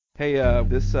Hey,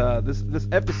 this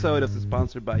episode is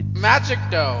sponsored by Magic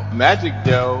Dough. Magic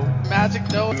Dough. Magic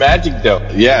Dough. Magic Dough.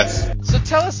 Yes. So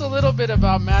tell us a little bit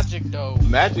about Magic Dough.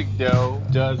 Magic Dough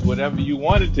does whatever you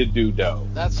want it to do, dough.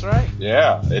 That's right.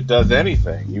 Yeah, it does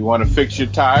anything. You want to fix your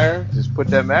tire, just put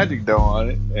that Magic Dough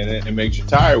on it, and it makes your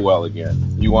tire well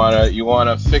again. You want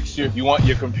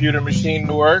your computer machine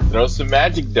to work, throw some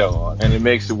Magic Dough on it, and it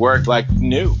makes it work like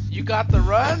new. You got the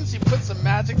runs, you put some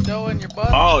Magic Dough in your butt.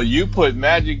 Oh, you put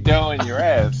Magic Dough in your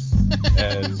ass,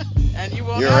 and you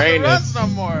won't Uranus. have the runs no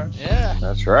more. Yeah.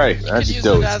 That's right. Magic use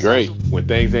Dough it is as great. a- When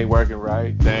things ain't working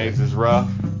right, things is rough,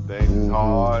 things is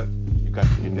hard, you got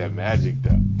to get that Magic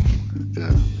Dough.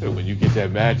 And when you get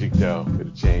that Magic Dough,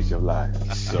 it'll change your life.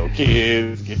 So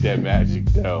kids, get that Magic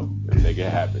Dough and make it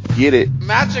happen. Get it.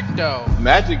 Magic Dough.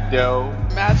 Magic Dough.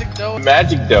 Magic Dough.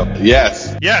 Magic Dough.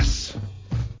 Yes. Yes.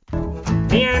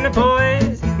 Me and the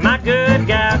boys, my good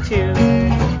gal too.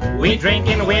 We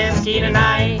drinking whiskey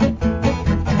tonight.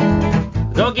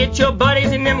 Go get your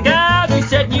buddies and them gals you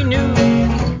said you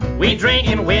knew. We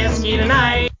drinking whiskey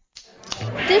tonight.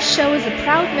 This show is a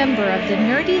proud member of the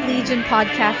Nerdy Legion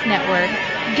Podcast Network.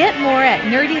 Get more at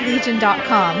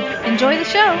nerdylegion.com. Enjoy the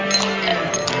show.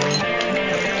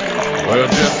 Well,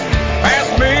 just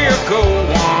pass me a cold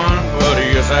one, buddy.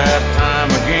 It's that time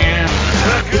again.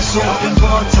 It's open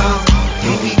bar time.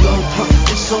 Here we go.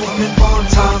 It's open bar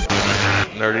time.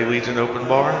 Nerdy Legion open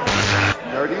bar.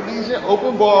 Nerdy Legion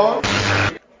open bar.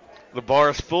 The bar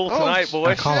is full tonight,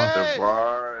 boys. The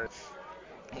bar.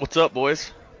 What's up,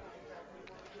 boys?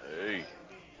 Hey.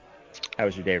 How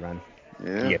was your day, Ron?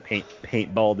 Yeah. You get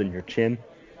paintballed in your chin?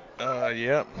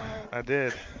 Yep, I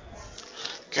did.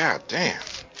 God damn.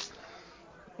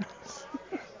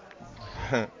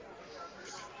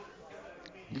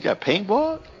 You got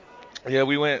paintball? Yeah,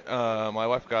 we went. My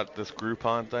wife got this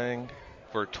Groupon thing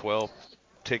for 12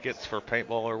 tickets for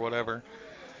paintball or whatever,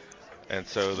 and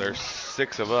so there's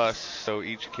 6 of us. So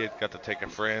each kid got to take a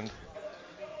friend,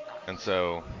 and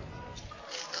so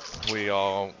we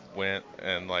all went,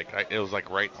 and it was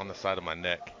like right on the side of my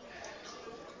neck.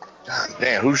 God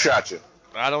damn, who shot you?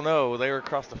 I don't know. They were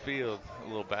across the field,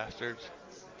 little bastards.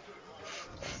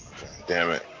 Damn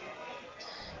it.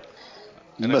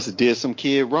 You must have did some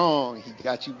kid wrong. He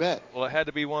got you back. Well, it had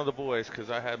to be one of the boys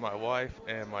because I had my wife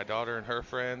and my daughter and her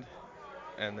friend,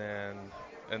 and then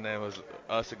it was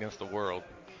us against the world.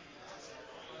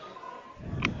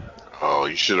 Oh,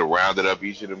 you should have rounded up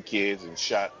each of them kids and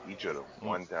shot each of them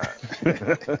one time.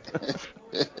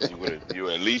 you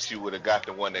at least would have got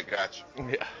the one that got you.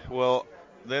 Yeah. Well,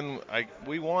 then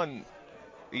we won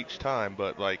each time,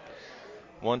 but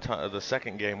one time, the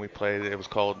second game we played, it was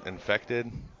called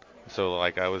Infected. So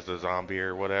I was the zombie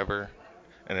or whatever,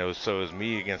 and it was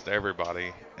me against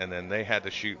everybody, and then they had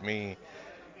to shoot me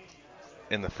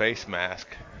in the face mask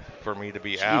for me to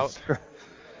be out.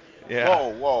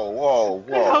 Yeah. Whoa.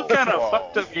 What kind of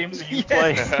fucked up games are you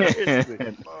playing?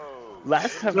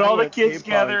 Last time Did all the kids paintball,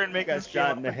 gather and make got us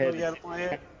shot in the head. You gotta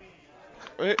play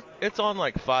it? It's on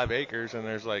 5 acres, and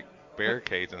there's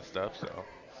barricades and stuff. So.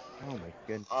 Oh my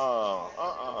goodness.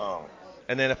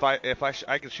 And then if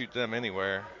I could shoot them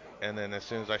anywhere, and then as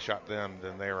soon as I shot them,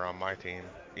 then they were on my team.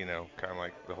 You know, kind of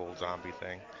like the whole zombie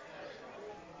thing.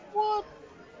 What?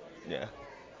 Yeah.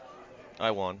 I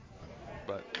won,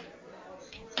 but.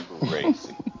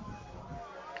 Crazy.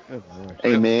 Good Lord.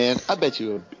 Hey man, I bet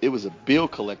you it was a bill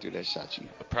collector that shot you.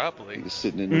 Probably. He was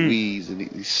sitting in the weeds and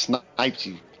he sniped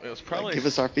you. It was probably give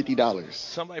us our $50.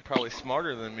 somebody probably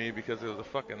smarter than me because it was a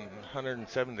fucking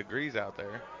 107 degrees out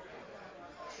there.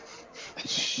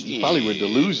 You probably were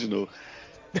delusional.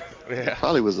 Yeah. It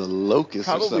probably was a locust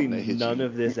or Probably something that hit none you.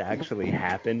 of this actually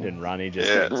happened, and Ronnie just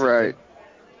Yeah, said something. right.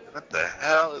 What the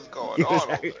hell is going on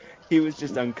over there? He was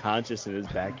just unconscious in his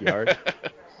backyard.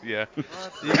 Yeah.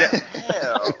 What the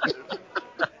hell?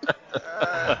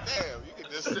 Damn, you could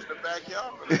just sit in the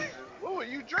backyard. What were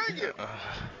you drinking?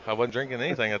 I wasn't drinking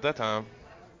anything at that time.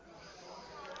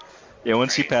 Yeah,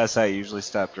 once you pass out, you usually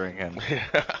stop drinking. Yeah.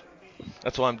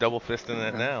 That's why I'm double fisting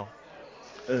it now.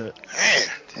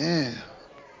 Damn.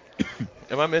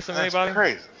 Am I missing That's anybody?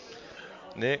 crazy.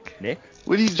 Nick?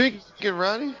 What are you drinking,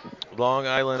 Ronnie? Long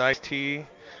Island iced tea,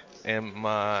 and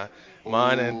mine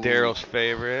and Daryl's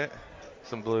favorite,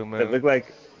 some Blue Moon. It looked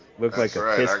like a piss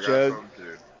jug.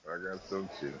 I got some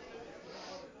too.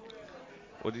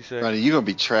 What'd you say? Ronnie, you're going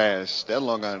to be trash. That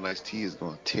Long Island iced tea is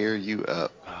going to tear you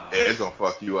up. Yeah, it's going to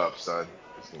fuck you up, son.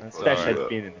 Especially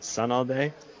being in the sun all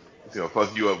day. It's going to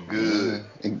fuck you up good.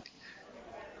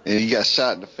 And you got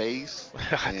shot in the face.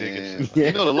 I think it's...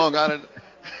 You know the Long Island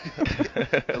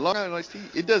iced tea,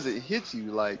 it doesn't hit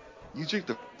you. Like, you drink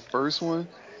the first one,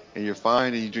 and you're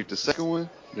fine, and you drink the second one,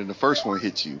 then the first one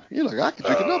hits you. You're like, I can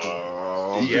drink another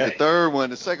one. You drink the third one,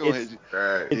 the second one hits you.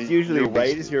 It's usually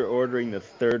right as you're ordering the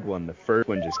third one, the first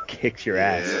one just kicks your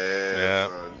ass. Yeah.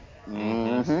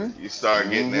 You start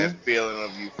getting that feeling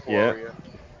of euphoria.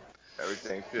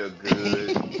 Everything feels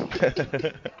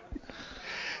good.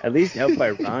 At least out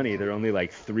by Ronnie, they're only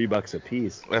like $3 a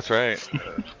piece. That's right.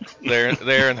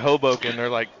 They're in Hoboken. They're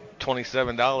like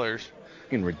 $27.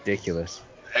 Fucking ridiculous.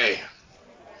 Hey,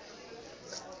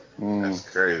 that's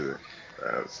crazy.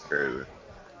 That's crazy.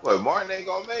 What, Martin ain't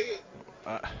gonna make it?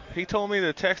 He told me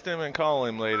to text him and call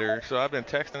him later, so I've been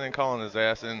texting and calling his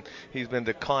ass, and he's been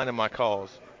declining my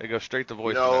calls. They go straight to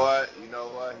voicemail. You know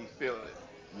what? He's feeling it.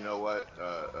 You know what?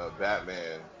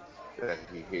 Batman that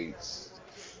he hates.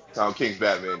 Tom King's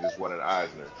Batman just won an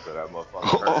Eisner, so that motherfucker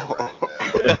hurt him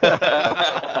right now.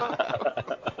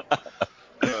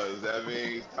 Because that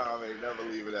means Tom ain't never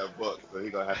leaving that book, so he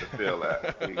gonna have to feel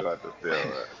that.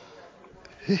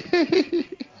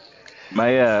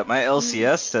 My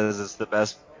LCS says it's the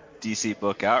best DC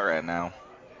book out right now.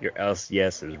 Your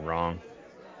LCS is wrong.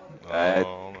 I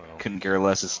couldn't care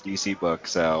less. It's DC book,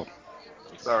 so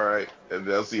it's all right. And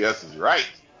the LCS is right.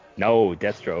 No,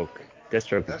 Deathstroke.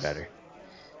 Deathstroke is better.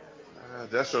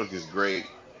 Deathstroke is great.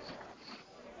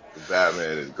 The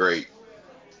Batman is great.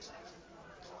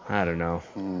 I don't know.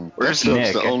 Where's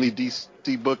Deathstroke's Nick? the only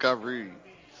DC book I've read.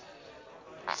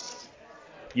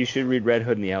 You should read Red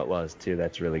Hood and the Outlaws too.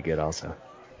 That's really good also.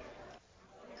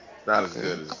 Not as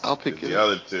good as the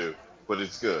other two, but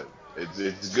it's good.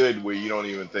 It's good where you don't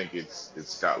even think it's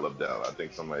Scott Lobdell. I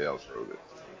think somebody else wrote it.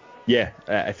 Yeah,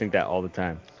 I think that all the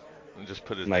time. And just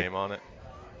put his name on it.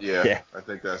 Yeah. I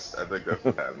think that's what's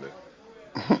happening.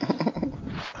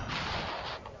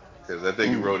 Because I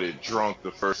think he wrote it drunk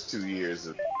the first 2 years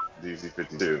of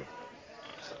DC-52.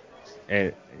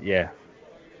 And yeah.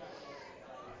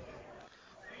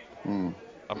 I'm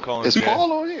calling. Is Jay.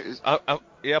 Paul on here?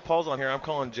 Yeah, Paul's on here. I'm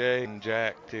calling Jay and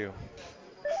Jack too.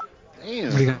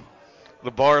 Damn.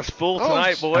 The bar is full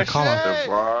tonight, boys. The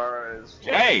bar is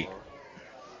full. Hey.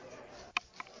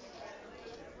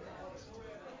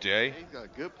 Jay. He's got a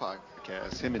good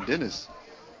podcast. Him and Dennis.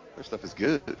 Their stuff is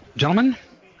good. Gentlemen,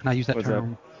 and I use that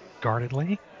term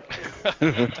guardedly.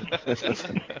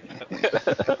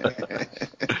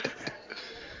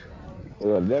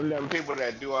 Them people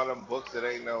that do all them books that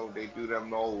ain't no, they do them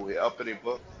no uppity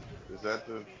books. Is that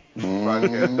the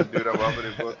podcast that do them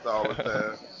uppity books all the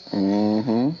time?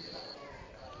 Mm-hmm.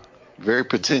 Very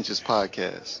pretentious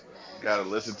podcast. Gotta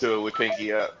listen to it with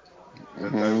pinky up.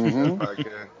 That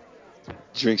podcast.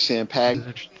 Drink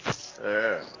champagne.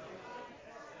 Yeah.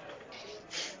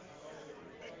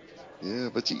 Yeah,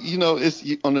 but you know,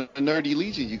 on the Nerdy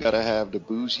Legion, you gotta have the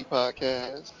bougie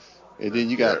podcast, and then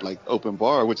you got like Open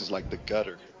Bar, which is like the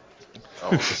gutter.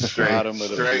 Oh, straight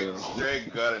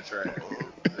gutter trash.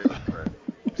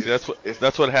 See,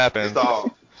 that's what happens. It's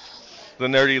all the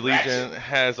Nerdy Legion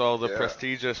has all the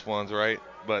prestigious ones, right?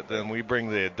 But then we bring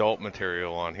the adult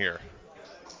material on here.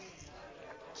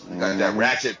 You got that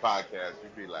Ratchet podcast.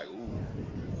 You'd be like,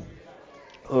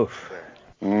 ooh. Oof.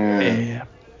 Yeah.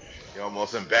 You're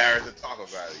almost embarrassed to talk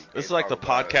about it. This is like the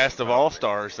podcast of all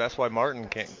stars. That's why Martin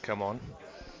can't come on.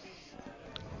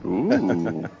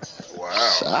 Ooh.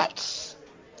 Wow. Shots.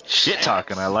 Shit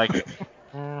talking. I like it.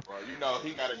 Well, you know,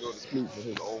 he got to go to sleep for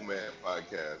his old man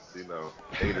podcast. You know,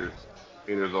 Haters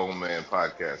Old Man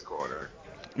Podcast Corner.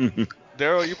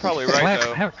 Daryl, you're probably right,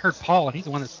 though. I haven't heard Paul, and he's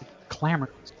the one that's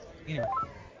clamored. Anyway.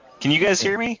 Can you guys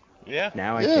hear me? Yeah.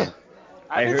 Now I can.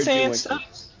 I've been saying stuff.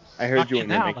 I heard you when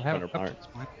you were making fun of Mark.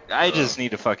 I just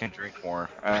need to fucking drink more.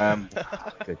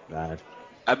 Good God.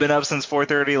 I've been up since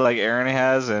 4:30 like Aaron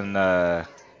has, and I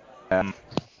need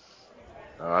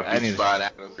to find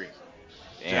out.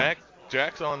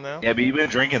 Jack's on now. Yeah, but you've been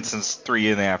drinking since 3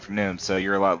 in the afternoon, so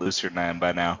you're a lot looser than I am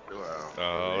by now. Wow.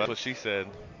 Oh, that's what she said.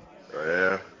 Oh,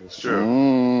 yeah, it's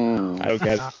true. I don't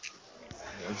get it.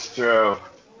 It's true.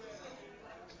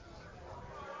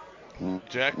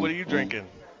 Jack, what are you drinking?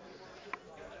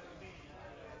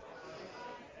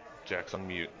 Jack's on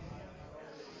mute.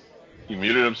 He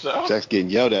muted himself? Jack's getting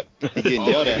yelled at. He's getting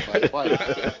yelled at by his wife.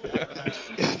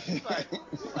 She's like,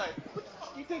 what the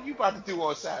fuck you think you about to do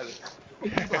on Saturday?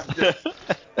 What you about to do?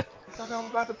 He's like, I'm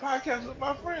about to podcast with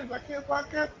my friends. I can't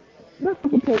podcast. You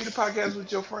podcast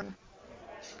with your friend.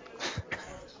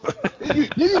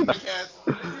 Did you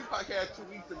podcast 2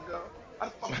 weeks ago? How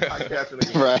the fuck you podcasting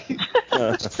again? Right.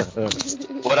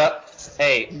 What up?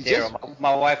 Hey, Daryl,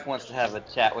 my wife wants to have a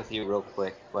chat with you real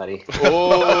quick, buddy.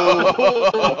 Oh!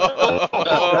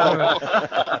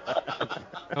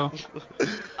 Oh.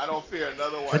 I don't fear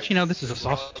another wife. But you know, this is a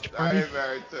sausage I party. ain't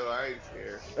married to. I ain't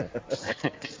scared.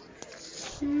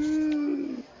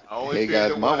 I only Hey, fear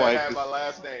guys, the my one that wife had is- my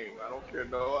last name. I don't fear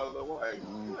no other wife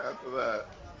after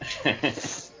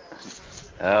that.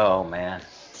 Oh man.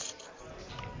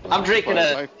 I'm drinking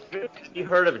a. You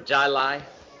heard of Jai Lai?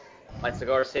 My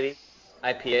Cigar City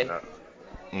IPA.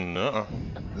 No.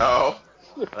 No.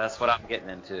 That's what I'm getting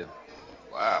into.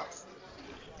 Wow.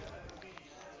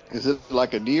 Is it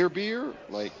like a near beer?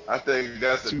 Like I think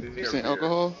that's a 2%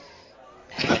 alcohol?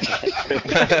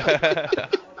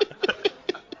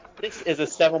 This is a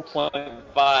 7.5.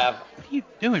 What are you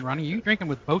doing, Ronnie? You drinking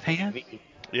with both hands?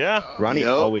 Yeah. Ronnie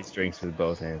always drinks with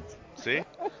both hands. See?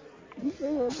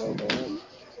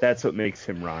 That's what makes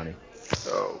him Ronnie.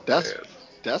 Oh,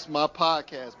 that's my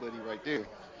podcast buddy right there.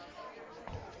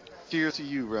 Cheers to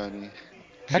you, Ronnie.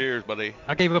 Cheers, buddy.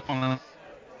 I gave up on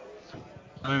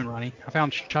Blue Moon, Ronnie. I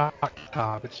found Shock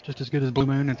Top. It's just as good as Blue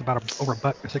Moon. It's about over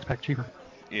 $1 a 6-pack cheaper.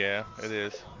 Yeah, it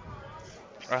is.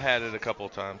 I had it a couple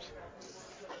of times.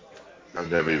 I've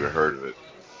never even heard of it.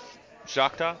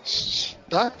 Shock Top?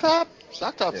 Shock Top?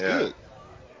 Shock Top's good.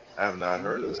 I have not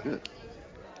heard of it. Good.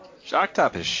 Shock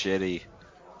Top is shitty.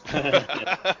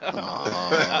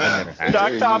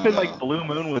 Shock Top is like Blue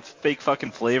Moon with fake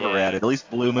fucking flavor added. At least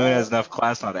Blue Moon has enough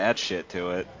class not to add shit to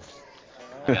it.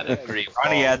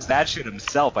 Ronnie adds that shit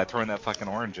himself by throwing that fucking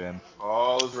orange in.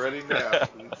 All is ready now.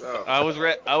 I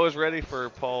was ready for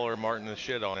Paul or Martin to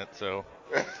shit on it, so.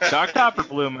 Shock Top or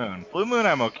Blue Moon? Blue Moon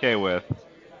I'm okay with.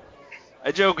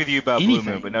 I joke with you about Blue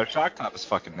Moon, but no, Shock Top is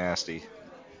fucking nasty.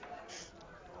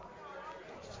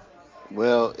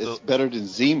 Well, it's better than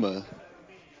Zima.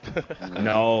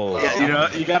 No.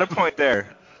 Yeah, you got a point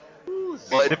there.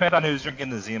 Well, it depends on who's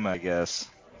drinking the Zima, I guess.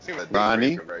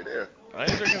 Ronnie. Right there. I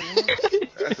ain't drinking Zima.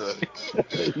 That's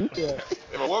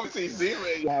if a woman sees Zima,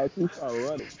 yeah, she start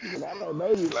running. I don't know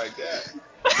you like that.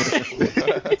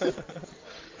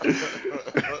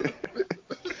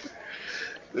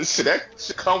 This shit, that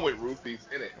should come with roofies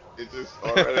in it. It just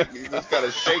already, you just gotta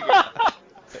shake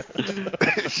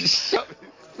it.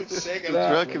 Shake it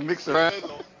up. Drunk and mix around.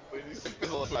 When you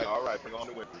fizzle, it's like, all right, bring on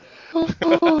the winter.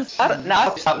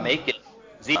 Now stop making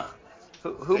Zima.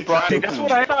 Who brought it? That's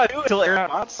what I thought too until Aaron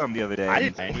bought some the other day. I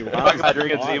didn't. I was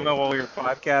drinking Zima while we were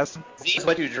podcasting. Zima is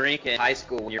what you drink in high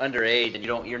school when you're underage and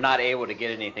you're not able to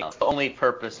get anything else. The only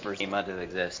purpose for Zima to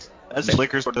exist. That's the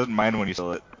liquor store doesn't mind when you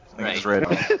sell it. I think Right. it's red.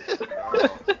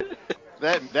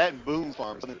 that Boone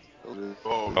Farm.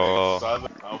 Oh,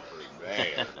 Southern Comfort,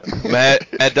 man. Mad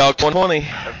Dog 120.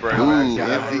 That brings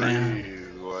back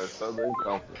memories, boy. Southern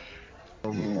Comfort.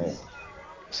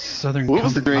 Southern What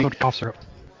was the Comfort drink? cough syrup.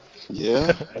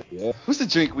 Yeah. What's the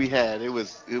drink we had? It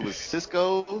was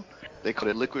Cisco. They called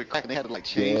it liquid crack, and they had to like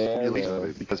change the formulation of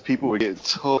it because people were getting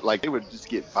told, like they would just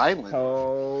get violent.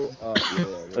 Oh,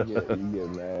 yeah, you get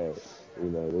mad. You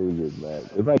know, they get mad.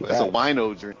 It's like It's a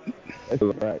wino drink. That's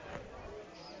right.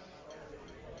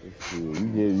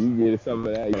 You get some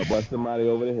of that, you bust somebody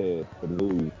over the head for the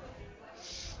lose.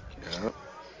 Yep.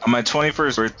 On my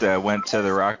 21st birthday, I went to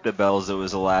the Rock the Bells. It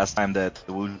was the last time that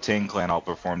the Wu-Tang Clan all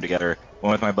performed together.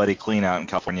 Went with my buddy Clean out in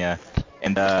California.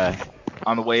 And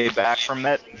on the way back from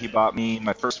that, he bought me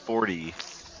my first 40.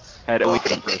 Had it for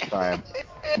the first time.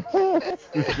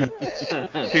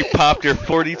 He popped your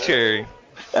 40 cherry.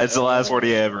 That's the last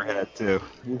 40 I ever had, too.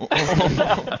 Did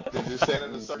you stand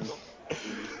in the circle?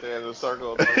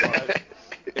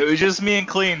 It was just me and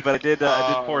Clean, but I did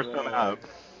pour some out.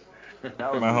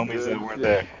 My homies that weren't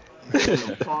there. Standing in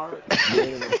the park,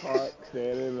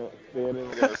 standing in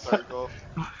a circle.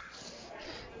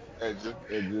 And just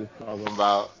talking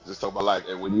about life.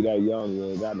 And when you that young, you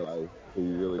ain't got no life. So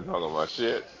you really talking about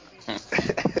shit.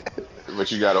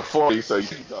 But you got a 40, so you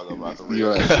can talk about some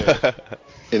real shit.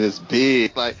 And it's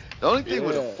big. Like the only thing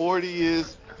with a 40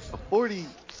 is a 40.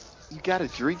 You gotta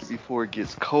drink it before it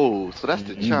gets cold. So that's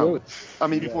the challenge. I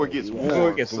mean, before it gets warm. Before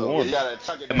it gets warm. You gotta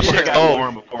chuck it The shit got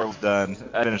warm before it was done.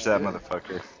 I finished that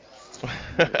motherfucker.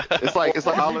 It's like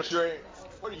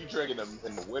what are you drinking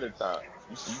in the wintertime?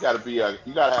 You gotta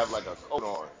have like a coat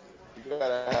on. You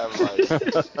gotta have like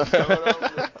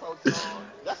coats on.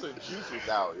 That's when Juice was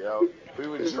out, yo. We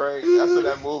would drink. That's when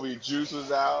that movie Juice was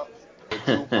out with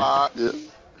Tupac.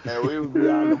 And we would be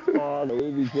out in the park and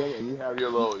we'd be drinking. You have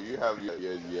your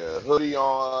hoodie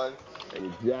on and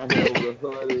your jacket over the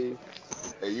hoodie.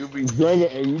 And you be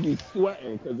drinking and you be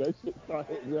sweating because that shit start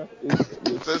hitting your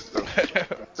system.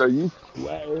 So you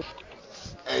sweating.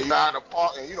 And you're out in the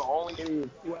park and you're the only idiot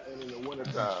sweating in the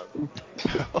wintertime.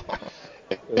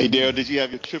 Hey, Daryl, did you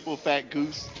have your triple fat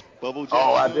goose bubble jacket?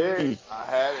 Oh, I did. I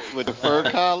had it. With the fur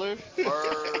collar?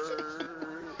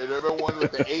 Remember one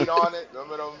with the 8 on it?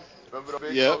 Remember them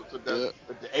big coats with the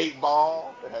 8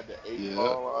 ball? They had the 8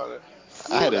 ball on it.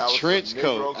 I had a That was trench some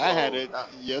coat. Negro I had clothes. it.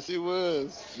 Yes, it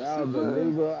was. That was a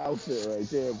Negro outfit right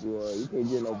there, boy. You can't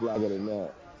get no blacker than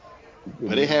that.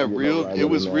 But they had it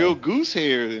was real goose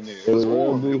hair in there. It was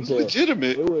warm. It was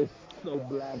legitimate. It was so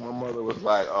black, my mother was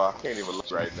like, oh, I can't even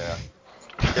look right now.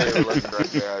 I can't even look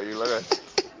right now. You look at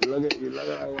like one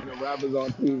of the rappers on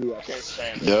TV. I can't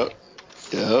stand it.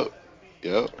 Yep.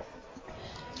 You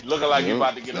looking like you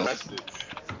about to get arrested.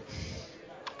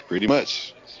 Pretty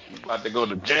much. You about to go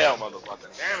to jail, motherfucker.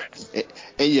 Damn it.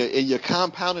 And you're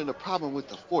compounding the problem with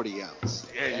the 40 ounce.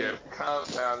 Yeah, you're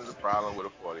compounding the problem with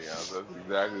a 40 ounce. That's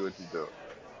exactly what you do.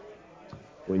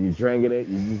 When you're drinking it,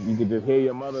 you can just hear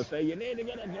your mother say, "You need to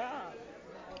get a job."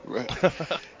 Right.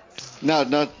 Now,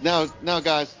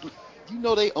 guys, you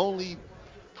know they only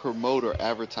promote or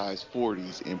advertise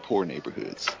 40s in poor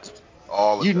neighborhoods.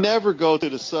 You never go to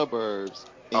the suburbs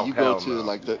and you go to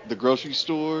like the grocery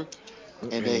store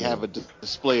and they have a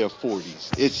display of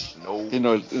 40s. It's in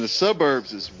the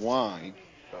suburbs it's wine.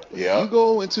 Yeah. You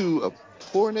go into a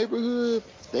poor neighborhood,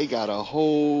 they got a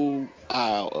whole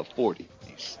aisle of 40s.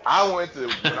 When I went to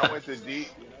DC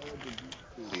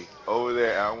over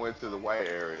there, I went to the white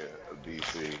area of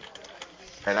DC,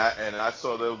 and I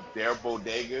saw their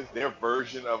bodegas, their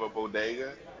version of a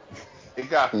bodega. It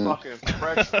got fucking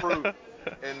fresh fruit,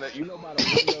 and you know by the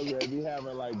windows they be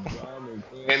having like gum and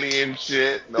candy and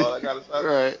shit and all that kind of stuff.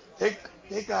 Right.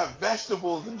 They got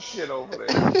vegetables and shit over there.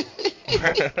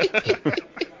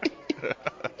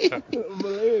 I couldn't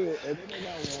believe it. And then they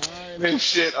got wine and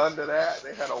shit under that.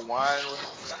 They had a wine.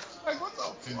 Like, what the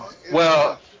fuck is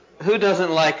Well, who doesn't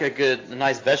like a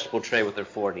nice vegetable tray with their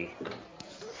 40? What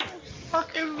the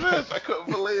fuck is this? I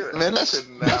couldn't believe it. Man, that shit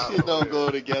don't go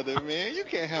together, man. You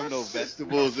can't have no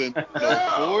vegetables in no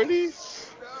 40. No.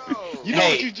 You know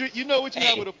what you drink? You know what you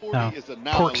have with a 40 is a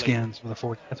pork skins with a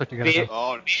 40. That's what you got to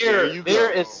do.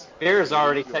 Beer is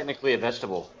already technically a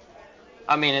vegetable.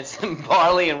 I mean, it's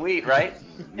barley and wheat, right?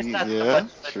 It's not so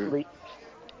much true.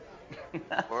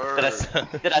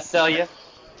 Did I sell you?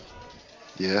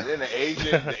 Yeah. And then the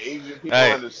Asian people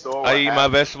in the store. I eat my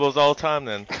vegetables all the time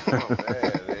then. Oh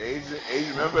man, the Asian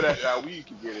remember that we used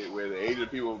to get it where the Asian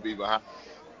people would be behind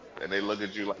and they look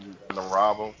at you like you're gonna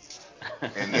rob them.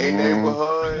 In their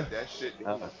neighborhood, that shit.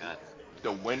 Oh god.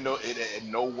 The window, it had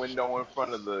no window in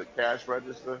front of the cash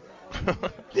register.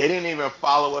 They didn't even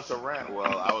follow us around.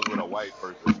 Well, I was with a white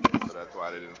person, so that's why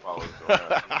they didn't follow us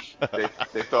around.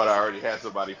 They thought I already had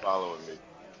somebody following me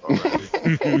already.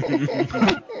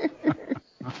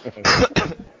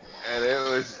 And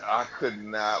I could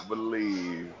not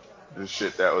believe the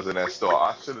shit that was in that store.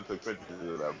 I should have took pictures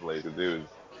of that place. It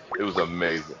was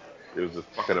amazing. It was just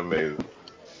fucking amazing.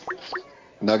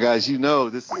 Now, guys, you know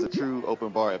this is a true open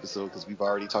bar episode because we've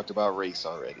already talked about race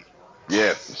already.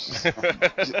 Yes.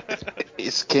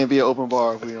 It can't be an open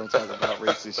bar if we don't talk about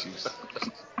race issues.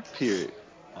 Period.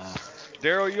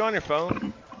 Daryl, you on your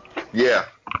phone? Yeah.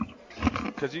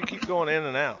 Because you keep going in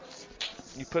and out.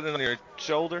 You put it on your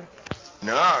shoulder?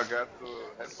 No, I got the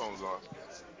headphones on.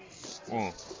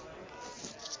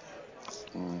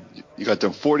 You got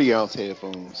them 40-ounce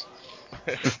headphones.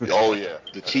 Oh, yeah.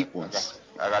 The cheap ones.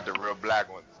 I got the real black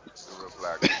ones.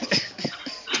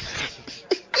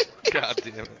 God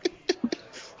damn it.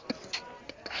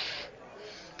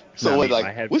 So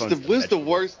what's the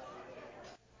worst?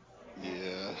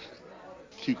 Yeah.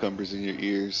 Cucumbers in your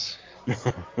ears.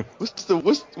 What's the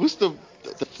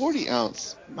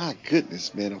 40-ounce? My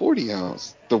goodness, man, a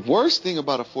 40-ounce. The worst thing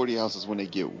about a 40-ounce is when they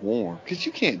get warm, because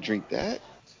you can't drink that.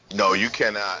 No, you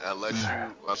cannot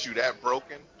unless you that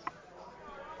broken.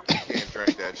 You can't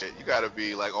drink that shit. You gotta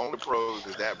be like only pros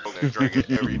is that broken and drink it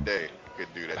every day.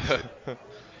 Could do that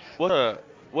shit.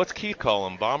 What's Keith call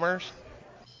them? Bombers?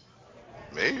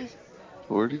 Maybe.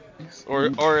 40s?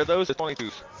 Or are those the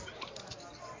 22s?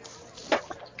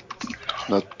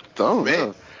 No, I don't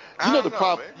know. You know the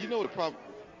problem.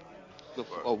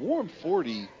 A warm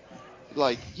 40,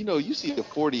 like, you see the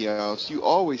 40-ounce, you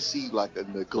always see like a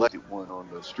neglected one on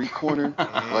the street corner,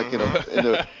 like in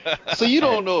a. So you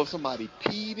don't know if somebody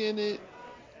peed in it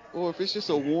or if it's just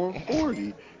a warm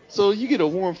 40. So you get a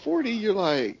warm 40, you're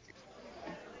like,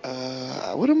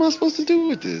 what am I supposed to do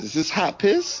with this? Is this hot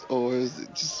piss or is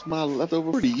it just my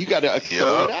leftover 40? You gotta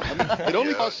throw it out. I mean, it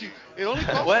only costs you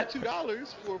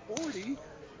 $2 for a 40,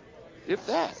 if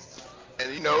that.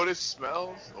 And you know this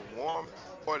smells? A warm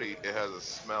 40, it has a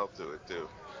smell to it too.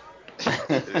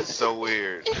 It's so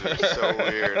weird. It's so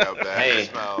weird how bad it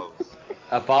smells.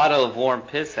 A bottle of warm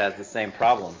piss has the same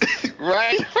problem.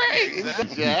 Right.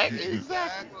 Exactly.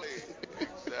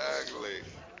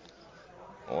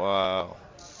 Wow.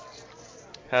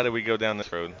 How did we go down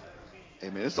this road? Hey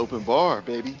man, it's open bar,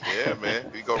 baby. Yeah, man.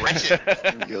 We go ratchet. We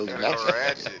go Gotta go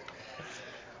ratchet.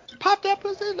 Pop that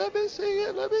pussy, let me see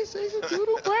it,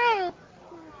 Doodle Brown.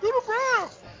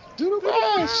 Doodle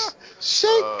Brown.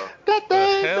 Shake that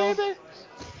thing, hell? baby.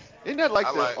 Isn't that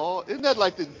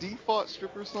like the default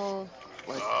stripper song?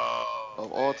 Like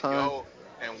of all time? Yo,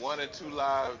 and one and two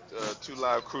live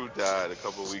crew died a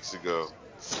couple weeks ago.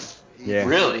 Yeah.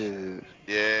 Really?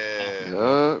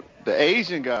 Yeah. The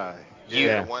Asian guy.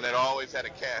 Yeah, the one that always had a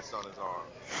cast on his arm.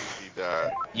 He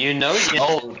died.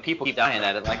 Old people keep dying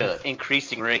at it like an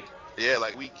increasing rate. Yeah,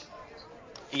 like week.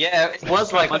 Yeah, it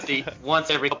was like once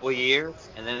every couple of years,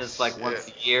 and then it's like once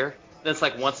a year, then it's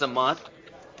like once a month,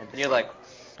 and then you're like,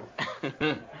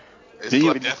 It's Do you like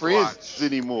have any Death friends Watch.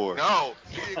 anymore? No,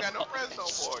 you ain't got no friends no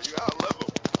more. You outlive them.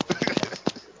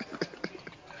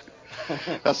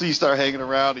 That's when you start hanging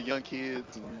around the young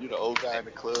kids and you're the old guy in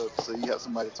the club, so you have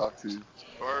somebody to talk to.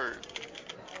 Word.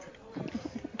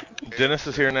 Dennis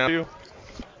is here now.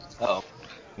 oh.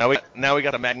 Now we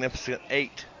got a Magnificent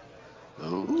 8.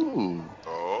 Ooh.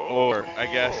 Or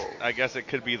I guess it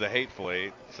could be the Hateful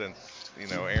 8 since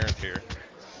Aaron's here.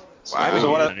 I Wow. haven't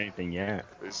done anything yet.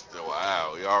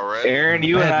 Wow, you all ready? Aaron,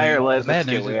 you and I are letting Bad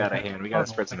this get news way is out of hand. We gotta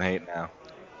spread some hate now.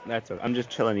 That's what I'm just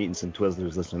chilling, eating some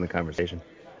Twizzlers, listening to the conversation.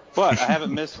 What? I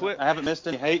haven't missed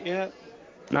any hate yet.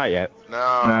 Not yet.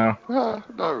 No.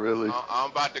 Not really.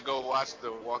 I'm about to go watch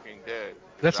The Walking Dead.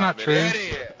 That's not true.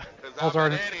 Because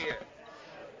I'm an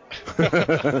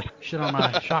idiot. Shit on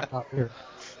my shock top here.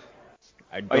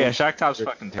 Oh yeah, Shock Top's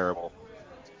fucking terrible.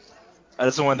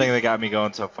 That's the one thing that got me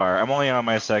going so far. I'm only on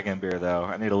my second beer though.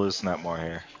 I need to loosen up more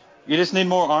here. You just need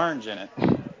more orange in it.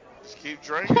 Just keep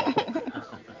drinking.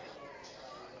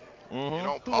 You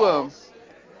don't Who, pause.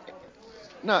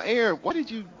 Now, Aaron, why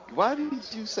did you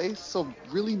say some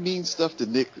really mean stuff to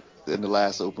Nick in the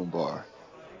last open bar?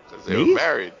 Because they were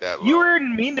married that long. You were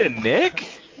mean to Nick?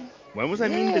 When was I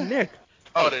mean to Nick?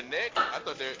 Oh, to Nick? I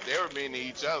thought they were mean to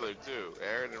each other, too.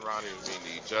 Aaron and Ronnie were mean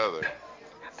to each other.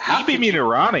 You can be mean to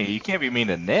Ronnie. You can't be mean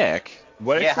to Nick.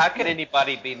 How could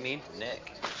anybody be mean to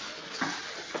Nick?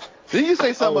 Didn't you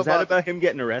say something was that about him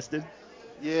getting arrested?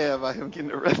 Yeah, about him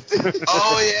getting arrested.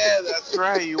 Oh, yeah, that's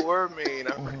right. You were mean.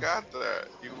 I forgot that.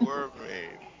 You were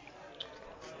mean.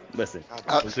 Listen,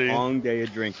 it was a long day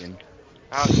of drinking.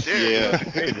 How dare you?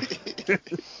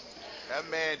 That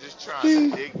man just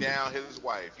trying to dig down his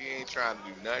wife. He ain't trying to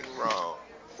do nothing wrong.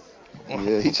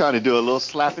 Yeah, he trying to do a little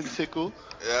slap and tickle.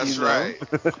 That's right.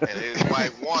 And his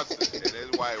wife wants it. And his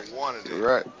wife wanted it.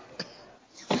 Right.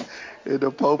 And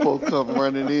the popo come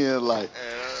running in like.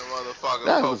 And that motherfucking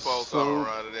that popo come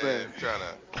running in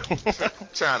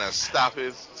trying to stop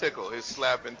his tickle, his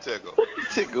slap and tickle.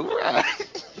 Tickle, right.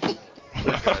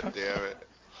 God damn it.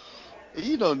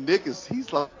 Nick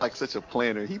he's like such a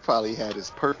planner. He probably had his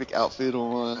perfect outfit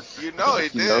on. He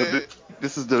did.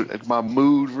 This is my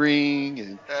mood ring,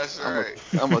 and that's right.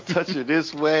 I'm gonna touch her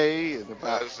this way, and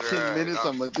about that's 10 right. minutes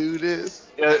I'm gonna do this.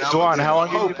 Dwan, how long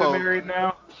have you been married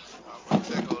now?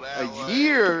 A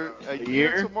year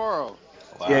tomorrow.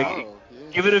 Wow. Yeah,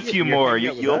 give it a few more.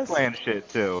 You'll plan shit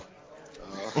too.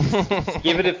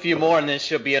 Give it a few more, and then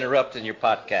she'll be interrupting your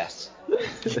podcast.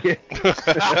 Hey,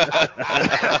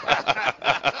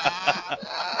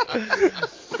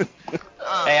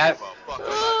 I give a fuck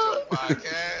about your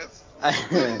podcast.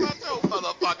 About your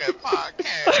motherfucking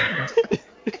podcast.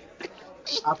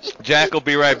 Jack will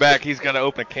be right back. He's gonna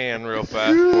open a can real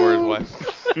fast for his wife.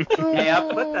 Hey, I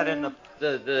put that in the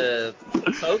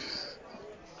post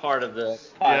part of the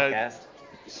podcast.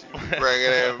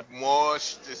 Bringing in more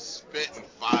just spitting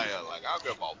fire. Like, I don't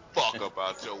give a fuck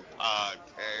about your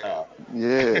podcast.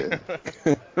 Yeah.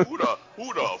 Who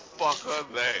the fuck are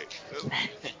they?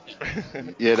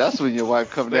 Yeah, that's when your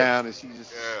wife come down and she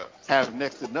just have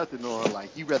next to nothing on.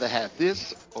 Like, you rather have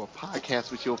this or podcast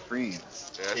with your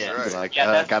friends. That's right. Like,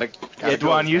 gotta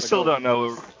Dwan, you still don't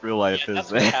know what real life is.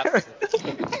 That's what happens.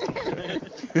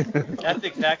 That's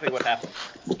exactly what happens,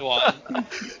 Dwan.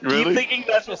 Really? Keep thinking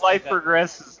that's what life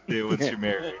progresses to once you're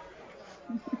married.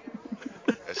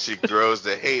 And she grows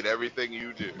to hate everything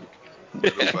you do.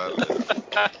 Little by little.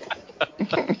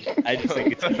 I just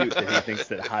think it's cute that he thinks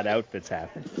that hot outfits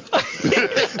happen. That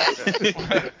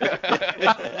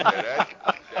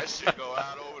shit go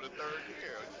out over the third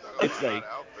year. It's like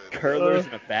curlers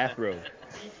and a bathrobe.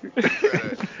 Look,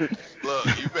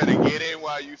 you better get in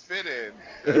while you fit in.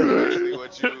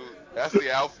 That's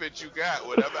the outfit you got.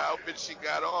 Whatever outfit she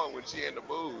got on when she in the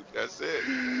mood. That's it.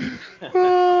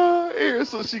 Aaron,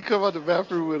 so she come out the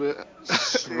bathroom with a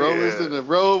rollers and a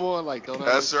robe on, like, don't.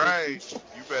 That's right.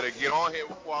 You better get on here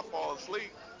before I fall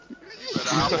asleep.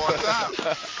 better hop on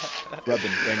top.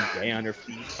 Rubbing Ben Gay on her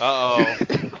feet. Uh-oh. You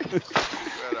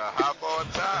better hop on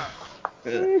top.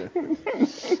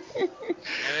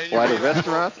 Why the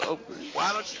restaurants open?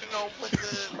 Why don't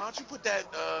you put that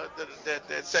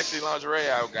that sexy lingerie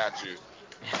I got you?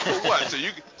 For what?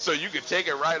 So you can take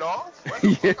it right off? What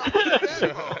the fuck I'm putting that for?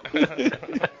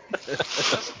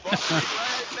 Just fuck me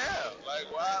right now. Like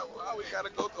why we gotta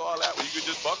go through all that when you can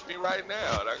just fuck me right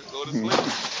now and I can go to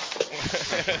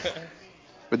sleep.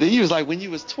 But then you was like, when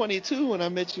you was 22, when I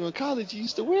met you in college, you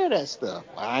used to wear that stuff.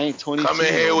 Well, I ain't 22. Come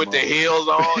in here no with more. the heels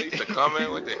on. You used to come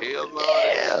in with the heels on.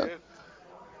 Yeah. And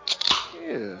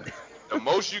shit. Yeah. The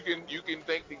most you can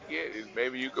think to get is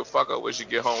maybe you could fuck up when you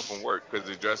get home from work because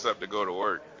they dress up to go to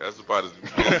work. That's about as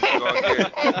good as you're gonna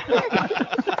get.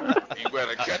 You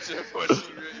better catch her when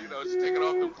she's taking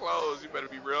off them clothes. You better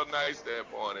be real nice that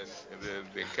morning and then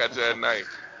catch her at night.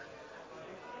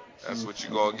 That's what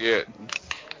you're gonna get.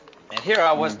 And here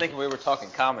I was thinking we were talking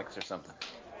comics or something.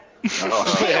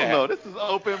 Oh, hell no, this is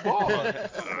open bar.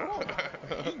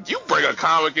 You bring a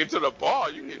comic into the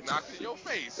bar, you get knocked in your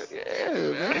face.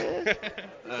 Yeah, man.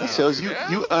 It shows you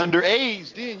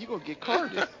underage, then you're going to get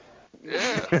carded.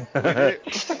 Yeah.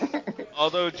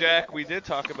 Although, Jack, we did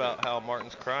talk about how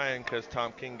Martin's crying because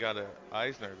Tom King got an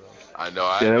Eisner, though. I know.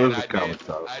 Yeah, that was a comic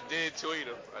talk. I did tweet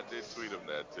him.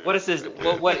 that, too. What is his...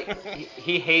 What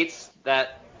he hates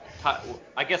that...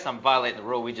 I guess I'm violating the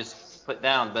rule we just put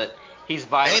down, but he's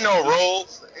violating...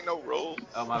 Ain't no rules.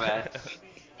 Oh, my bad.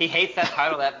 He hates that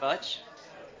title that much?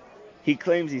 He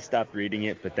claims he stopped reading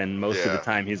it, but then most of the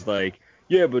time he's like,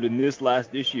 yeah, but in this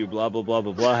last issue, blah, blah, blah,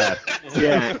 blah, blah happened.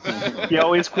 Yeah, he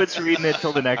always quits reading it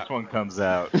till the next one comes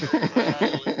out.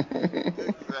 Exactly.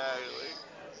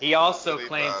 He also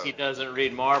claims he doesn't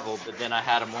read Marvel, but then I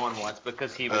had him on once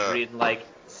because he was reading like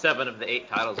 7 of the 8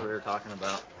 titles we were talking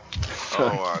about. Oh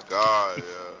my God, yeah.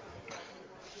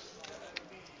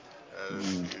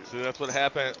 So that's what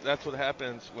happened. That's what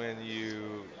happens when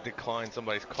you decline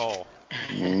somebody's call.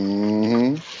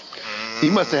 Mm-hmm. He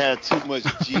must have had too much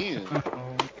gin.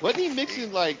 Wasn't he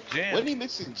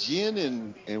mixing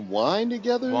gin and wine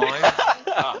together? Wine?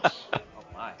 Oh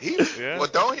my. Well,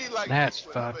 don't he like That's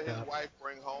whatever fucked his up. wife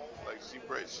bring home? Like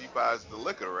she buys the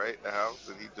liquor, right? The house,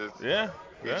 and he just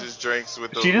just drinks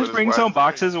with the. She with just his brings wife's home drink.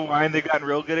 boxes of wine. They've gotten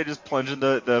real good at just plunging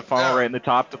the funnel right in the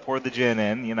top to pour the gin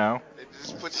in, you know. They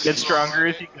just put the Get straw stronger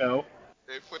in as it. you go.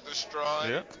 They put the straw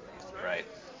in. Right.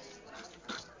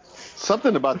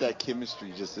 Something about that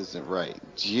chemistry just isn't right.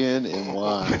 Gin and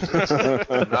wine. No,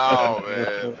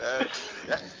 man.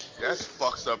 That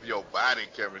fucks up your body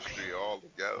chemistry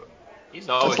altogether. He's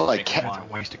always like drinking That's a wine.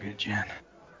 waste of good gin.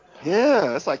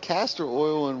 Yeah, it's like castor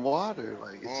oil and water.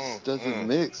 Like, it just doesn't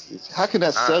mix. How can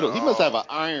that settle? He must have an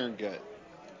iron gut.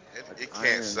 It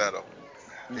can't settle.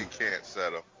 It can't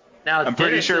settle. Now, I'm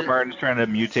pretty Dennis sure is- Martin's trying to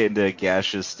mutate into a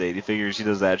gaseous state. He figures he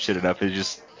does that shit enough,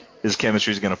 his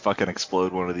chemistry's gonna fucking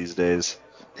explode one of these days.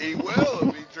 He will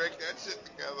if he drink that shit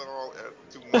together all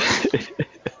too much.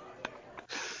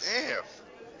 Damn.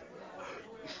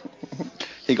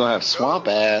 He gonna have swamp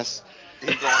ass. He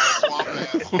gonna have swamp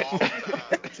ass all the time.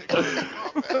 He gonna have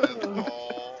swamp ass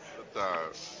all the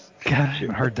time. God, I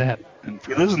haven't heard that.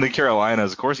 He lives in the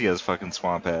Carolinas. Of course, he has fucking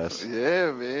swamp ass.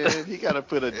 Yeah, man. He gotta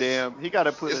put a damn.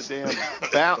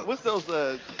 What's those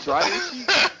dryer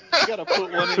sheets? He gotta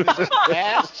put one in his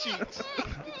ass cheeks to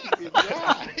keep it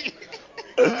dry. He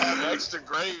gonna have extra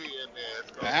gravy in there. It's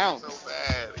gonna be so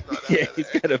bad. Yeah, he's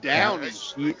got a downy.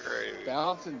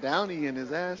 Bouncing downy in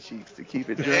his ass cheeks to keep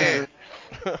it dry.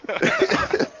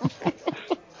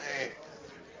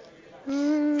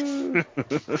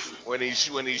 When he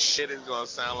shit, it's gonna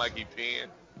sound like he peeing.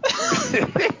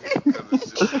 Because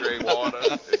it's just straight water.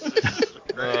 It's just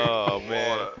straight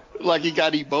water. Like he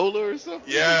got Ebola or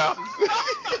something? Yeah.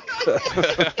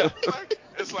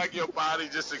 It's like your body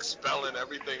just expelling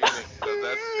everything in it.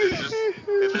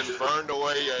 It just burned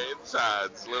away your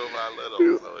insides little by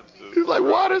little. So it's just He's like,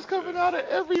 water's coming out of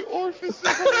every orifice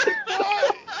in the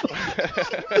body.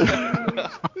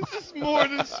 This is more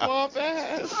than swamp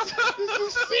ass. This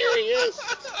is serious.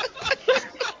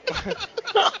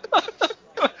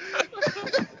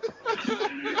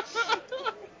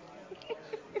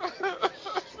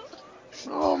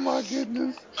 Oh my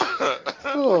goodness.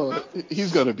 Oh,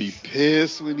 he's gonna be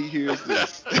pissed when he hears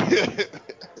this.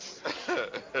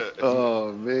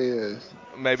 Oh man.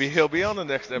 Maybe he'll be on the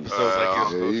next episode like you're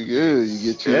supposed to.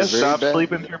 You get your stop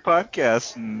sleeping through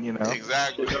podcasts and, you know.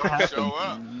 Exactly. Show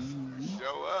up.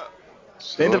 Show up.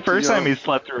 Ain't the first time he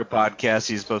slept through a podcast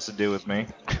he's supposed to do with me.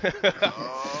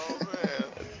 Oh man.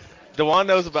 Dewan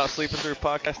knows about sleeping through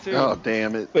podcasts too. Oh,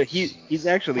 damn it. But he's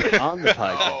actually on the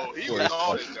podcast. Oh, he was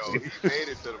on it though. He made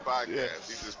it to the podcast.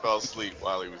 He just fell asleep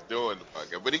while he was doing the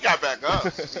podcast, but he got back up.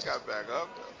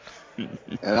 Though.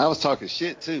 And I was talking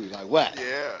shit too. Like what?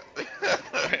 Yeah.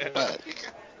 What?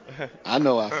 I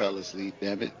know I fell asleep.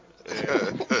 Damn it.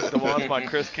 Dewan's my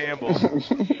Chris Campbell.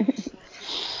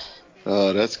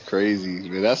 Oh, that's crazy,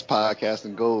 man. That's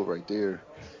podcasting gold right there.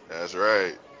 That's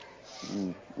right.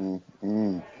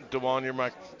 Dewan,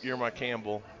 you're my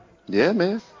Campbell. Yeah,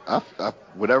 man. I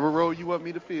whatever role you want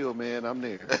me to fill, man, I'm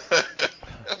there.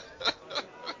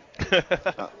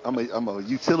 I'm a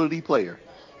utility player.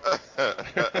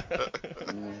 Whatever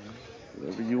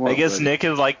you want. I guess buddy. Nick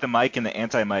is like the Mike and the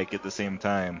anti-Mike at the same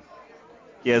time.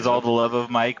 He has all the love of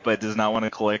Mike, but does not want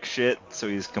to collect shit, so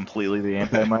he's completely the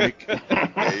anti-Mike.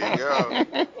 There you go.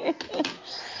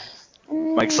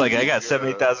 Mike's like, I got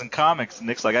 70,000 comics.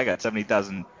 Nick's like, I got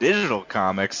 70,000 digital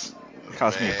comics. It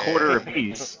cost me $0.25 a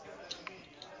piece.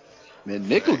 Man,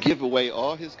 Nick will give away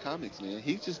all his comics, man.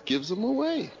 He just gives them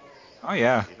away. Oh,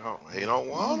 yeah. He don't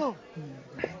want them.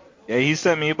 Yeah, he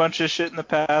sent me a bunch of shit in the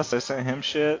past. I sent him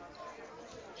shit.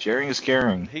 Sharing is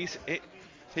caring. He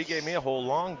gave me a whole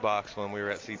long box when we were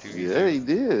at C2E2. Yeah, he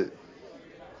did.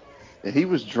 And he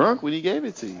was drunk when he gave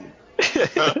it to you.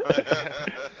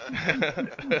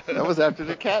 That was after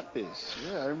the catfish.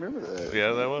 Yeah, I remember that.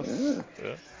 Yeah, that was.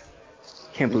 Yeah.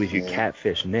 Can't believe you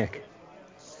catfish Nick.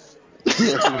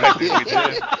 I think we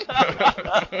did.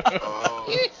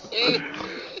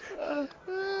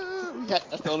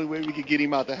 That's the only way we could get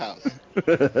him out the house.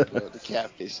 The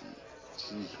catfishing.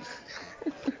 Jeez.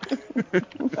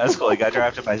 That's cool. He got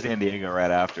drafted by San Diego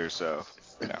right after, so.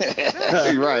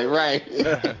 Yeah. Right.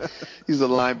 He's a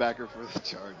linebacker for the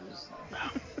Chargers.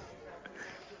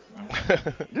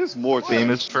 There's more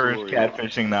famous for his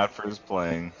catfishing, not for his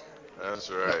playing. That's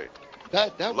right.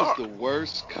 That was the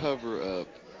worst cover up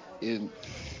in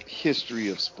history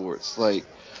of sports. Like,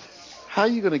 how are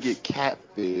you gonna get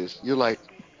catfish? You're like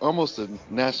almost a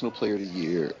national player of the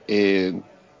year, and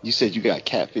you said you got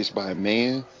catfished by a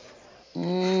man.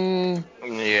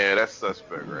 Yeah, that's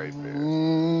suspect right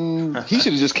there. He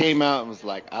should have just came out and was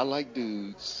like, I like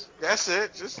dudes. That's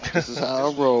it. This is how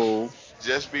I roll.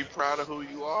 Just be proud of who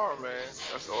you are, man.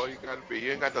 That's all you got to be.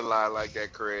 You ain't got to lie like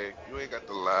that, Craig. You ain't got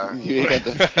to lie. You ain't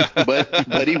got to,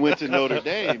 but he went to Notre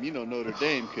Dame. You know, Notre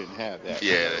Dame couldn't have that.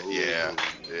 Yeah.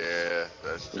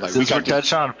 That's true. Like, Since we're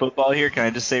touching on football here, can I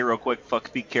just say real quick,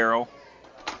 fuck Pete Carroll?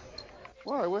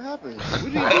 Why? What happened? What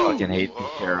did he I do? fucking hate Pete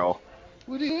Carroll.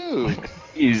 What did he do?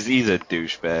 He's a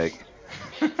douchebag.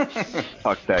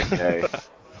 Fuck that guy.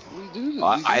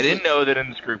 I didn't know that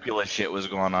unscrupulous shit was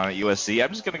going on at USC. I'm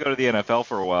just gonna go to the NFL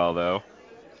for a while, though.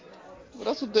 Well,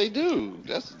 that's what they do.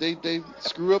 They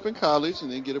screw up in college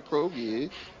and then get a pro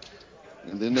gig,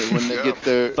 and then when they get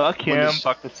their fuck him,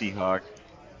 fuck the Seahawks.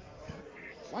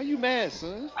 Why you mad,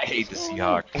 son? I hate the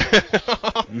Seahawks.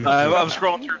 I'm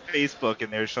scrolling through Facebook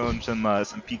and they're showing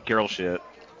some Pete Carroll shit.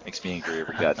 Makes me angry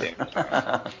every goddamn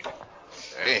time.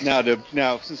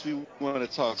 Now, since we want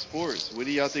to talk sports, what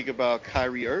do y'all think about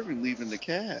Kyrie Irving leaving the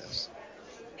Cavs?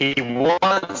 He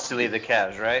wants to leave the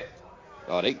Cavs, right?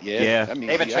 Oh, yeah. That means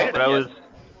they haven't traded him yet.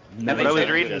 What I was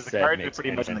reading is the cards are pretty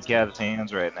much in the Cavs'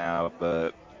 hands right now,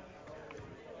 but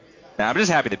I'm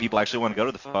just happy that people actually want to go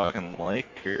to the fucking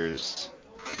Lakers.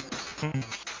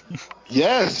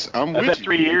 Yes, I'm with you. I've had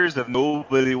 3 years of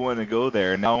nobody wanting to go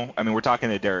there. Now, I mean, we're talking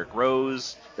to Derrick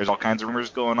Rose. There's all kinds of rumors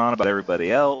going on about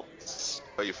everybody else.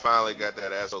 But you finally got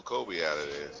that asshole Kobe out of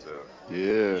there, so.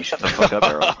 Yeah. You shut the fuck up,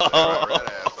 Daryl.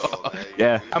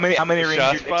 Yeah. How many rings you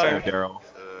got, Daryl?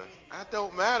 That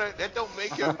don't matter. That don't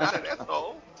make you matter. That's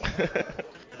all.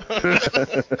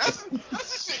 That's the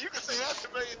shit. You can say that a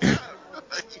million times.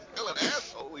 He's still an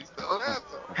asshole. He's still an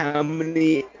asshole. How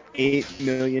many $8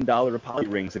 million poly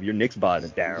rings have your Knicks bought,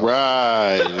 Daryl?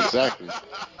 Right, exactly.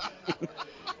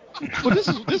 But this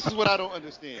is what I don't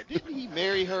understand. Didn't he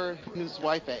marry his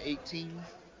wife at 18?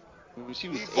 When she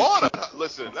was he bought her.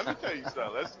 Listen, let me tell you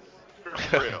something. Let's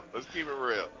keep it real. Let's keep it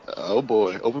real. Oh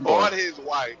boy, open bar. Bought his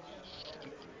wife.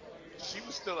 She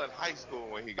was still in high school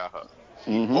when he got her.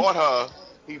 He bought her.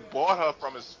 He bought her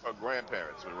from her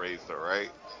grandparents who raised her.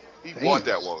 Right? He bought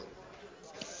that woman.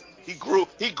 He grew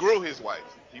his wife.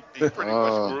 He pretty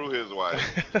much grew his wife.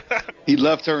 He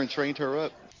loved her and trained her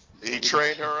up. He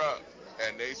trained her up,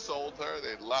 and they sold her.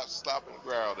 They locked, stopped, and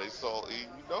ground. They sold. He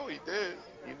did.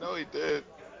 You know he did.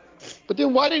 But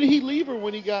then why didn't he leave her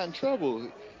when he got in trouble?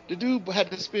 The dude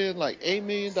had to spend like $8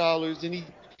 million, and he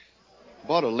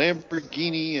bought a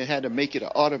Lamborghini and had to make it an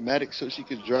automatic so she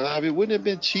could drive. It wouldn't have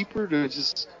been cheaper to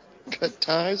just cut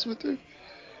ties with her?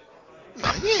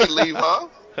 He ain't leave her.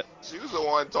 She was the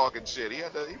one talking shit. He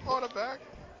brought her back.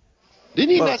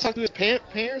 Didn't he not talk to his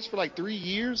parents for like 3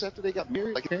 years after they got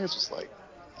married? Like, his parents was like,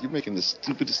 "You're making the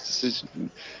stupidest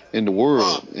decision in the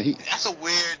world." And That's a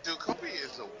weird dude. Kobe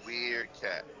is a weird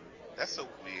cat. That's a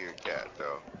weird cat,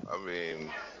 though. I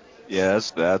mean,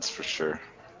 Yes, that's for sure.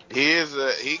 he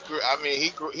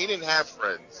didn't have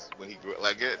friends when he grew.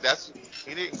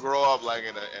 He didn't grow up like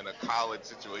in a college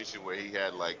situation where he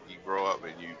had like you grow up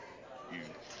and you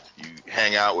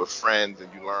hang out with friends and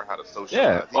you learn how to socialize.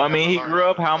 Yeah, well, I mean, he grew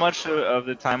up how much of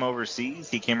the time overseas?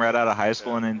 He came right out of high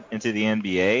school and into the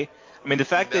NBA. I mean, the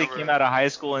fact that he came out of high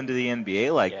school into the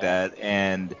NBA like that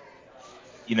and,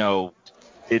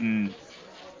 didn't.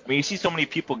 I mean, you see so many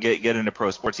people get into pro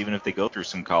sports even if they go through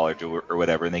some college or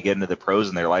whatever, and they get into the pros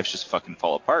and their lives just fucking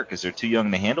fall apart because they're too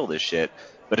young to handle this shit.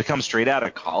 But to come straight out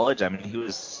of college, I mean, he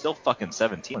was still fucking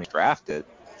 17 when he drafted.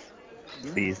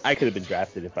 Please, I could have been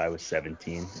drafted if I was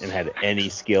 17 and had any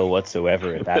skill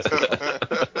whatsoever at basketball.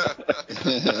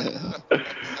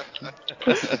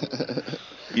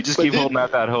 You just keep holding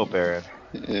out that hope, Aaron.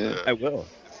 Yeah, I will.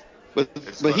 But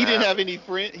he didn't have any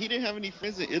friend. He didn't have any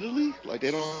friends in Italy. Like,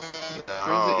 they don't have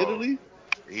friends in Italy.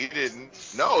 He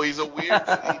didn't. No, he's a weird.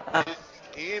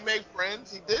 He didn't make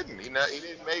friends. He didn't. He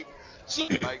didn't make.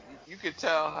 Like, you could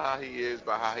tell how he is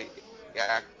by how he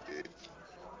acted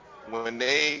when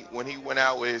he went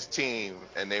out with his team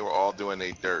and they were all doing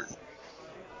their dirt.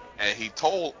 And he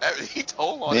told on he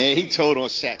told on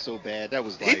Shaq so bad. That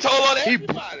was like, he told on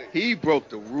everybody. He broke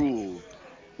the rule.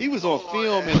 He was on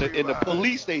film in the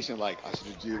police station. Like, I should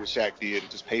have did what Shaq did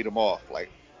and just paid him off.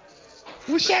 Like,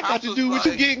 what Shaq got to do with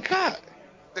you getting caught?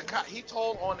 He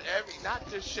told on not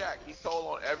just Shaq. He told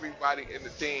on everybody in the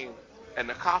team. And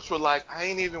the cops were like,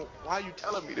 why are you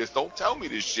telling me this? Don't tell me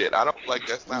this shit.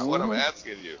 That's not what I'm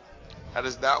asking you. That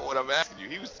is not what I'm asking you.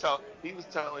 He was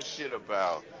telling shit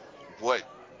about what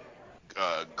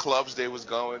clubs they was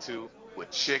going to, what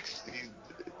chicks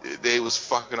they was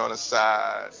fucking on the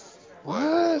side.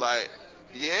 What?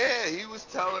 He was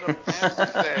telling them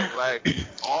everything, like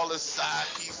all the side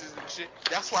pieces and shit.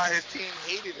 That's why his team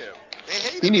hated him. They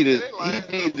hated him.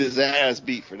 He needed his ass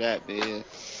beat for that, man.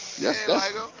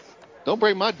 Don't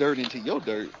bring my dirt into your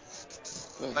dirt.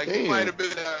 He might have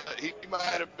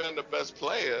been the best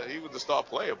player. He was the star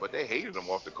player, but they hated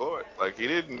him off the court. Like, he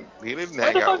didn't hang out with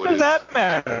What the fuck does that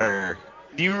matter?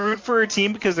 Do you root for a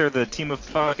team because they're the team of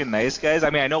fucking nice guys?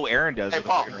 I mean, I know Aaron does with the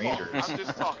fucking Rangers. I'm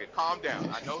just talking. Calm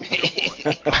down. I know he's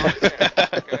your boy. Calm down,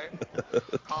 okay?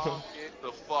 Calm it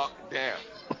the fuck down.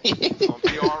 It's gonna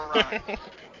be all right.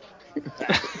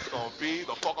 It's gonna be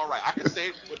the fuck all right. I can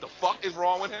say what the fuck is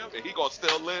wrong with him, and he gonna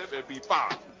still live and be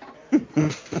fine.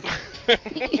 A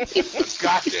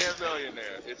goddamn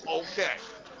millionaire. It's okay.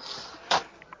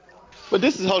 But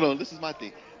this is my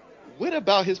thing. What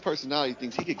about his personality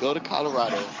thinks he could go to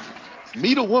Colorado,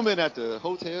 meet a woman at the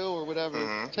hotel or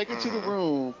whatever, take her to the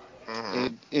room,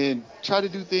 and try to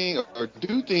do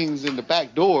things in the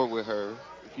back door with her,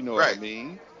 if you know what I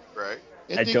mean? Right.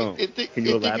 Can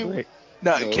you elaborate?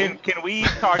 No, can we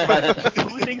talk about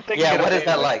who thinks they Yeah, can what is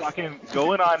that like? Fucking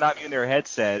going on, not using their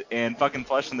headset, and fucking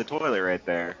flushing the toilet right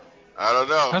there? I don't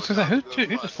know. I was gonna say,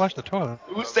 who just flushed the toilet?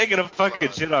 Who's taking a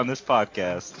fucking shit on this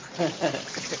podcast?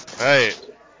 Hey.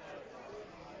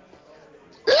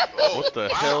 What the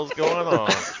hell's going on?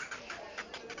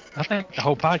 I think the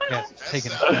whole podcast is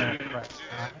taking a stand right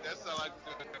now.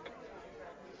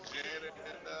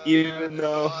 Even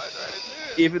though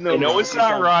I know it's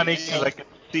not Ronnie because I can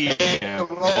see him.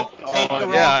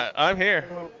 Yeah, I'm here.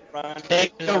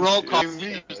 Take the roll call.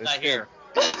 He's not here.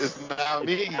 It's not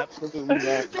me. Absolutely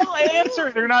not. They'll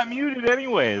answer. They're not muted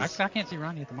anyways. I can't see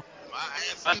Ronnie at the moment.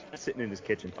 I'm sitting in his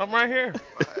kitchen. I'm right here.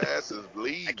 My ass is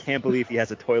bleeding. I can't believe he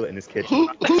has a toilet in his kitchen.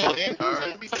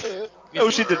 Oh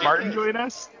shit! Did Martin join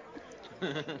us?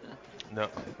 No.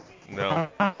 He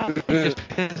just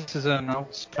pisses in an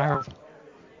old styrofoam.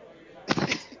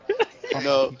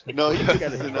 No, he puts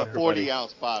it in a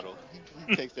 40-ounce bottle.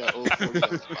 He takes that old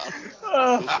 40-ounce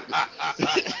bottle.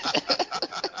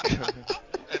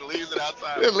 And leaves it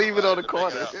outside. And leave it on the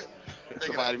corner.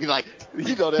 Somebody be like,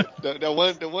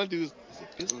 the one dude's, is it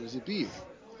piss or is it beer?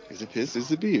 Is it piss?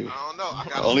 Is it beer? I don't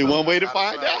know. Only one way to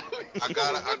find out. I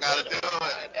gotta do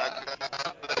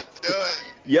it.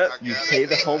 Yep, you pay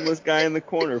the homeless guy in the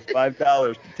corner $5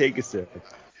 to take a sip.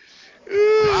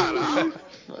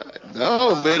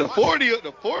 No, man, the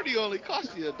 40 only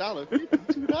cost you $1.50,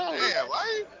 $2. Yeah,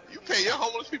 why you pay your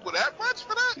homeless people that much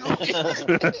for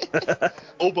that?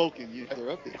 Hoboken,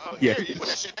 they're up there. Oh, yeah, you put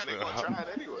that shit down, they gonna try it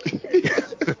anyway.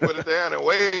 Put it down and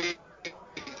wait.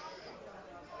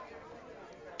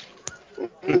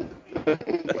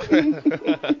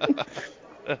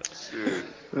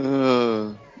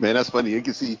 Man, that's funny.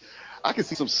 I can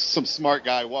see some smart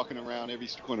guy walking around every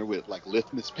corner with like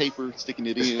litmus paper, sticking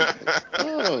it in.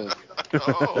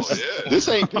 This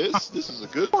ain't piss. This is a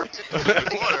good one.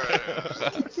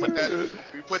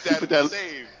 We put that in the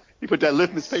save. You put that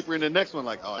litmus paper in the next one,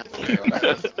 like, oh, I don't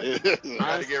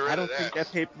think that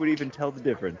paper would even tell the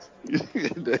difference.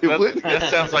 That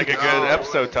sounds like a good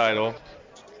episode title.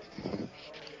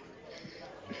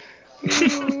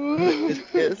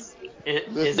 Is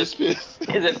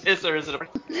it piss or is it a...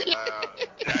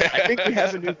 I think we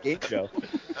have a new game show.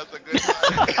 That's a good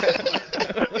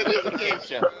It is a game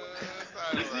show.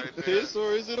 Is it piss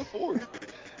or is it a fork?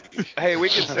 Hey, we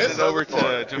can send it over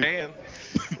to Japan.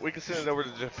 We can send it over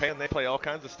to Japan. They play all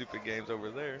kinds of stupid games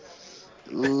over there.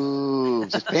 Ooh,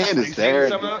 Japan is there.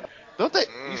 Don't they?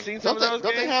 You seen some of those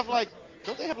Don't games?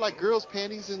 Don't they have like girls'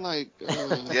 panties and like?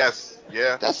 Yes,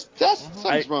 yeah. That's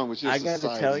something's wrong with your I society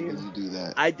gotta tell you, when you do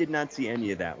that. I did not see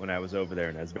any of that when I was over there,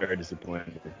 and I was very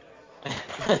disappointed.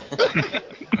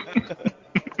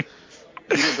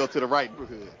 You didn't go to the right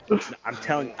neighborhood. I'm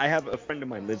telling you, I have a friend of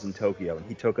mine lives in Tokyo, and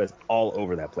he took us all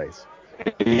over that place.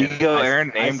 You can go,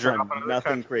 Aaron. I Name saw drop.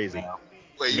 nothing crazy.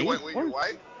 Wait, you went with your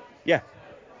wife? Yeah.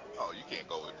 Oh, you can't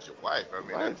go with your wife. I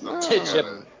mean, that's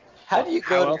How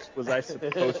else was I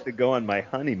supposed to go on my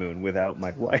honeymoon without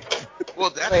my wife?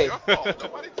 Well, that's your fault.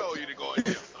 Nobody told you to go on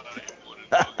your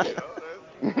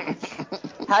honeymoon.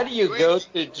 How do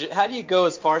you go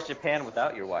as far as Japan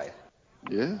without your wife?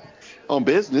 Yeah, on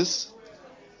business.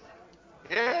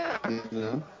 Yeah. You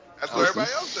know, that's what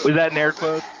everybody else does. Was that in air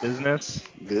quotes? Business.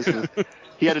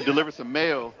 He had to deliver some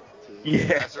mail.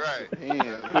 That's right. It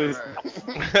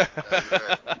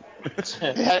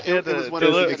was one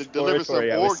of those you had to deliver some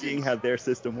I was organs. seeing how their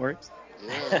system works.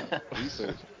 Yeah,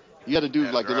 research. You had to do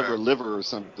deliver a liver or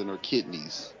something or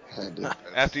kidneys.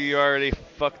 After you already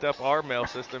fucked up our mail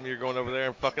system, you're going over there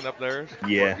and fucking up theirs?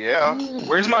 Yeah. Yeah.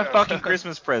 Where's my fucking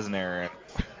Christmas present, Aaron?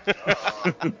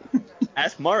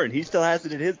 Ask Martin. He still has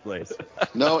it at his place.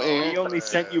 No, Aaron. He only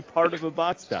sent you part of a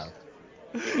box top.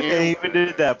 He even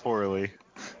did that poorly.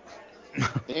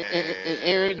 And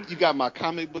Aaron, you got my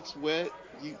comic books wet.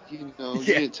 You know, you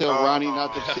didn't tell Ronnie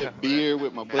not to ship beer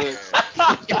with my books.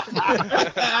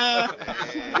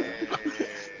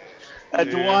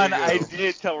 Dewan, I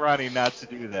did tell Ronnie not to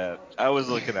do that. I was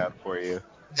looking out for you.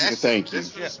 Thank you.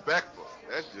 Disrespectful.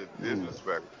 That's just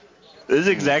disrespectful. This is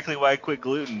exactly why I quit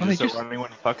gluten, just so Ronnie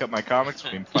wouldn't fuck up my comics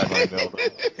when he finally mailed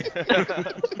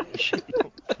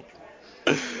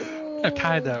them.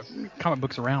 Tie the comic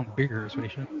books around beer is what he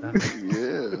should have done.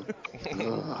 Yeah.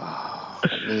 Oh,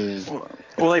 man.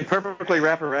 Well, they perfectly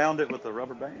wrap around it with a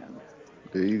rubber band.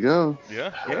 There you go.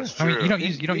 Yeah. That's I true. mean, you don't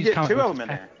use get comic two books of them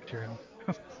in as there. material.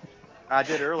 I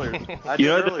did earlier. You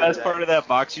know what the best part of that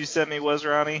box you sent me was,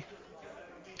 Ronnie?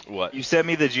 What? You sent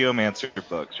me the Geomancer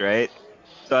books, right?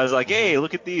 So I was like, hey,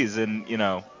 look at these. And, and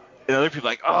other people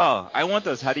like, oh, I want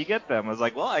those. How do you get them? I was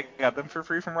like, well, I got them for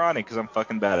free from Ronnie because I'm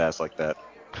fucking badass like that.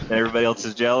 And everybody else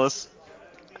is jealous.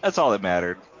 That's all that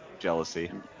mattered. Jealousy.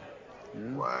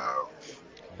 Wow.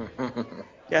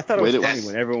 Yeah, I thought it was funny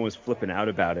when everyone was flipping out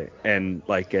about it. And,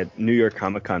 like, at New York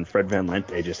Comic Con, Fred Van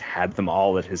Lente just had them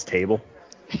all at his table.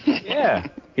 Yeah.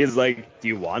 He's like, do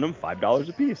you want them? $5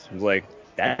 a piece. I was like,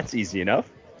 that's easy enough.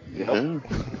 Yep.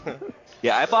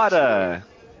 Yeah, I bought at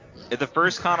the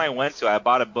first con I went to, I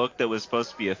bought a book that was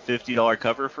supposed to be a $50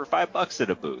 cover for $5 at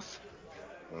a booth.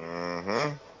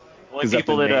 Mm-hmm. Only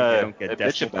people that they don't get bitch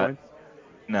decimal about. points?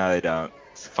 No, they don't.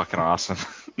 It's fucking awesome.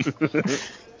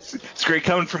 It's great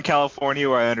coming from California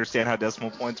where I understand how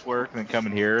decimal points work, and then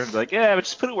coming here and be like, yeah, but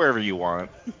just put it wherever you want.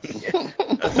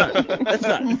 That's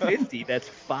not 50. That's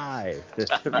 5. There's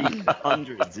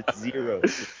 300s. It's zeros.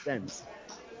 It's cents.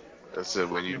 That's it.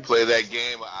 When you play that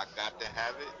game, I got to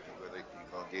have it.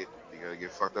 You're gonna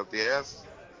get fucked up the ass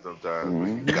sometimes. But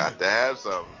you got to have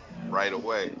something right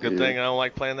away. Good thing I don't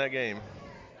like playing that game.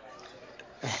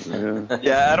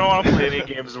 Yeah, I don't want to play any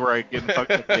games where I get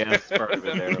fucked up the ass part of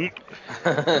it there.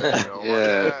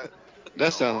 Yeah.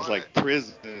 That sounds like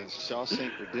prison.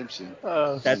 Shawshank Redemption.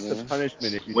 That's the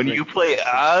punishment if you When drink. you play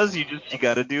Oz, you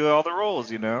got to do all the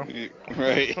roles,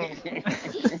 Right.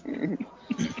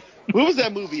 What was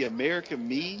that movie, America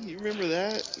Me? You remember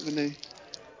that? When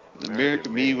America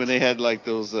Me, when they had like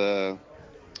those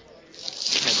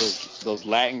those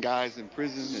Latin guys in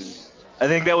prison, and I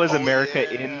think that was America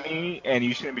in Me, and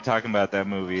you shouldn't be talking about that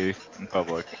movie in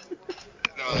public.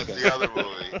 No, No, that's the other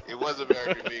movie. It wasn't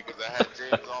Marry Me because I had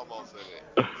James almost in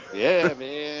it. Yeah,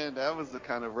 man, that was the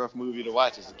kind of rough movie to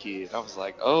watch as a kid. I was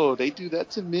like, oh, they do that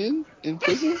to men in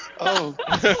prison? Oh.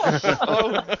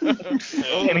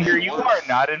 And here you are,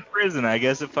 not in prison. I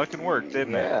guess it fucking worked,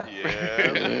 didn't it?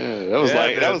 Yeah.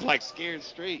 That was like Scared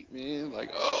Straight, man.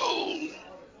 Like, oh,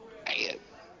 man.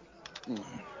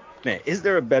 Man, is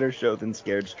there a better show than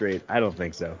Scared Straight? I don't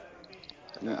think so.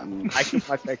 I can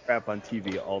watch that crap on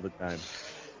TV all the time.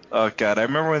 Oh god, I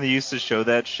remember when they used to show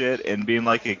that shit and being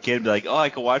like a kid, be like, oh, I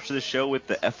could watch this show with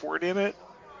the F word in it.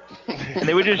 And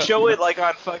they would just show it like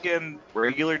on fucking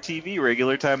regular TV,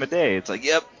 regular time of day. It's like,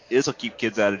 yep, this will keep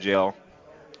kids out of jail.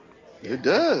 It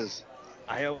does.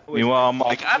 Meanwhile, I'm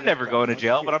like, I'm never going to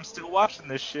jail, but I'm still watching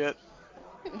this shit.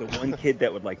 The one kid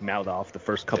that would like mouth off the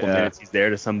first couple minutes he's there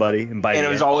to somebody, and by and the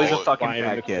it was end, always a fucking in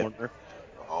bad the kid. corner.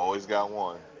 Always got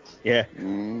one. Yeah.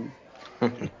 And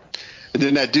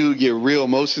then that dude get real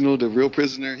emotional, the real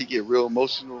prisoner, he get real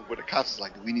emotional where the cops is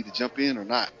like, do we need to jump in or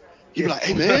not? He be like,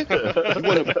 hey man,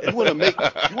 you wanna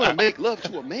make love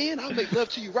to a man? I'll make love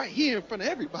to you right here in front of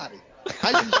everybody.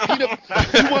 I use peanut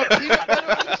butter or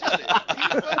jelly?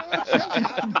 Peanut butter or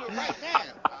jelly?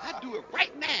 I'll do it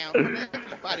right now in front of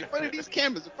everybody, in front of these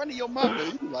cameras, in front of your mama.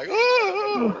 You be like,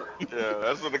 oh. Yeah,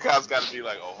 that's when the cops got to be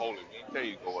like, oh, hold it, we ain't tell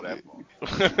you to go that far.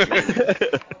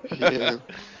 Yeah.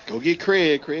 Go get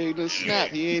Craig. Craig done snap.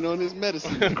 He ain't on his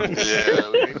medicine. Yeah,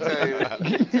 we ain't tell you to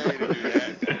do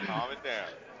that. Just calm it down.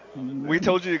 We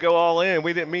told you to go all in.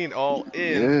 We didn't mean all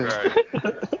in. Yeah. Right.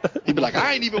 He'd be like,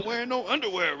 I ain't even wearing no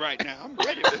underwear right now. I'm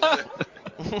ready for it.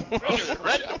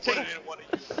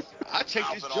 I'll take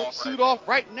this jumpsuit off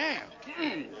right now.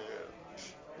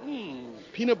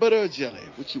 Peanut butter or jelly?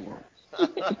 What you want?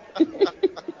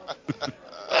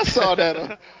 I saw that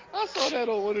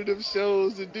on one of them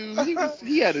shows. The dude,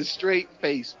 he had a straight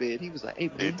face, man. He was like, hey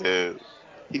man.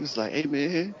 He was like, hey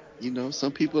man, you know,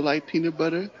 some people like peanut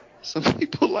butter, some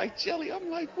people like jelly. I'm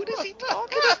like, what is he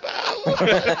talking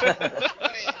about?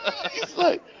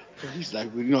 He's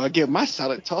like, well, you know, I get my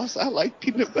salad toss. I like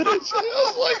peanut butter and jelly. I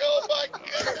was like, oh my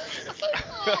god. Like,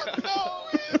 oh no,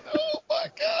 man. Oh my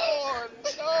god.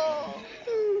 No.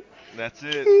 That's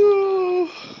it.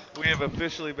 We have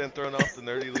officially been thrown off the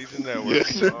Nerdy Legion Network.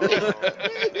 Yes.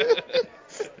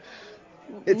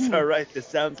 It's all right. This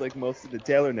sounds like most of the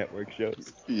Taylor Network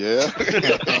shows. Yeah.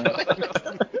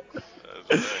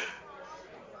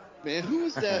 Man, who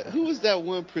was that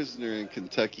one prisoner in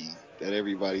Kentucky that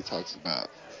everybody talks about?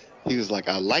 He was like,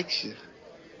 I like you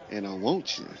and I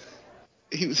want you.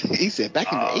 He said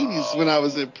back in the 80s when I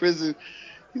was in prison,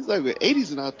 he's like, with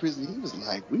 80s in our prison, he was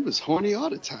like, we was horny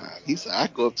all the time. He said, I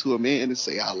go up to a man and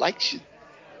say, I like you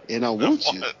and I want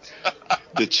you.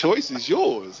 The choice is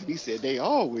yours. And he said, they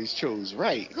always chose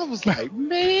right. I was like,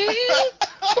 man.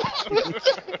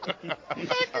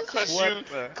 Because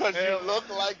you look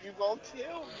like you going to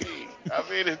kill me. I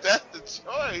mean, if that's the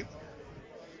choice.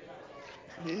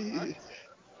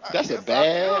 That's a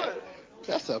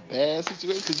bad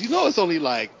situation. Because you know it's only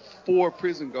like 4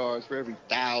 prison guards for every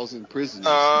 1,000 prisoners.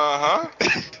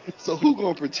 So who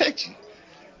going to protect you?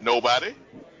 Nobody.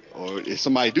 Or if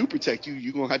somebody do protect you,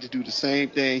 you're going to have to do the same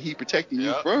thing he protecting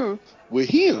you from with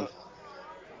him.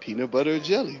 Peanut butter or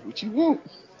jelly? What you want?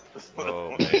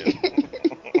 Oh, man.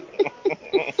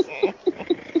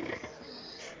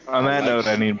 On that note,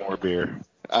 I need more beer.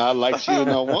 I like you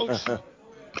and I want you.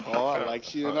 Oh, I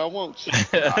like you and I want you.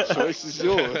 The choice is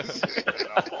yours.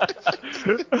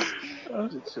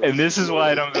 And this is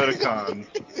why I don't go to cons.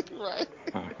 Right.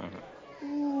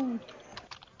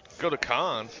 Go to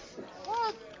cons?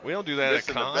 What? We don't do that at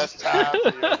cons. The best time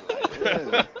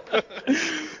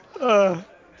for your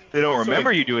They don't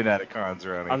remember you doing that at cons,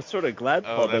 Ronnie. I'm sort of glad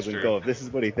Paul doesn't true. go if this is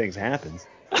what he thinks happens.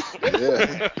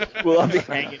 Yeah. We'll all be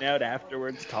hanging out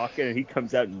afterwards, talking, and he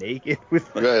comes out naked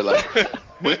with like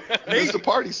when's the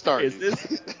party start? Is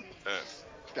this?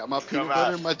 Got my peanut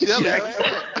butter and my jelly.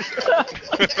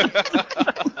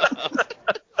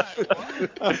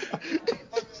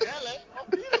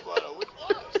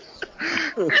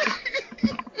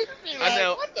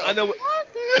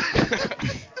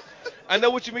 I know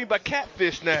what you mean by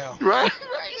catfish now. Right.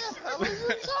 What are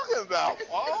you talking about,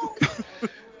 Paul?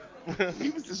 He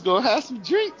was just gonna have some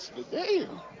drinks, but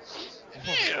damn.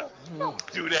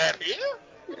 Don't do that here.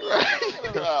 Right.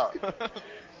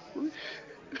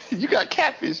 You got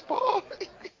catfish, Paul.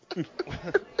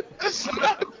 That's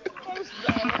not what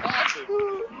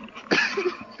happened.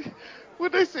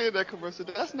 What they say in that commercial,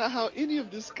 that's not how any of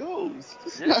this goes.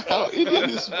 That's not how any of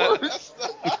this works.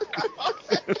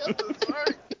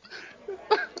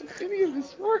 Any of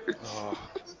this works.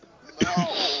 No.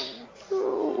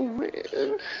 Oh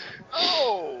man.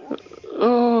 No.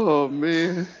 Oh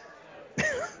man.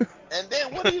 And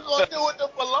then what are you gonna do with the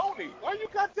bologna? Why you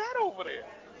got that over there?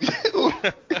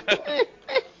 I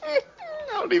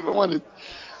don't even want to.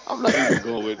 I'm not even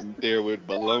going there with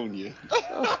bologna.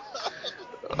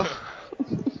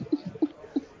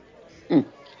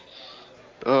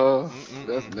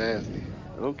 That's nasty.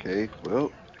 Okay,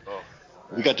 well,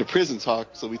 we got the prison talk.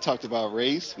 So we talked about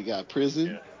race. We got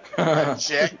prison. Yeah.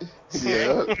 Check.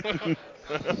 Yeah.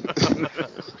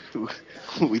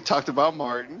 We talked about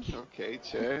Martin. Okay,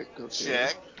 check. Okay.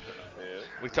 Check. Yeah.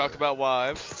 We talked about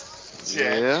wives.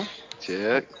 Check. Yeah.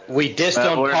 Check. We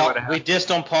dissed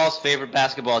on Paul's favorite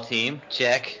basketball team.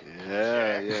 Check.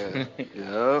 Yeah. Yeah.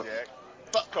 Yep. Check.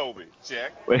 Fuck Kobe.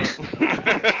 Check. Wait.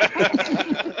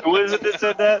 Who is it that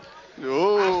said that?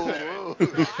 Oh. I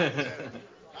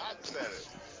said it.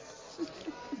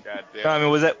 God damn. I mean,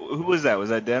 who was that? Was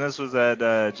that Dennis? Was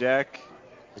that Jack?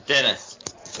 Dennis.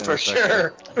 For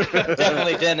sure.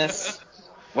 Definitely Dennis.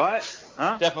 What?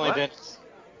 Huh? Definitely What? Dennis.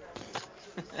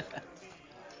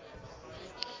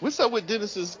 What's up with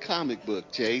Dennis's comic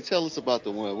book, Jay? Tell us about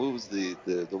the one. What was the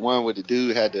one where the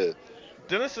dude had to?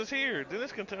 Dennis is here.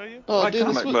 Dennis can tell you. Oh, What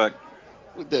Dennis, comic book?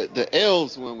 The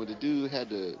elves one where the dude had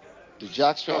the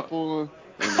jockstrap on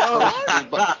and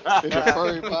the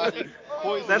furry body.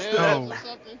 Poison That's elves or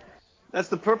something. That's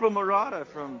the Purple Marauder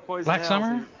from Poison Black Elves.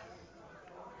 Summer?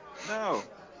 No.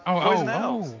 Oh,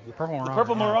 Elves. the Purple Marauder. The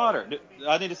Purple Marauder. Do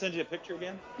I need to send you a picture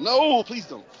again? No, please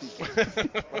don't. Please don't.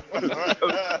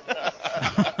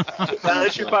 Now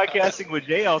that you're podcasting with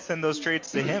Jay, I'll send those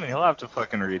traits to him, and he'll have to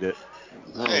fucking read it.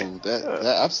 No,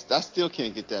 I still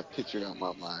can't get that picture out of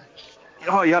my mind.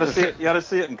 Oh, you ought to see it. You ought to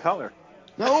see it in color.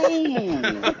 No. When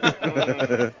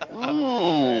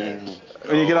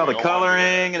you get all the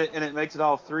coloring and it makes it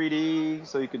all 3D,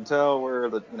 so you can tell where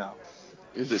the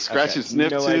Is it scratch and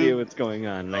sniff no too? idea what's going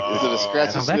on. Is it a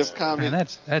scratch and sniff comic? Man,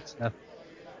 that's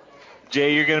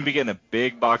Jay, you're gonna be getting a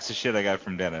big box of shit I got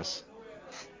from Dennis.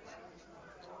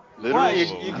 Literally.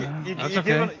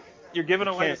 What? You're giving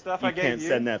away the stuff I gave you. You can't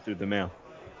send that through the mail.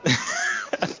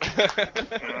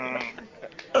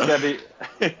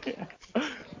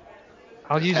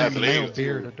 I'll use it in the mail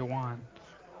beer to Dewan.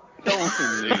 Don't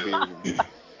send any beer to me.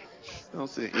 Don't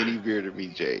send any beer to me,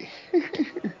 Jay.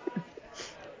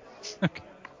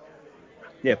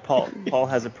 Yeah, Paul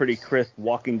has a pretty crisp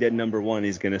Walking Dead #1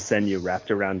 he's going to send you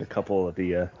wrapped around a couple of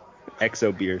the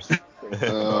EXO beers.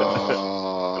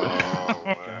 Oh,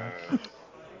 man.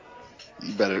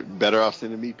 You better off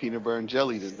sending me peanut butter and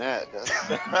jelly than that.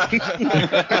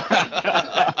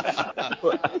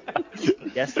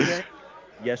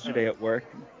 Yesterday at work,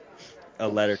 a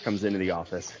letter comes into the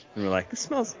office, and we're like, who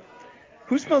smells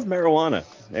marijuana?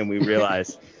 And we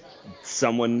realized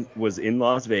someone was in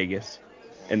Las Vegas,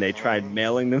 and they tried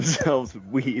mailing themselves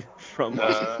weed from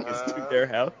Las Vegas to their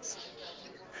house.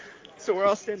 So we're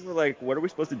all standing, we're like, what are we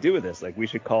supposed to do with this? Like, we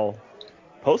should call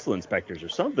postal inspectors or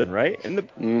something, right?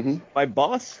 And my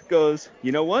boss goes,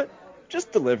 you know what?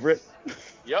 Just deliver it.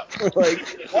 Yep. We're like,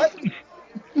 what?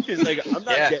 She's like, I'm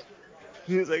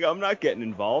not getting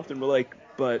involved. And we're like,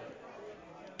 but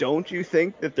don't you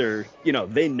think that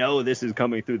they know this is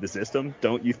coming through the system?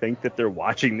 Don't you think that they're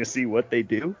watching to see what they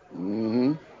do?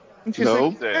 Mm-hmm. And she's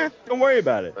like, don't worry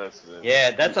about it. Yeah,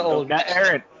 that's an old. Now,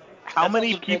 Aaron, how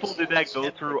many people did that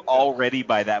go through already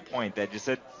by that point that just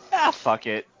said, fuck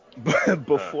it?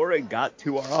 Before it got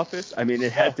to our office, I mean,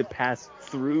 it had to pass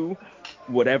through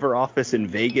whatever office in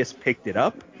Vegas picked it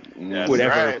up.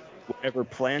 Whatever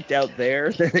plant out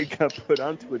there, then it got put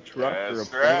onto a truck or a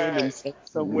plane and sent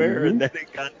somewhere, and then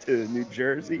it got to New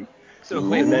Jersey. So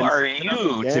who are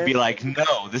you to be like,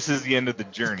 no, this is the end of the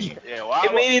journey? Yeah,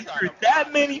 it made it through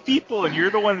that many people, and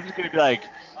you're the one that's going to be like,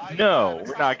 no,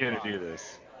 we're not going to do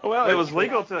this. Well, it was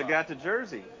legal till it got to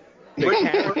Jersey.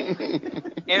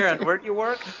 Aaron, where do you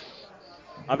work?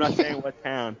 I'm not saying what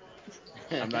town.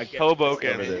 I'm not getting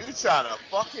Hoboken. You trying to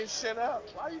fucking shit up?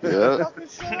 Why you trying to fucking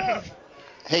shit up?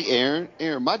 Hey,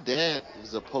 Aaron, my dad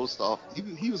was a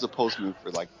he was a postman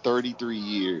for like 33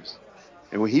 years.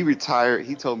 And when he retired,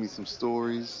 he told me some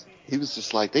stories. He was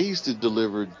just like, they used to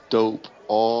deliver dope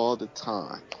all the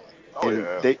time.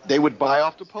 They would buy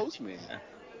off the postman.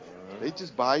 They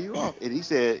just buy you off. And he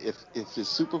said if his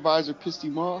supervisor pissed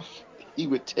him off, he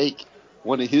would take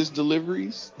one of his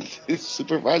deliveries, his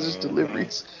supervisor's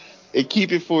deliveries, and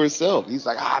keep it for himself. He's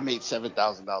like, I made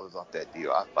 $7,000 off that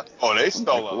deal. They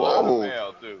stole a lot of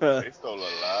mail, too. They stole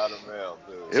a lot of mail,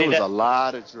 too. It was a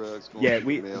lot of drugs going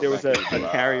through the mail. There was a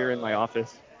carrier in my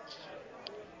office.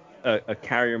 A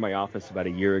carrier in my office about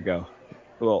a year ago.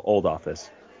 Well, old office.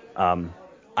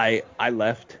 I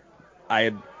left.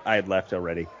 I had left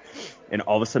already. and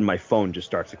all of a sudden my phone just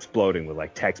starts exploding with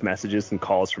like text messages and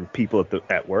calls from people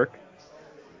at work.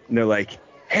 And they're like,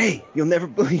 "Hey, you'll never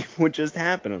believe what just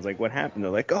happened." I was like, "What happened?"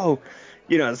 They're like, "Oh,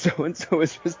 so and so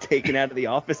was just taken out of the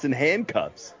office in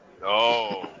handcuffs."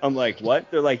 Oh. I'm like,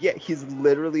 "What?" They're like, "Yeah, he's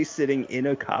literally sitting in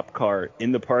a cop car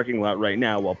in the parking lot right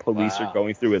now while police are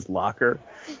going through his locker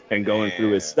and going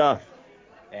through his stuff."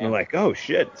 And they're like, "Oh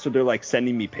shit!" So they're like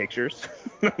sending me pictures.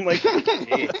 I'm like,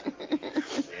 "Hey."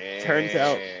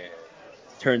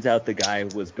 Turns out the guy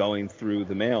was going through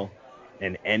the mail,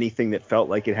 and anything that felt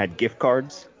like it had gift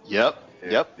cards. Yep.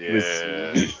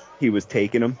 He was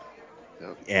taking them,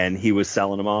 and he was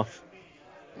selling them off,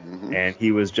 and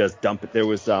he was just dumping. There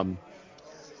was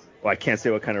I can't say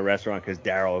what kind of restaurant because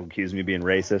Daryl accused me of being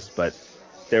racist, but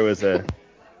there was a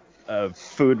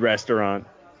food restaurant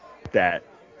that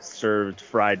served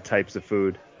fried types of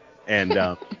food, and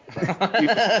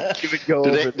he would go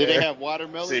over there. Did they have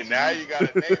watermelon? See, now you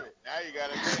gotta name it.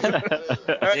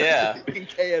 Yeah. In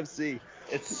KFC.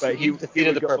 But he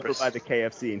would go over by the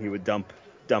KFC and he would dump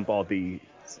all the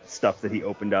stuff that he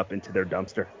opened up into their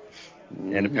dumpster.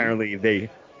 And apparently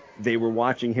they were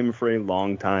watching him for a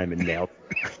long time and nailed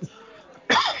him.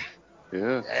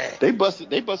 Yeah. They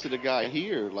busted a guy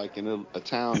here, like in a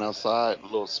town outside, a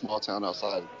little small town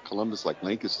outside Columbus, like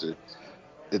Lancaster.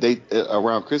 They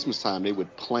around Christmas time they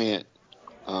would plant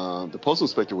the postal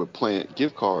inspector would plant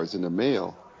gift cards in the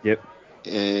mail. Yep.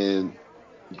 And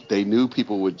they knew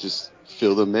people would just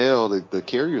fill the mail, the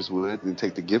carriers would, and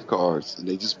take the gift cards, and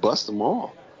they just bust them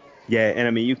all. Yeah, and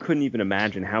I mean, you couldn't even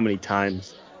imagine how many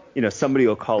times, somebody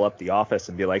will call up the office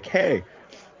and be like, "Hey,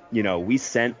 we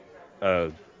sent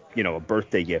a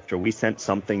birthday gift, or we sent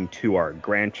something to our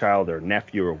grandchild or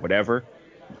nephew or whatever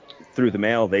through the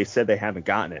mail. They said they haven't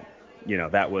gotten it.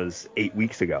 That was 8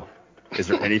 weeks ago. Is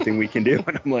there anything we can do?"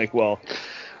 And I'm like, "Well,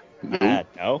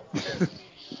 no."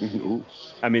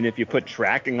 I mean, if you put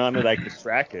tracking on it, I could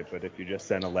track it, but if you just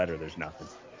send a letter, there's nothing.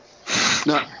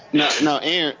 No,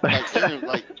 Aaron,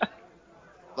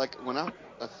 like when a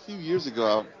few years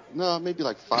ago, maybe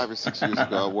like 5 or 6 years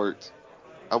ago,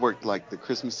 I worked like the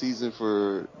Christmas season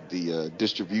for the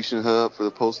distribution hub for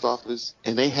the post office,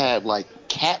 and they had like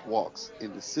catwalks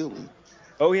in the ceiling.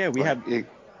 Oh yeah, we had.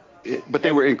 But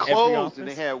they were enclosed and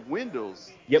they had windows.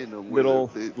 Yep, in them little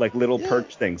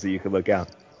perch things that you could look out.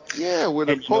 Yeah, where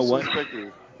the postal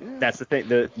inspector. Yeah. That's the thing.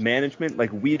 The management,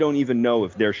 we don't even know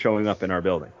if they're showing up in our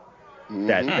building.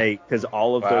 Because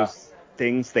all of those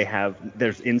things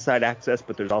there's inside access,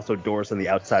 but there's also doors on the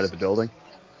outside of the building,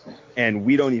 and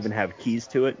we don't even have keys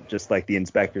to it, just like the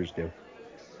inspectors do.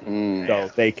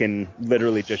 So they can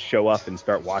literally just show up and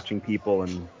start watching people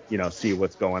and see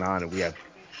what's going on, and we have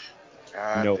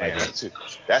no idea.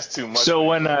 That's too much. So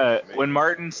when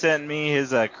Martin sent me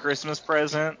his Christmas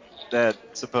present that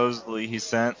supposedly he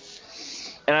sent,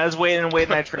 and I was waiting,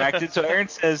 I tracked it. So Aaron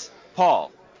says,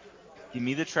 "Paul, give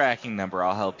me the tracking number.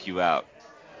 I'll help you out."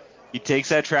 He takes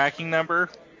that tracking number.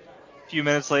 A few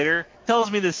minutes later,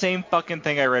 tells me the same fucking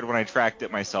thing I read when I tracked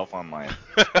it myself online.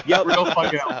 Yep. Real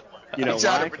fucking helpful. You know He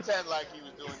tried why? to pretend like he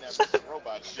was doing that Mr.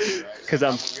 Robot shit, right? Because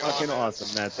I'm fucking awesome.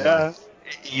 That's why.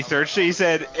 He searched it. He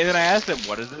said, and then I asked him,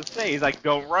 "What does it say?" He's like,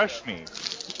 "Don't rush me."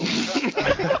 I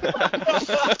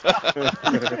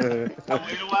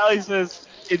wait a while. He says,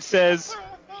 "It says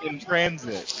in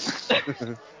transit."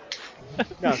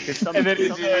 No, because and then he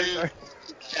says,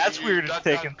 "That's weird. It's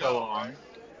taking so long."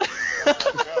 That's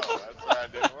why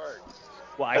it didn't work.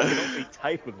 Well, I can only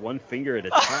type with one finger at a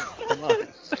time. Come on.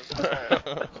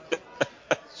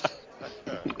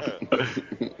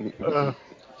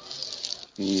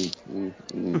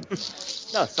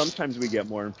 No, sometimes we get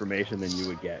more information than you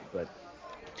would get, but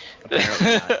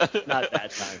apparently not that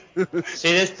time.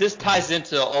 See, this ties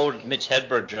into the old Mitch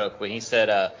Hedberg joke when he said,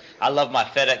 "I love my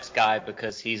FedEx guy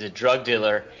because he's a drug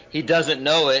dealer. He doesn't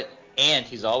know it, and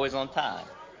he's always on time."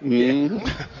 Give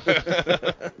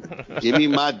me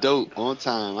my dope on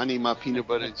time. I need my peanut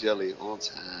butter and jelly on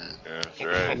time. That's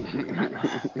right.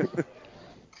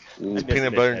 It's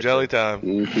peanut butter and jelly time.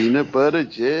 Peanut butter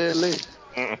jelly.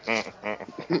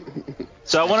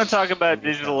 So I want to talk about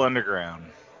Digital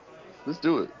Underground. Let's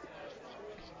do it.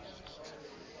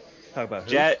 Talk about who?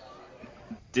 Jet.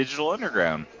 Digital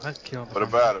Underground. What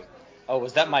about him? Oh,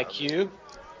 was that my cue?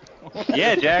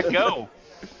 Yeah, Jack, go.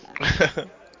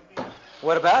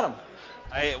 What about him?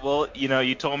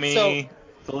 You told me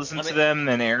to listen to them,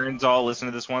 and Aaron's all listen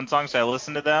to this one song, so I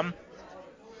listened to them.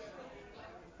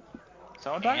 So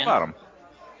I want to talk about them.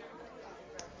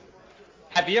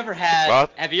 Have you ever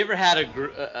had a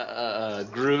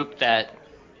group that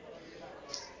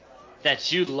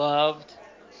you loved,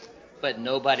 but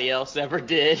nobody else ever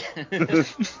did?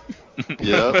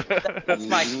 Yep. That's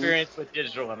my experience with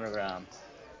Digital Underground.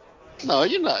 No,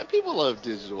 you're not. People love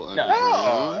Digital No.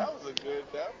 Underground. That was a good.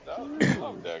 I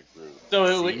love that group.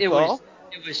 So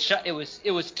See,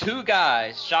 it was two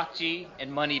guys, Shock G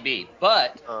and Money B,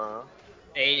 but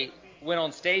they went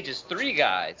on stage as three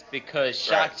guys because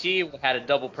Shock G had a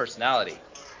double personality.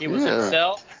 He was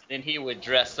himself, then he would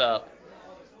dress up.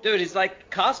 Dude, he's like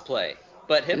cosplay,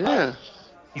 but hip hop. Yeah.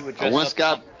 He would dress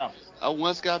up. I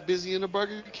once got busy in the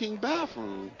Burger King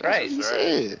bathroom. That's Right. what he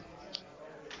said.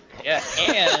 Yeah,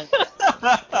 and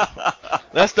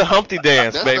That's the Humpty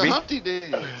Dance, That's baby. the Humpty Dance.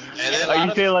 And then Oh,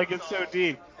 you say like it's so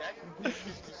deep. That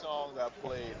used to be song I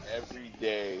played every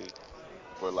day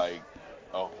for like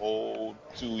a whole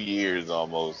 2 years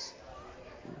almost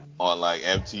on like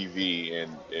MTV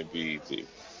and BET.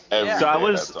 So I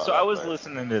was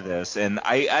listening to this, and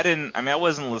I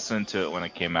wasn't listening to it when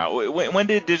it came out. When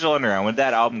did Digital Underground? When did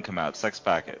that album come out? Sex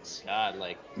Packets. God,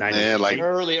 like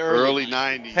early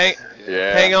 90s.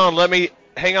 Hang on, let me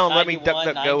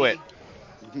duck go it.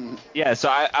 Yeah, so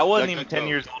I wasn't even 10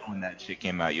 years old when that shit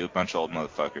came out. You a bunch of old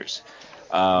motherfuckers.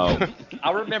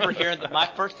 I remember my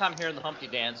first time hearing the Humpty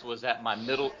Dance was at my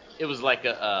middle. It was like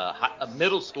a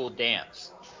middle school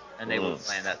dance, and they were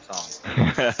playing that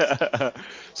song.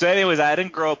 So, anyways, I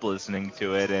didn't grow up listening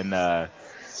to it, and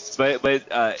but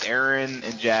Aaron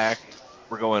and Jack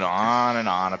were going on and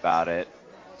on about it.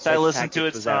 So I listened to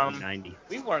it some.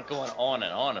 We weren't going on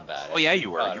and on about it. Oh yeah, you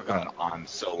were. You were going on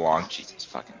so long. Jesus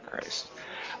fucking Christ.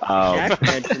 Jack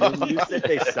mentioned them. You said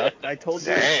they sucked. I told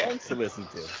you the songs to listen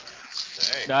to.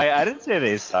 No, I didn't say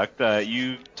they sucked.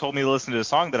 You told me to listen to a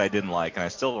song that I didn't like, and I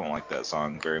still don't like that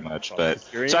song very much. But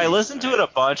so I listened to it a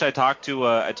bunch. I talked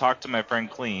to my friend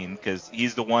Clean because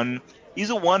he's the one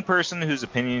person whose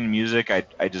opinion in music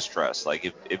I just trust.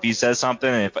 Like if he says something,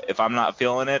 and if I'm not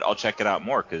feeling it, I'll check it out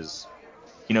more because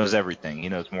he knows everything. He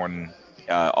knows more than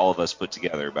all of us put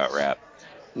together about rap.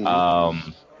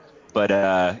 But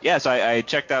so I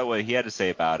checked out what he had to say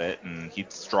about it, and he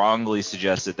strongly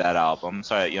suggested that album.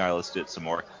 So I listened to it some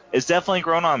more. It's definitely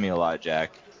grown on me a lot,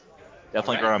 Jack.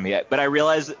 Definitely grown on me. But I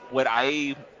realized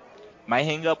my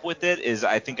hang up with it is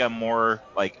I think I'm more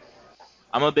like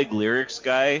I'm a big lyrics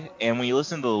guy, and when you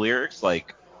listen to the lyrics,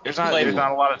 like there's not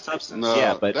a lot of substance. No,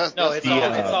 yeah, but it's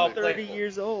all 30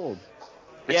 years old.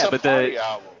 Yeah, but party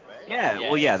album,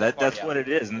 man. That's what it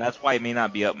is, and that's why it may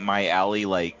not be up my alley,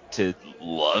 like to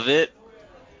love it.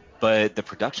 But the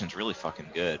production's really fucking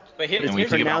good. But it's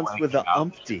pronounced with a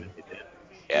umpty.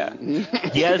 Yeah,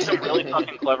 he has some really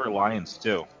fucking clever lines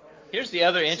too. Here's the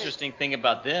other interesting thing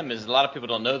about them is a lot of people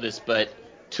don't know this, but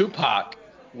Tupac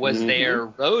was their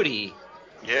roadie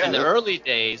in the early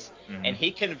days, and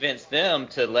he convinced them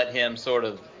to let him sort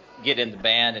of get in the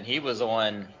band, and he was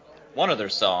on one of their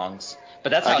songs. But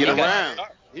that's how he got around.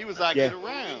 He was I Get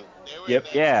Around. Yep.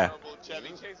 Yeah. Chevy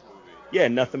Chase movie. Yeah,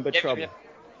 Nothing But Trouble.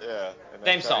 Yeah.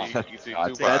 Same song.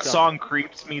 That song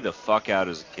creeps me the fuck out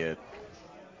as a kid.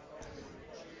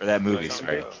 Or that movie,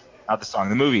 sorry. Not the song.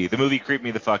 The movie creeped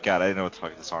me the fuck out. I didn't know what the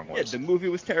fuck the song was. Yeah, the movie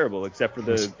was terrible, except for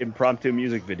the impromptu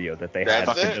music video that they had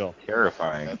in the middle.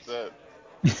 Terrifying. That's it.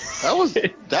 That was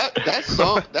that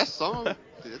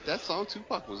song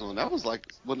Tupac was on. That was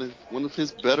like one of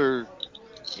his better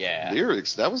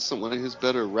lyrics. That was one of his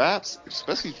better raps,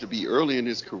 especially to be early in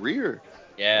his career.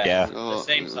 Yeah. The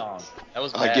same song. That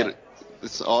was bad. I get it.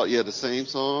 It's all the same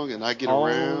song, and I Get all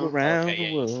Around. Around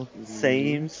the world,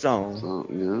 same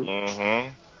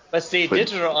song. But see,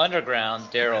 Digital Underground,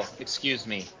 Daryl, excuse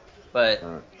me, but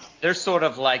they're sort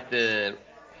of like the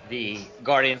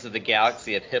Guardians of the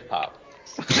Galaxy of hip hop.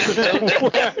 There's no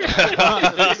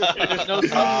substance, but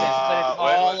it's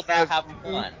all about having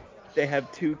fun. They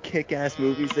have two kick-ass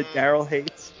movies that Daryl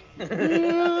hates. They're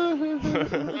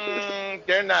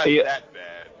not that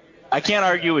bad. I can't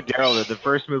argue with Daryl that the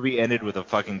first movie ended with a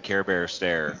fucking Care Bear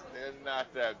stare. They're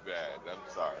not that bad. I'm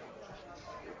sorry.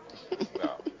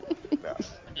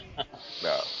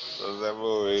 No. So that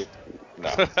movie. No,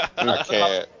 I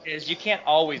can't. Is you can't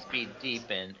always be deep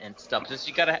and stuff. Just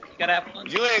you gotta have fun.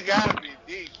 You ain't gotta be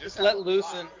deep. Just let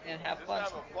loose and have fun.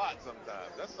 Just have a plot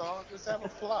sometimes. That's all. Just have a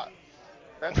plot.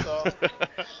 That's all.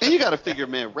 And you got to figure,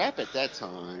 man, rap at that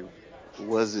time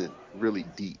wasn't really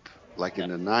deep. Like in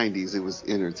the 90s, it was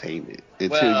entertainment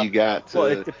until you got to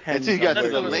it depends the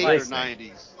later listening.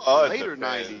 90s. Later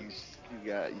 90s,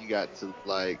 you got to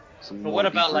like some. But what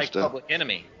about deeper like stuff. Public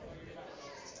Enemy?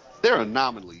 They're an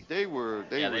anomaly. They were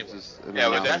just an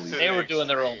anomaly. They were doing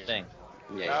their own thing.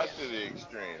 Not to the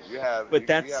extreme. You have a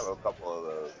couple of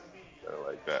those that are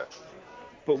like that.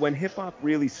 But when hip hop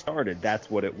really started, that's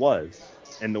what it was.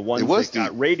 And the ones was that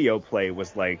got radio play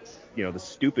was like, the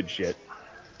stupid shit.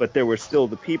 but there were still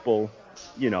the people,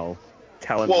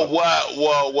 telling.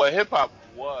 What hip hop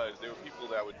was, there were people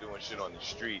that were doing shit on the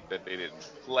street that they didn't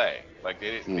play. Like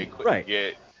they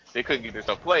couldn't get their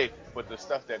stuff played. But the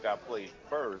stuff that got played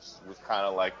first was kind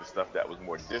of like the stuff that was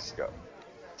more disco.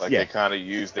 Like they kind of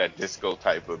used that disco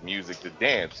type of music to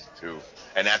dance to,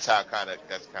 and that's kind of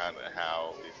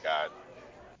how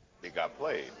it got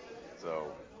played. So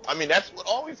I mean that's what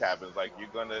always happens. Like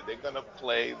they're gonna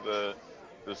play the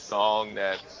song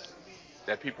that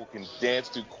people can dance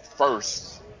to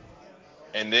first,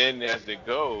 and then as it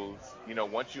goes,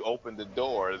 once you open the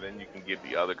door, then you can get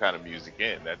the other kind of music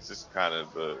in. That's just kind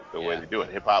of the way to do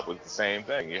it. Hip hop was the same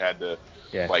thing. You had to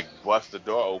like bust the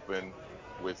door open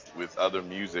with other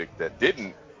music that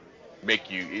didn't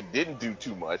didn't do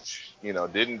too much,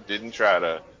 didn't try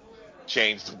to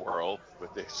change the world,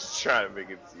 but they're just trying to make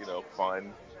it,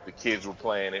 fun. The kids were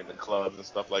playing it in the clubs and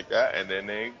stuff like that, and then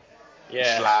they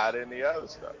slide in the other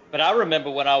stuff. But I remember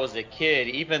when I was a kid,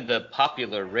 even the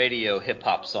popular radio hip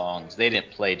hop songs, they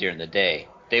didn't play during the day.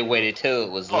 They waited till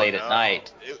it was late at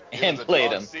night and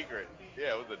played them. Secret.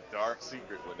 Yeah, it was a dark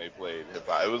secret when they played hip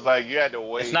hop. It was like you had to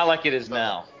wait. It's not like it is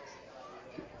now.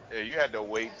 Yeah, you had to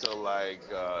wait till like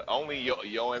only Yo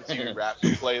MTV Raps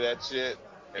would play that shit,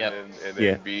 and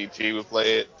then BET would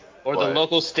play it. Or the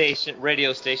local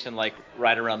radio station, like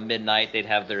right around midnight, they'd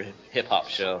have their hip hop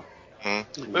show.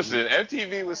 Mm-hmm. Listen,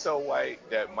 MTV was so white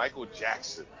that Michael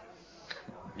Jackson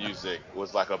music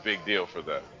was like a big deal for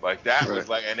them. Like that was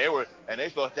like, and they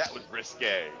thought that was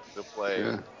risque to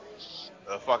play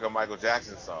a fucking Michael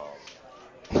Jackson song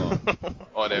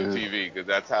on MTV, because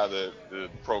that's how the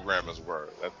programmers were.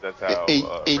 That's how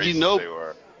racist they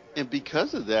were. And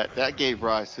because of that gave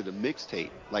rise to the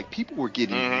mixtape. Like people were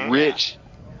getting rich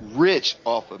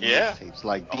off of mixtapes,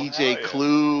 like DJ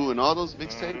Clue and all those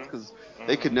mixtapes, because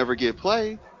they could never get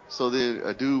played. So then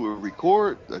a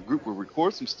group would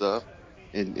record some stuff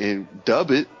and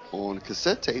dub it on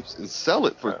cassette tapes and sell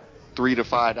it for $3 to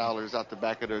 $5 out the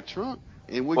back of their trunk.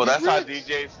 And that's how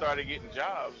DJs started getting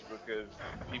jobs, because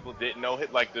people didn't know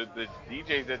it. Like the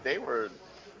DJs that they were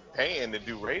paying to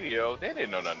do radio, they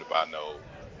didn't know nothing about no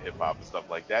hip hop and stuff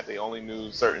like that. They only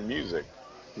knew certain music,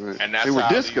 and that's how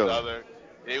disco.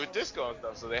 They were disco and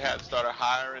stuff. So they started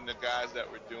hiring the guys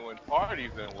that were doing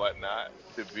parties and whatnot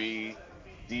to be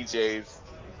DJs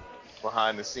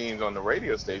behind the scenes on the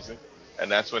radio station,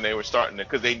 and that's when they were starting to,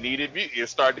 because they needed music. It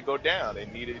started to go down. They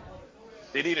needed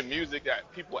music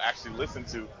that people actually listened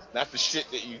to, not the shit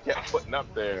that you kept putting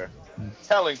up there,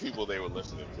 telling people they were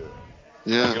listening to.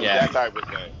 Yeah, like it was that type of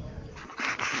thing.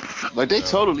 Like they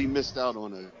totally missed out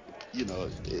on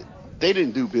they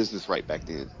didn't do business right back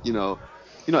then.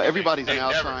 Everybody's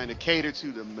now trying to cater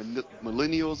to the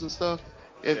millennials and stuff.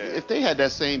 If they had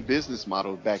that same business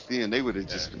model back then, they would have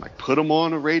just been like, put them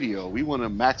on the radio. We want to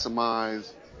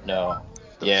maximize the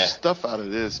stuff out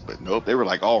of this. But nope, they were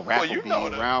like, rap will be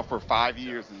around for 5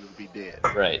 years and it'll be dead.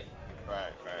 Right.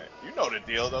 You know the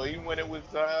deal though. Even when it was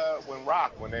when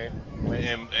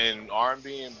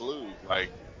R&B and blues, like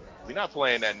we're not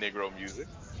playing that Negro music,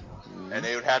 and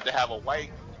they would have to have a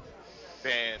white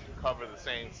band cover the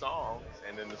same songs,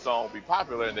 and then the song would be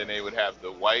popular, and then they would have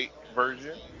the white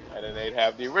version, and then they'd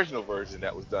have the original version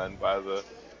that was done by the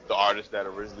artist that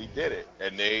originally did it.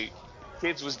 And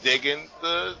kids was digging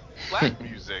the black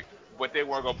music, but they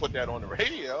weren't gonna put that on the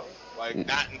radio. Like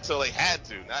not until they had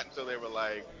to, not until they were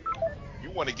like,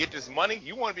 you want to get this money?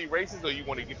 You want to be racist, or you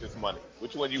want to get this money?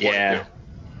 Which one you want to do?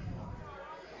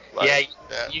 Like,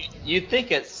 you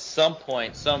think at some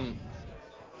point,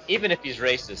 even if he's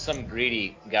racist, some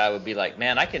greedy guy would be like,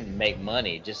 man, I can make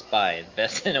money just by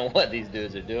investing in what these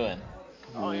dudes are doing.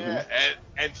 Oh yeah,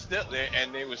 and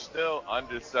they were still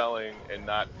underselling and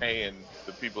not paying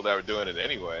the people that were doing it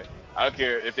anyway. I don't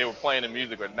care if they were playing the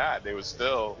music or not; they were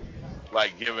still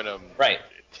like giving them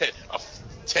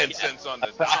 10 cents on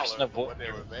the dollar for what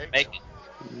they were making.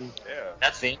 Yeah,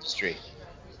 that's the industry.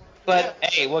 But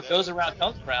hey, what goes around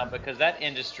comes around, because that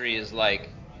industry is like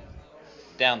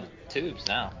down the tubes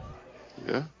now.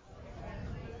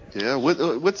 Yeah.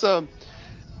 What's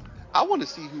I want to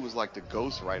see who was like the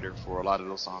ghostwriter for a lot of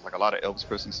those songs, like a lot of Elvis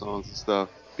Presley songs and stuff,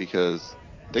 because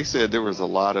they said there was a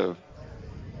lot of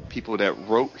people that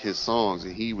wrote his songs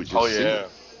and he would just sing it.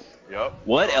 Yep.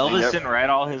 What? Elvis didn't write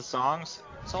all his songs?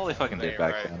 That's all they fucking did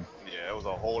back then. Yeah, it was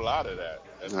a whole lot of that.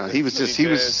 He was just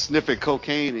sniffing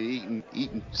cocaine and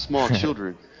eating small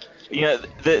children. Yeah,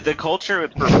 the culture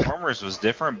with performers was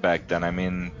different back then. I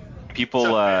mean, people.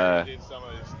 Chuck Berry did some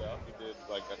of his stuff. He did,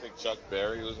 like, I think Chuck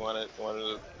Berry was one of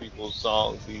the people's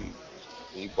songs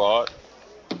he bought.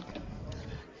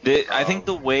 I think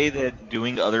the way that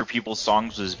doing other people's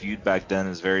songs was viewed back then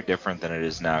is very different than it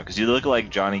is now. Because you look at like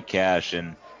Johnny Cash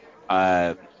and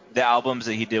the albums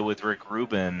that he did with Rick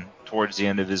Rubin towards the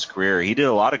end of his career, he did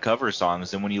a lot of cover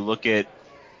songs. And when you look at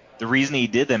the reason he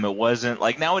did them, it wasn't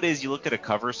like nowadays you look at a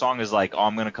cover song as like, oh,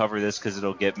 I'm going to cover this because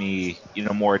it'll get me,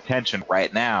 more attention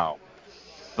right now.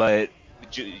 But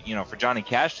for Johnny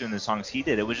Cash doing the songs he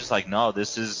did, it was just like, no,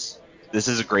 this is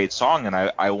a great song, and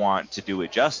I want to do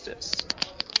it justice.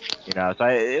 So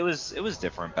it was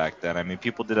different back then. I mean,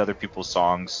 people did other people's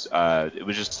songs. It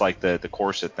was just like the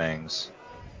course of things.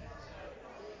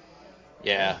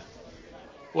 Yeah.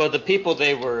 Well, the people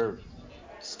they were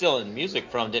still in music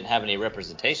from didn't have any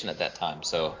representation at that time,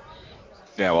 so.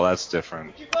 Yeah, well, that's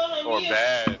different. Or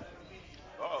bad.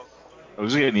 Oh. I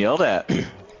was getting yelled at.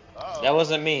 That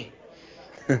wasn't me.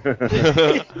 But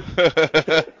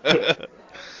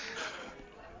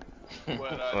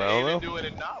they even do it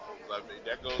in novels. I mean,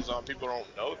 that goes on. People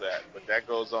don't know that, but that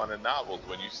goes on in novels.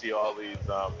 When you see all these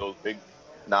those big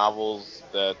novels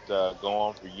that go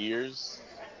on for years,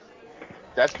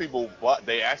 that's people bought.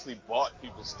 They actually bought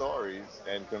people's stories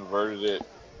and converted it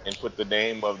and put the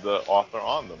name of the author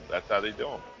on them. That's how they do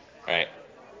them. Right.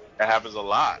 That happens a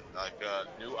lot. Like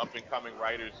new up and coming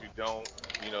writers who don't,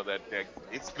 that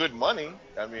it's good money.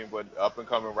 I mean, but up and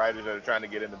coming writers that are trying to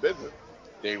get in the business.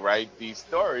 They write these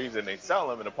stories and they sell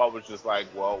them, and the publisher's like,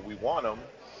 well, we want them,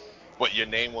 but your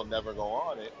name will never go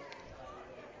on it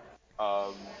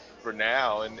for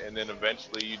now. And then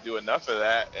eventually you do enough of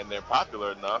that and they're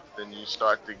popular enough, then you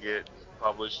start to get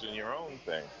published in your own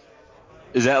thing.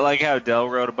 Is that like how Dell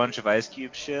wrote a bunch of Ice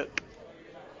Cube shit?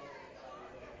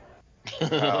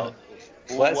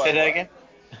 What? Say that again?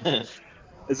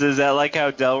 Is that like how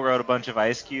Dell wrote a bunch of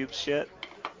Ice Cube shit?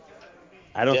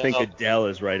 I don't think Adele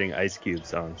is writing Ice Cube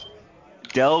songs.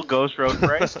 Dell ghost wrote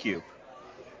for Ice Cube.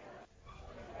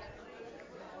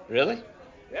 Really?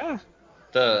 Yeah.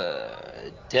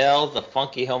 The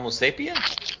Funky Homo Sapien?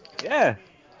 Yeah.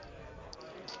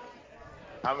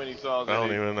 How many songs I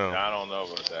don't even know. I don't know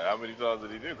about that. How many songs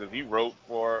did he do? Because he wrote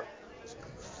for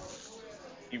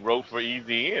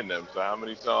Eazy-E and them. So how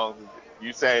many songs?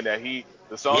 You saying that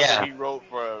the songs that he wrote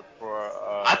for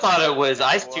I thought it was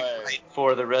Ice Cube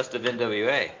for the rest of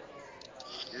NWA.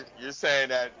 You're saying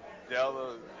that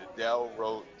Dell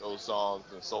wrote those songs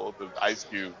and sold to Ice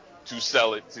Cube to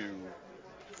sell it to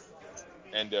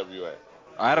NWA.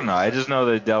 I don't know. I just know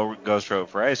that Dell ghost wrote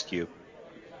for Ice Cube.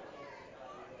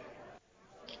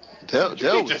 Dell's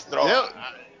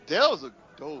a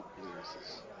dope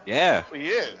lyricist. Yeah. He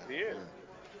is.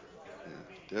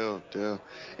 Yeah, Dell.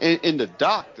 And the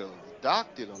Doc, though. The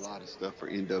Doc did a lot of stuff for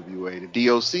NWA. The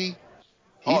DOC,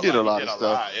 he did a lot of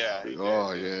stuff. Yeah, he did.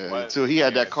 Yeah. Until he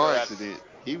had that car accident.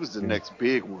 He was the next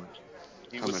big one.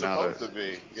 He was supposed to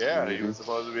be. Yeah, he was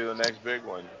supposed to be the next big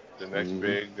one. The next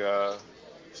big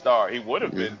star. He would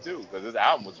have been, too, because his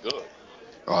album was good.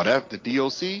 Oh, the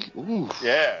DOC? Ooh.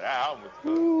 Yeah, that album was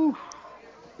good. Ooh.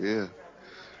 Yeah.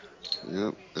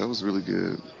 Yep, that was really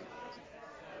good.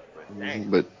 But dang.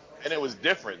 But and it was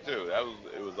different too.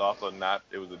 It was also not.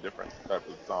 It was a different type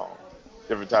of song,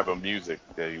 different type of music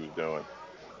that he was doing.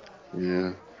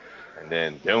 Yeah. And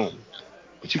then boom.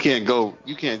 But you can't go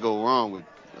wrong with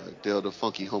Del the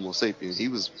Funky Homo Sapien. He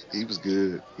was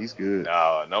good. He's good.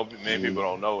 No, many people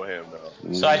don't know him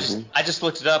though. So I just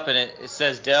looked it up, and it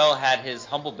says Del had his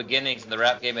humble beginnings in the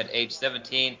rap game at age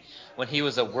 17 when he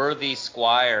was a worthy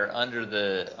squire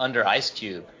under Ice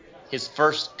Cube, his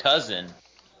first cousin.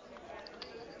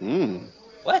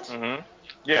 What? Mm-hmm.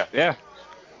 Yeah.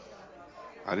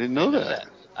 I didn't know that.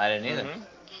 I didn't either.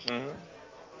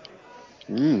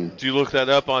 Did you look that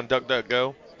up on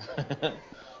DuckDuckGo?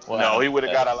 No, he would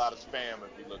have got a lot of spam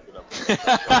if he looked it up.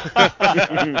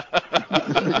 You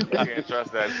can't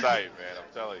trust that site, man.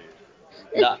 I'm telling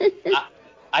you. No,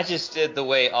 I just did the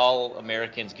way all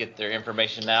Americans get their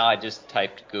information now. I just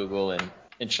typed Google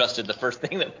and trusted the first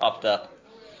thing that popped up.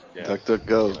 Yeah.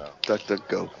 DuckDuckGo.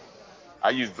 DuckDuckGo. I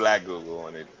use Black Google,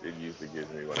 and it usually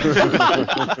gives me what I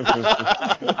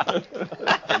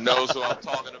It knows who I'm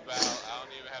talking about. I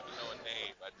don't even have to know a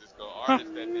name. I just go,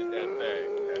 artist that did that thing.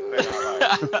 That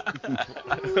thing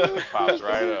I like. Pops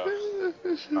right up.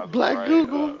 Black right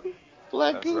Google. up.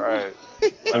 Black That's Google. right.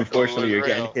 Unfortunately, you're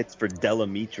Google is getting hits for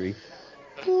Delamitri.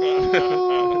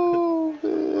 Oh,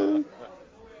 man.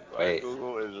 Black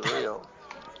Google is real.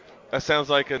 That sounds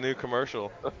like a new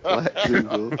commercial. Black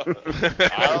Google.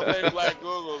 I don't think Black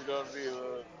Google is going to be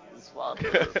the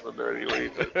sponsor for Dirty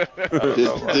Legion.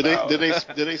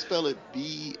 Did they spell it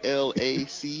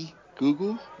BLAC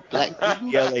Google? Black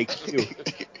Google?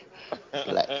 BLAQ.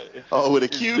 Black. Oh, with a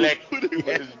Q. Black.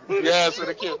 Yes, with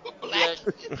a Q. Black.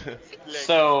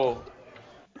 So,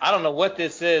 I don't know what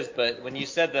this is, but when you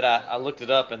said that, I looked it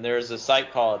up, and there's a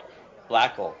site called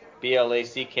Blackle,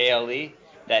 Blackle,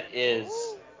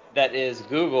 that is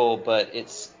Google, but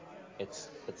it's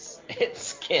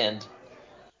skinned.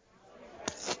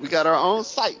 We got our own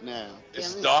site now.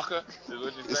 It's darker. Is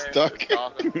what you're saying?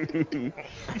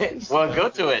 It's darker. Well, go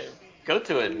to it. Go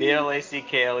to it.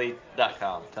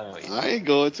 Blackle.com. Tell me what you think. I ain't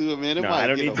going to it, man. It No, might I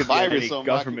don't get need a to be on virus any on my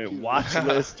government computer. watch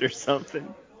list or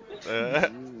something.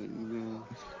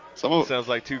 Sounds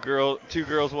like two girls,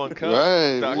 one cup.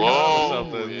 Right. .com Whoa. or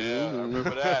something. Yeah, I remember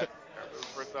that. The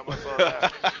first time I saw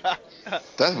that.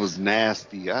 That was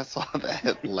nasty. I saw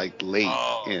that like late,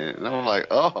 and I'm like,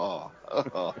 oh.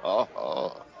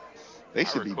 They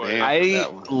should be banned for that I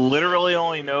one. literally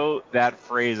only know that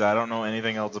phrase. I don't know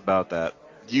anything else about that.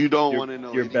 You don't want to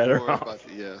know you're any better more off. about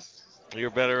the yes. You're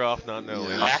better off not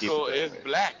knowing. Blackle is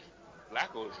black.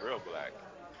 Blackle is real black.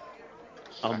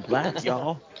 I'm black,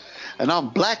 y'all. And I'm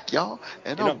black, y'all.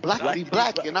 And I'm blackly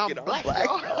black. And I'm black,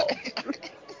 y'all.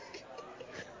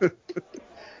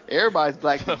 Everybody's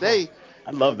black today.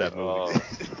 I love that movie.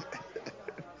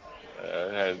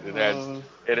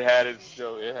 It had its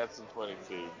show. It had some funny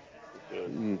scenes.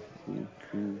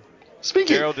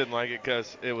 Speaking, Daryl didn't like it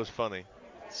because it was funny.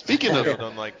 Speaking of, Daryl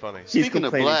doesn't like funny. Speaking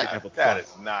of black, that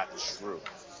is not true.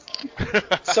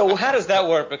 So how does that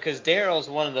work? Because Daryl's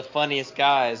one of the funniest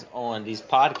guys on these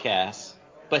podcasts,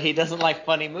 but he doesn't like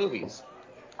funny movies.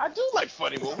 I do like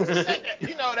funny movies.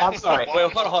 You know, that's I'm sorry. so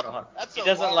Wait, hold on. That's He so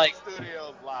doesn't Marvel like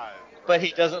Studios live. But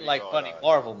he doesn't like funny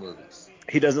Marvel movies.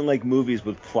 He doesn't like movies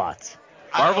with plots.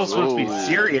 Marvel's supposed to be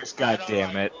serious,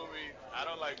 goddammit. I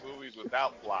don't like movies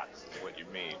without plots, is what you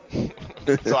mean.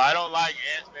 So I don't like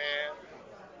Ant-Man.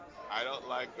 I don't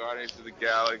like Guardians of the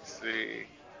Galaxy.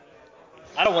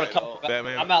 I don't want to talk about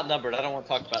Batman. I'm outnumbered. I don't want to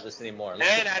talk about this anymore. And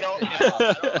I don't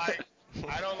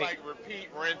like repeat,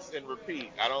 rinse, and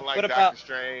repeat. I don't like What Doctor about-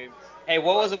 Strange. Hey,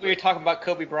 what was it we were talking about?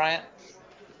 Kobe Bryant?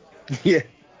 Yeah.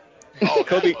 Oh,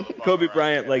 Kobe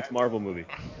Bryant likes Marvel movies.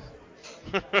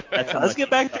 Let's get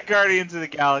back to Guardians of the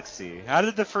Galaxy. How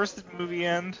did the first movie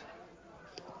end?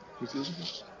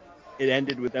 It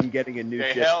ended with them getting a new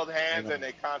They ship. held hands and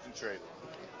they concentrated.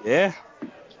 Yeah.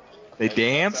 They That's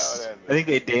danced. how it ended. I think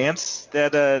they danced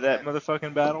that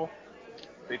motherfucking battle.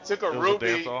 They took a It was a ruby.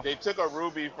 dance-off. They took a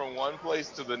ruby from one place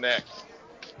to the next.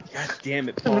 God damn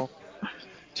it, Paul.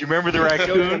 Do you remember the Show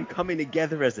them raccoon? coming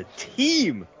together as a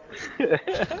team.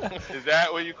 Is that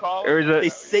what you call Or it? is it- They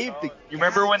saved the. You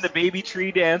remember when the baby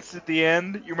tree danced at the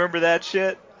end? You remember that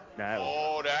shit?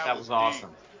 Nah, That was deep.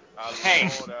 awesome. That was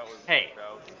Hey.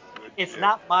 good It's shit.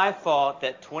 not my fault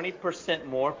that 20%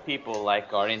 more people like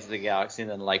Guardians of the Galaxy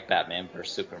than like Batman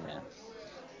vs Superman.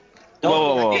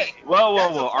 Whoa.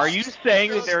 Are you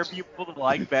saying that there are people that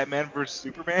like Batman vs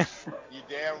Superman? You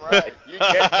damn right. You know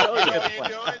what you're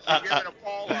doing? You're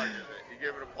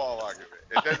giving a Paul argument.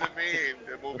 It doesn't mean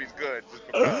the movie's good just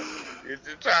because. You're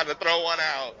just trying to throw one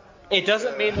out. It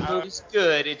doesn't mean the movie's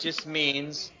good. It just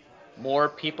means more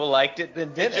people liked it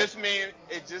than didn't.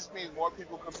 It just means more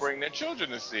people could bring their children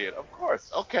to see it. Of course.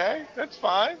 Okay, that's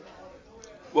fine.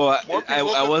 Well, More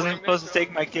people I could wasn't bring their supposed to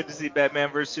take my kid to see Batman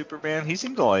vs Superman. He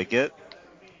seemed to like it.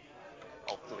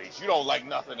 Oh, please. You don't like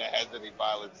nothing that has any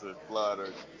violence or blood or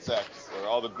sex or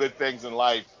all the good things in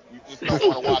life. You just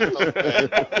don't want to watch those things.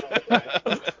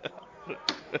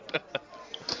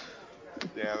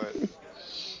 Damn it.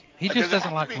 He just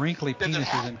doesn't like wrinkly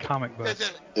penises in comic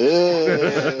books.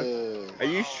 Are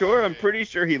you sure? I'm pretty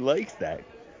sure he likes that.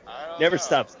 Never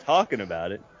stops talking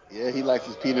about it. Yeah, he likes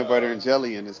his peanut butter and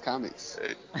jelly in his comics.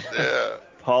 Yeah.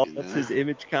 Paul, that's his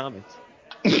Image Comics.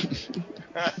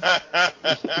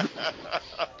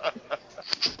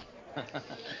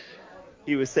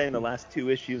 He was saying the last 2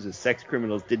 issues of Sex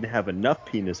Criminals didn't have enough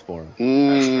penis for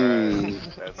him.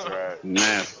 That's right.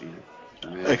 Nasty.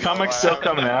 The comic's still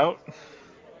coming out.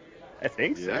 I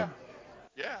think so.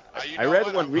 Yeah. I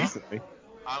read one recently.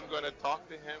 I'm going to talk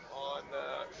to him on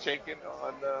Shaken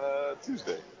on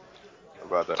Tuesday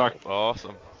about that.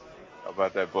 Awesome.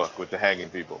 About that book with the hanging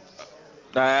people.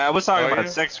 I was talking Oh, about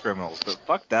yeah? Sex Criminals, but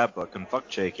fuck that book and fuck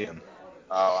Chaykin.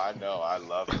 Oh, I know. I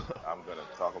love it. I'm going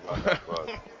to talk about that book.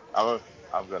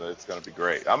 It's going to be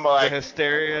great. I'm like. The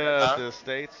Hysteria of the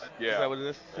States? Yeah. Is that what it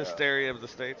is? Yeah. Hysteria of the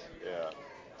States?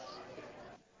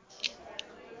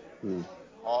 Yeah.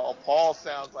 Paul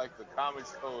sounds like the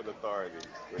Comics Code Authority.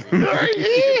 When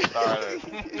he started.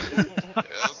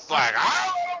 It's like,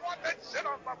 I don't want that shit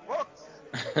on my books.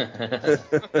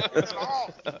 Get it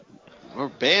off. We're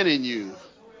banning you.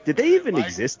 Did they even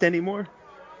exist anymore?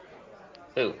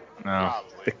 Who? No.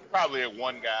 Probably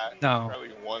one guy. No. Probably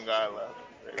one guy left.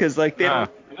 Because like they Nah,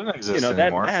 don't, it doesn't exist that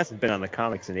anymore. hasn't been on the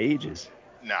comics in ages.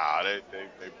 Nah, they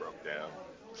broke down.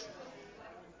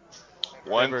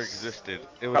 Never existed.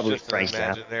 It was Probably just an Frank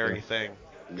Zappa, imaginary yeah. thing.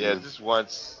 Yeah, just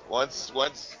once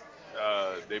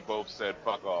they both said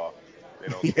fuck off. They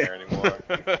don't care anymore.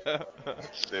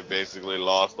 They basically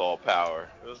lost all power.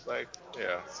 It was like,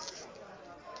 yeah.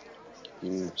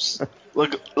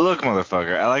 Look,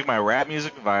 motherfucker. I like my rap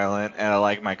music violent, and I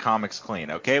like my comics clean.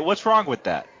 Okay, what's wrong with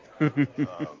that?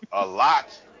 A lot.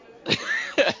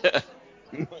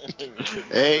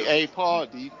 Hey, Paul,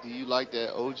 do you like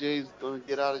that OJ's gonna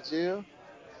get out of jail?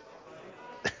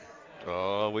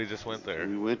 Oh, we just went there.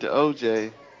 We went to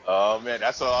OJ. Oh man,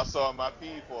 that's all I saw on my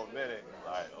feed for a minute.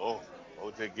 Like, oh,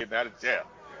 OJ getting out of jail.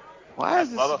 Why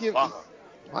is That this motherfucker.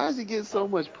 Why is he getting so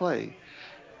much play?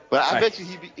 But I bet you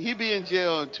he'd be in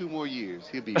jail in 2 more years.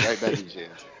 He'll be right back in jail.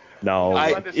 No, I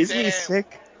isn't he understand.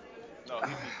 sick? No, he'd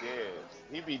be dead.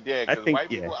 He'd be dead I because think, white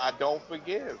people I don't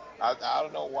forgive. I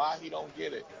don't know why he don't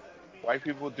get it. White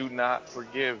people do not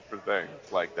forgive for things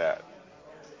like that.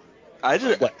 I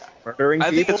just murdering I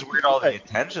think people? it's weird all the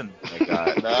attention they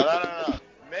got. No.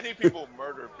 Many people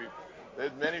murder people.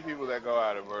 There's many people that go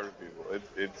out and murder people.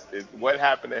 It's what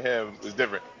happened to him was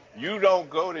different. You don't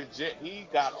go to jail. He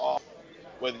got off,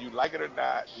 whether you like it or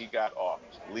not. He got off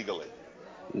legally,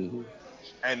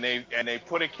 and they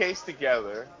put a case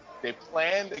together. They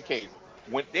planned a case.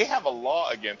 When they have a law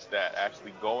against that,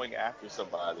 actually going after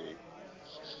somebody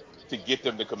to get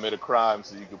them to commit a crime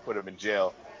so you can put them in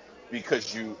jail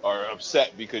because you are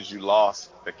upset because you lost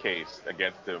the case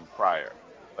against them prior.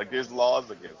 Like there's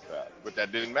laws against that, but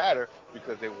that didn't matter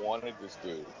because they wanted this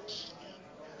dude.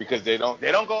 Because they don't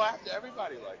go after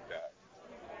everybody like that.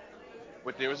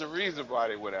 But there was a reason why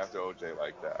they went after OJ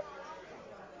like that.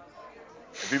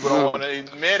 And people don't want to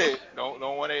admit it. Don't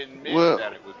want to admit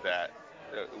that it was that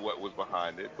what was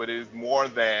behind it. But it is more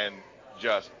than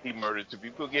just he murdered 2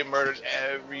 people. Get murdered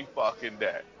every fucking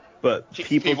day. But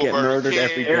people get murder murdered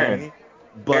kids. every day,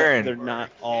 but they're not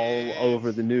all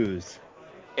over the news.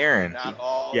 Aaron, Not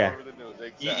all Yeah. over the news.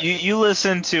 Exactly. you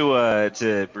listen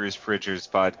to Bruce Pritchard's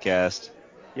podcast.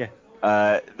 Yeah.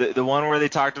 The one where they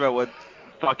talked about what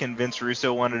fucking Vince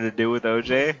Russo wanted to do with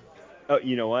OJ. Oh,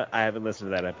 you know what? I haven't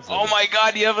listened to that episode. Oh my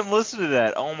god, you haven't listened to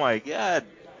that. Oh my god.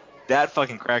 That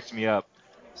fucking cracked me up.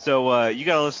 So you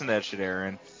gotta listen to that shit,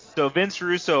 Aaron. So Vince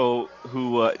Russo,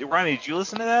 who Ronnie, did you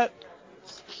listen to that?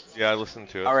 Yeah, I listened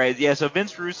to it. All right, yeah. So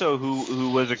Vince Russo,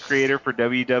 who was a creator for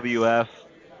WWF,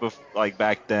 like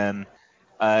back then,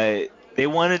 they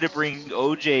wanted to bring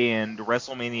OJ in to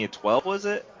WrestleMania 12, was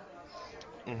it?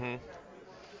 Mm-hmm.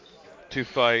 To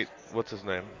fight, what's his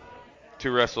name?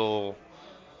 To wrestle.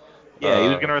 Yeah, he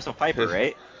was gonna wrestle Piper,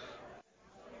 right?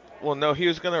 Well, no, he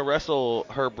was gonna wrestle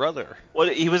her brother. Well,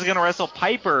 he was gonna wrestle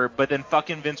Piper, but then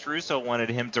fucking Vince Russo wanted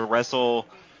him to wrestle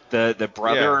the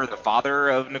brother or the father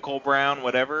of Nicole Brown,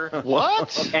 whatever.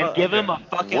 What? And give him a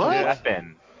fucking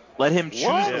weapon. Let him choose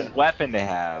a weapon to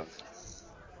have.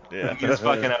 Yeah. Use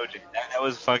fucking OJ. That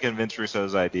was fucking Vince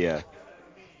Russo's idea.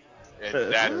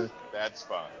 That's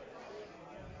fine.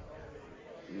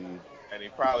 And he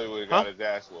probably would have got his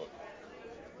ass whooped.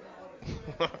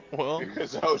 Well,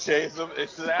 because OJ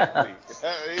is an athlete. He's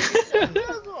got his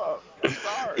ass whooped. I'm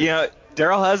sorry. You know,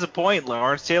 Daryl has a point.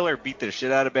 Lawrence Taylor beat the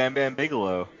shit out of Bam Bam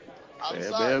Bigelow. I'm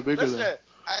sorry. Listen,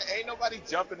 ain't nobody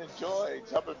jumping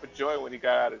for joy when he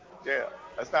got out of jail.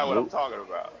 That's not what I'm talking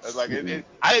about. It's like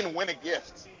I didn't win a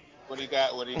gift when he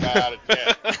got out of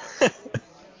jail.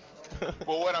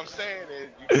 But what I'm saying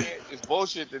is, it's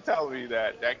bullshit to tell me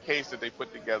that case that they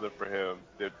put together for him,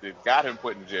 that got him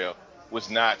put in jail, was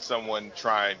not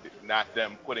not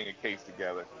them putting a case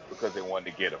together because they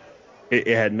wanted to get him. It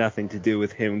had nothing to do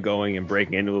with him going and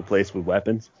breaking into a place with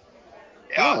weapons.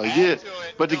 Oh, yeah.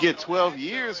 But to get 12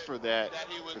 years for that,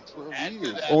 for 12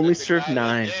 years. Only served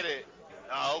 9.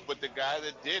 No, but the guy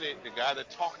that did it, the guy that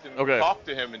talked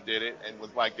to him and did it, and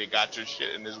was like, they got your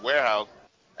shit in this warehouse,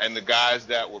 and the guys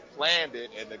that were planned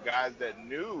it, and the guys that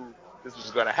knew this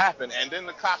was going to happen, and then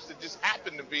the cops that just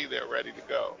happened to be there ready to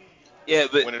go. Yeah,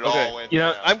 but when it all went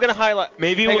down. I'm gonna highlight.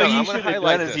 Maybe what he should have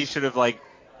done is he should have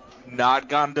not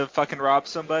gone to fucking rob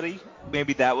somebody.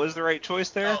 Maybe that was the right choice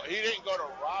there. No, he didn't go to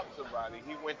rob somebody.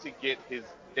 He went to get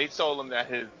they told him that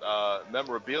his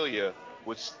memorabilia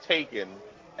was taken,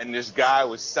 and this guy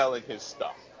was selling his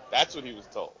stuff. That's what he was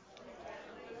told.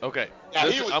 Okay. Now,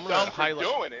 he was dumb for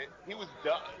doing it. He was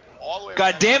dumb all the way.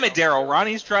 God damn it, Daryl.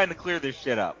 Ronnie's trying to clear this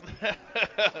shit up.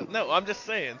 No, I'm just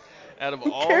saying. Out of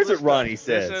Who all cares this what Ronnie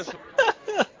stuff, says?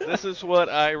 this is what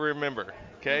I remember.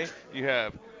 Okay, you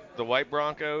have the white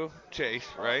Bronco chase,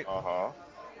 right?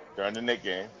 During the Knicks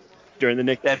game. During the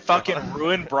Knicks. That fucking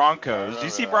ruined Broncos. Do you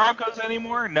see Broncos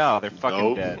anymore? No, they're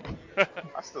fucking dead.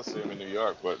 I still see them in New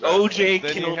York, but OJ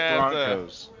Then you killed have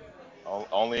Broncos.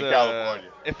 Only in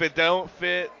California. If it don't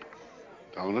fit,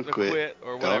 don't quit. Quit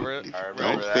or whatever.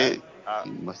 Don't fit.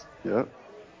 You must. Yep.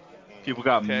 People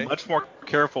got much more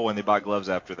careful when they bought gloves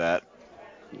after that.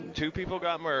 2 people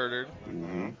got murdered.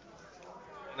 Mm-hmm. And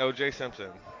O.J. Simpson.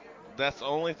 That's the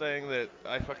only thing that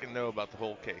I fucking know about the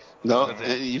whole case. No, That's it.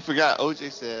 and you forgot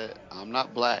OJ said, "I'm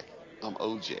not black. I'm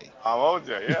OJ." I'm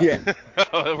OJ. Yeah.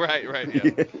 Oh, right.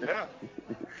 Yeah. Yeah.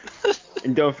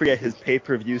 And don't forget his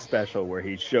pay-per-view special where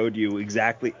he showed you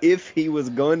exactly if he was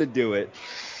going to do it,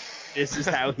 this is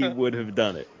how he would have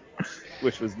done it,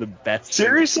 which was the best.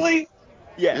 Seriously?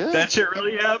 Yeah. That shit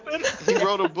really happened? He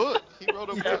wrote a book.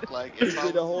 Like if I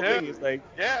was the whole thing is like,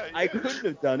 I couldn't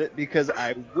have done it because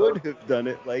I would have done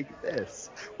it like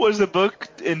this. Was the book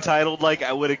entitled like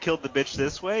I would have killed the bitch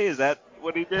this way? Is that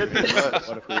what he did?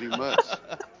 Pretty much.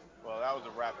 Well, that was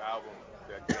a rap album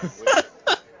that came with it.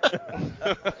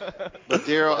 But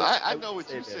Daryl, I know what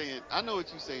you're saying. I know what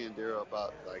you're saying, Daryl,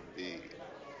 about like the,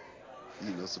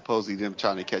 supposedly them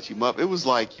trying to catch him up. It was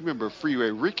like, you remember Freeway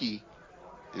Ricky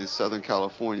in Southern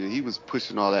California? He was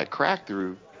pushing all that crack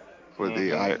through for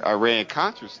the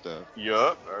Iran-Contra stuff.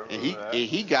 Yup. And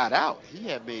he got out.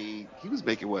 He was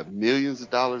making what, millions of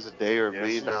dollars a day or $1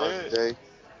 million a day.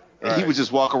 And he would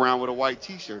just walk around with a white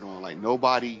T-shirt on, like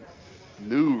nobody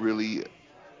knew really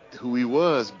who he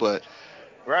was. But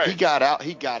he got out.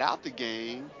 He got out the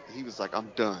game. He was like,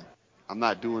 "I'm done. I'm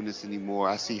not doing this anymore.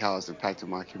 I see how it's impacted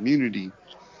my community."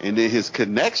 And then his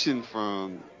connection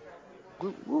from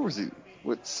where was it?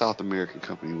 What South American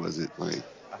company was it? Like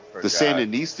the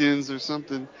Sandinistas or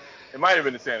something? It might have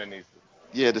been the Sandinistas.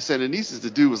 Yeah, the Sandinistas. The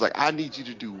dude was like, "I need you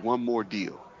to do one more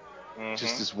deal."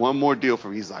 Just this one more deal for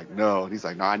me. He's like, no. And he's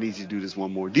like, no, I need you to do this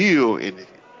one more deal. And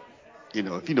if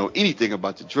you know anything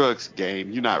about the drugs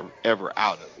game, you're not ever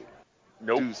out of it.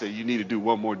 Nope. Dude said, you need to do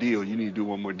one more deal. You need to do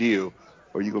one more deal,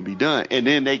 or you're gonna be done. And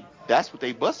then that's what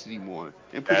they busted him on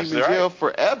and put him in jail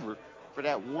forever for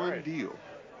that one deal.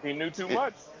 He knew too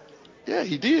much. Yeah,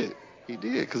 he did. He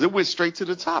did, because it went straight to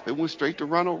the top. It went straight to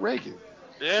Ronald Reagan.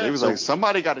 Yeah. So he was like,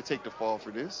 somebody got to take the fall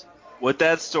for this. What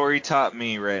that story taught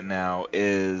me right now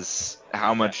is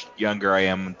how much younger I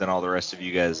am than all the rest of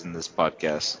you guys in this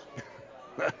podcast.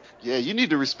 Yeah, you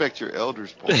need to respect your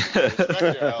elders, Paul. Respect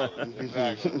your elders,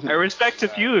 exactly. I respect a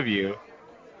few of you.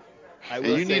 I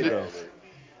will say though,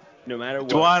 no matter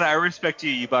what. Dwan, I respect you.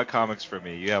 You bought comics for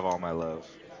me. You have all my love.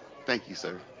 Thank you,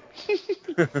 sir.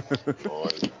 No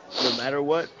matter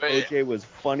what, OJ was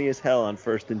funny as hell on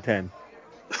 1st and 10.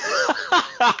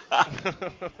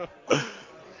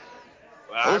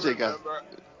 I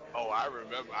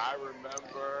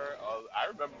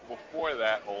remember before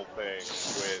that whole thing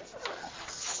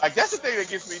with, like, that's the thing that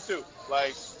gets me too.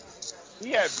 Like,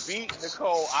 he had beat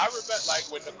Nicole. I remember,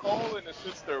 like, when Nicole and the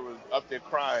sister was up there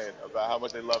crying about how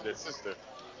much they love their sister.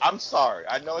 I'm sorry.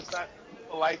 I know it's not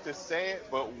polite to say it,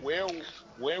 but where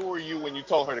were you when you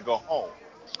told her to go home?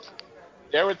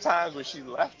 There were times when she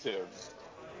left him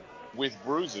with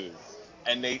bruises,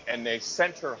 and they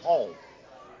sent her home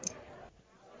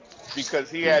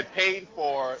because he had paid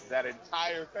for that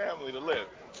entire family to live.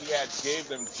 He gave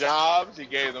them jobs, he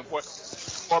gave them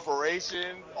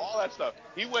corporations, all that stuff.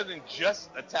 He wasn't just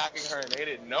attacking her and they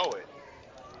didn't know it.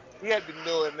 He had been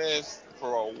doing this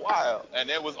for a while, and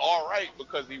it was all right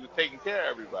because he was taking care of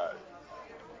everybody.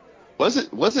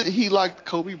 Wasn't he like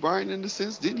Kobe Bryant in the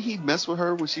sense? Didn't he mess with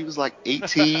her when she was like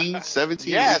 18,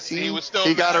 17, yes, 18? he was still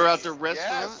He got her married. out the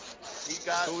restaurant? Yes,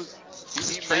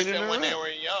 he met training them her when up. they were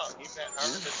young. He met her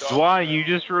and the dog. Dwan, you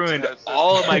just ruined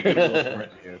all of my goodwill for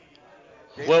you.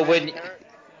 Well,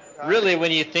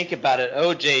 when you think about it,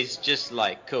 OJ's just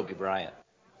like Kobe Bryant.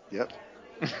 Yep.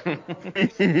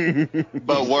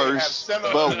 But worse. They do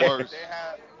have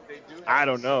I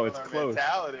don't know. It's close.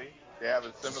 They have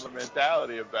a similar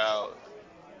mentality about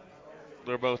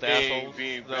they're both assholes.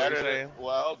 Being better.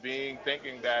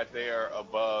 Thinking that they are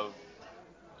above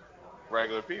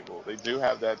regular people. They do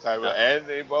have that type of, and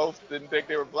they both didn't think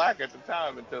they were black at the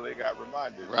time until they got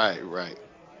reminded. Right.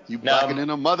 You blacker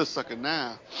than a mother sucker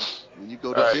now when you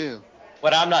go to jail.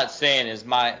 What I'm not saying is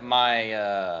my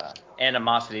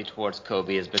animosity towards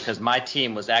Kobe is because my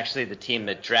team was actually the team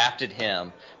that drafted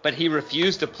him, but he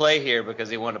refused to play here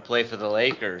because he wanted to play for the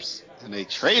Lakers. And they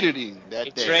traded him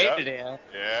that day. Traded him.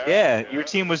 Yeah, your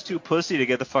team was too pussy to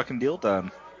get the fucking deal done.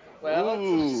 Well,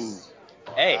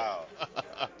 Hey, Wow.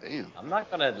 Damn. I'm not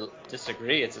gonna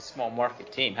disagree. It's a small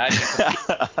market team. How do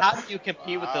you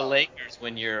compete with the Lakers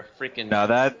when you're freaking? No,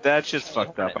 that's just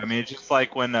fucked up. I mean, it's just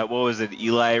like when what was it?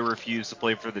 Eli refused to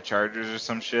play for the Chargers or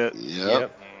some shit.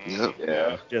 Yep.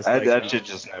 Yeah. Just that like shit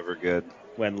just never good.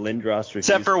 when Lindros refused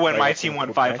Except for to when play my up team in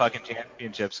won 5 Quebec. fucking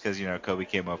championships because Kobe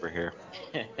came over here.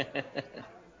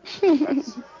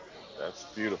 That's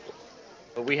beautiful.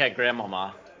 But we had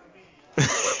Grandmama.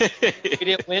 We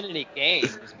didn't win any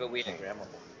games, but we had Grandmama.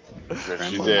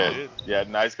 Yes, you did. Yeah,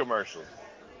 nice commercial.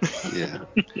 Yeah.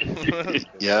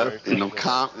 Yeah. And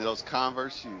those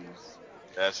Converse shoes.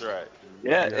 That's right.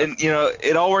 Yeah, and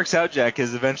it all works out, Jack,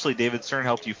 because eventually David Stern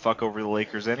helped you fuck over the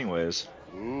Lakers anyways.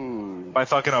 Ooh. By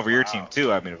fucking over your team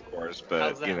too, I mean, of course, but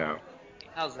How's that?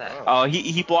 How's that? Oh,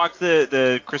 he blocked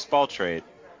the Chris Paul trade.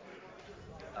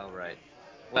 Oh, right.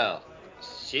 Well,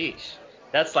 sheesh.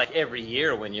 That's like every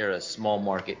year when you're a small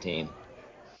market team.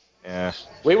 Yeah.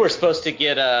 We were supposed to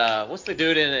get what's the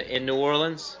dude in New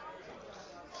Orleans?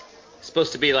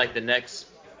 Supposed to be like the next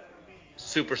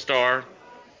superstar.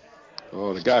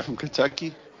 Oh, the guy from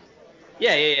Kentucky?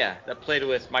 Yeah. That played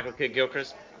with Michael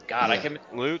Kidd-Gilchrist. God, Yeah. I can.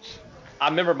 Lutz. I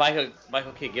remember Michael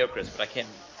Kidd-Gilchrist, but I can't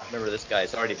remember this guy.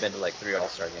 He's already been to like 3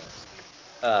 All-Star games.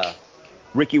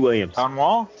 Ricky Williams. Don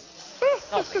Wall?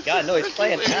 Oh my God, no, he's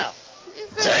playing now.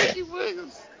 Ricky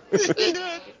Williams.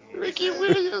 Ricky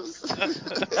Williams.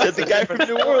 That's the guy from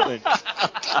New Orleans.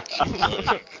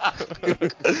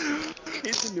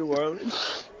 He's in New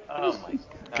Orleans. Oh my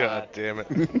God. God damn it.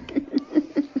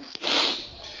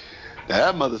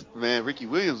 That man, Ricky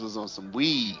Williams was on some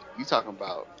weed. You talking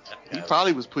about? He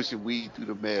probably was pushing weed through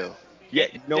the mail. Yeah,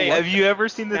 Hey, have you ever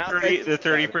seen the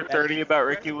 30 for 30 about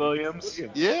Ricky Williams?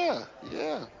 Yeah.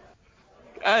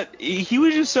 He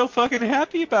was just so fucking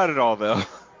happy about it all, though.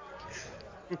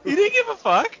 He didn't give a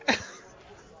fuck.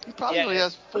 He probably only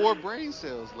has 4 brain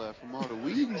cells left from all the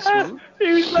weed he smoked.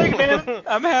 He was like, man,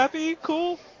 I'm happy,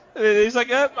 cool. And he's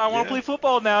like, I want to play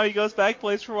football now. He goes back,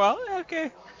 plays for a while. Okay.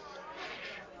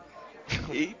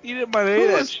 He didn't mind any of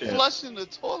Who that is shit. flushing the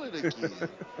toilet again?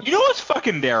 You know it's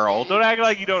fucking Daryl. Don't act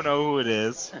like you don't know who it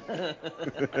is.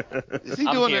 Is he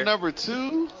doing the number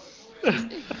 2?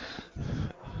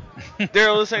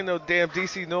 Daryl, this ain't no damn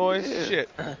DC noise. Yeah. Shit.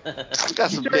 We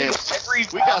got some damn. Every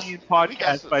valiant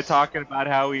podcast by talking about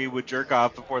how he would jerk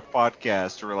off before the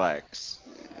podcast to relax.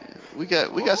 We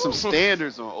got some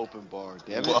standards on open bar.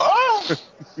 Damn it.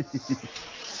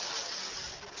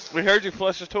 We heard you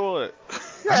flush the toilet.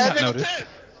 I noticed.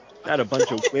 Not a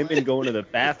bunch of women going to the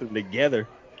bathroom together.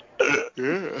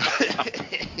 Yeah.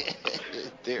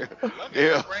 There.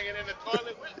 Bringing in the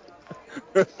toilet with him.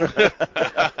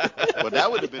 Well,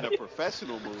 that would have been a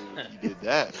professional move if you did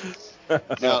that.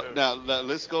 Now,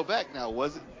 let's go back. Now,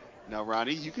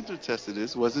 Ronnie, you can attest to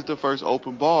this. Was it the first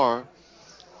open bar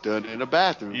done in a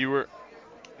bathroom? You were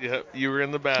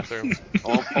in the bathroom.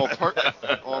 on purpose.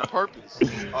 On purpose?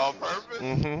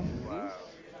 Mm-hmm. Wow.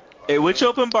 Hey, which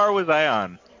open bar was I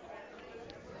on?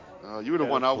 You were the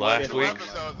one I last watched. week. 2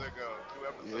 episodes ago.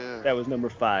 Yeah. That was number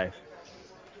 5.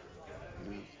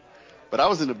 Yeah. But I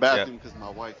was in the bathroom because my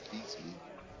wife beats me.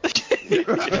 That's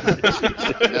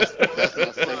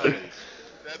my safe place.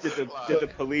 Did the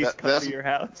police come to your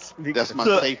house? That's my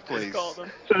safe place. So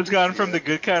it's gone from the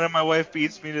good kind of my wife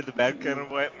beats me to the bad kind of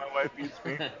my wife beats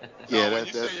me. Yeah, when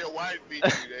you say your wife beat you,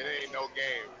 it ain't no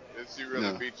game. She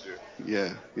really beat you.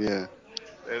 Yeah.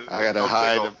 I gotta no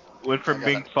hide tickle. them. Went from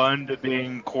being fun to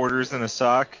being quarters in a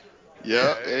sock.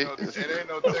 Yeah, it ain't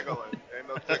no tickling. Ain't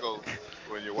no tickles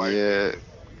when your wife beats you.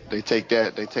 They take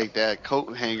that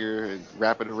coat hanger and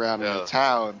wrap it around in a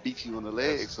towel and beat you on the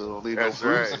leg so it'll leave no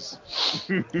bruises.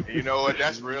 Right. You know what?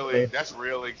 That's real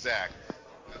exact.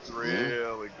 That's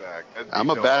real exact. I'm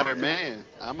a battered man.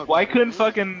 Why couldn't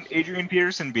fucking Adrian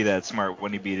Peterson be that smart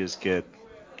when he beat his kid?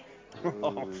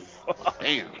 Damn.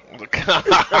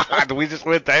 We just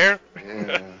went there?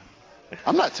 Yeah.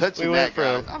 I'm not touching that,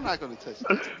 guys. I'm not going to touch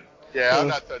that. Yeah, I'm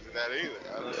not touching that either.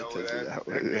 I don't know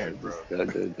where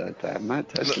that came from. I'm not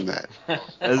touching that.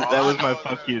 That was my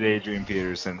fuck you to Adrian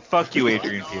Peterson. Fuck you,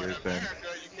 Adrian Peterson.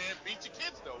 You can't beat your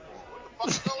kids no more. What the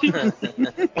fuck's going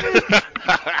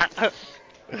on?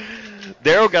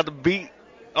 Daryl got the beat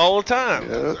all the time.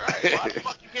 Yeah. Why the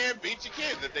fuck you can't beat your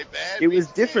kids if they bad? It was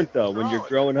different though when you're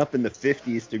growing up in the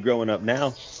 50s to growing up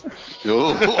now.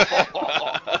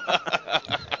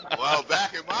 Well,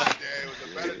 back in my day, it was a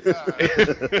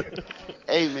better time.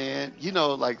 Hey man,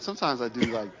 like sometimes I do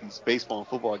like these baseball and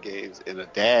football games, and a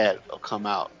dad will come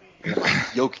out and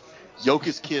like yoke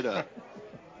his kid up.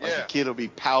 Like the kid will be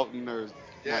pouting or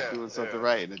not doing something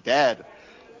right, and the dad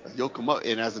will yoke him up.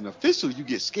 And as an official, you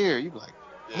get scared. You be like,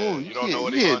 oh, you don't know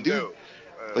what he's he's gonna do.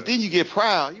 But then you get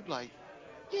proud. You be like,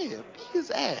 yeah, beat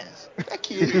his ass. That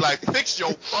kid. You be like, fix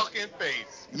your fucking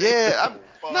face. Yeah,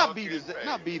 not beat his ass.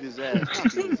 Not beat his ass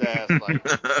like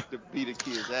to beat a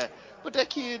kid's ass. But that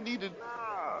kid needed.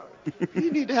 He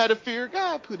need to have the fear of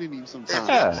God put in him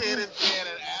sometimes. If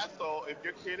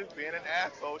your kid is being an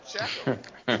asshole, check him.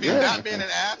 If he's not being an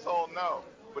asshole, no.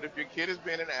 But if your kid is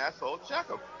being an asshole, check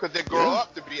him. Because they grow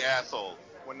up to be assholes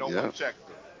when no one checks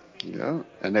them. Yeah,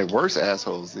 and they're worse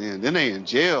assholes then. Then they in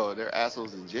jail. They're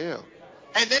assholes in jail.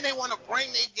 And then they want to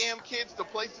bring their damn kids to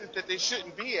places that they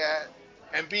shouldn't be at,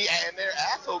 and they're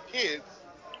asshole kids,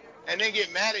 and then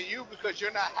get mad at you because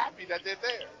you're not happy that they're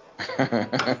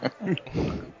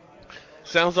there.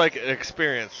 Sounds like an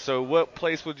experience. So what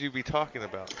place would you be talking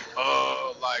about?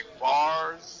 Like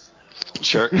bars.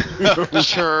 Church.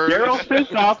 Daryl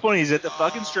pissed off when he's at the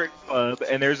fucking strip club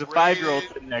and there's a 5-year-old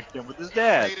sitting next to him with his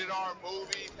dad. Rated R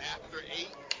movies after 8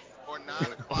 or 9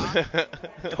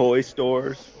 o'clock. Toy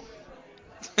stores.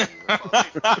 Just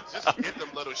get them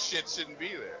little shits shouldn't be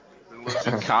there.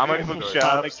 Comic book shops.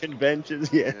 Comic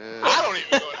conventions, yeah. I don't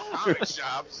even go to comic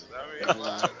shops. I mean,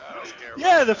 I don't care.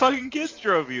 Yeah, the fucking kids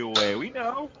drove you away. We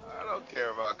know. I don't care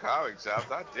about comic shops.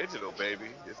 I'm digital, baby.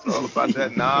 It's all about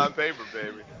that non-paper,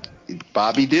 baby.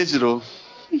 Bobby Digital.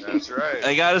 That's right.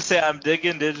 I gotta say, I'm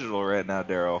digging digital right now,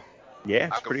 Daryl. Yeah,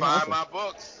 it's I can pretty find awesome. my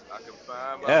books.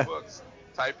 Books.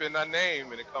 Type in my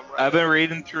name and it comes right I've been up.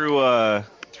 reading through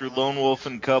Lone Wolf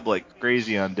and Cub like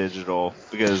crazy on digital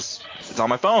because it's on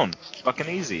my phone. It's fucking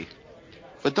easy.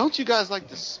 But don't you guys like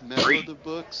the smell of the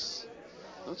books?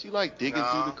 Don't you like digging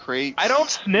through the crates? I don't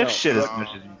sniff shit as much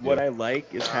as you do. What I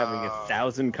like is having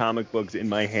 1,000 comic books in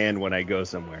my hand when I go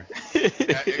somewhere. Yeah,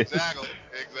 exactly.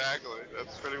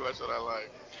 That's pretty much what I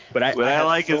like. But what I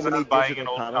like so is many buying an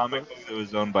digital old comic book that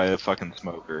was owned by a fucking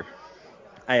smoker.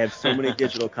 I have so many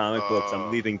digital comic books.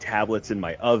 I'm leaving tablets in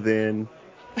my oven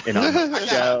and on the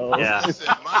shelf. Yeah.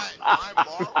 Listen,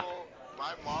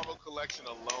 my Marvel collection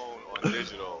alone on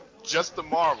digital, just the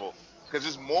Marvel, because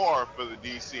it's more for the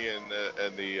DC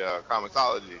and the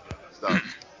comicsology stuff.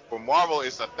 For Marvel,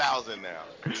 it's 1,000 now.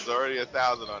 There's already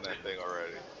 1,000 on that thing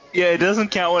already. Yeah, it doesn't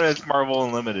count when it's Marvel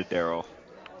Unlimited, Daryl.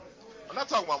 I'm not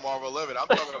talking about Marvel Unlimited. I'm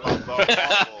talking about the Marvel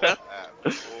app.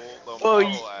 The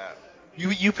Marvel app.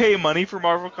 You pay money for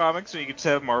Marvel Comics so you can just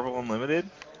have Marvel Unlimited?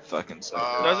 Fucking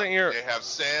sucker. They have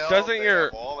sales.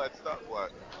 Have all that stuff.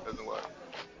 What? Doesn't what?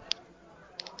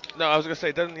 No, I was gonna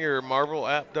say, doesn't your Marvel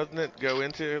app go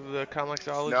into the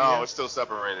comicsology? No, app? it's still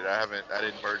separated. I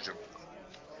didn't merge them.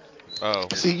 Oh.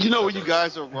 See, you know where you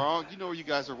guys are wrong? You know where you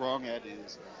guys are wrong at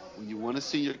is when you want to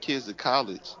send your kids to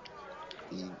college,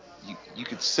 you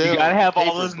could sell. You gotta have all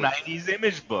paper those books. 90s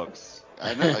image books.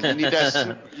 I know. You need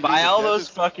that. Buy all those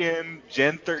fucking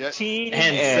Gen 13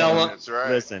 and sell them. That's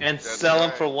right. Listen, And sell them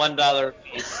for $1 a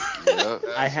piece.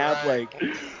 I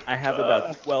have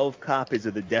about 12 copies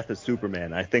of The Death of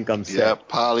Superman. I think I'm set. Yep,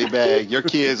 polybag. Your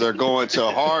kids are going to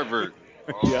Harvard.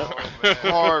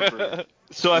 Harvard.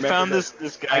 So I found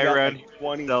this guy around here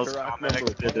who sells comics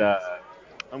at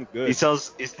I'm good. He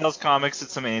sells comics at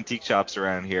some antique shops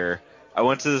around here. I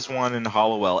went to this one in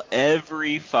Hollowell.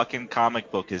 Every fucking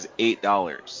comic book is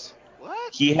 $8.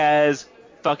 What? He has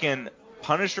fucking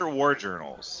Punisher War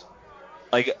Journals,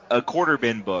 like a quarter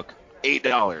bin book,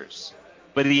 $8.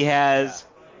 But he has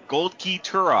Gold Key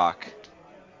Turok,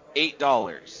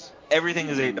 $8. Everything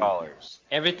is $8.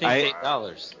 Everything's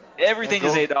 $8. Everything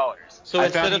is $8. So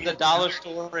instead of the dollar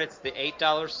store, it's the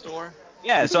 $8 store?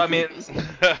 Yeah, so I mean, it's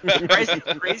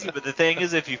crazy, but the thing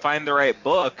is, if you find the right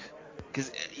book,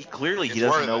 because he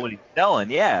doesn't know what he's selling.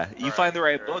 Yeah, you find the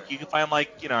right book, you can find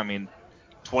 $20,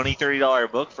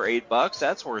 $30 book for $8.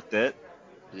 That's worth it.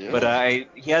 Yeah. But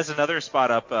he has another spot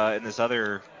up in this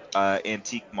other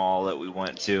antique mall that we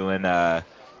went to, and I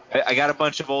got a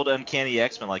bunch of old Uncanny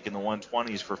X-Men, like in the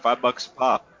 120s, for $5 a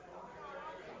pop.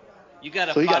 You got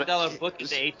a $5 book at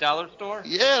the $8 store?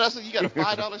 Yeah, that's what you got a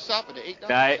 $5 shop at the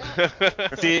 $8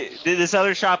 shop. See, this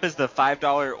other shop is the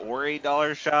 $5 or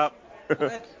 $8 shop.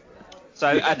 So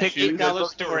I picked $8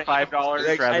 books for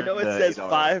 $5. I know it says $8.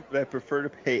 5, but I prefer to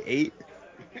pay 8.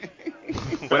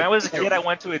 When I was a kid, I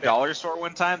went to a dollar store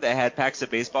one time that had packs of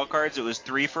baseball cards. It was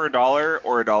 3 for $1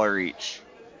 or $1 each.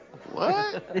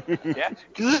 What? Yeah,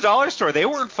 because the dollar store, they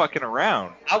weren't fucking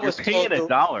around. You're paying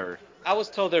 $1. I was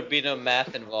told there'd be no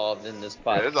math involved in this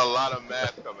podcast. There's a lot of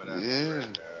math coming at you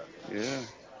right now. Yeah.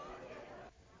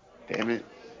 Damn it.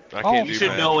 You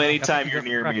should know anytime you're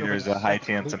near me, there's a high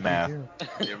chance of math.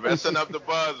 You're messing up the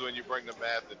buzz when you bring the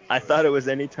math into I thought it was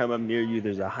anytime I'm near you,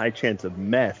 there's a high chance of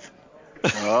meth.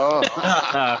 Oh.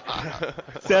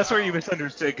 So that's where you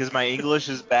misunderstood, because my English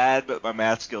is bad, but my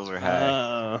math skills are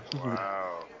high.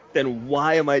 Wow. Then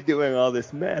why am I doing all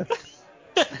this meth?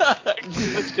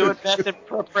 Let's do it meth in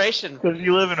preparation. Because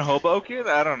you live in Hoboken?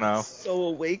 I don't know. So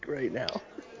awake right now.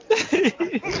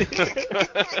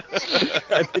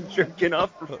 I've been jerking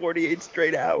off for 48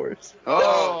 straight hours.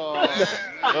 Oh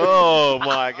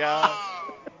my God.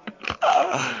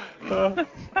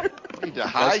 Need to That's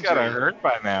hydrate. gotta hurt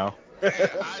by now. Yeah,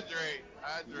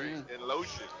 hydrate, and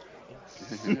lotion.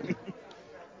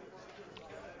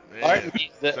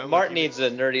 Martin needs a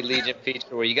Nerdy Legion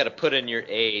feature where you got to put in your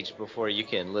age before you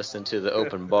can listen to the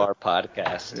Open Bar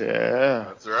podcast. Yeah.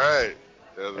 That's right.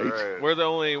 That's right. We're the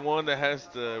only one that has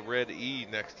the red E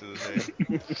next to the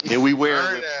name. And we wear it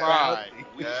Earn with that. pride.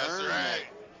 We That's earn right.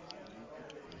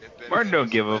 Martin don't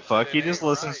give a fuck. He just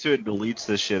listens to it and deletes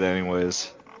this shit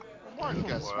anyways. that. Martin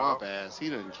got swamp ass. He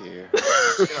doesn't care.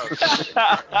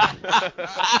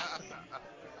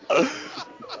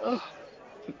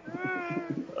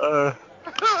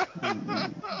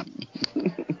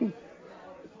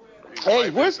 Hey,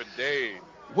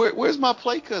 where's my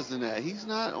play cousin at? He's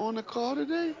not on the call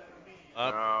today?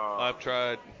 I've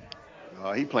tried.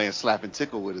 Oh, he playing slap and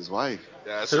tickle with his wife.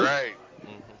 That's right.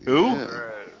 Who? Yeah. That's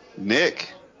right.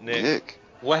 Nick.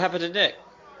 What happened to Nick?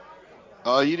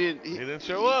 Oh, you didn't. He didn't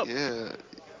show up. Yeah.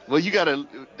 Well, you gotta.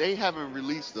 They haven't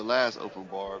released the last open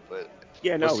bar, but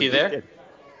Yeah, no. Was he there? Did.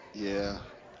 yeah.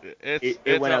 It's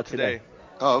went out out today.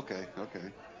 Oh, okay.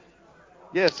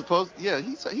 Yeah,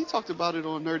 he talked about it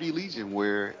on Nerdy Legion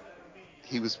where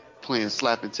he was playing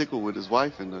slap and tickle with his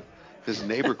wife and his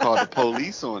neighbor called the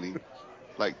police on him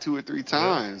like 2 or 3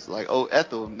 times. Like,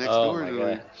 Ethel next door to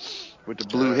him with the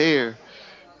blue hair.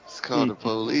 It's called the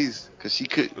police because she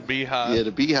couldn't. The Beehive. Yeah,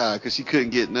 the Beehive because she couldn't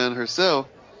get none herself.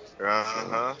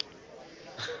 Uh-huh.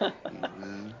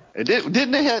 And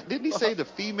didn't he say the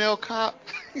female cop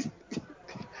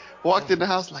walked in the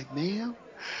house like, ma'am,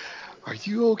 are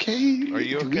you okay? Are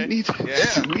you do okay? We need to,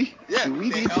 Yeah. Do we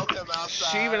They need held to? him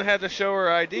outside. She even had to show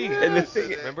her ID. And the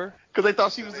thing, Remember? because they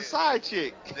thought she was the side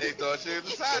chick. They thought she was the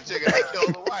side chick and they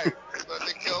killed the wife. They thought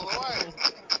they killed the wife.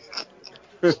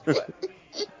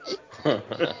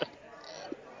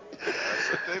 That's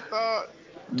what they thought.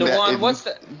 Dewan, what's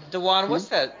that? Dewan, what's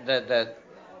that? That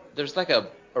there's like a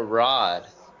rod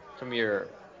from your.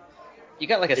 You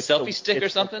got like a selfie stick or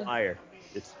something?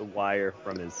 It's the wire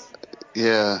from his.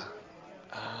 Yeah.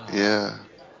 Oh, Yeah.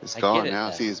 It's I gone get it now.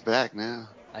 then. See, it's back now.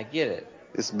 I get it.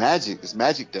 It's magic. It's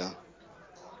magic though.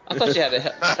 I thought you had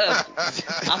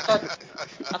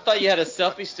I thought you had a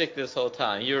selfie stick this whole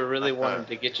time. You were really wanting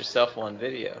to get yourself on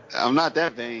video. I'm not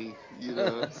that vain, you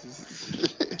know.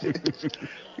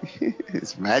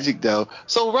 It's magic dough.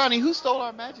 So Ronnie, who stole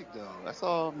our magic dough? I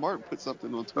saw Martin put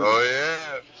something on Twitter. Oh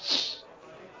yeah.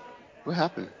 What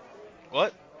happened?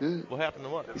 What? Yeah. What happened to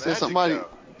what? He said somebody.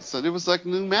 So there was like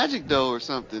new magic dough or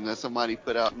something that somebody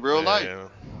put out in real life.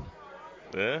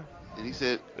 Yeah. And he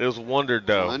said it was Wonder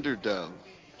Dough. Wonder Dough.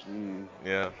 Mm.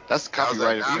 Yeah. That's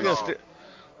copyrighted. That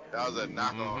was a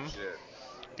knockoff shit.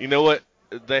 You know what?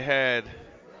 They had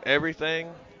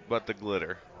everything but the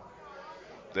glitter.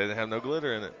 They didn't have no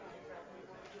glitter in it.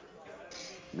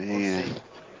 Man.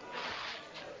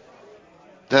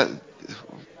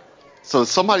 So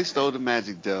somebody stole the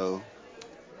magic dough.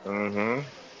 Mm-hmm.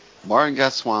 Martin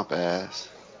got swamp ass.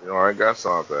 Martin got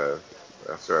swamp ass.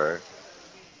 That's right.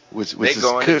 Which Nick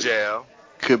going to jail.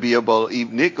 Could be a bowl.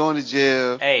 Nick going to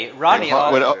jail. Hey, Ronnie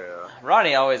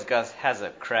always has a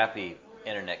crappy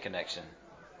internet connection.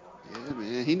 Yeah,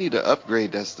 man. He need to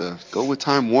upgrade that stuff. Go with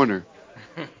Time Warner.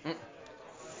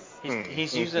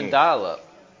 He's using dial-up.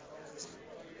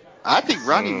 I think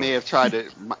Ronnie may have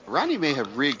Ronnie may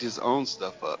have rigged his own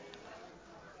stuff up.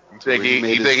 You think he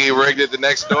rigged it the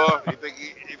next door? You think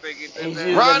he did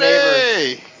that?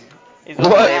 Ronnie! He's on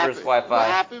the neighbor's Wi-Fi. What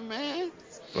happened, man?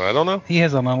 I don't know. He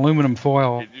has an aluminum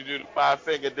foil Did you do the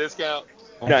 5-finger discount?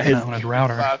 on his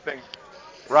router. 5-finger.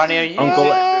 Ronnie, are you Uncle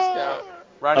discount?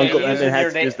 Ronnie, Uncle are you Evan using had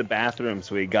your to use the bathroom,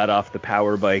 so he got off the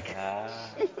power bike.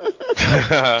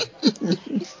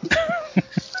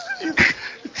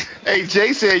 Hey,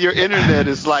 Jay said your internet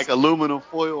is like aluminum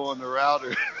foil on the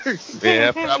router.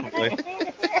 Yeah, probably.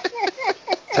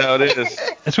 That's how it is.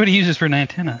 That's what he uses for an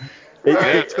antenna.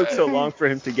 It took so long for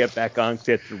him to get back on because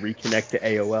he had to reconnect to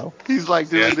AOL. He's like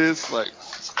doing this, like.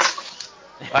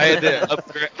 I had to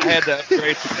upgrade to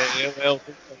the AOL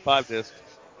 3.5 disc.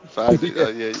 5 disc. Oh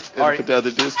yeah, you gotta put the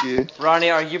other disc in. Ronnie,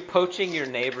 are you poaching your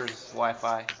neighbor's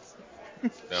Wi-Fi?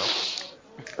 No.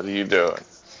 What are you doing?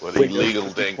 What illegal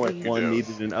thing are you doing?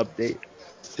 needed an update.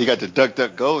 He got the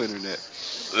DuckDuckGo internet.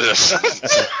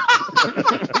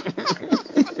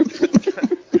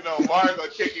 You know, Mark gonna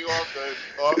kick you off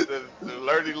the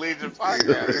Nerdy Legion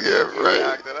podcast. Yeah, right. You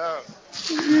knocked it out.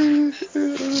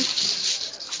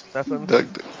 Nothing.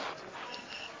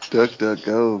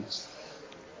 DuckDuckGo.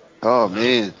 Oh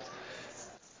man.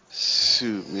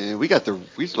 Shoot, man. We got the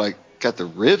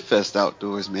Rib Fest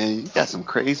outdoors, man. You got some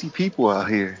crazy people out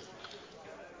here.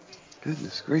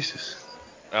 Goodness gracious.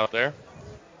 Out there?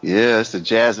 Yeah, it's the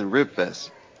Jazz and Rib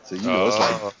Fest. So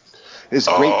it's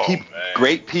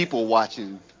great people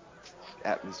watching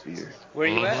atmosphere. Where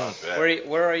are you at?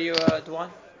 Where are you, Dwan?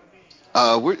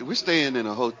 We're staying in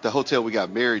the hotel we got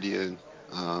married in.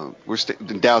 We're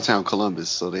in downtown Columbus,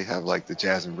 so they have like the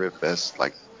Jazz and Rib Fest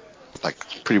like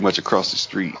pretty much across the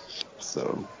street.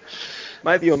 So Am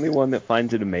I the only one that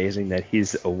finds it amazing that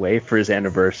he's away for his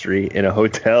anniversary in a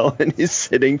hotel and he's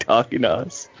sitting talking to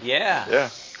us? Yeah.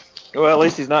 Yeah. Well, at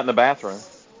least he's not in the bathroom.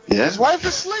 Yeah. His wife is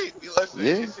asleep. Listen,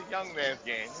 Yeah. it's a young man's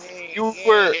game.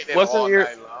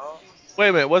 Wait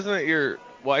a minute, wasn't it your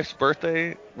wife's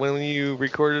birthday when you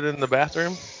recorded in the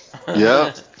bathroom?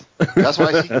 Yeah. That's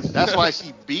why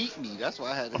she beat me. That's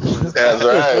why I had to go to the That's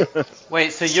right.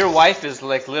 Wait, so your wife is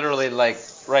like literally like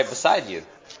right beside you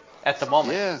at the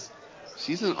moment? Yeah.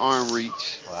 She's an arm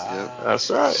reach. Wow. Yep. That's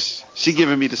right. She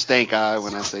giving me the stank eye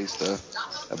when I say stuff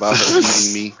about her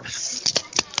beating me.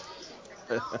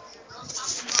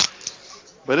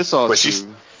 But it's all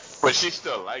true. But she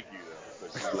still like you though,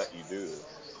 because she let you do this.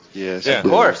 Yeah, Of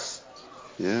course.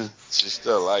 Yeah. She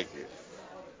still like it.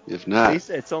 If not. He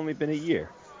said it's only been a year.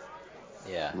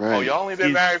 Yeah. Right. Oh, you only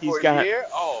been married for a year?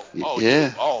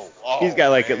 Yeah. He's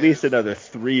got like man. at least another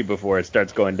 3 before it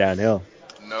starts going downhill.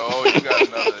 No, you got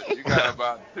another. You got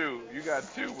about 2. You got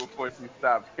 2 before she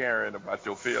stops caring about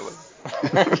your feelings.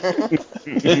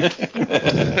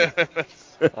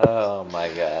 Oh my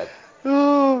God.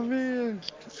 Oh man.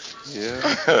 Yeah.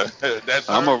 That's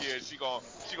her year. She gonna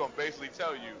basically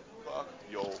tell you, fuck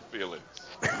your feelings.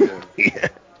 Yeah.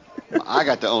 I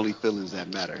got the only feelings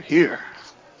that matter here,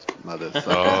 motherfucker.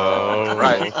 Oh,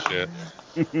 right. Shit.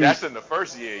 That's in the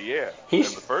first year, yeah. In the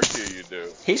first year you do.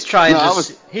 He's trying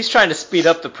to speed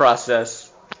up the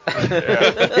process.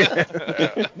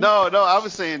 Yeah. No, I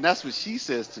was saying that's what she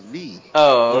says to me.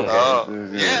 Oh, okay.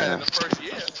 Yeah, in the first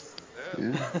year.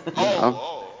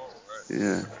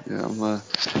 Yeah.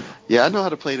 Yeah, I know how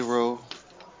to play the role.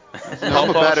 I'm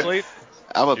a batter. You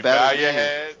bow your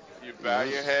head. You bow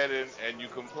your head and you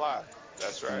comply.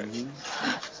 That's right.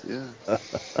 Mm-hmm. Yeah.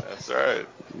 That's right.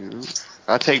 Yeah.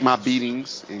 I take my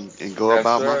beatings and go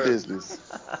about my business.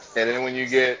 And then when you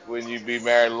be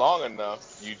married long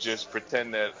enough, you just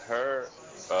pretend that her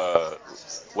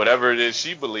whatever it is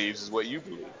she believes is what you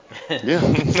believe. Yeah.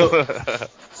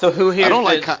 So who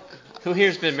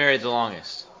here's been married the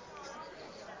longest?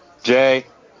 Jay,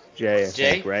 I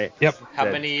think, right? Yep. How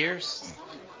many years?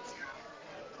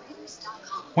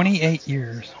 28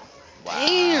 years.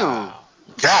 Wow.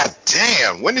 God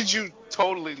damn. When did you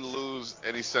totally lose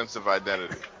any sense of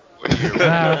identity? What year?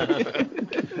 About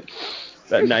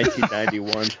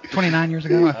 1991. 29 years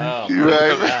ago, I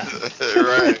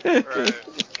think. Right.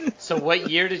 So what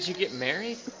year did you get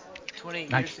married? 20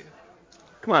 years ago?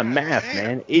 Come on, math,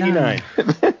 man. 89.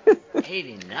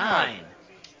 89.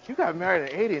 You got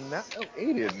married in 89?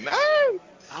 89? I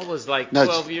was like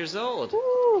 12 years old.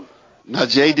 Now,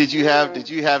 Jay, did you have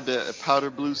the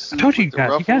powder blue suit? I told you with the guys.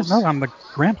 You ruffles? guys know I'm the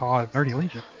grandpa of Nerdy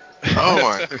Legion. Oh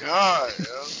my God,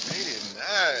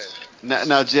 89.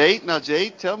 Now, Jay,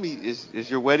 tell me, is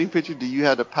your wedding picture? Do you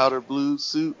have the powder blue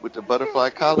suit with the butterfly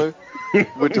collar,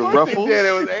 with the ruffles?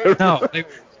 No,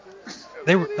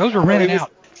 those were rented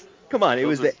out. Come on, it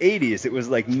was the 80s. It was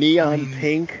like neon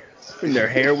pink, and their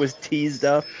hair was teased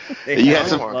up. You had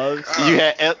some gloves. You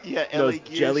had those LA Gear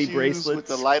jelly shoes bracelets with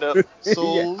the light up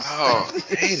soles. Oh,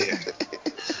 89.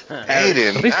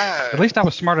 At least I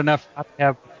was smart enough not to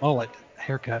have a mullet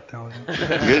haircut, though.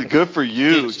 Good for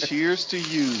you. Cheers to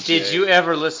you. Did you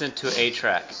ever listen to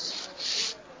A-Track?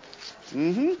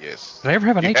 Mm-hmm. Yes. Did I ever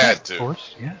have an You 8-track? had to. Of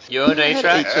course, yes. You owned an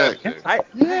 8-track? I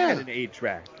had an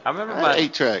 8-track. I remember I had an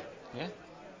 8-track. Yeah.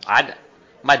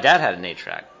 My dad had an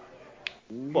 8-track.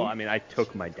 Well, I mean, I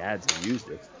took my dad's and used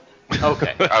it.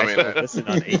 Okay. I mean, I listen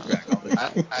on 8-track all the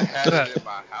time. I had it in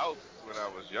my house when I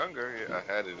was younger. I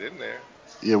had it in there.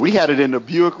 Yeah, we had it in the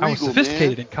Buick Regal, I was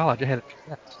sophisticated in college. I had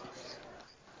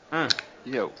a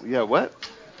Yeah, what?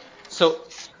 So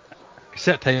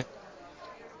cassette tape.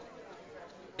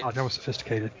 I was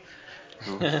sophisticated.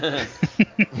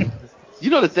 You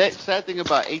know the sad thing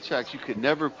about 8-tracks, you could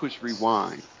never push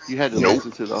rewind. You had to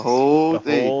listen to the whole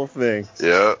thing. whole thing.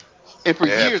 Yeah. And for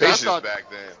They had years, I patience thought, back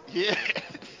then. yeah.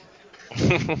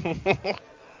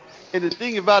 And the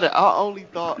thing about it, I only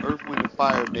thought Earth, Wind, and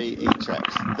Fire made 8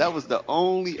 tracks. That was the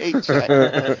only 8 track.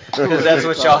 Because that's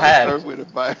what y'all had. Earth, Wind, and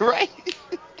Fire, right?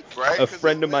 Right? A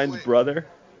friend of mine's brother,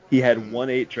 he had 1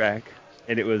 8-track,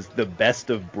 and it was The Best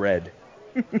of Bread.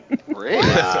 Bread?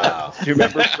 Wow. Do you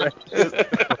remember Bread?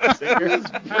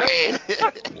 Bread.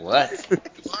 What?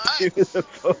 He was a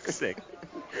folk singer.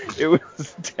 It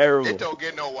was terrible. It don't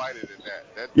get no whiter than that.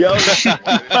 Yo. Not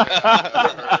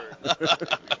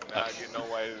get no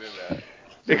whiter than that.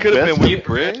 It could have been with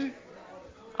bread.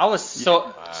 I was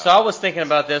I was thinking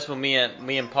about this when me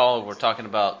and Paul were talking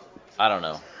about, I don't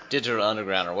know, Digital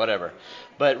Underground or whatever.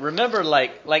 But remember,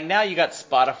 like now you got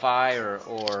Spotify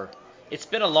or it's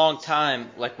been a long time.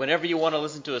 Like whenever you want to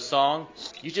listen to a song,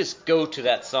 you just go to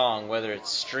that song, whether it's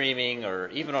streaming or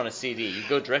even on a CD. You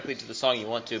go directly to the song you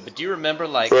want to. But do you remember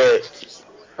like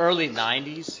early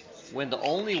 '90s when the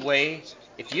only way,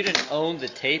 if you didn't own the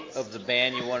tape of the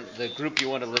the group you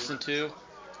want to listen to,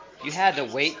 you had to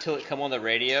wait till it come on the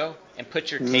radio and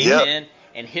put your tape in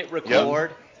and hit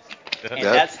record. And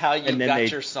that's how you got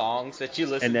your songs that you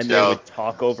listened to. And then they would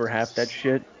talk over half that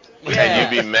shit. Yeah. And you'd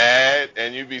be mad,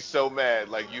 and you'd be so mad.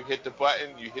 Like you hit the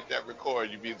button, you hit that record,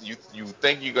 you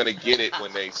think you're gonna get it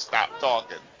when they stop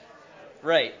talking.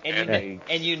 Right,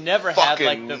 and you never had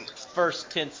like the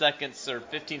first 10 seconds or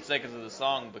 15 seconds of the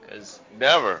song because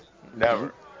never.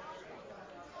 And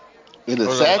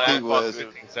the sad thing was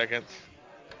 15 seconds.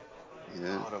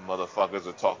 Yeah. All the motherfuckers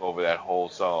would talk over that whole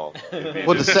song.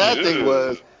 Well, the sad thing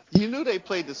was, you knew they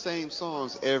played the same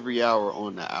songs every hour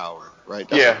on the hour, right?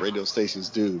 That's what radio stations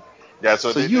do. That's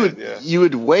what so they you did, would you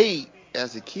would wait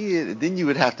as a kid, and then you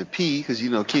would have to pee because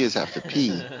you know kids have to pee.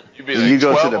 You'd be and like you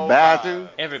go to the 12:05. bathroom.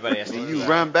 Everybody has to. And you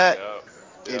run back.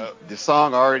 And the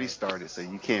song already started, so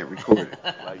you can't record it.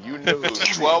 Like you knew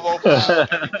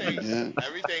 12:05.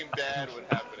 Everything bad would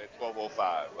happen at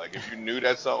 12:05. Like if you knew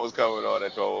that song was coming on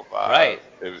at 12:05, right?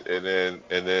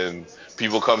 And then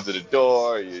people come to the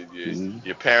door.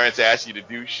 Your parents ask you to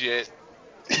do shit,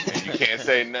 and you can't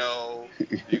say no.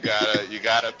 You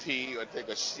gotta pee or take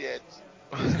a shit.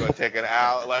 It's gonna take an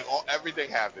hour. Like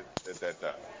everything happened at that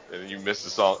time. And you miss the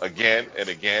song again and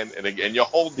again and again. Your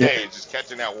whole day is just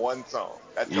catching that one song.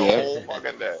 That's your whole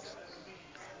fucking day.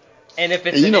 And if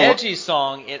it's an edgy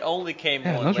song, it only came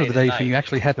on those late were the days at when you night.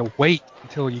 actually had to wait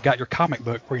until you got your comic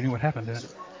book before you knew what happened to it.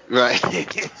 Right.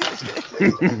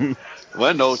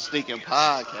 Wasn't no stinking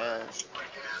podcast.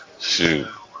 Shoot.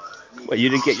 What, you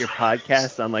didn't get your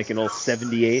podcast on like an old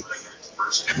 78?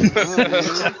 Shit.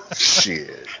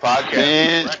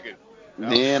 Podcast record.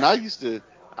 Man, I used to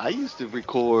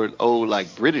record old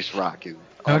like British rock and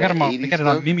No, I got them on. They got it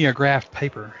on stuff. mimeographed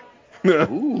paper.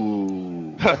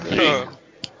 Ooh.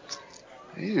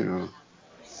 Damn.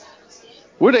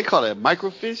 What do they call that?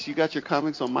 Microfiche? You got your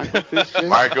comics on microfiche?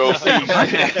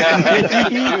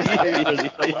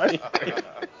 Jay?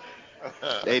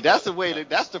 Hey, that's the way.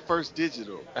 That's the first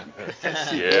digital.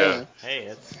 Yeah. Hey,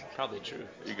 that's probably true.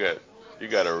 You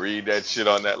gotta read that shit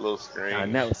on that little screen.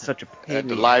 And that was such a pain At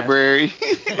the library.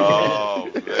 Oh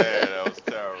man, that was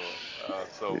terrible. That was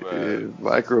so bad.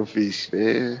 Microfiche,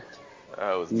 man.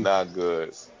 That was not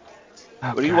good.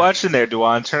 What are you watching there,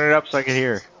 Duan? Turn it up so I can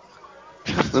hear.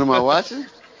 What am I watching?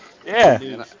 Yeah.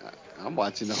 Man, I'm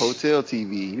watching the hotel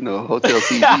TV. You know, hotel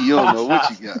TV. You don't know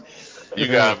what you got. You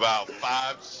got about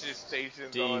 5 shit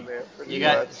stations on there. Do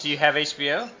you have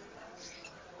HBO?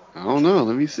 I don't know.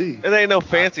 Let me see. It ain't no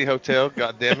fancy hotel,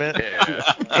 goddammit. Yeah,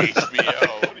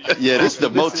 HBO. Yeah, this is the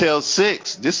Motel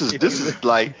 6. This is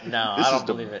like no, this I don't is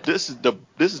the, believe it. This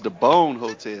is the Bone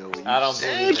Hotel. I don't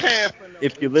believe it.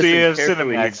 If you listen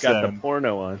carefully, you've got the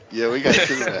porno on. Yeah, we got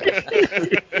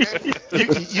Cinemax.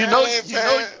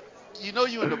 you know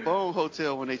you in the Bone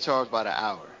Hotel when they charge by the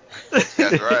hour. That's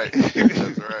right.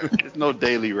 That's right. There's no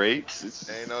daily rates.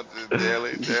 Ain't no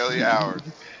daily hours.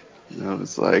 You know,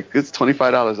 it's like it's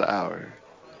 $25 an hour.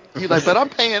 You're like, but I'm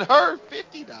paying her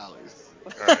 $50.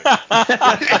 Right.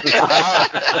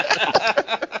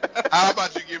 How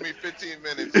about you give me 15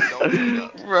 minutes and don't do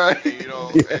nothing? Right. And you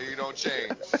don't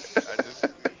change.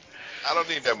 I don't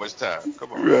need that much time.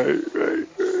 Come on. Right.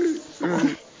 Come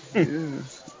on. Yeah.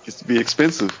 It's to be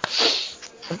expensive.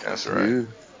 That's right. Yeah.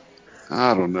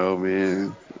 I don't know,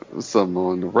 man. What's something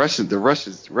on the Russians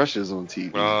on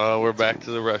TV. We're back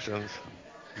to the Russians.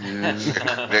 Yeah.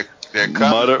 They're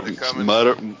coming.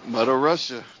 Mother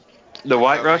Russia. The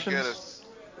White Russians?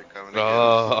 They're coming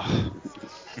to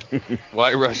get us.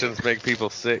 White Russians make people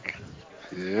sick.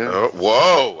 Yeah.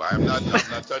 Whoa! I'm not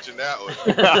touching that one.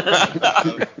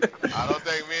 I don't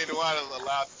think me and Duane is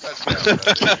allowed to touch that one.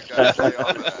 I think we gotta stay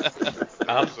off of that.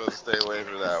 We're supposed to stay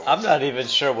that one. I'm not even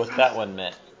sure what that one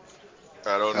meant.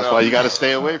 I don't know. That's why you got to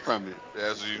stay away from it.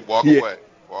 Yeah, so you walk away.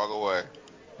 Walk away.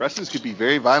 Wrestlers could be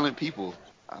very violent people.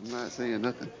 I'm not saying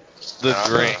nothing. The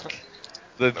drink.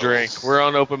 The drink. We're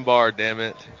on open bar, damn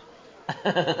it.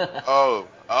 Oh,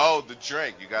 the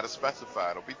drink. You got to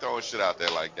specify. Don't be throwing shit out there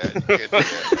like that. You can't do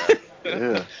that, man.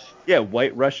 Yeah. Yeah,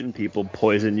 white Russian people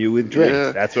poison you with drinks.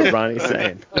 Yeah. That's what Ronnie's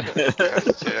saying.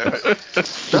 That's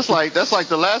like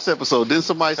the last episode. Didn't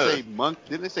somebody say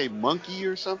Didn't they say monkey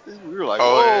or something? We were like,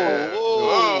 whoa.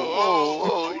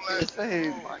 You can't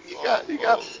say you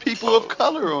got people of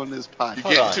color on this podcast.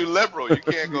 You're getting too liberal. You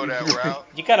can't go that route.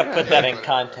 You got to put that in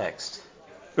context.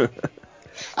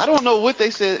 I don't know what they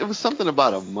said. It was something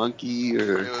about a monkey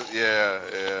or.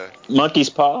 Yeah. Monkey's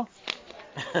paw?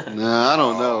 Nah, I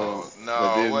don't know.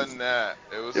 No, it wasn't that.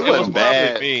 It wasn't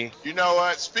bad. Me. You know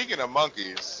what? Speaking of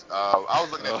monkeys, I was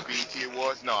looking at the BET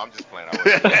Awards. No, I'm just playing. But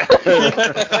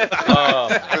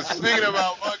speaking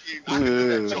about monkeys, I can do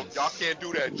that joke. Y'all can't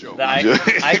do that joke.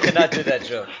 I cannot do that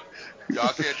joke.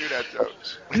 Y'all can't do that joke.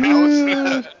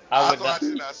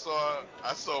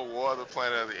 I saw War of the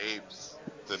Planet of the Apes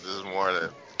this morning.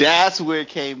 That's where it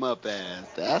came up as.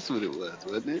 That's what it was,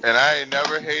 wasn't it? And I ain't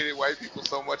never hated white people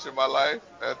so much in my life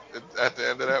at the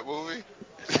end of that movie.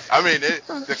 I mean,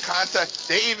 the context,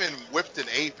 they even whipped an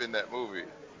ape in that movie.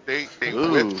 They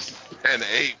whipped an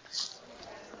ape.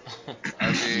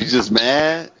 I mean, you just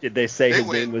mad? Did they say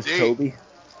his name was Toby?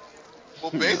 Well,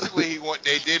 basically,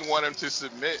 they did want him to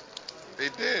submit. They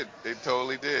did. They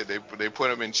totally did. They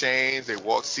put him in chains. They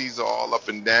walked Caesar all up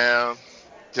and down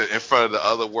in front of the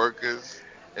other workers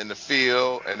in the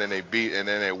field, and then they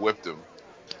whipped him,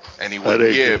 and he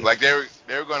wouldn't give. Like they were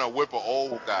gonna whip an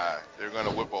old guy. They were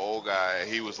gonna whip an old guy, and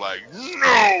he was like,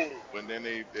 no. And then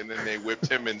they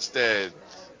whipped him instead.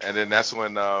 And then that's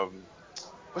when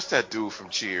what's that dude from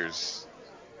Cheers?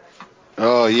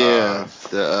 Oh yeah,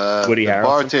 the Woody Harrelson?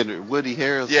 Bartender, Woody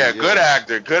Harrelson. Yeah, good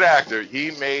actor.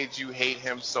 He made you hate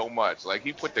him so much. Like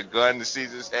he put the gun to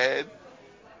Caesar's head.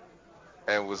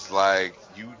 And was like,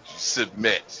 you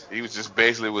submit. He was just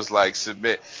basically was like,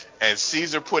 submit. And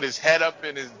Caesar put his head up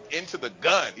into the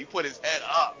gun. He put his head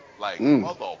up. Like,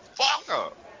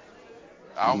 motherfucker.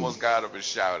 I almost got up and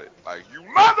shouted. Like, you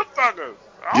motherfuckers.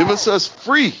 Give us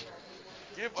free.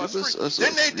 Give us free.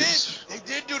 Then they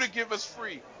did do the give us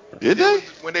free. Did they?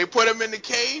 When they put him in the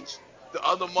cage, the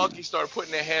other monkeys started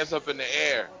putting their hands up in the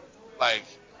air. Like,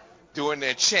 doing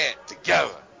their chant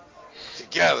together.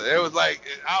 It was like,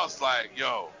 I was like,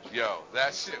 yo,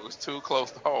 that shit was too close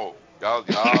to home. Y'all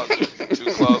too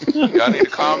close. Y'all need to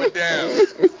calm it down.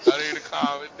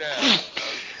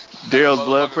 Daryl's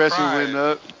blood pressure went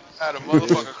up. I had a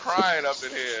motherfucker crying up in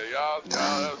here. Y'all,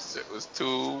 that shit was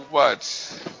too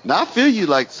much. Now I feel you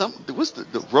like what's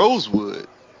the Rosewood?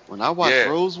 When I watched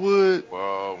Rosewood.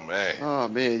 Oh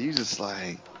man, you just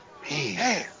like,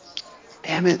 man,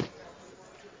 damn it.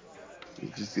 You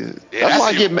just get. Yeah, that's why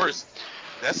I get worse.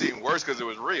 That's even worse because it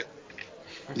was real.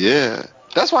 Yeah.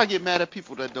 That's why I get mad at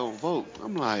people that don't vote.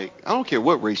 I'm like, I don't care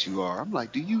what race you are. I'm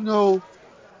like, do you know,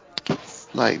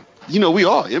 like, we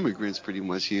all immigrants pretty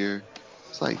much here.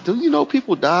 It's like, do you know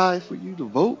people die for you to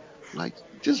vote? Like,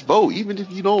 just vote. Even if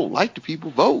you don't like the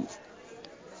people, vote.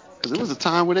 Because there was a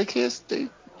time where they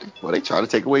try to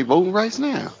take away voting rights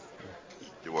now.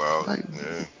 Well,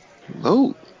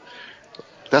 vote.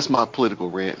 That's my political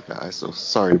rant, guys. So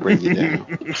sorry to bring you down.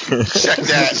 Check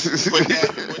that. Put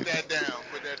that down.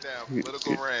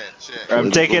 Political rant. Check.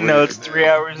 I'm taking notes. 3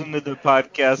 hours into the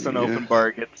podcast on open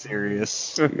bar. Get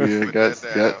serious.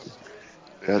 Yeah,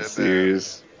 got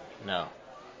serious. No.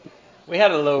 We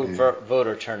had a low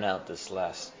voter turnout this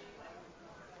last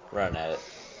run at it.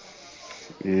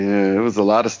 Yeah, it was a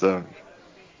lot of stuff.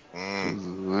 A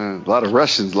lot of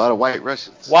Russians, a lot of white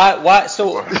Russians. Why?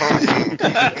 So I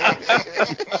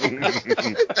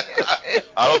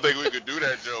don't think we could do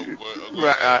that joke, but go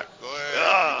ahead.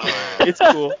 It's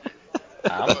cool.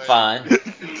 I'm fine.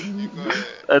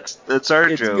 That's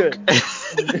our joke.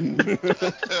 It's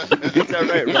all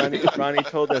right. Ronnie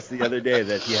told us the other day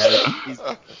that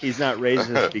he's not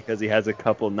racist because he has a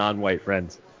couple non-white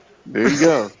friends. There you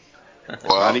go.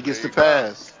 Ronnie gets the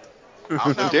pass.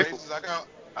 I'm not racist.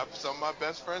 Some of my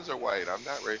best friends are white. I'm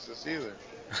not racist either.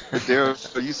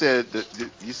 But you said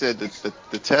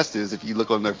the test is if you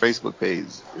look on their Facebook page.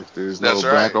 If there's no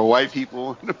black or white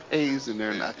people on the page, and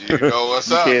they're not. You know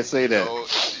what's up. You can't say that.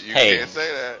 You can't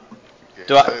say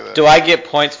that. Do I get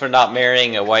points for not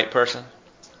marrying a white person?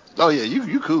 Oh yeah,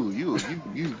 you cool. You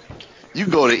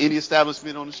go to any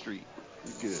establishment on the street.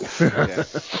 You good. Yeah.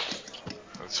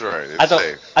 That's right. It's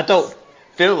safe. I don't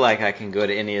feel like I can go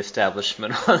to any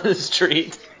establishment on the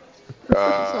street.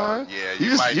 alright. Yeah, You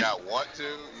you just- might you- not want to.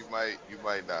 You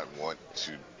might not want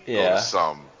to go Yeah. to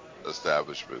some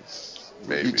establishments.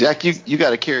 Maybe. Jack, you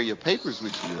got to carry your papers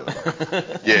with you, though.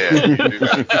 Yeah, you do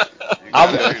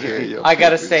gotta carry your I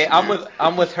gotta papers say, with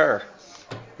I'm with her.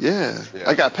 Yeah.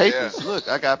 I got papers. Look,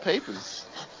 I got papers.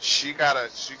 She gotta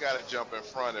jump in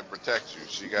front and protect you.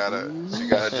 She gotta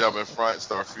jump in front and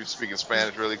start speaking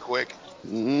Spanish really quick,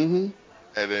 Mm-hmm.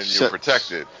 and then you're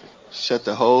protected. Shut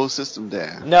the whole system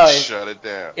down. No, Shut it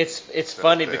down. It's Shut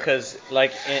funny it down. because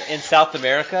like in South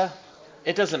America,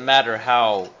 it doesn't matter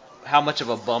how much of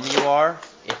a bum you are.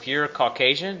 If you're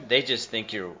Caucasian, they just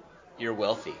think you're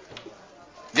wealthy.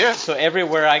 Yeah. So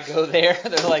everywhere I go there,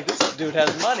 they're like, this dude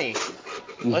has money.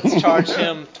 Let's charge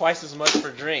him twice as much for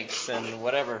drinks and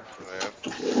whatever.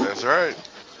 That's right.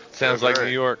 Sounds like New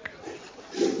York.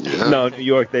 Yeah. No, New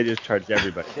York, they just charge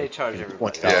everybody. They charge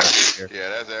everybody. Yeah, $20 yeah,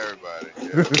 that's everybody. Yeah,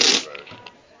 that's everybody.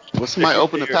 Well, somebody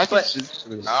open the package.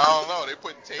 I don't know. They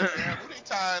putting tape down. Who they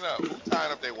tying up? Who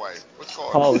tying up their wife? What's going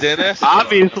Oh, on? Dennis?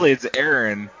 Obviously, it's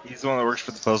Aaron. He's the one that works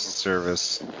for the Postal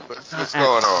Service. What's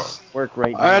going on? Work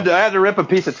right now. I had to rip a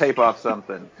piece of tape off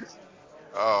something.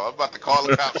 Oh, I'm about to call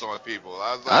the cops on people.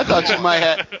 I was like, I thought come you on. might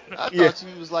have. I thought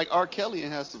you was like R. Kelly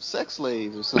and had some sex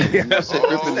slaves or something. You just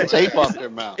ripping the tape off their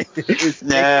mouth.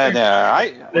 Nah.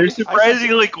 They're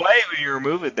surprisingly quiet when you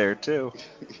remove it there, too.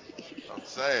 I'm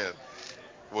saying.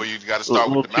 Well, you got to start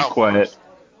with the mouth first.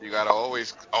 You got to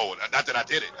always. Oh, not that I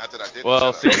did it. Not that I did it.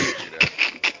 Well, Shut see,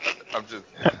 up. I'm just.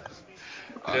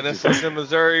 Dennis is in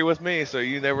Missouri with me, so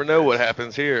you never know what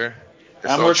happens here. It's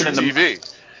I'm on working in the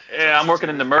TV. Yeah, I'm working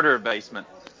in the murder basement.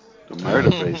 The murder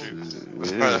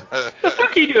basement. Yeah.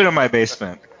 What are you doing in my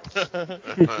basement?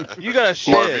 You got a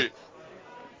shed.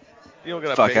 You don't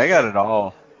got a Fuck, I got basement. it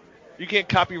all. You can't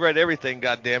copyright everything,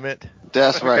 goddammit.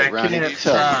 That's right, Okay, Ronnie. he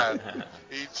tried.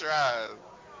 He tried.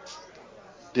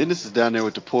 Dennis is down there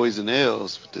with the poison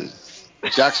ales with the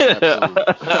jockstraps on.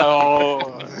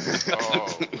 Oh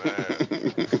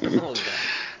man.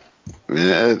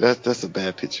 Man, that's a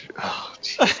bad picture. Oh,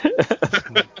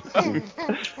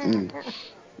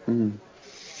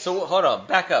 So hold on,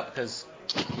 back up because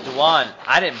Dewan,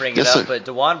 I didn't bring it Yes, up, sir. but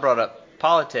Dewan brought up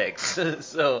politics.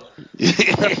 So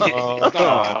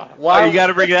Why you got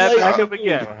to bring that back up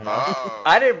again?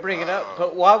 I didn't bring it up,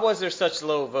 but why was there such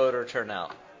low voter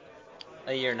turnout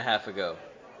a year and a half ago?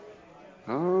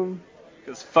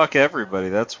 Because fuck everybody,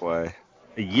 that's why.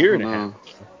 A year and a half.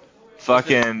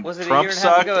 Fucking was it a Trump year and a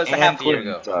half sucked ago? Or was it and half a year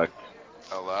Clinton ago? sucked.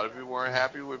 A lot of people weren't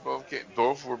happy with both.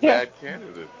 Both were bad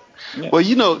candidates. Well,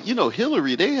 you know,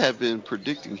 Hillary. They have been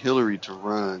predicting Hillary to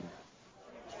run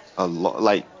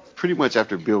like pretty much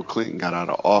after Bill Clinton got out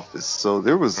of office. So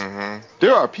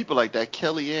there are people like that,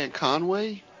 Kellyanne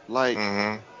Conway, like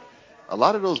a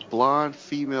lot of those blonde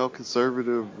female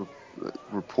conservative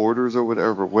reporters or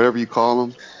whatever you call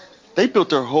them. They built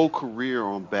their whole career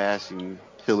on bashing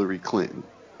Hillary Clinton.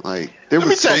 Like there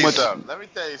was so much. Let me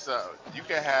tell you something. You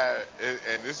can have,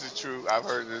 and this is true. I've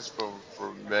heard this from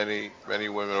many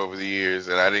women over the years,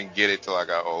 and I didn't get it till I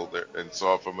got older and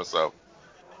saw it for myself.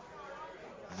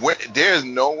 There's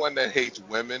no one that hates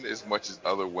women as much as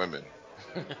other women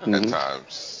at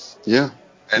times. Yeah.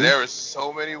 And there are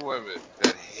so many women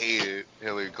that hated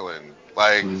Hillary Clinton,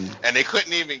 like, and they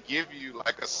couldn't even give you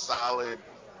like a solid.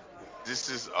 This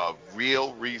is a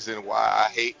real reason why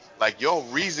I hate. Like, your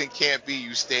reason can't be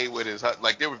you stayed with his husband.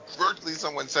 Like, there was virtually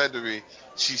someone said to me,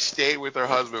 she stayed with her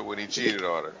husband when he cheated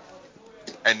on her,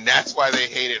 and that's why they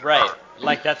hated her.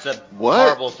 Like that's a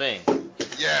horrible thing.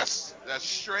 Yes, that's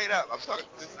straight up. I'm talking.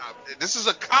 This is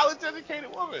a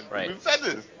college-educated woman. Right. Who said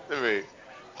this to me?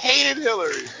 Hated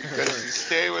Hillary because she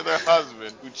stayed with her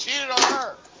husband who cheated on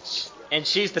her. And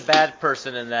she's the bad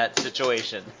person in that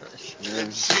situation.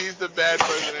 And she's the bad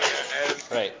person in that.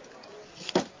 And right.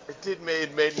 It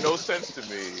made no sense to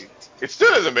me. It still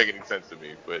doesn't make any sense to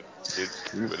me, but it's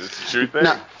the true thing.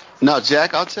 Now,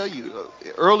 Jack, I'll tell you,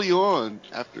 early on,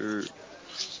 after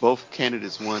both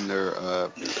candidates won their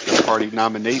party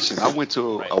nomination, I went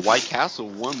to a White Castle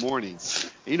one morning.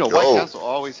 You know, White Castle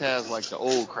always has like the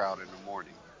old crowd in the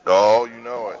morning. Oh, you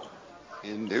know it.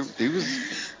 And there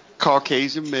was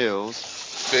Caucasian males.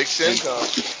 Fixed income.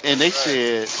 And they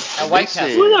said,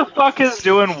 who the fuck is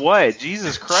doing what?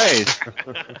 Jesus Christ.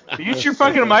 Use your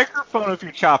fucking microphone if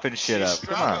you're chopping shit up.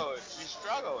 Come on. She's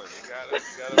struggling.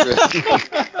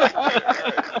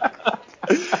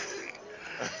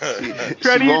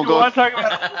 Try to hear Dewan talking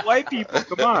about white people.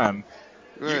 Come on.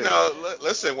 Right. You know,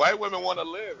 listen, white women want to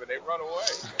live and they run away.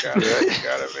 You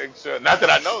gotta make sure. Not that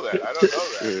I know that. I don't know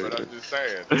that, but I'm just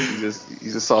saying.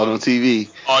 You just saw it on TV.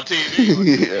 On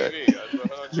TV. I saw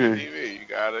it on TV. You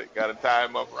gotta tie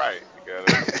them up right. You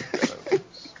gotta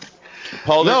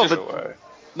Paul, No, they're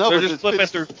but just flipping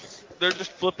through. They're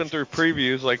just flipping through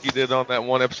previews like you did on that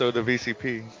one episode of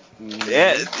VCP.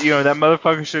 Yeah, that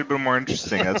motherfucker should have been more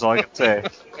interesting. That's all I can say.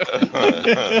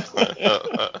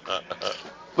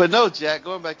 But no, Jack.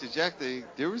 Going back to Jack,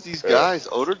 there was these guys,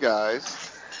 older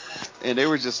guys, and they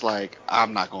were just like,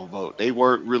 I'm not gonna vote. They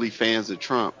weren't really fans of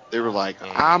Trump. They were like,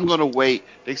 I'm gonna wait.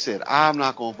 They said, I'm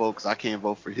not gonna vote because I can't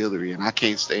vote for Hillary and I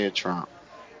can't stand Trump.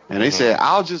 And they said,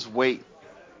 I'll just wait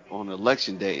on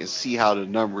election day and see how the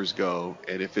numbers go.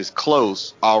 And if it's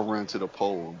close, I'll run to the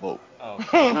poll and vote. Oh.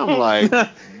 And I'm like,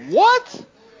 what?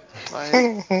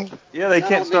 Like, yeah, they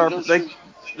can't start.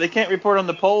 They can't report on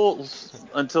the polls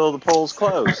until the polls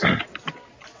close.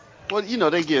 Well,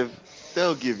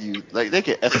 they'll give you like they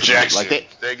can estimate Projections. like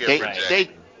They give projections.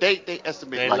 They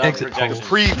estimate They like love the projections.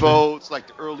 pre-votes, like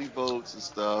the early votes and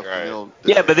stuff. Right.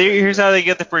 Yeah, but here's how they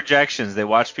get the projections. They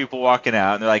watch people walking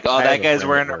out, and they're like, "Oh, I that have a guy's friend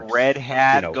wearing that a works, red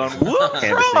hat, going woo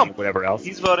canvassing Trump, and whatever else.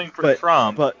 He's voting for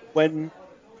Trump." But when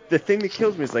the thing that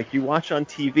kills me is like you watch on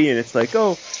TV and it's like,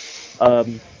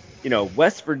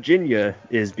 West Virginia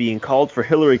is being called for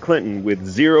Hillary Clinton with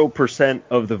 0%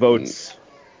 of the votes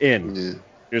in. Yeah.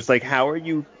 It's like, how are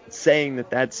you saying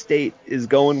that state is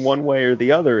going one way or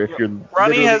the other if you're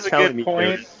Ronnie literally has a telling good me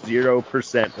point. there's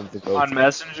 0% of the votes On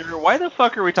Messenger, why the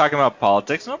fuck are we talking about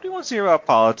politics? Nobody wants to hear about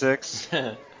politics.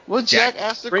 Well, Jack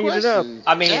asked the bringing it up. question.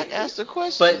 I mean, Jack asked the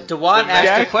question. But Dewan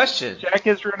asked a question. Jack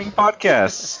is ruining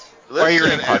podcasts. Why are you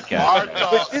ruining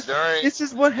podcasts? This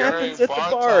is what happens at the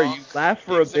bar. You laugh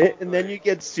for a bit, and then you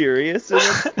get serious, and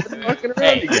then fucking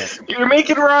around again. You're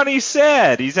making Ronnie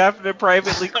sad. He's having to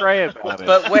privately cry about it.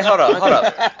 But wait, hold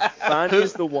up.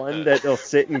 Bonnie's the one that they'll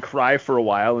sit and cry for a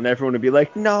while, and everyone will be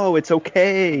like, "No, it's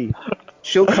okay.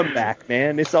 She'll come back,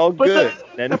 man. It's all good."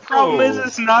 The problem is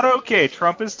it's not okay.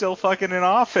 Trump is still fucking in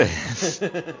office.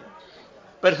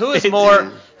 But who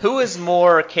is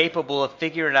more capable of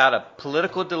figuring out a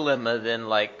political dilemma than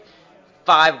like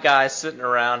 5 guys sitting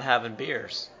around having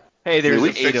beers? Hey, there's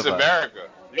 8 fix of us. America.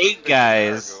 8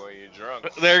 guys. When you're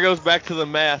drunk. There goes back to the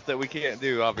math that we can't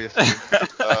do, obviously.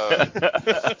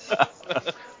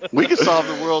 We can solve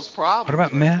the world's problems. What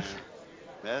about meth?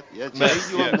 Meth? Yeah, Jay,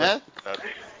 you on meth?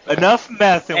 Enough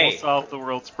meth and we'll solve the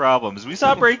world's problems. We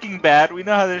saw Breaking Bad. We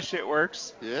know how this shit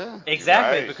works. Yeah.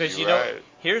 Exactly, because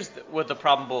here's what the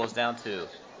problem boils down to.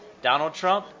 Donald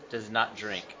Trump does not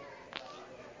drink.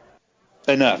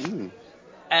 Enough.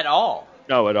 At all.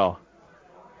 No, at all.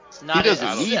 Not He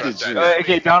doesn't need to drink.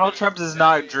 Okay, Donald Trump does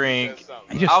not drink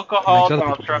alcohol.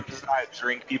 Donald Trump does not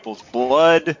drink people's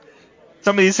blood.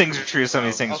 Some of these things are true. Some of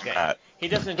these things are not. He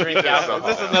doesn't drink alcohol.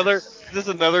 Is this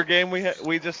another game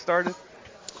we just started?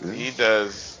 He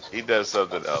does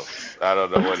something else. I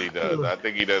don't know what he does. I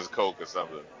think he does coke or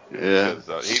something. Yeah.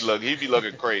 He'd be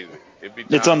looking crazy.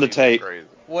 It's on the tape. Crazy.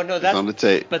 Well, no, It's on the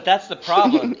tape. But that's the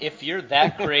problem. If you're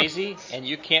that crazy and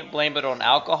you can't blame it on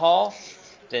alcohol,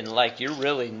 then like you're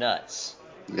really nuts.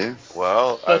 Yeah.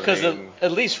 Well, because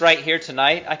at least right here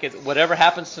tonight, whatever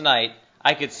happens tonight,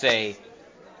 I could say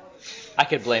I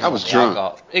could blame it on the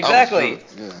alcohol. Exactly.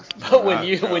 Yeah. But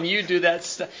when you do that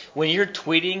stuff, when you're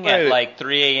tweeting at like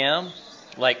 3 a.m.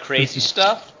 like crazy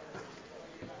stuff,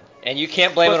 and you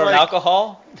can't blame it on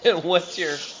alcohol, then what's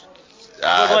your?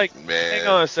 But man. Hang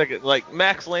on a second. Like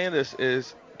Max Landis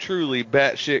is truly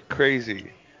batshit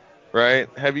crazy, right?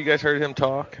 Have you guys heard him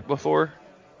talk before?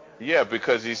 Yeah,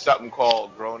 because he's something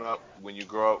called when you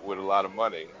grow up with a lot of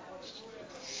money.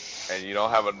 And you don't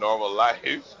have a normal life.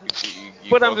 You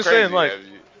but I'm just saying, like,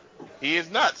 he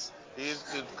is nuts. He is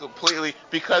completely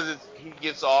because he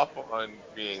gets off on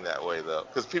being that way though,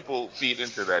 because people feed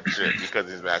into that shit because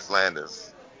he's Max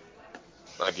Landis.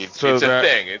 Like it's a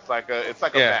thing. It's like a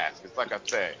mask. It's like a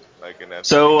thing. Like and that's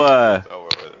who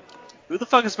the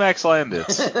fuck is Max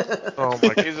Landis? Oh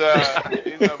my God. He's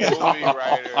a movie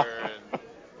writer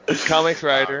and comics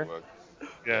writer.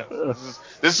 Yeah.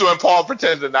 This is when Paul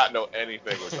pretends to not know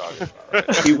anything we're talking about.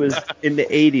 Right? He was in the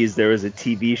 80s. There was a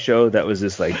TV show that was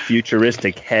this like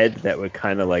futuristic head that would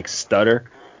kind of like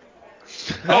stutter.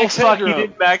 Oh fuck! He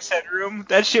did Max Headroom.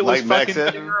 That shit was like fucking.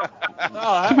 Max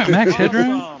Headroom? Max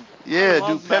Headroom? Yeah,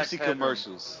 do Pepsi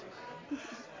commercials.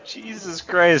 Jesus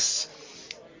Christ!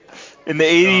 In the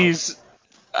 80s,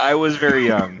 I was very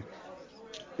young.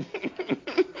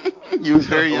 You was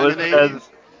very young in the 80s?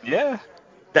 Yeah.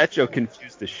 That joke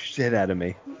confused the shit out of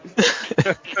me.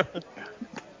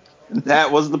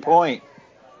 That was the point.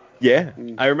 Yeah,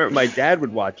 I remember my dad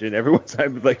would watch it. Every once I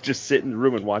would like just sit in the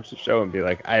room and watch the show and be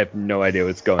like, I have no idea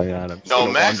what's going on.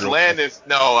 Max Landis.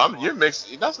 No, you're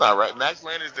mixed. That's not right. Max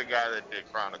Landis is the guy that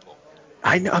did Chronicle.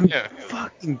 I know. I'm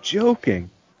fucking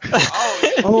joking.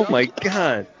 Oh my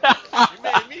god. You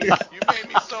made me You made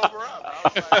me sober up.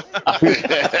 I was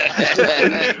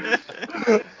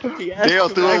like, Dale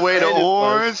threw away the Max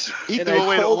orange. was, He and threw I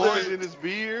away the told orange him- in his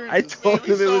beer. I told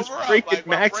him it was sober up. freaking Like,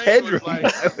 my Max brain was Headroom. like,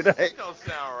 Why would I- that don't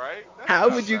sound right. That's How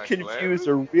not would you Max confuse Landis.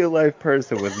 a real life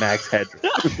person with Max Headroom?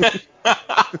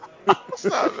 It's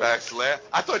not Max Landis.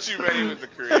 I thought you meant he was the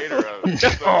creator of it.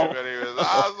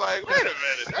 I was like, wait a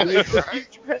minute, that ain't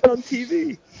right. Head on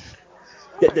TV.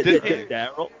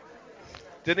 Daryl.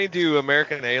 Didn't he do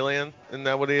American Alien? Isn't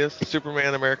that what he is?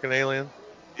 Superman, American Alien?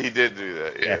 He did do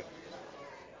that, yeah.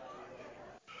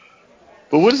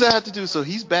 But what does that have to do? So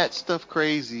he's bat stuff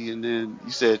crazy, and then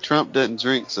you said Trump doesn't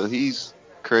drink, so he's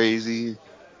crazy.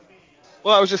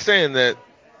 Well, I was just saying that.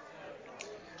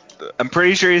 I'm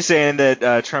pretty sure he's saying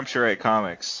that Trump should write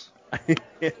comics. Oh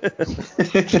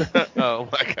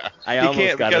my god. I He almost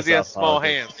can't got because us he has off small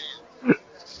politics. hands.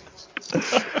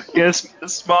 Yes,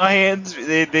 small hands.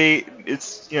 They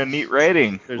it's neat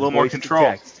writing, There's a little more voice to control.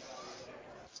 text.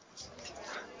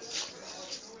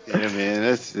 Yeah, man,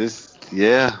 that's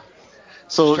yeah.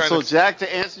 So Jack,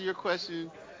 to answer your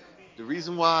question, the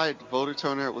reason why the voter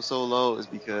turnout was so low is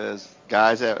because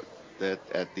guys at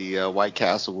the White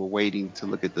Castle were waiting to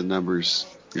look at the numbers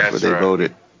before That's they right.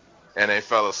 voted, And they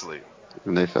fell asleep.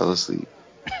 and they fell asleep.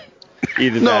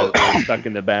 Either No. that or they're stuck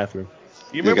in the bathroom.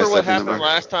 You They remember got what stuck in the happened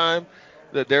back. last time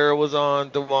that Daryl was on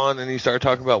Dewan and he started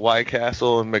talking about White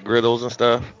Castle and McGriddles and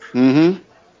stuff? Mm-hmm.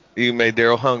 You made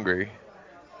Daryl hungry.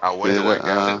 When did I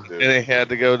got And they had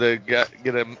to go to get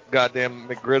a goddamn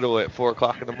McGriddle at 4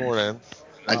 o'clock in the morning.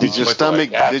 Did your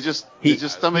stomach? Did your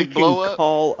stomach He blow can up?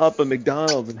 call up a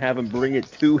McDonald's and have him bring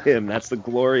it to him. That's the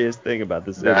glorious thing about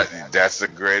this. That's the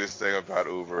greatest thing about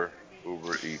Uber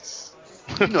Eats.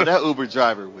 You know that Uber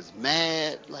driver was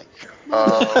mad. Like,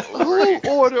 Uber who Eats.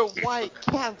 ordered White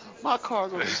Castle? My car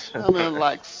gonna be smelling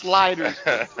like sliders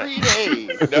for 3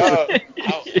 days. No,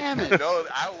 Damn it. no,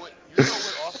 I would. You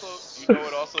know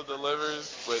what also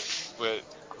delivers, but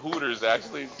Hooters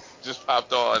actually just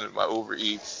popped on my Uber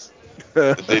Eats.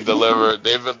 They deliver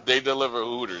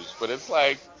Hooters, but it's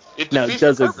like it Now, defeats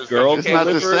does the a purpose. girl It's not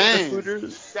the deliver the same.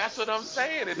 Hooters? That's what I'm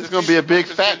saying. It's gonna be a big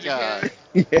fat guy.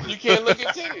 You can't look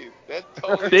at titties. That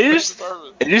totally They defeats just, the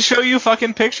purpose. they just show you a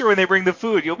fucking picture when they bring the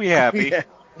food. You'll be happy. Yeah.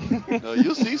 No,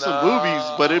 you'll see some boobies,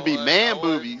 but it'll be man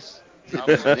boobies.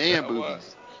 Man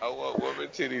boobies. I want woman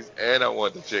titties and I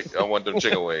want them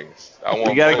chicken wings. I want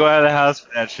You gotta both. go out of the house for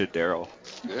that shit, Daryl.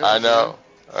 I know.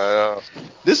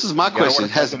 This is my You gotta question: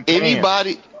 work Has fucking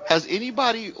pants.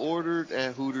 anybody ordered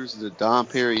at Hooters the Dom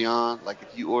Perignon? Like,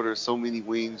 if you order so many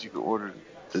wings, you can order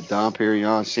the Dom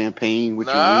Perignon champagne with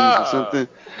your wings or something.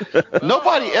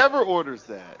 Nobody ever orders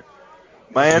that.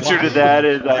 My answer to that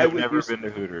is I've never been to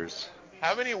Hooters.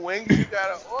 How many wings you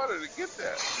gotta order to get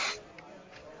that?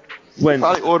 You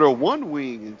probably order one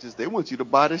wing and they want you to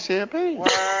buy the champagne.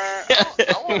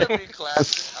 I want to be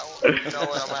classic. You know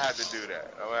what? I'm gonna have to do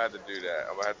that. I'm gonna have to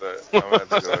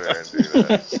go there and do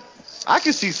that. I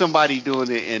can see somebody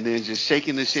doing it and then just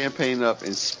shaking the champagne up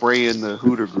and spraying the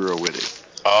Hooter girl with it.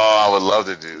 Oh, I would love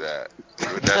to do that.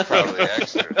 But that's probably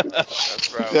extra.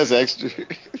 That's extra.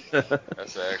 That's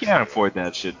extra. You can't afford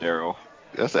that shit, Daryl.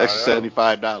 That's an extra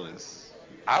 $75.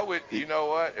 I would, you know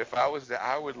what? If I was there,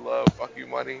 I would love fuck you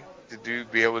money to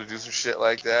be able to do some shit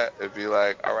like that. It'd be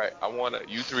like, all right, I want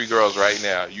you 3 girls right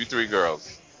now. You 3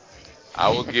 girls. I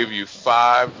will give you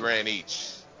 $5,000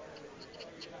 each.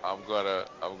 I'm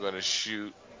gonna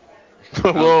shoot.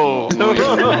 Whoa. I'm gonna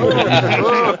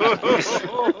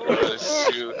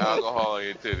shoot alcohol in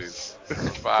your titties for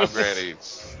 $5,000 each.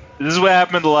 This is what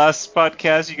happened the last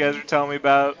podcast you guys were telling me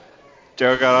about.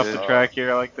 Daryl got off the track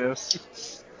here like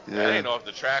this. That ain't off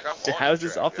the track. I'm on How's the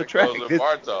this track. off the That track? goes with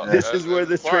bar talk. This is where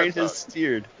the That's bar train talk. has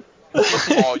steered.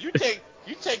 Oh, you take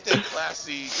that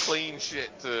classy, clean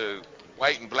shit to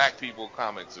white and black people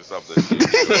comics or something.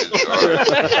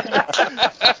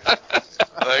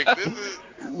 Like this is.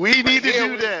 We need to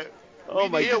do that. Oh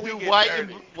my God. We We do get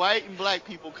white and black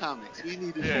people comics. We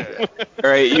need to do that. All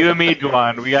right, you and me,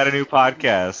 Dwan, we got a new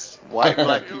podcast. White and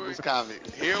black people's comics.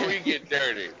 Here we get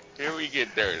dirty.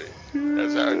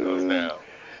 That's how it goes down.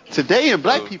 Today in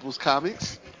black people's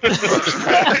comics.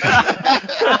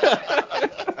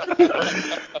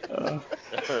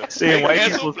 Seeing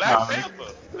white people's comics.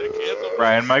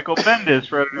 Brian Michael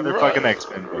Bendis wrote another fucking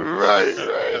X-Men book. Right.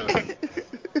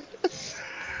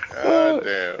 God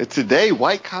damn. And today,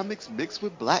 white comics mixed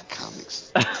with black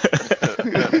comics.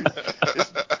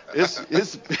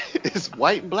 it's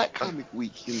white and black comic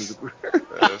week.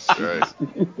 That's right.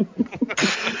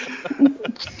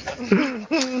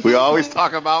 We always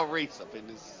talk about race up in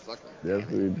this sucker. Yes,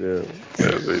 we do.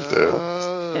 Yes, we do.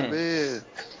 Oh man.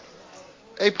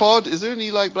 Hey, Paul, is there any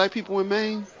like black people in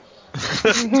Maine? I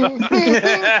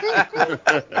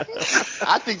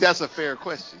think that's a fair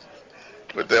question.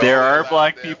 But there are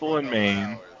black people in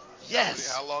Maine.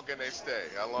 Yes. How long can they stay?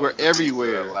 How long We're is the visa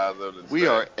everywhere. that allows them to We stay?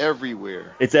 are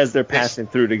everywhere. It's as they're passing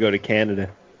through to go to Canada.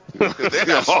 Because they're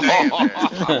not staying there.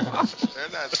 They're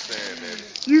not staying there.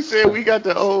 You said we got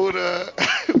the old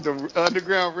the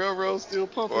Underground Railroad still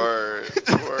pumping. Word.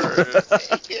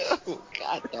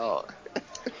 God, dog.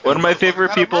 One of my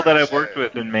favorite people that I've worked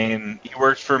with in Maine, he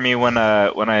worked for me when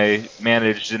I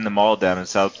managed in the mall down in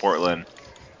South Portland.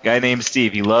 Guy named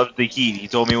Steve. He loved the Heat. He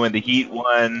told me when the Heat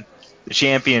won the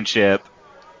championship,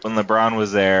 when LeBron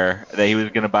was there, that he was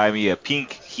going to buy me a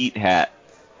pink Heat hat.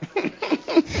 They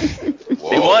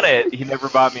won it. He never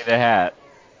bought me the hat.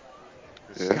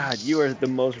 God, you are the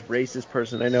most racist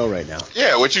person I know right now.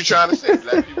 Yeah, what you trying to say?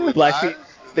 Black people with Black lives? people,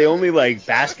 they only like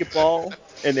basketball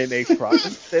and they make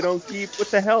profits. They don't keep. What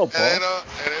the hell, Paul?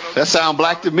 That sound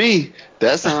black to me.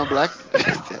 That sound black.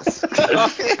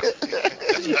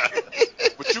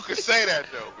 But you can say that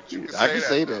though. I can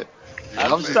say that.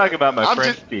 I'm just talking about my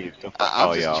friend just, Steve. So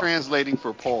I'm just y'all. translating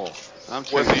for Paul.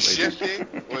 Was he shifting?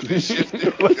 Because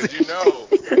you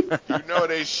know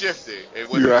they shifting. It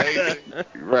was lazy.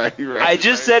 Right. I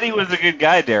just said he was a good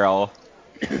guy, Daryl.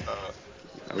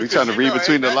 We trying to read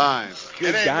between the lines.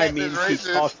 Good guy means he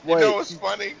talks You white. know what's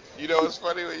funny? You know what's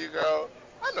funny when you go,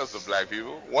 I know some black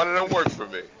people. One of them works for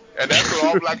me. And that's when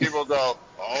all black people go,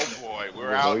 oh boy,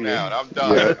 we're out now. And I'm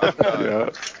done. Yeah. I'm done. Yeah.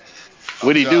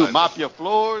 What'd he do? Mop your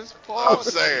floors, Paul? I'm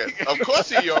saying, of course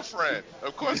he your friend.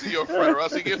 Or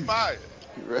else he get fired.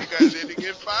 Because then he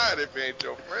get fired if he ain't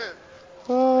your friend.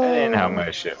 That ain't how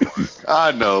my shit works.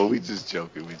 I know. We just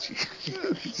joking with you.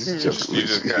 You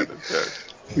just got to touch.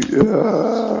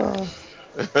 Yeah.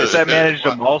 Yes, I managed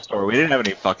a mall store. We didn't have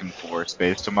any fucking floor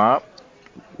space to mop.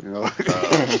 Yeah,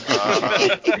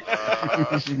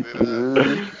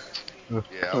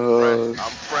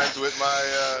 I'm friends with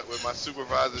my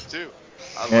supervisor too.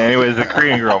 Anyways, the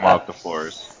Korean girl mopped the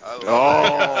floors.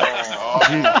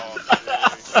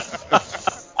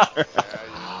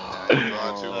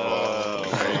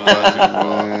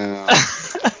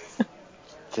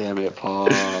 Damn it, Paul.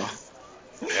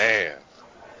 Damn.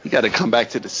 You got to come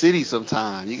back to the city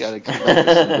sometime. You got to come back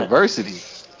to some diversity.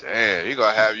 Damn, you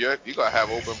gonna have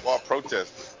open bar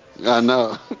protesters. I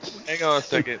know. Hang on a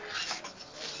second.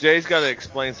 Jay's got to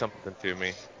explain something to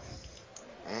me.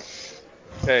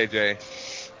 Hey, Jay.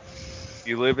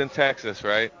 You live in Texas,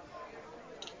 right?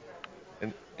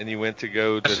 And you went to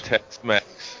go to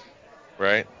Tex-Mex,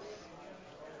 right?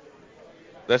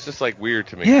 That's just like weird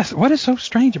to me. Yes. What is so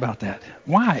strange about that?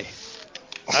 Why?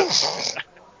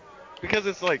 Because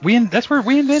it's like that's where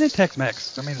we invented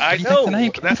Tex-Mex. I mean, I know.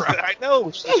 I know.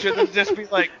 It shouldn't just be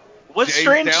like. What's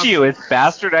strange to you? It's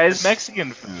bastardized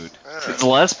Mexican food. It's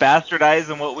less bastardized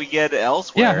than what we get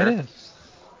elsewhere. Yeah, it is.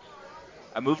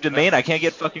 I moved to Maine. I can't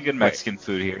get fucking good Mexican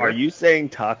food here. Are you saying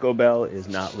Taco Bell is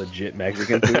not legit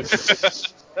Mexican food?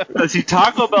 See,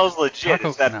 Taco Bell's legit.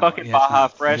 It's that fucking Baja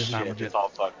Fresh shit. It's all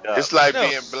fucked up. It's like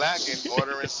being black and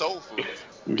ordering soul food.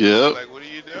 Yeah. Like, what are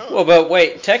you doing? Well, but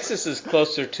wait, Texas is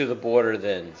closer to the border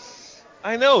than.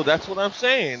 I know. That's what I'm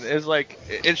saying. Is like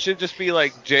it should just be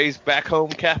like Jay's Back Home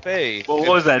Cafe. Well, what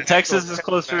was that? Texas is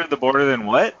closer to the border than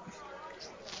what?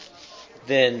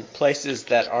 Than places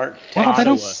that aren't Texas. Well, they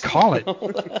don't call it.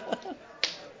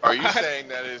 Are you saying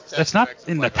that it's Tex-Mex? That's not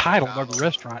in the title of the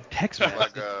restaurant, Tex-Mex.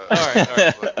 Like all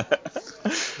right.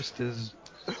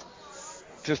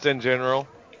 Just in general.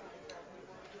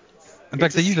 In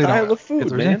fact, they usually style don't. of food, If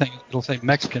there's man. anything, it'll say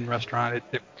Mexican restaurant.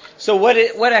 So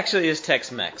what actually is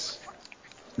Tex-Mex?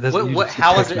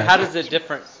 How does it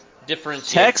differentiate?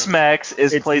 Tex-Mex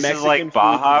is It's places Mexican like food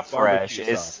Baja with Fresh.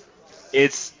 barbecue sauce.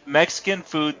 It's Mexican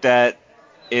food that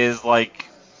is like.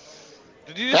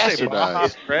 Did you just say Baja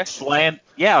Fresh?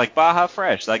 Yeah, like Baja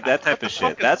Fresh, like that type of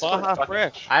shit. That's Baja what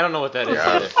Fresh. I don't know what that is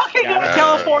either. Fucking go to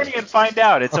California and find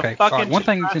out. It's Okay, a fucking. one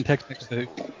thing that's in Tex-Mex food.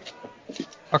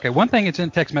 Okay, one thing that's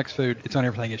in Tex-Mex food. It's on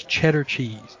everything. Is cheddar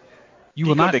cheese. You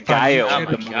will not the find guy cheddar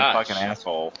over the cheese. fucking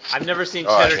asshole. I've never seen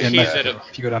cheddar in cheese Mexico. at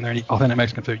If you go down there and eat authentic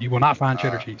Mexican food, you will not find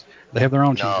cheddar cheese. They have their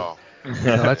own cheese. No. So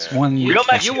that's one. You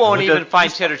won't even find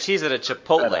cheddar cheese at a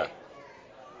Chipotle.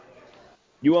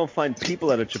 You won't find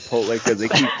people at a Chipotle because they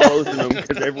keep closing them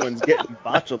because everyone's getting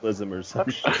botulism or some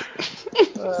shit.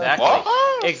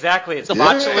 Exactly. It's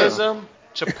botulism,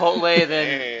 Chipotle,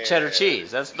 then cheddar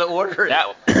cheese. That's the order.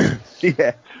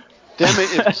 Yeah. Damn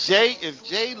it! If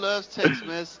Jay loves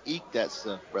Tex-Mex, eat that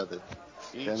stuff, brother.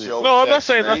 No, I'm not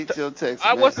saying that.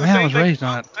 I wasn't I saying was raised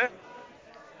on it.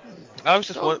 I was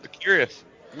just curious.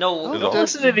 No, Don't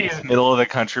listen to these middle of the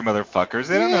country motherfuckers.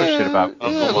 They don't know shit about.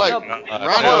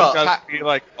 Gotta be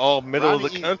like all middle of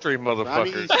the country Ronnie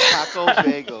motherfuckers. eats Taco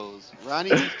Bagels.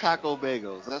 Ronnie eats Taco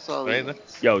Bagels. That's all he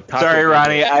eats. Yo, Taco Sorry, Bagels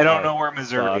Ronnie, I don't are know where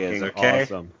Missouri is. fucking Okay.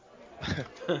 Awesome.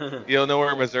 You don't know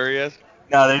where Missouri is?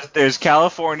 No, there's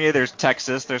California, there's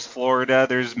Texas, there's Florida,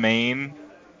 there's Maine.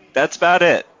 That's about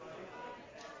it.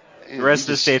 The rest of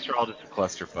the states are all just a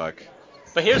clusterfuck.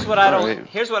 But here's what I don't.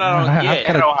 Here's what I don't get.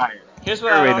 And Ohio. Here's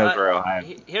what Everybody I don't. knows where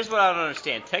Ohio. Here's what I don't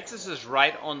understand. Texas is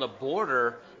right on the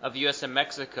border of U.S. and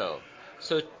Mexico,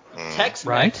 so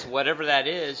Tex-Mex, whatever that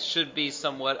is, should be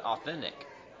somewhat authentic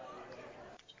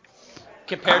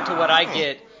compared to what I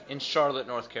get in Charlotte,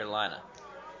 North Carolina.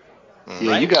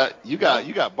 Yeah, Right? you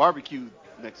got barbecue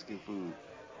Mexican food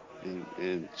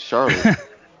in Charlotte.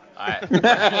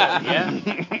 Yeah.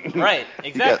 Right.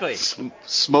 Exactly.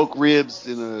 Smoke ribs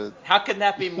in a. How can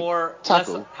that be more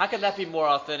taco. how can that be more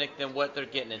authentic than what they're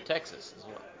getting in Texas?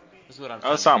 Is what I'm.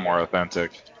 Oh, it's not more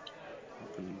authentic.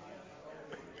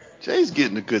 Jay's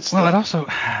getting the good stuff. Well, it also.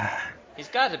 He's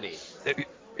got to be.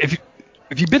 If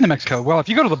you've been to Mexico, well, if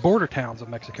you go to the border towns of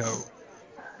Mexico,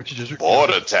 which is just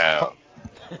border town.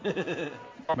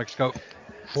 Mexico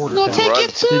border No, towns, take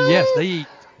it to. then yes, they eat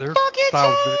their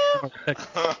style is very similar to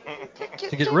Texas.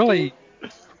 To get really,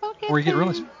 where you get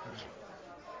really.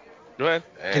 Go ahead.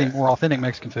 Getting more authentic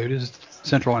Mexican food is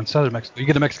central and southern Mexico. You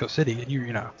get to Mexico City and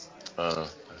you know. I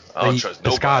don't trust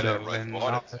nobody pescado right and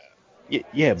border town.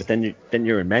 Yeah, but then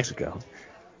you're in Mexico.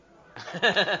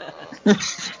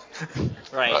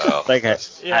 Right. Well, Like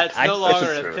it's no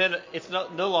longer authentic. It's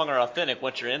no longer authentic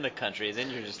once you're in the country.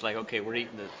 Then you're just like, okay, we're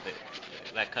eating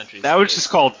that country's. That was just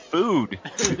called food.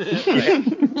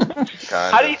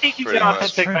 How do you think you get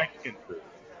authentic Mexican food?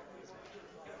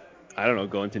 I don't know,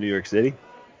 going to New York City?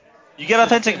 You get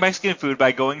authentic Mexican food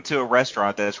by going to a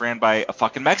restaurant that's ran by a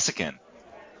fucking Mexican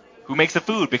who makes the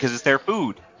food because it's their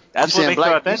food. That's what makes it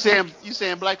authentic. You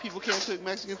saying black people can't cook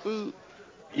Mexican food?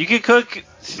 You can cook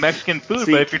Mexican food,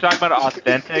 but if you're talking about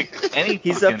authentic any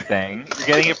fucking thing, you're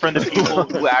getting it from the people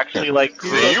who actually like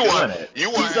grew up doing it.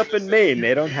 He's up in Maine.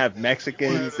 They don't have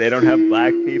Mexicans. They don't have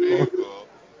black people.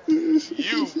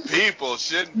 You people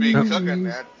shouldn't be cooking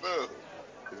that food.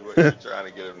 Is what you're trying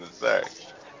to get him to say.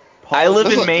 I live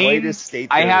in Maine.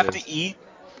 I have to eat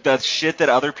the shit that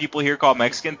other people here call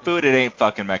Mexican food. It ain't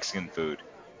fucking Mexican food.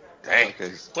 Dang.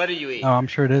 What do you eat? No, I'm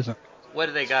sure it isn't. What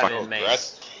do they got in Maine?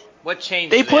 What change?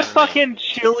 They do put have in Maine? fucking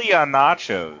chili on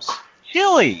nachos.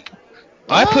 Chili.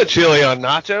 I put chili on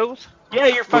nachos. Yeah,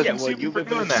 you're fucking well, super you for live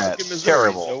in doing that. fucking It's Missouri,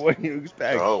 terrible. So what do you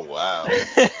expect? Oh wow.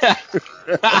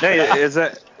 Hey, is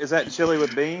that chili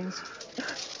with beans?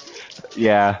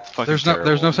 Yeah, fucking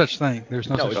There's no such thing. There's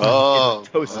no such thing.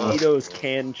 Tostitos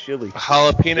canned chili.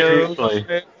 Jalapeno.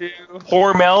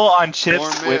 Hormel on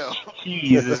chips with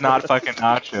cheese is not fucking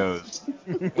nachos.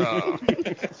 Oh.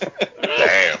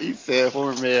 Damn. He said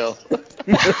Hormel.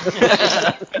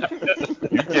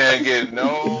 You can't get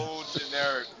no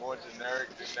more generic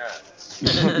than that.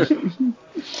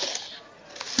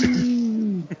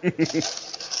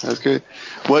 Okay.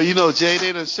 Well, Jay,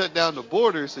 they done shut down the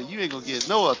border, so you ain't gonna get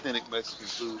no authentic Mexican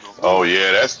food no more. Oh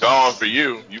yeah, that's gone for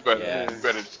you. You better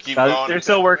keep going. They're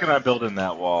still working on building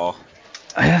that wall.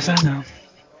 Yes, I know.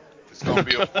 It's gonna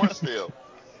be a force field.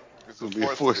 It's gonna be a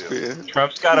force field.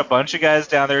 Trump's got a bunch of guys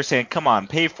down there saying, "Come on,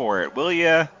 pay for it, will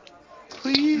ya?"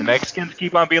 Please. The Mexicans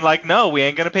keep on being like, "No, we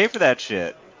ain't gonna pay for that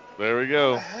shit." There we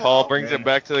go. Paul brings it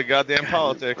back to the goddamn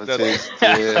politics. What the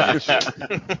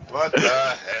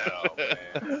hell,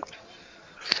 man?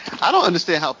 I don't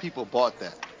understand how people bought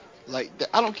that. Like,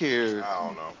 I don't care. I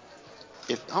don't know.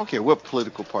 I don't care what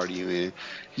political party you're in.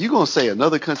 You gonna say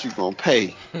another country gonna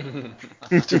pay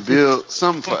to build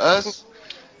something for us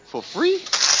for free?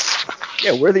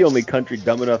 Yeah, we're the only country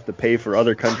dumb enough to pay for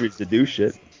other countries to do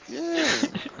shit. Yeah.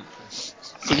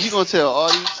 So you gonna tell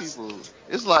all these people?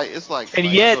 It's like. And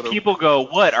yet people go,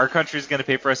 "What? Our country's gonna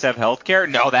pay for us to have health care?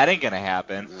 No, that ain't gonna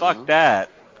happen. No. Fuck that.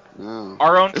 No.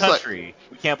 Our own country.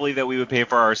 We can't believe that we would pay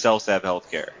for ourselves to have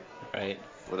health care. Right.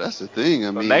 Well, that's the thing.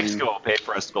 I But mean, Mexico will pay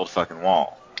for us to build a fucking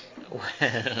wall.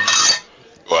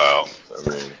 Well, I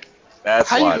mean,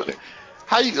 that's logic.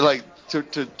 How you like to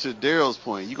Daryl's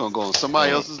point? You gonna go on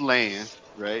somebody else's land,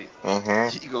 right?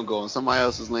 Mm-hmm. You gonna go on somebody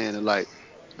else's land and like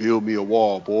build me a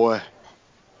wall, boy,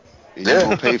 and you Yeah.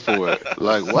 gonna pay for it?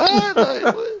 Like what? Like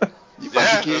what? You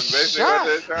about to get that's basically shot. what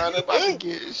they're trying to You about to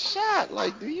do. get shot.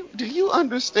 Like, do you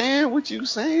understand what you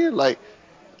saying? Like,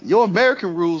 your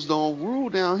American rules don't rule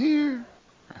down here,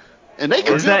 and they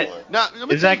can Is build. that, Now, let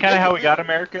me is tell that you, kind they of how can we got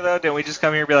America, though? Didn't we just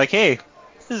come here and be like, hey,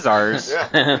 this is ours? Yeah.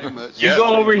 pretty much. You Yeah,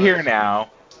 go over pretty here much. now.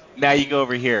 Now you go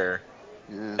over here.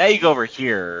 Now you go over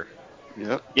here.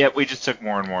 Yep. Yep, we just took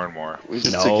more and more and more. We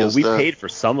just took your we stuff. paid for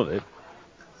some of it.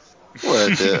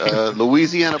 What, the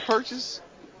Louisiana Purchase?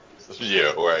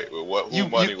 Yeah, right. Who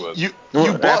money was it?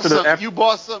 You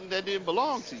bought something that didn't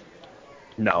belong to you.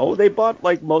 No, they bought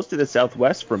like most of the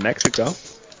Southwest from Mexico. And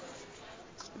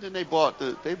then they bought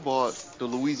the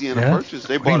Louisiana Purchase.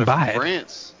 They bought it from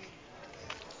France.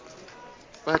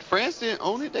 But France didn't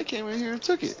own it. They came in here and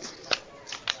took it.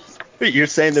 You're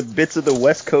saying the bits of the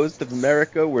west coast of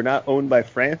America were not owned by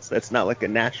France? That's not like a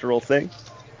natural thing?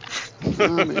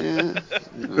 Oh, man.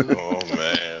 Oh,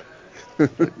 man. The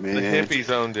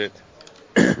hippies owned it.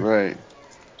 Right.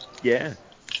 Yeah.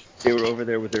 They were over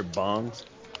there with their bongs.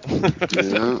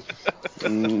 Yeah.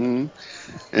 Mm-hmm.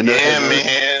 And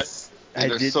man.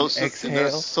 And their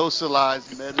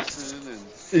socialized medicine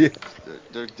and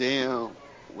their damn,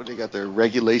 they got their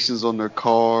regulations on their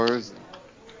cars.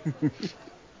 I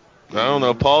don't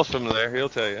know. Paul's from there. He'll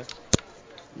tell you.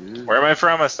 Yeah. Where am I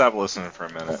from? I stopped listening for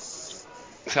a minute.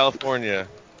 California.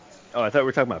 Oh, I thought we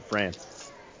were talking about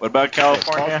France. What about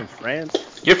California? Paul's from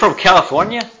France. You're from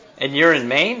California, and you're in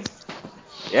Maine?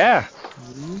 Yeah.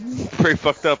 Pretty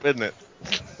fucked up, isn't it?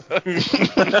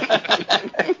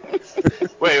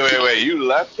 Wait. You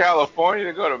left California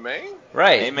to go to Maine?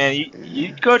 Right. Hey, man,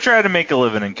 you go try to make a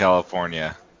living in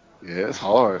California. Yeah, it's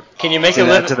hard. Can you make See a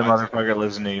living? that to the motherfucker that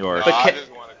lives in New York. No, I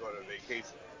just want to go to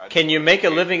vacation. Can you make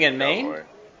a living in Maine?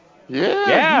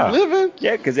 Yeah. You living?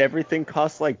 Yeah, because everything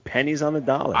costs like pennies on the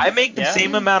dollar. I make the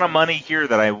same amount of money here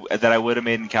that I would have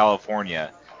made in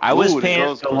California. I was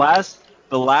paying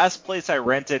the last place I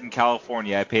rented in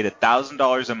California. I paid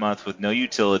 $1,000 a month with no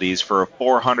utilities for a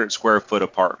 400 square foot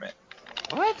apartment.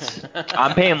 What?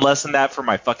 I'm paying less than that for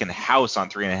my fucking house on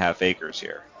 3.5 acres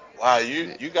here. Wow,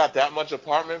 you got that much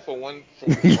apartment for one? I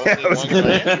was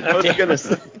gonna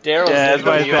say. That's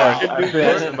why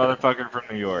that's the motherfucker from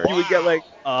New York. You would get like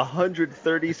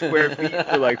 130 square feet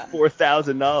for like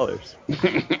 $4,000.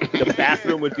 The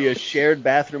bathroom would be a shared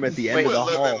bathroom at the end of the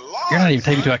hall. You're not even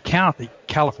taking into account the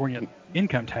California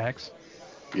income tax.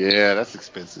 Yeah, that's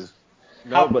expensive.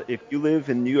 No, but if you live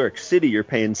in New York City, you're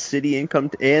paying city income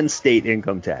and state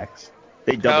income tax.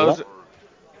 They double up.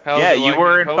 Yeah, you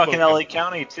were in fucking LA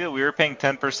County too. We were paying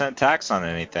 10% tax on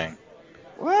anything.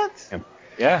 What?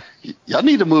 Yeah. Y'all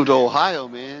need to move to Ohio,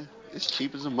 man. It's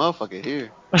cheap as a motherfucker here.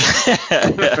 It's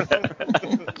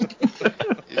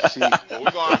cheap. Well, we're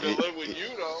gonna have to live with you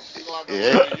though. We're gonna have to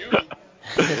live with you.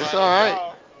 It's all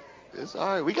right. It's all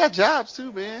right. We got jobs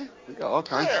too, man. We got all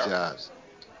kinds of jobs.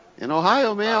 In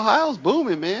Ohio, man. Ohio's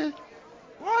booming, man.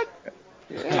 What?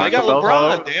 Yeah, I got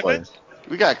LeBron, damn it.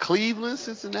 We got Cleveland,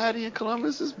 Cincinnati, and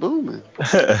Columbus. It's booming.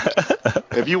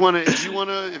 If you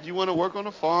wanna work on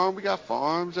a farm, we got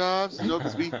farm jobs. You know,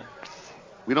 because we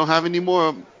don't have any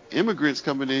more immigrants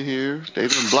coming in here. They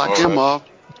done blocked them off.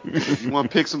 If you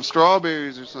want to pick some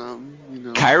strawberries or something, you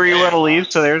know. Kyrie want to leave,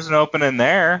 so there's an opening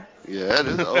there. Yeah,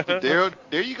 there's an open. Daryl,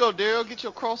 there you go, Daryl. Get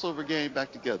your crossover game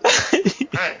back together.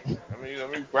 Hey,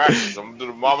 let me practice. I'm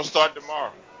gonna start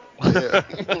tomorrow.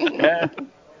 Yeah.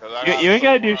 You ain't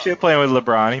gotta do shit playing with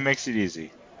LeBron. He makes it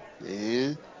easy.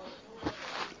 Yeah.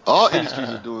 All industries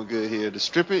are doing good here. The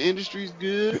stripping industry's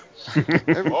good.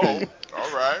 Everything.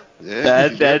 All right. Yeah.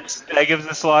 That gives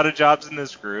us a lot of jobs in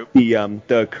this group.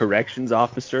 The corrections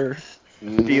officer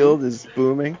field is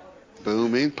booming.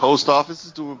 Booming. Post office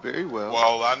is doing very well.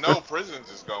 Well, I know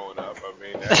prisons is going up.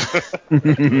 I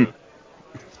mean,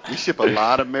 we ship a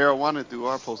lot of marijuana through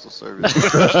our postal service.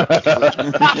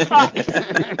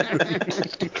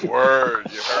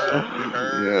 Word, you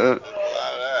heard.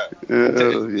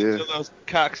 Yeah. Those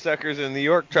cocksuckers in New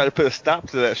York try to put a stop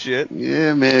to that shit.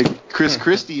 Yeah, man. Chris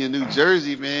Christie in New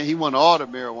Jersey, man, he want all the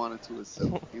marijuana to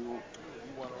himself. He want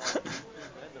all the beaches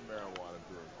and the marijuana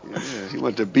to himself. Yeah, he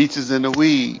want the beaches and the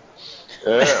weed.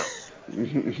 Yeah.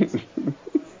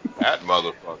 That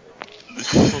motherfucker.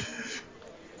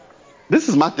 This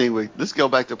is my thing with. Let's go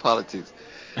back to politics.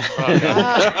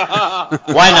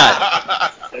 Why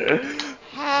not?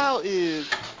 How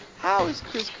is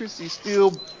Chris Christie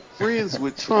still friends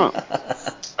with Trump?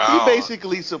 He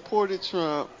basically supported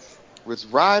Trump. Was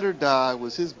ride or die,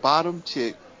 was his bottom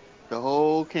chick the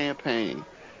whole campaign.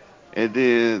 And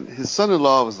then his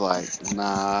son-in-law was like,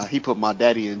 nah, he put my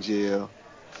daddy in jail.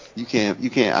 I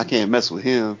can't mess with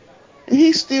him. And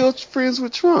he's still friends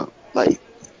with Trump. Like,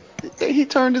 he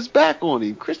turned his back on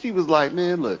him. Christie was like,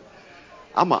 man, look,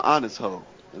 I'm an honest hoe.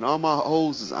 And all my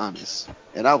hoes is honest.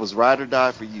 And I was ride or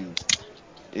die for you.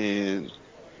 And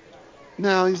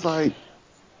now he's like,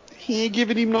 he ain't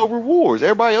giving him no rewards.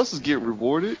 Everybody else is getting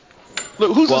rewarded.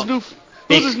 Look, who's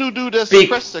this new dude that's the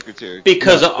press secretary?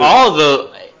 Because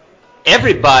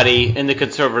everybody in the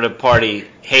conservative party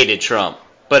hated Trump.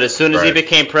 But as soon as he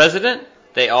became president,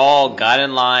 they all got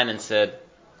in line and said,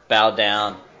 bow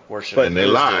down, worship. But And they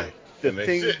lie.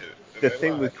 The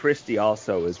thing with Christie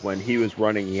also is when he was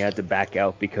running, he had to back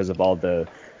out because of all the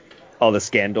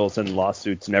scandals and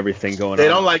lawsuits and everything going on. They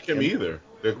don't like him either.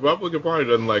 The Republican Party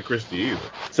doesn't like Christie either.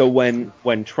 So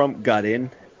when Trump got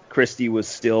in, Christie was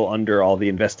still under all the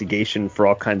investigation for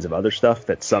all kinds of other stuff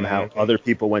that somehow other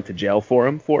people went to jail for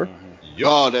him for.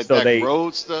 Oh, that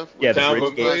road stuff? Yeah, the Sound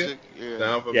bridge familiar? gate.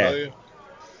 Sound familiar? Yeah.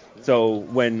 So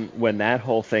when that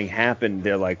whole thing happened,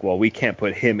 they're like, well, we can't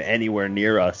put him anywhere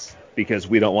near us because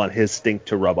we don't want his stink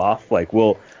to rub off. Like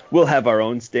we'll have our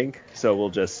own stink, so we'll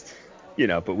just,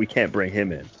 but we can't bring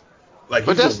him in. Like,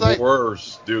 he's the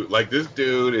worst dude. Like, this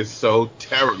dude is so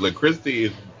terrible. Like, Christie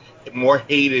is more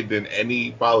hated than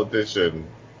any politician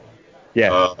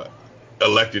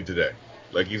elected today.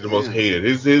 Like, he's the most hated.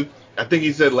 His I think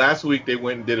he said last week they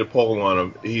went and did a poll on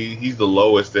him. He's the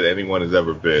lowest that anyone has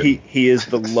ever been. He is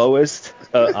the lowest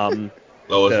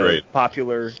lowest rated.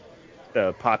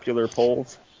 The popular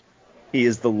polls. He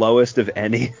is the lowest of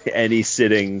any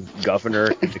sitting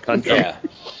governor in the country. Yeah.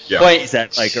 He's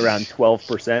at like around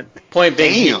 12%. Point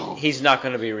being, he's not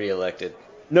going to be reelected.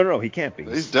 No, he can't be.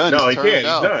 He's done. No, he can't. He's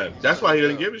out. done. That's why he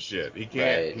doesn't give a shit. He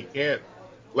can't. Right. He can't.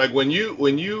 Like, when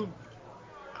you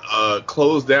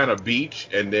close down a beach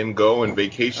and then go and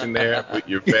vacation there with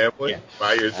your family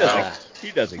by yourself.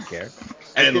 He doesn't care.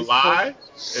 And lie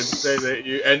and say that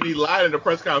and he lied in the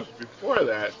press conference before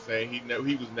that, saying he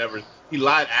was never. He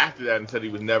lied after that and said he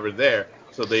was never there.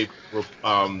 So they were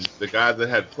the guys that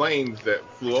had planes that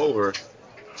flew over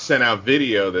sent out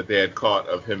video that they had caught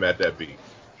of him at that beach.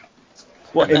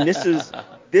 Well, and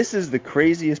this is the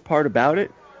craziest part about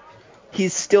it.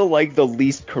 He's still like the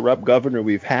least corrupt governor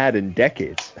we've had in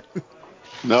decades.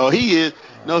 No, he is.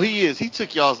 He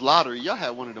took y'all's lottery. Y'all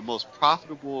had one of the most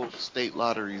profitable state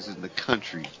lotteries in the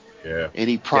country. Yeah. And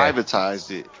he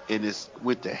privatized it, and it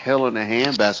went to hell in a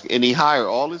handbasket. And he hired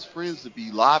all his friends to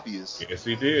be lobbyists. Yes,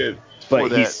 he did.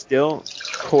 But he's still,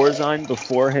 Corzine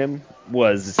before him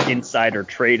was insider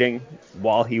trading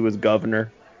while he was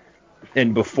governor.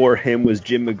 And before him was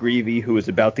Jim McGreevey, who was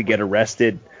about to get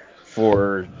arrested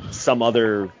for some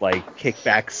other, like,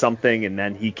 kickback something, and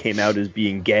then he came out as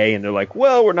being gay, and they're like,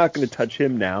 well, we're not going to touch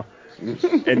him now.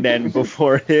 And then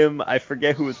before him, I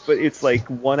forget who was, but it's like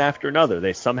one after another.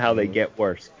 They get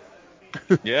worse.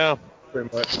 Yeah, pretty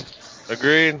much.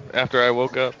 Agreed. After I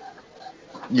woke up.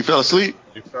 You fell asleep?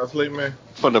 You fell asleep, man?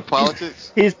 From the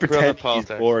politics? He's pretending he's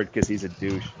bored because he's a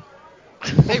douche.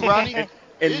 Hey, Ronnie.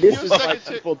 And this is why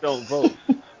people don't vote.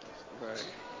 Right.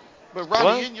 But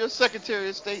Ronnie, isn't your Secretary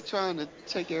of State trying to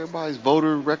take everybody's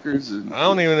voter records? And I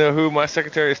don't even know who my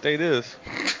Secretary of State is.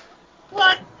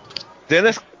 What?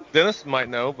 Dennis might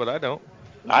know, but I don't.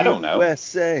 I don't know.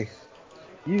 USA.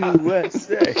 I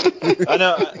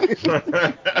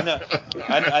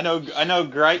know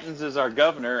Greitens is our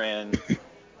governor,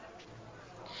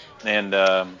 and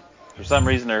for some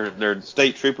reason their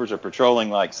state troopers are patrolling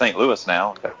like St. Louis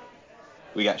now.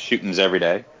 We got shootings every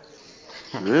day.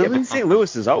 Really? Yeah, but St.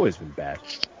 Louis has always been bad.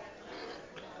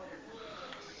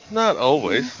 Not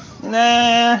always.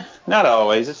 Nah, not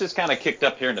always. It's just kind of kicked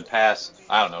up here in the past,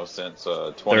 I don't know, since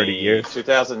 30 years.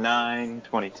 2009,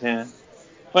 2010.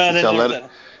 Well,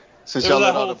 since y'all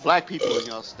let all the black people in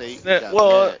y'all state.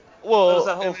 Well, there's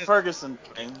that whole Ferguson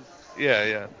thing.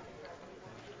 Yeah.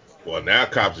 Well, now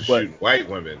cops are shooting white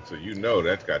women, so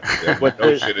that's got to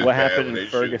what happened in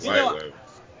Ferguson? Women.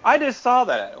 I just saw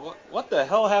that. What the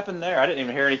hell happened there? I didn't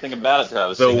even hear anything about it until I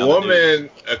was The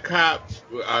woman, a cop,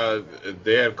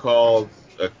 they had called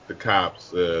the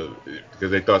cops because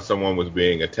they thought someone was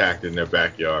being attacked in their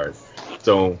backyard.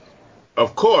 So,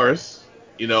 of course,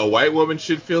 white women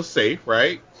should feel safe,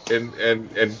 right?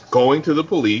 And going to the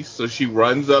police. So she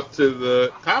runs up to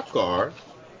the cop car,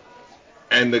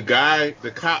 and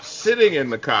the cop sitting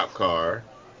in the cop car,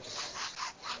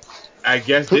 I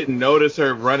guess didn't notice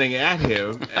her running at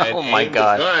him and aimed the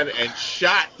gun and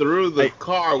shot through the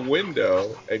car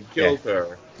window and killed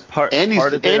her.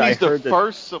 He's the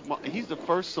first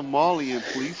Somalian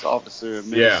police officer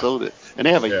in Minnesota, and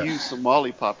they have a huge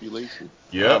Somali population.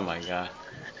 Yeah. Oh my God.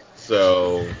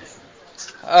 So.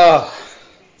 Oh.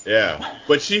 Yeah,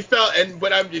 but she felt,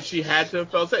 she had to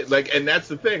have felt safe. Like, and that's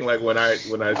the thing. Like when I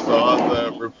saw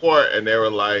the report and they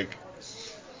were like,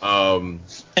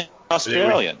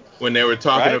 Australian. When they were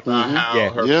talking about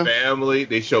how her family,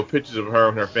 they show pictures of her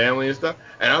and her family and stuff,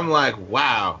 and I'm like,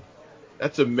 wow,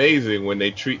 that's amazing when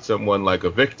they treat someone like a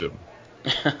victim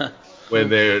when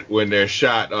they're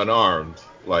shot unarmed.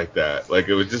 like that. Like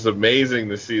it was just amazing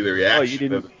to see the reaction. Oh, you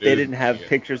didn't? Of the They news didn't have media.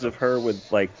 pictures of her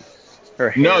with like her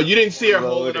hair. No, you didn't see her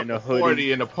load holding and up a a 40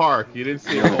 hoodie in the park. You didn't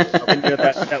see her holding up and a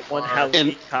that one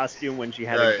Halloween costume when she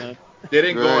had Right. a gun. They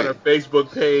didn't go on her Right.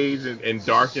 Facebook page and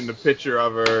darken the picture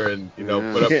of her and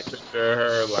put up a picture of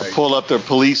her like Pull up their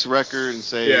police record and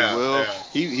say, Yeah, well, yeah.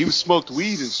 he smoked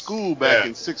weed in school back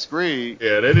in 6th grade.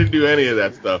 Yeah, they didn't do any of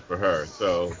that stuff for her.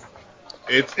 So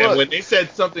and when they said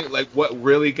something like what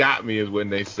really got me is when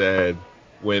they said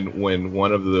when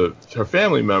one of her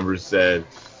family members said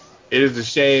it is a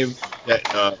shame that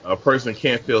a person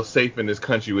can't feel safe in this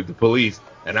country with the police,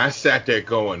 and I sat there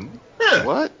going,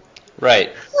 what?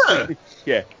 Right. Huh,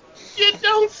 Yeah. you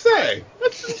don't say.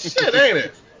 That's some shit, ain't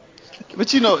it?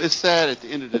 But it's sad at the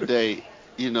end of the day.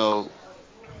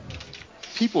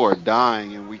 People are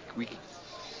dying, and we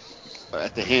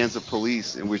at the hands of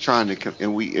police, and we're trying to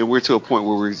and we're to a point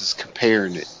where we're just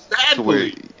comparing it to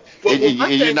where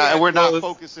we're not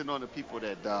focusing on the people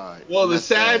that died. Well, And the that's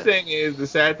sad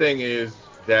thing is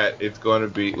that it's going to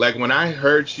be like when I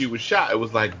heard she was shot, it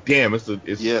was like, damn,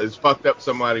 it's fucked up.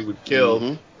 Somebody was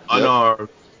killed, unarmed,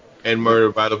 and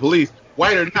murdered by the police.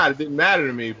 White or not, it didn't matter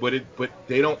to me. But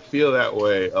they don't feel that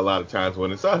way a lot of times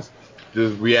when it's us. The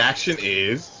reaction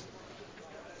is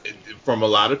from a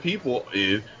lot of people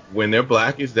is when they're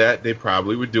black is that they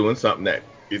probably were doing something that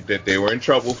they were in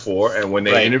trouble for, and when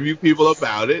they interview people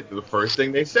about it, the first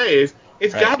thing they say is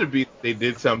it's got to be they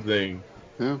did something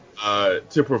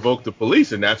to provoke the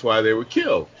police, and that's why they were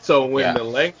killed. So when the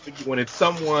language, when it's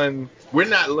someone, we're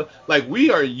not like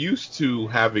we are used to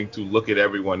having to look at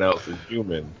everyone else as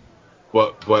human,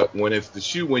 but when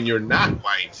it's when you're not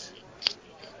white.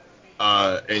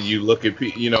 And you look at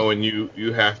and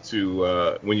you have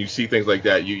to when you see things like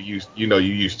that, you're used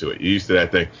to it. You're used to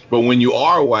that thing. But when you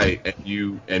are white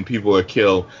and people are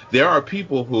killed, there are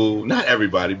people who, not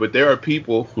everybody, but there are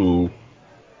people who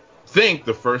think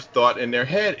the first thought in their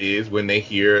head is when they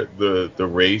hear the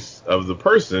race of the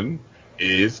person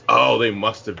is, oh, they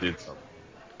must have did something.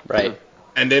 Right.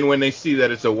 And then when they see that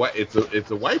it's a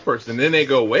white person, then they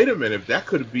go, wait a minute, that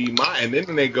could be and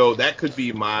then they go, that could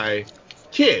be my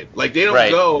kid. Like they don't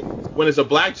go when it's a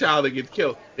black child that gets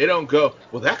killed. They don't go,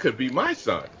 well, that could be my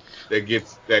son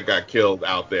that got killed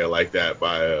out there like that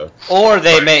by a. Or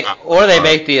they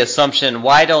make the assumption,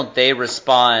 why don't they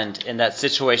respond in that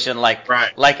situation like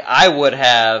I would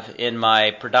have in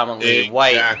my predominantly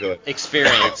white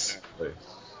experience? Exactly.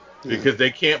 Because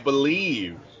they can't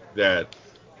believe that.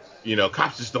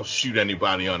 Cops just don't shoot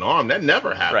anybody unarmed. That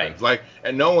never happens. Right.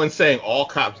 And no one's saying all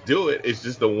cops do it. It's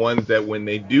just the ones that when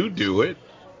they do it,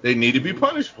 they need to be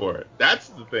punished for it. That's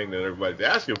the thing that everybody's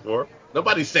asking for.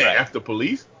 Nobody's saying F the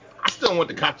police. I still want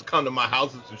the cops to come to my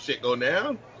house and some shit go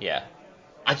down. Yeah.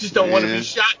 I just don't want to be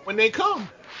shot when they come.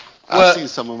 I've seen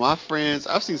some of my friends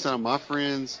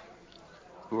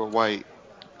who are white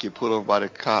get pulled over by the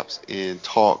cops and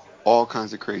talk all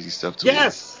kinds of crazy stuff to them.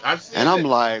 Yes, I've seen it. And I'm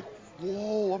like,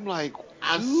 whoa,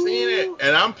 I've seen it,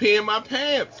 and I'm peeing my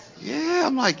pants. Yeah,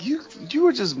 I'm like, you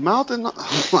were just mouthing. I'm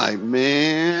like,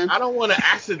 man, I don't want to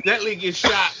accidentally get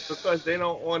shot because they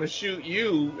don't want to shoot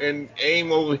you and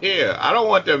aim over here. I don't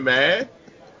want them mad.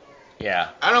 Yeah.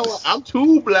 I'm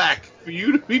too black for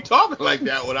you to be talking like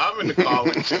that when I'm in the car.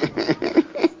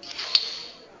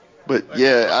 But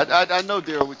I know,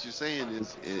 Daryl, what you're saying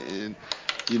is, and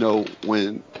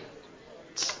when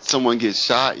someone gets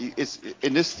shot, it's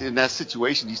in that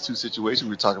situation, these two situations we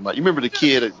were talking about. You remember the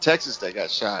kid in Texas that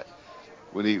got shot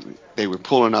when they were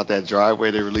pulling out that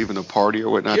driveway, they were leaving a party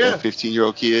or whatnot. That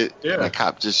 15-year-old kid, and the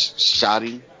cop just shot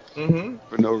him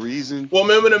for no reason. Well,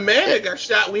 remember the man that got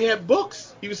shot? We had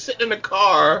books. He was sitting in the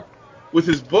car with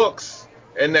his books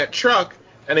and that truck,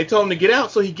 and they told him to get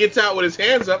out, so he gets out with his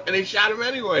hands up, and they shot him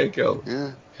anyway and killed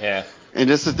him. Yeah. And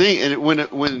that's the thing. And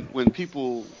when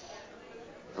people,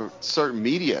 or certain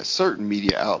media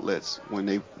outlets, when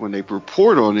they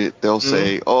report on it, they'll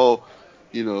say, "Oh,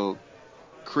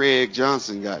 Craig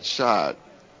Johnson got shot."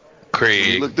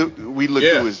 Craig. We looked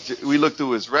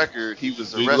through his record. He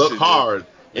was arrested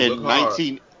in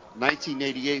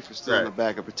 1988 for stealing a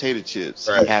bag of potato chips.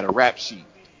 He had a rap sheet.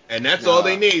 And that's all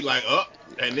they need.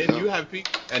 And then you have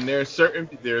people, and there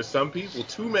are some people,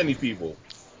 too many people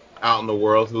out in the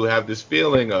world who have this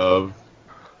feeling of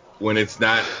when it's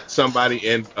not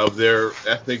somebody of their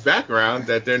ethnic background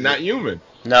that they're not human.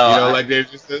 No, they're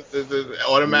just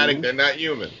automatic. They're not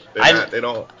human. They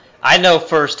don't. I know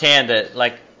firsthand that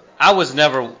I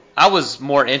was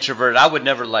more introverted. I would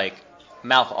never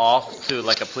mouth off to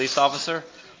a police officer,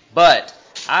 but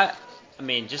I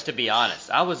mean, just to be honest,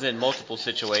 I was in multiple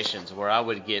situations where I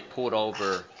would get pulled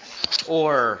over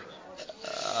or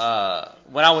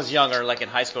when I was younger, like in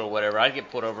high school or whatever, I'd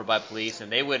get pulled over by police,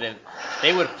 and they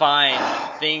would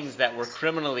find things that were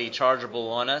criminally chargeable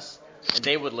on us, and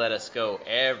they would let us go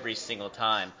every single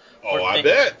time. I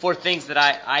bet. For things that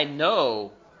I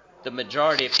know the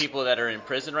majority of people that are in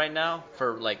prison right now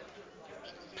for like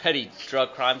petty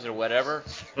drug crimes or whatever,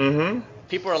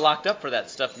 people are locked up for that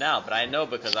stuff now. But I know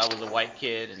because I was a white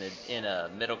kid in a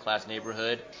middle class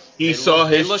neighborhood. He saw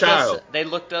his child. They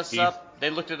looked us up. They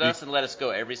looked at us and let us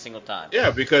go every single time. Yeah,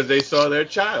 because they saw their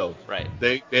child. Right.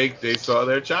 They saw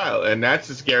their child, and that's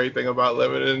the scary thing about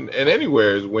living in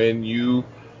anywhere is when you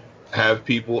have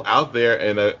people out there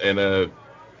in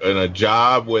a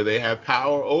job where they have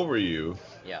power over you,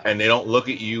 and they don't look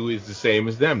at you as the same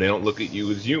as them. They don't look at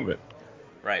you as human.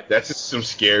 Right. That's just some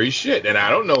scary shit, and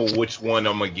I don't know which one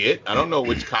I'm gonna get. I don't know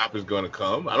which cop is gonna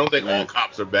come. I don't think all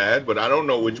cops are bad, but I don't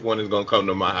know which one is gonna come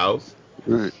to my house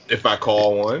if I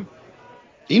call one.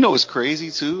 You know what's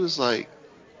crazy too? It's like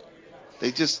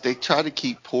they try to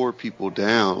keep poor people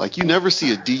down. Like you never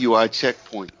see a DUI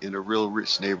checkpoint in a real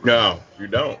rich neighborhood. No, you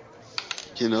don't.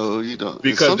 You don't.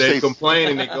 Because they complain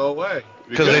and they go away.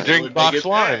 Because they drink box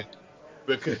wine.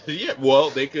 Because they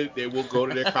will go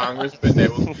to their congressman, they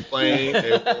will complain,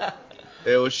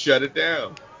 they will shut it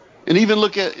down. And even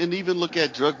look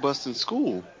at drug busting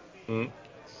school.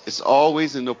 It's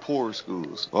always in the poor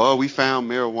schools. Oh, we found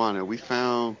marijuana, we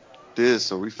found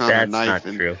this, or we found a knife. That's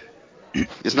not true.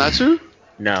 It's not true?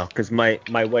 No, because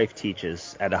my wife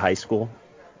teaches at a high school,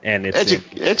 and it's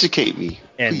educate me,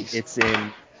 and please. It's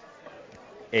in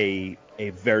a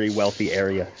very wealthy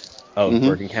area of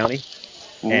Bergen County,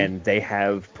 and they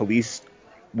have police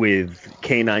with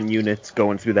canine units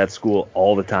going through that school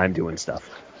all the time doing stuff.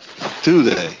 Do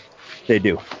they? They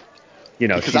do. You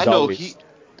know, because she's I know always,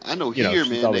 I know you know, here,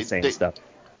 she's man. always saying stuff.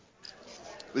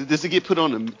 Does it get put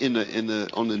on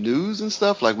the news and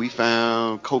stuff? Like we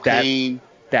found cocaine.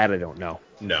 That I don't know.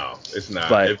 No, it's not.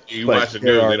 But, if you watch the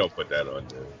news, they don't put that on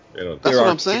there. They don't. That's what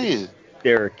I'm saying.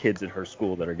 There are kids at her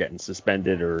school that are getting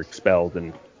suspended or expelled,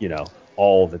 and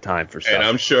all the time for stuff. And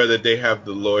I'm sure that they have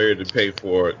the lawyer to pay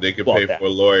for. They could pay for a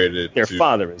lawyer to. Their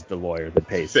father is the lawyer that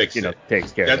pays. Fix it.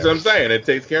 Takes care. That's of it. what I'm saying. It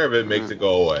takes care of it. Makes it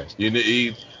go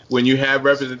away. When you have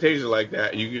representation like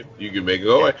that, you can make it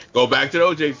go away. Go back to the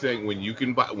OJ thing. When you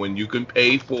can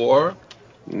pay for.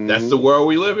 That's the world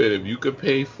we live in. If you could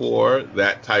pay for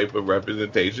that type of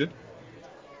representation,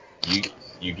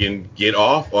 you can get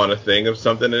off on a thing of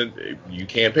something that you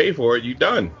can't pay for it. You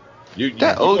done. You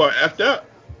are effed up.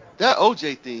 That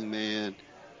OJ thing, man.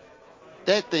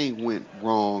 That thing went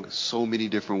wrong so many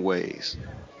different ways.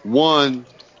 One,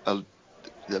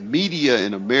 the media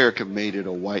in America made it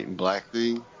a white and black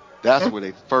thing. That's where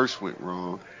they first went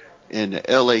wrong. And the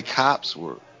LA cops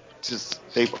were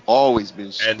they've always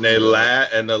been and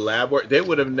the lab work, they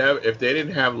would have never, if they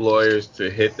didn't have lawyers to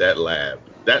hit that lab.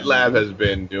 That lab has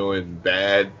been doing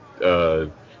bad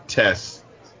tests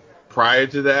prior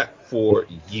to that for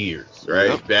years,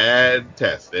 right? Yep. Bad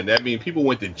tests, and that means people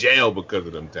went to jail because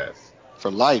of them tests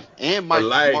for life. And Mark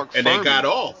and Furman.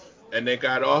 they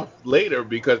got off later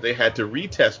because they had to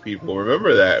retest people.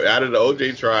 Remember that out of the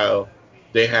OJ trial,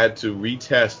 they had to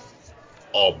retest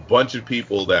a bunch of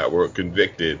people that were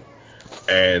convicted,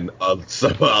 and a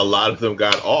lot of them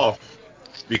got off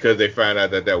because they found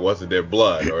out that wasn't their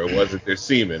blood, or it wasn't their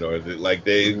semen, or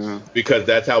because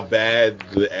that's how bad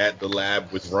the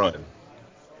lab was run.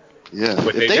 Yeah,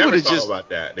 but they never talk about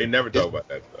that. They never talk about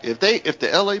that stuff. If the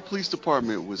LA Police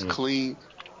Department was clean,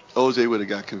 OJ would have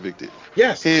got convicted.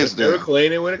 Yes, hands if down. they were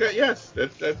clean, they would have got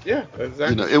That's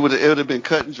exactly. It would have been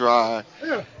cut and dry.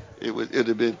 Yeah, it would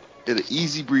have been an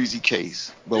easy breezy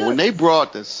case. But when they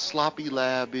brought the sloppy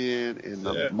lab in and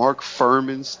the Mark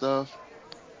Furman stuff,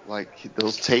 like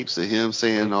those tapes of him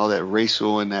saying all that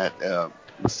racial and that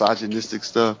misogynistic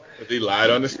stuff. But he lied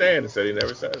on the stand and said he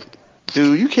never said it.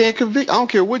 Dude, you can't convict. I don't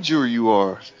care what jury you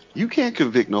are. You can't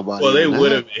convict nobody. Well, they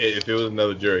would have, if it was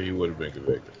another jury, he would have been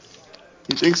convicted.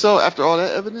 You think so? After all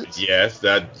that evidence? Yes.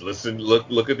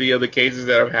 Look at the other cases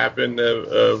that have happened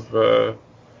of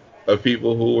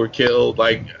people who were killed,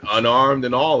 like unarmed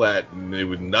and all that, and there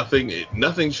was nothing.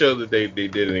 Nothing showed that they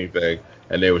did anything,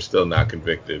 and they were still not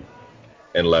convicted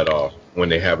and let off when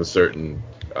they have a certain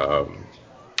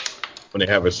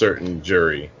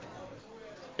jury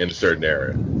in a certain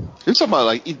area. You're talking about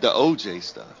like the OJ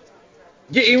stuff.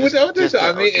 Yeah, even with the OJ stuff.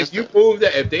 I mean, if you move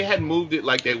that, if they had moved it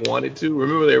like they wanted to,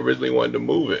 remember they originally wanted to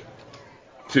move it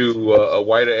to a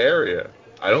wider area.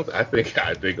 I think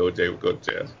OJ would go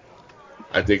to jail.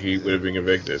 I think he would have been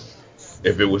convicted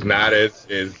if it was not as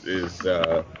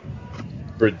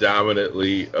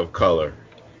predominantly of color.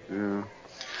 Yeah.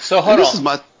 So hold on. This is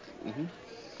my.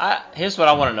 Here's what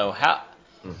I want to know.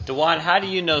 DeJuan, how do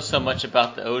you know so much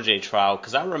about the OJ trial?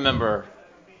 Because I remember,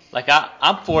 like,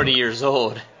 I'm 40 years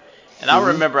old, and I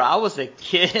remember I was a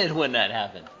kid when that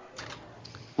happened.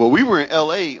 Well, we were in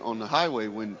L.A. on the highway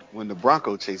when the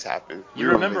Bronco chase happened. You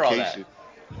remember all that?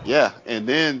 Yeah, and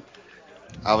then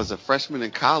I was a freshman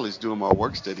in college doing my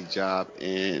work study job,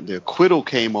 and the acquittal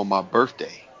came on my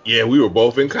birthday. Yeah, we were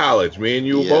both in college. Me and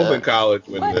you were both in college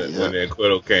when the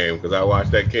acquittal came, because I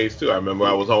watched that case too. I remember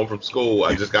I was home from school.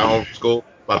 I just got home from school,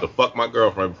 about to fuck my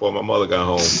girlfriend before my mother got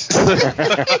home.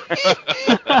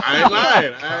 I ain't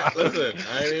lying. I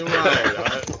ain't even lying.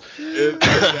 It's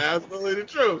absolutely the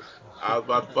truth. I was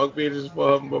about to fuck bitches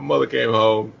before my mother came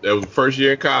home. That was the first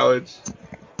year in college,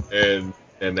 and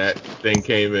that thing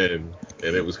came in,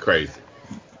 and it was crazy.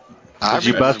 Did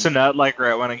you bust a nut like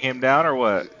right when it came down, or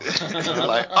what?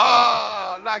 Like,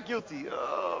 oh, not guilty.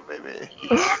 Oh, baby.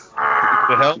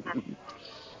 The hell?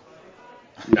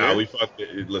 Nah, we fucked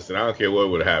it. Listen, I don't care what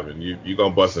would happen. You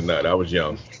gonna bust a nut. I was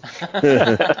young.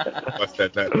 Bust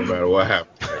that nut no matter what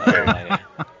happened.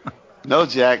 No,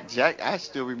 Jack, I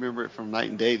still remember it from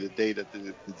night and day, the day that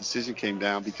the decision came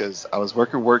down, because I was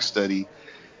working work study,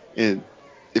 and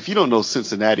if you don't know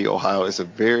Cincinnati, Ohio, it's a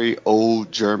very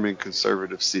old German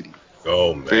conservative city.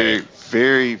 Oh, man. Very,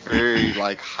 very, very,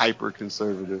 like, hyper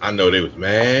conservative. I know they was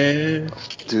mad.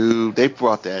 Dude, they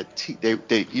brought that. You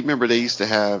remember they used to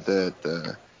have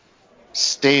the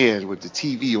stand with the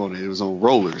TV on it. It was on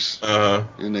rollers. Uh-huh.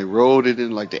 And they rolled it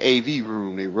in, like, the AV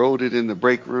room. They rolled it in the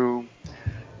break room.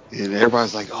 And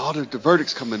everybody's like, oh, the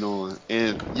verdict's coming on.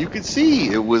 And you could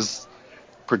see it was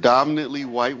predominantly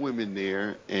white women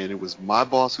there, and it was my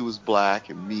boss who was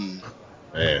black and me,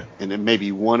 man, and then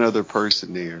maybe one other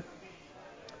person there.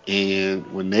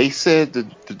 And when they said the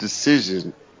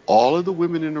decision, all of the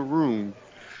women in the room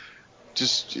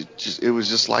it was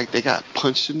just like they got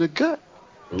punched in the gut.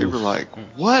 Oof. They were like,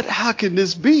 what? How can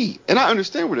this be? And I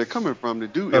understand where they're coming from. The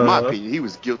dude, in my opinion, he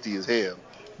was guilty as hell.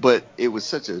 But it was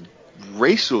such a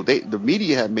racial, the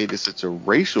media had made it such a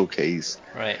racial case.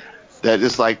 Right. That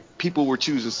it's like people were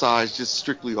choosing sides just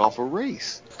strictly off of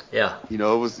race. Yeah. You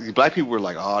know, it was black people were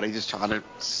like, oh, they just trying to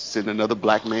send another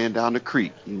black man down the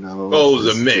creek. You know. Oh, it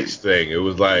was a mixed thing. It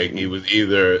was like it was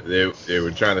either they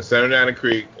were trying to send him down the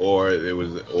creek, or it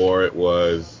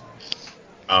was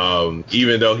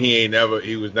even though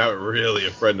he was not really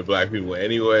a friend of black people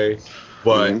anyway.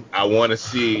 But I want to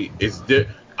see this dude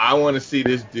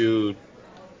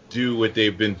do what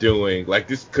they've been doing, like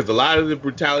this, because a lot of the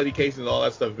brutality cases and all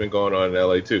that stuff have been going on in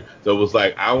LA too. So it was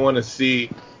like, I want to see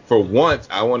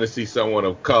someone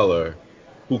of color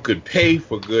who could pay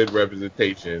for good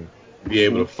representation, be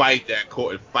able to fight that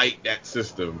court and fight that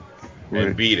system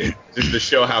and beat it, just to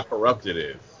show how corrupt it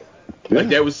is. Like,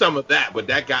 there was some of that, but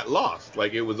that got lost.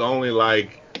 Like, it was only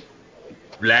like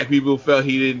black people felt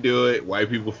he didn't do it, white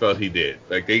people felt he did.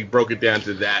 Like, they broke it down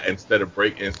to that instead of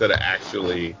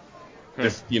actually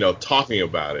just, talking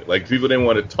about it. Like, people didn't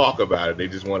want to talk about it. They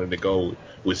just wanted to go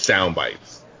with sound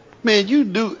bites. Man, you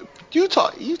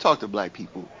talk to black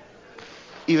people,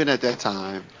 even at that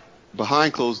time,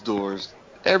 behind closed doors,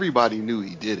 everybody knew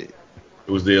he did it.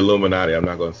 It was the Illuminati. I'm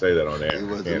not going to say that on air. It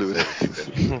was the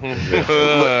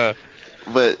Illuminati.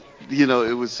 but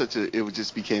it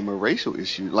just became a racial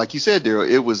issue. Like you said, Daryl,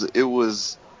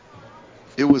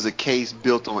 it was a case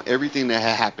built on everything that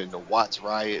had happened, the Watts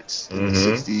riots in the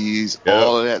 60s,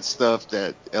 all of that stuff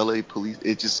that LA police,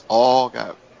 it just all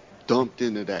got dumped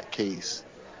into that case.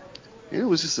 And it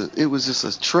was just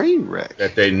a train wreck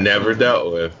that they never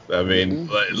dealt with. I mean,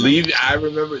 I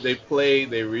remember they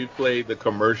replayed the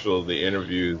commercials, the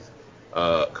interviews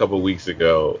a couple weeks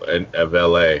ago of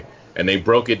LA, and they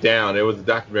broke it down. There was a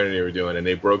documentary they were doing, and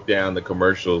they broke down the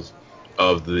commercials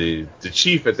of the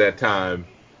chief at that time,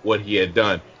 what he had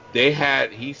done.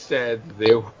 He said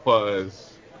there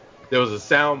was a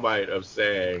soundbite of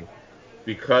saying,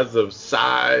 because of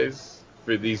size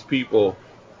for these people,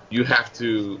 you have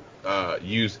to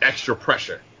use extra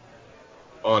pressure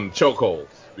on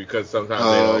chokeholds, because sometimes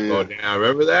they don't go down.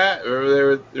 Remember that?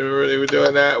 Remember they were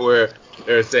doing that, where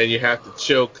they were saying you have to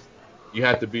choke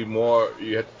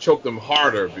them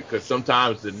harder, because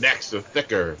sometimes the necks are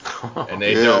thicker and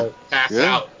they don't pass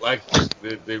out like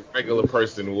the regular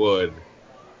person would.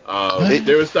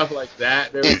 There was stuff like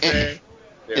that they were saying.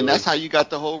 And that's how you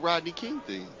got the whole Rodney King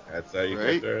thing. That's how you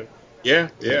got there. Yeah.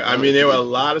 I mean, there were a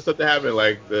lot of stuff that happened,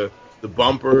 like the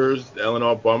bumpers, the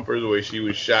Eleanor bumpers, where she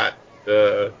was shot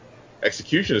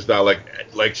executioner style,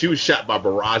 like she was shot by a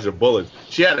barrage of bullets.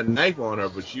 She had a knife on her,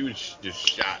 but she was just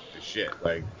shot to shit.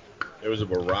 Like, there was a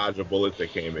barrage of bullets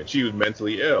that came in. She was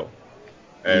mentally ill,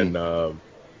 and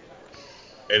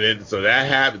And then, so that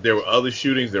happened. There were other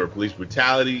shootings. There were police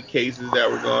brutality cases that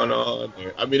were going on.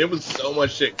 I mean, it was so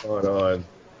much shit going on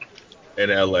in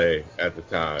LA at the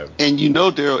time. And you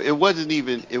know, Daryl,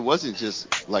 it wasn't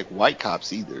just like white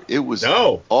cops either. It was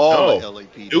all the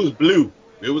LAPD. It was blue.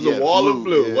 It was a wall of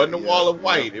blue. Yeah, It wasn't a wall of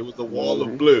white. It was a wall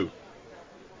of blue.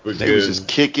 Because, they was just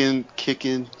kicking.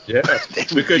 Yeah,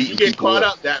 because you get caught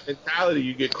up, that mentality,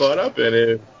 you get caught up in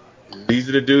it. These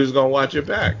are the dudes gonna watch your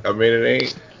back. I mean, it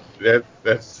ain't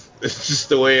that's it's just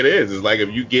the way it is. It's like if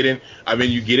you get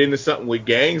into something with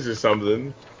gangs or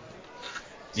something,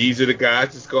 these are the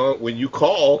guys that's going when you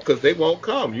call because they won't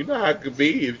come. You know how it could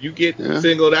be if you get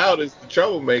singled out as the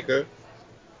troublemaker.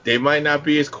 They might not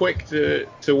be as quick to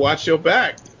watch your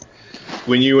back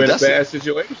when you're in a bad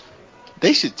situation.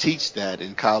 They should teach that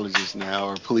in colleges now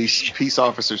or peace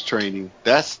officers training.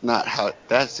 That's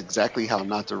exactly how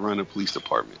not to run a police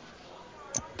department.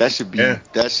 That should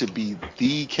be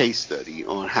the case study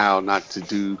on how not to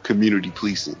do community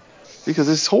policing. Because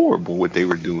it's horrible what they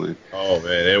were doing. Oh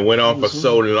man, it went on for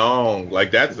so long. Like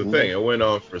that's the thing. It went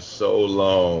on for so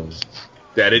long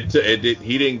that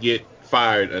he didn't get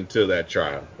fired until that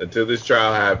trial. Until this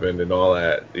trial happened and all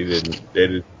that, he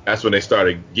didn't. That's when they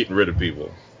started getting rid of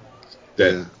people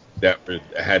that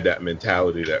had that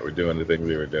mentality that were doing the things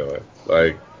they were doing.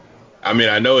 Like, I mean,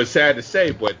 I know it's sad to say,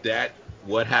 but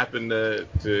what happened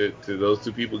to those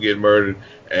two people getting murdered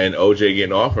and OJ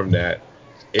getting off from that,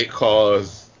 it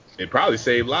probably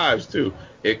saved lives too.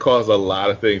 It caused a lot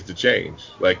of things to change.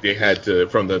 Like they had to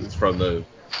from the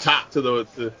top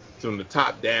from the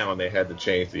top down, they had to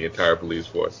change the entire police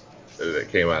force that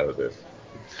came out of this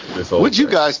whole What'd thing.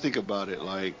 you guys think about it?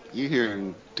 Like, you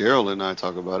hearing Daryl and I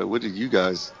talk about it. What did you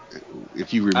guys,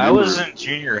 if you remember? I was in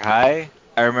junior high.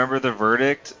 I remember the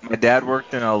verdict. My dad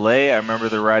worked in LA. I remember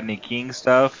the Rodney King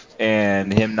stuff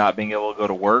and him not being able to go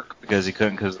to work because he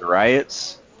couldn't because of the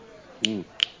riots.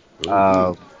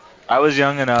 I was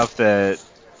young enough that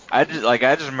I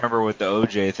just remember with the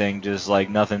OJ thing, just like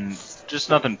nothing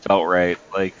felt right.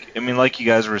 Like, I mean, like you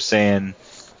guys were saying,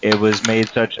 it was made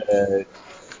such a,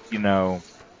 you're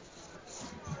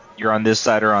on this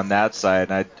side or on that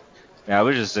side. And I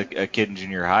was just a kid in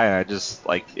junior high, and I just,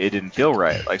 like, it didn't feel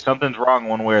right. Like, something's wrong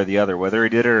one way or the other. Whether he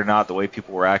did it or not, the way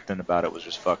people were acting about it was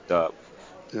just fucked up.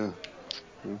 Yeah.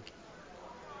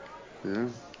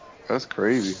 That's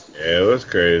crazy. Yeah, it was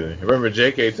crazy. I remember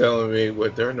JK telling me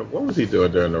what was he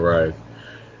doing during the riots?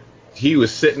 He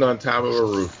was sitting on top of a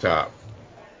rooftop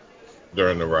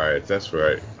during the riots. That's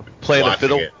right. Playing a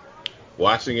fiddle.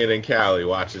 Watching it in Cali,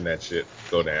 watching that shit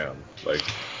go down. Like,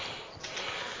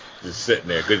 just sitting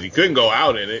there. Because he couldn't go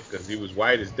out in it because he was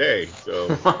white as day. So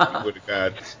he would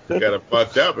have got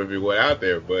fucked up if he went out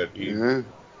there. But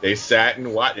they sat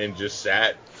and watched and just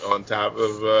sat on top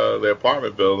of the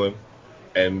apartment building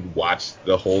and watched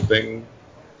the whole thing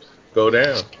go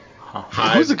down.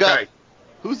 Who's the guy?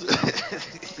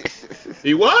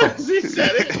 He was. He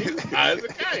said it. He was high as a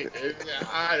kite.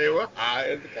 They were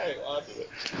high as a kite watching it.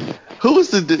 Who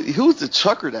was the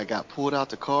trucker that got pulled out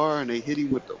the car and they hit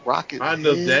him with the rocket?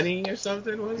 Reginald Denny or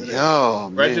something, wasn't it? Yo,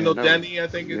 man, Reginald Denny, I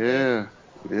think. Yeah.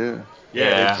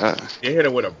 They hit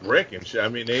him with a brick and shit. I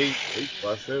mean, they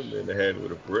bust him in the head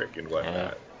with a brick and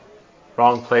whatnot.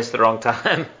 Wrong place at the wrong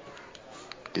time.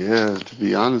 Yeah, to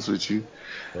be honest with you.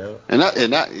 Yeah.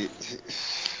 That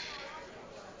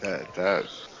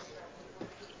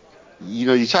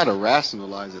you try to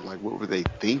rationalize it, like what were they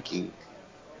thinking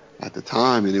at the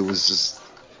time, and it was just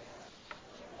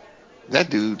that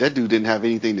dude didn't have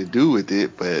anything to do with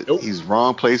it, but he's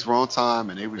wrong place, wrong time,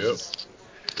 and they was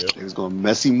they was gonna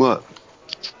mess him up.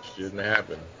 Shouldn't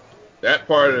happen. That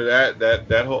part of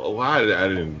that whole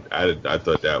I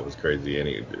thought that was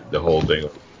crazy. The whole thing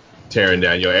of tearing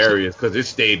down your areas, because it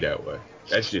stayed that way.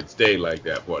 That shit stayed like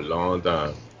that for a long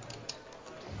time.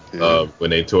 When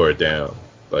they tore it down,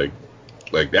 like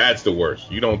that's the worst.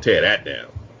 You don't tear that down.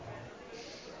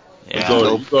 Yeah. You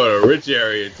go to a rich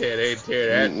area and tear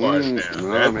that part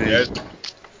down.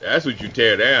 That's what you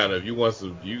tear down. If you want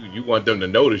you want them to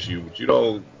notice you, but you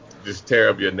don't just tear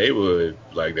up your neighborhood.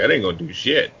 Like, that ain't gonna do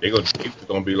shit. People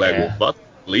gonna be like, well, fuck,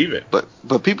 leave it. But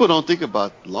people don't think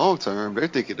about long term. They're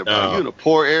thinking about you in a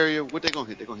poor area. What they gonna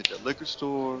hit? They're gonna hit the liquor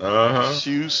store, the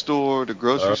shoe store, the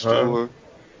grocery store,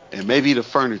 and maybe the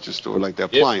furniture store, like the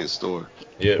appliance store.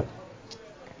 Yep.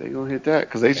 They gonna hit that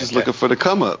because they just looking for the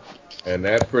come up. And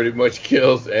that pretty much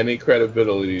kills any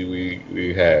credibility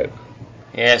we had.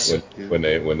 Yes. When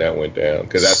that went down,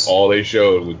 because that's all they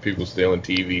showed was people stealing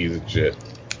TVs and shit.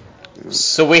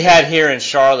 So we had here in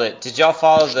Charlotte. Did y'all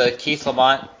follow the Keith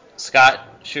Lamont Scott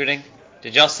shooting?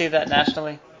 Did y'all see that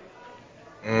nationally?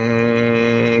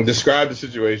 Describe the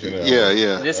situation.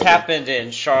 This happened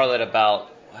in Charlotte about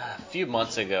a few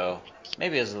months ago.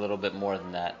 Maybe it was a little bit more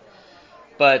than that.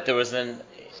 But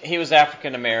he was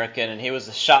African American, and he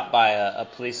was shot by a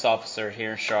police officer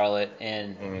here in Charlotte,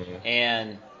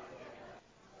 and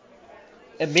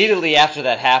immediately after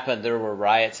that happened, there were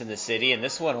riots in the city, and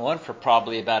this went on for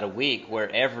probably about a week, where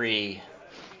every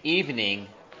evening,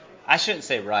 I shouldn't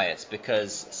say riots,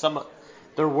 because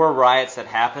there were riots that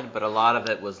happened, but a lot of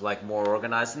it was like more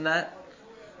organized than that.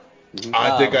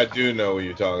 I think I do know what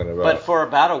you're talking about. But for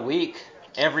about a week,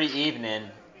 every evening,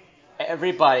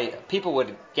 people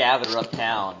would gather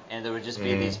uptown, and there would just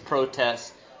be these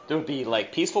protests. There would be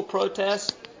like peaceful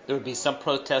protests. There would be some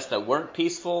protests that weren't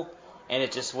peaceful, and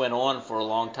it just went on for a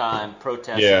long time,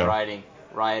 protesting,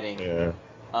 rioting. Yeah.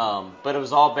 But it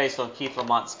was all based on Keith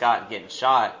Lamont Scott getting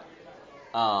shot.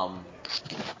 And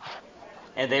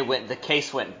the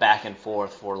case went back and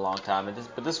forth for a long time.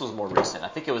 But this was more recent. I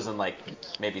think it was in like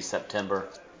maybe September.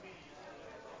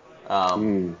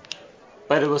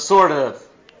 But it was sort of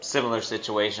similar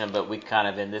situation, but we kind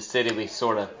of, in this city, we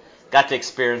sort of got to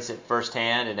experience it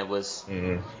firsthand, and it was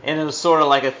sort of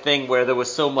like a thing where there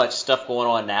was so much stuff going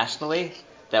on nationally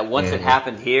that once it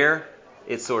happened here,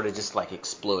 it sort of just like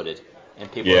exploded,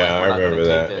 and people were like, we're not going to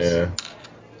take this.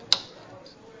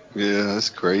 Yeah, that's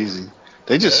crazy.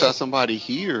 They just shot somebody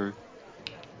here,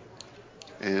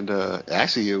 and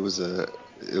actually it was a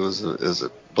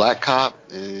black cop,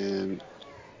 and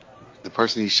the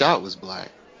person he shot was black,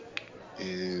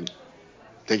 and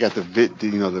they got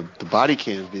the body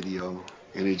cam video,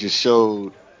 and it just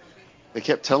showed. They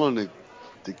kept telling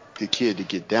the kid to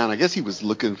get down. I guess he was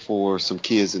looking for some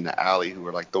kids in the alley who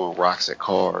were like throwing rocks at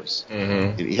cars,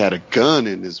 and he had a gun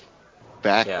in his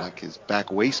back, like his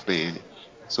back waistband.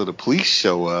 So the police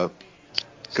show up,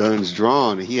 guns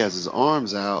drawn, and he has his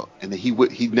arms out, and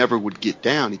he never would get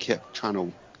down. He kept trying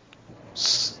to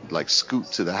like scoot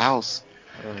to the house.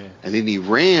 And then he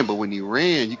ran, but when he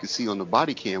ran, you could see on the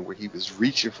body cam where he was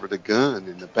reaching for the gun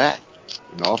in the back,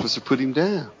 and the officer put him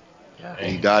down. Yeah.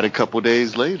 And he died a couple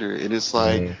days later. And it's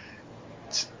like,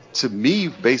 to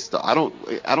me, I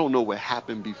don't know what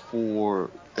happened before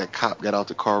that cop got out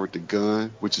the car with the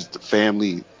gun, which is the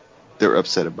family. They're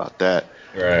upset about that.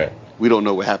 Right. We don't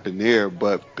know what happened there,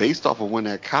 but based off of when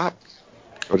that cop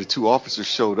or the two officers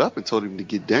showed up and told him to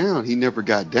get down, he never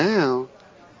got down.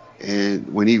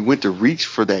 And when he went to reach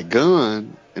for that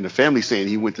gun, and the family saying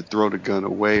he went to throw the gun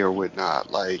away or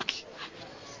whatnot, like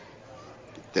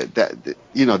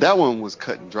that one was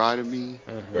cut and dry to me.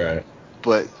 Right.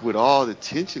 But with all the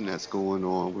tension that's going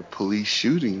on with police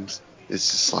shootings,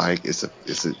 it's just like it's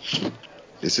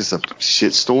just a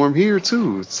shit storm here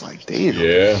too. It's like, damn.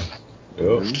 Yeah.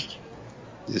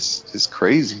 It's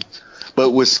crazy. But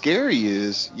what's scary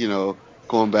is,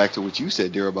 going back to what you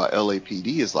said there about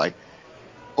LAPD, is like,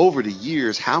 over the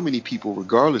years, how many people,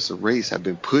 regardless of race, have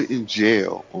been put in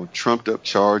jail on trumped up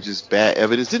charges, bad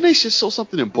evidence? Didn't they just show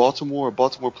something in Baltimore? A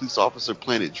Baltimore police officer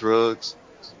planted drugs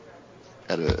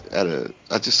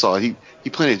I just saw he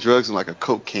planted drugs in like a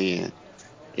Coke can,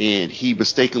 and he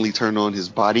mistakenly turned on his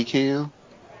body cam,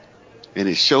 and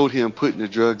it showed him putting the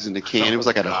drugs in the can. It was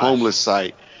like at a homeless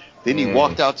site. Then he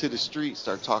walked out to the street,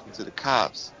 started talking to the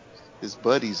cops, his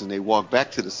buddies, and they walked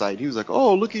back to the site. He was like,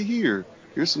 "Oh, look at here.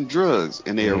 Here's some drugs,"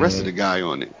 and they arrested a guy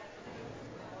on it.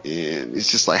 And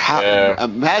it's just like,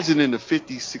 imagine in the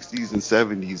 50s, 60s, and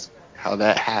 70s how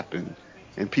that happened,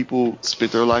 and people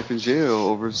spent their life in jail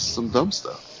over some dumb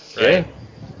stuff. Yeah.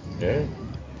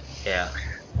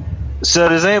 So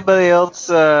has anybody else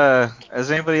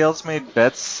made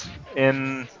bets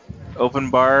in open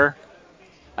bar?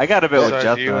 I got a bet with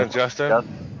Justin. You and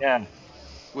Justin? Yeah.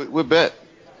 What bet?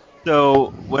 So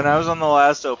when I was on the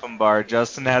last open bar,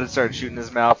 Justin had to start shooting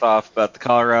his mouth off about the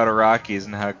Colorado Rockies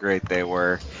and how great they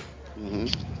were.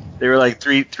 They were like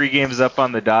three games up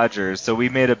on the Dodgers. So we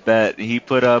made a bet. He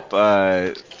put up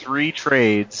 3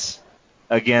 trades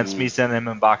against me sending him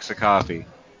a box of coffee.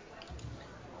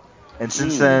 And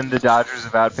since then, the Dodgers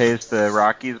have outpaced the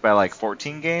Rockies by like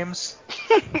 14 games.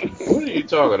 What are you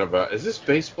talking about? Is this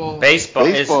baseball?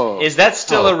 Baseball. Is that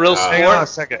still a real sport? Hang on a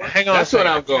second. That's when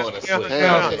I'm going to sleep.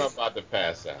 That's when I'm about to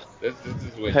pass out. This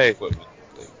is when you put me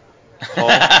to sleep.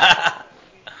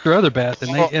 Your other bets,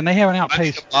 and they haven't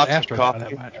outpaced Astros by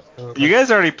that much. You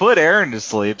guys already put Aaron to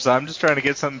sleep, so I'm just trying to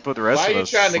get something to put the rest of us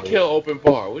to sleep. Why are you trying to kill open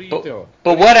bar? What are you doing?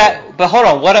 But hold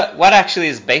on. What actually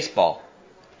is baseball?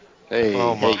 Hey,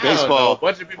 baseball. A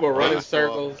bunch of people running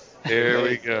circles. Here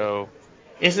we go.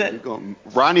 Is it?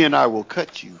 Ronnie and I will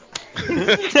cut you.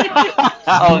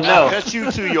 Oh no! Cut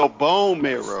you to your bone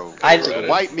marrow. The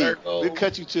white meat. We'll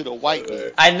cut you to the white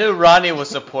meat. I knew Ronnie was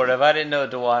supportive. I didn't know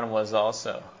Dewan was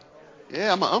also.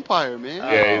 Yeah, I'm an umpire, man.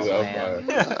 Yeah, he's Oh, an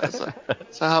man. umpire.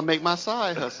 That's how I make my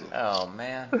side hustle. Oh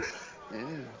man. Yeah.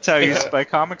 That's how you used to buy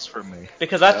comics from me.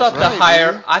 Because I thought That's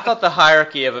right, man. the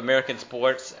hierarchy of American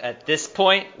sports at this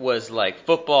point was like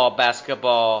football,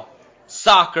 basketball,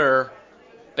 soccer,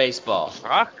 baseball.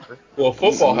 Soccer? Well,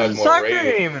 football has more Soccer ratings.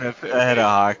 ain't even ahead of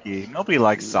hockey. Nobody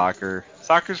likes soccer.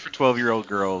 Soccer's for 12-year-old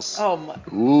girls. Oh my.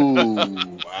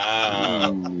 Ooh.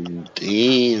 Wow.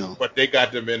 Damn. But they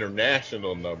got them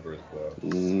international numbers,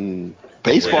 though.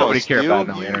 Baseball. Nobody is care still about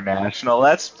no here. international.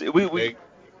 That's we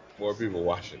More people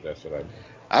watch it. That's what I mean.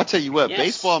 I tell you what, Yes.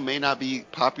 baseball may not be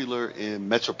popular in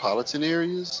metropolitan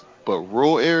areas, but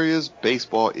rural areas,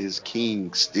 baseball is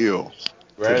king still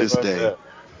Right to this about day. that.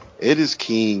 It is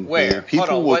king. Where? Man. People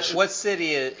Hold on. will What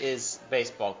city is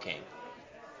baseball king?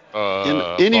 in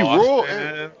any Boston, rural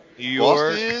area. New York,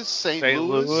 Boston is, St. St.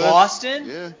 Louis. Louis. Boston?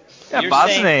 Yeah. yeah, You're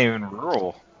Boston saying- ain't even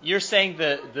rural. You're saying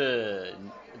the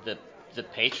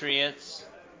Patriots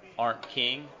aren't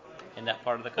king in that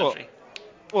part of the country?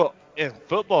 Well, in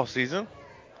football season,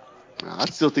 I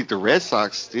still think the Red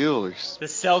Sox still are. The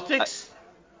Celtics?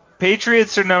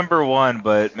 Patriots are number one,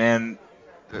 but man,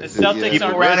 The Celtics people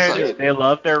aren't around Red here, Sox. they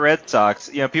love their Red Sox.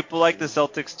 You know, people like the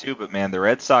Celtics too, but man, the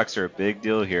Red Sox are a big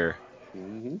deal here.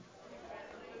 Mm-hmm.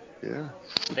 Yeah.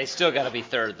 They still got to be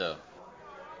third though.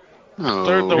 No.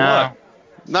 third to what?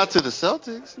 Not to the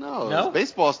Celtics. No. No?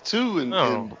 Baseball's two in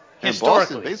Boston.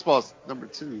 Historically. Baseball's number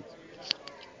two.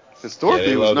 Yeah, Historically,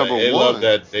 they it was love number that. They one. love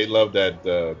that. They love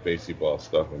that baseball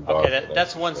stuff in Boston. Okay,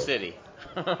 that's one city.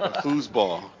 The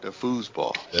foosball. The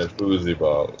foosball. That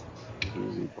foosball.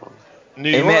 Foosball. New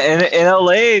Hey York. man, in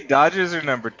LA, Dodgers are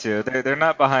number two. They're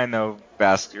not behind no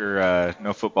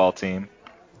no football team.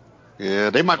 Yeah,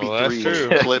 they might be Well, that's three. true.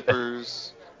 Because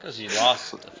Clippers. you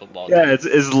lost the football Yeah, game.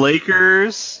 it's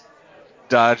Lakers,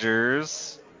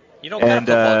 Dodgers, You don't got a and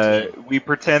football team. we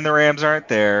pretend the Rams aren't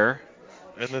there.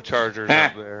 And the Chargers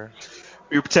up there.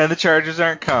 We pretend the Chargers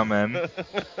aren't coming.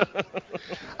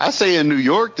 I say in New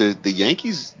York, the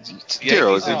Yankees.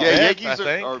 Daryl, is it- are yeah, next, Yankees I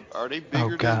think. are they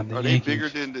bigger God, than the are Yankees. they bigger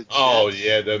than the Jets Oh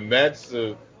yeah, the Mets.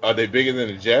 Are they bigger than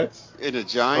the Jets? and the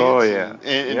Giants? Oh, yeah.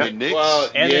 and Yep. the Knicks. Well,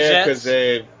 And the yeah, Jets?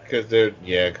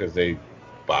 because they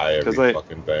buy every 'Cause they-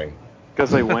 fucking thing.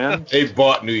 Because they win. They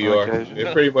bought New York. occasion.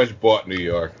 They pretty much bought New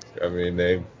York. I mean,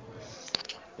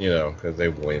 because they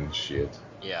win shit.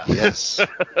 Yeah. Yes.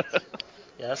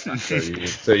 Yeah, that's not So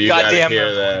true. you gotta Goddamn hear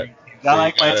those that. winning teams. I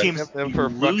like my gotta- teams Them to for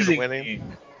be fucking losing winning.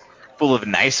 teams, full of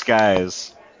nice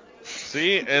guys.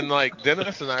 See, and like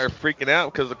Dennis and I are freaking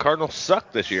out because the Cardinals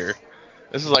suck this year.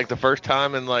 This is like the first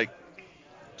time in like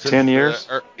 10 years?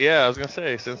 I was gonna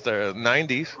say since the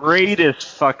 '90s. Greatest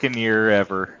fucking year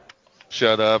ever.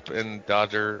 Shut up in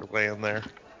Dodger land there.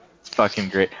 It's fucking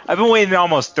great. I've been waiting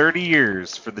almost 30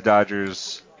 years for the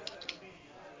Dodgers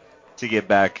to get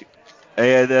back.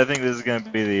 I think this is going to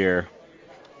be the year.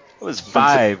 It was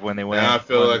 5 when they went. Now I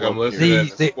feel like I'm listening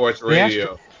to sports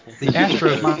radio. The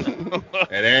Astros might.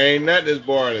 And there ain't nothing as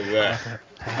boring as that.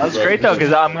 That's great though,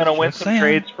 because I'm gonna win Just some saying.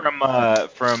 trades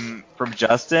from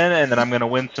Justin, and then I'm gonna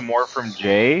win some more from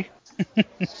Jay.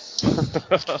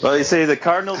 Well, you see, the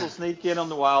Cardinals will sneak in on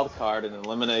the wild card and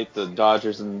eliminate the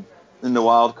Dodgers in the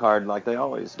wild card like they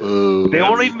always do. Boo. They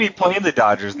won't even be playing the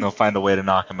Dodgers, and they'll find a way to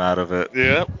knock them out of it.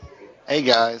 Yep. Hey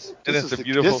guys, And this it's is a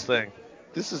beautiful this, thing.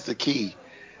 This is the key.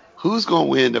 Who's gonna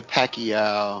win the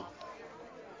Pacquiao?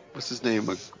 What's his name?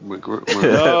 McGregor.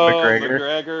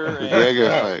 McGregor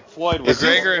and fight. Floyd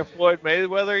McGregor and Floyd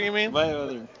Mayweather, you mean?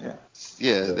 Mayweather. Yeah.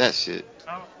 Yeah, that shit.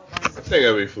 I think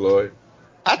it'll be Floyd.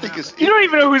 I think it's. You don't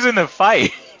even know who's in the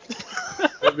fight.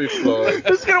 It'll be Floyd.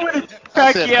 Who's gonna win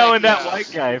I said Pacquiao and that Pacquiao.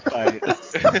 white guy fight?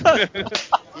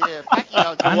 Yeah,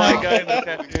 Pacquiao. The white guy in the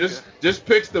tattoo. Just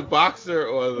picks the boxer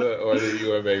or the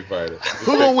MMA fighter. Just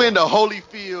Who gonna win the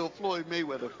Holyfield Floyd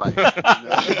Mayweather fight?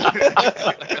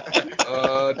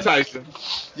 Tyson.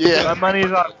 Yeah. My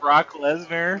money's on Brock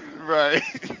Lesnar. Right.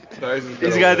 Tyson's He's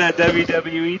gonna got win. that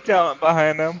WWE talent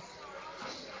behind him.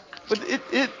 But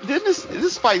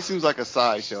this fight seems like a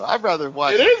sideshow. I'd rather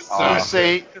watch It is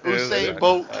sideshow. Usain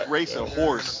Bolt race a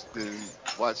horse than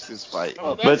watch this fight.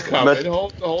 Oh, that's coming. but-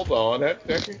 hold on.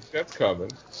 That's coming.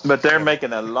 But they're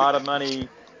making a lot of money.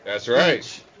 That's right.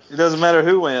 Each. It doesn't matter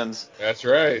who wins. That's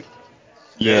right.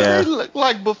 They look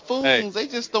like buffoons. Hey. They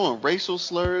just throwing racial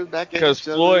slurs back at Because each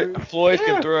other. Floyd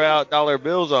can throw out dollar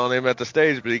bills on him at the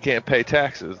stage, but he can't pay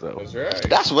taxes though. That's right.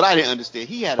 That's what I didn't understand.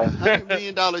 He had $100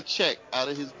 million check out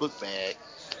of his book bag,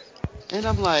 And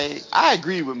I'm like, I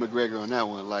agree with McGregor on that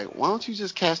one. Like, why don't you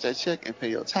just cash that check and pay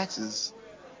your taxes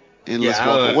and let's I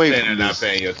don't walk away understand from not this?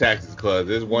 paying your taxes, cause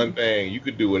there's one thing, you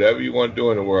could do whatever you want to do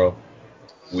in the world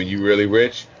when you really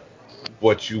rich,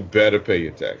 but you better pay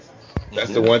your taxes.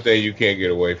 That's the one thing you can't get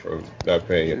away from, not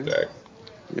paying your taxes.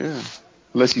 Yeah.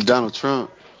 Unless you Donald Trump.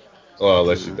 Well,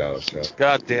 unless you Donald Trump.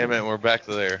 God damn it, we're back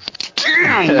to there.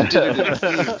 Damn, you did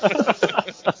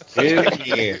it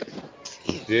again.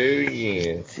 Do it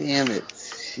again. Damn it.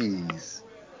 Jeez.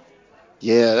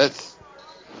 Yeah,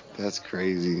 that's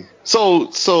crazy. So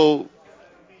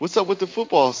what's up with the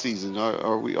football season?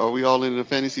 Are we all into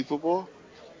fantasy football?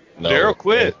 No, Daryl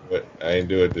quit. I ain't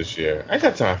do it this year. I ain't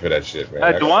got time for that shit,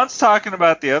 man. Dewan's talking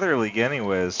about the other league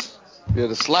anyways. Yeah,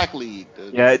 the Slack League.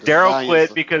 Daryl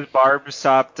quit because Barb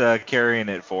stopped carrying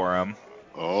it for him.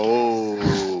 Oh.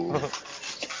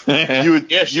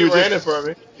 She ran it for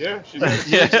me. Yeah, she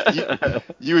did.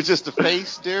 You were just the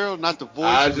face, Daryl, not the voice.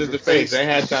 I was just the face. I ain't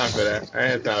had time for that.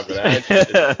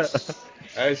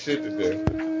 I had shit to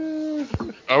do.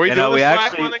 Are we doing the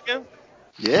Slack one again?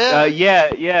 Yeah.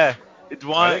 Yeah.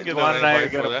 Dewan and I are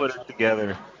invite for gonna that. put it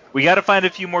together. We got to find a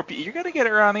few more people. You're gonna get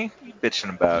it, Ronnie. What are you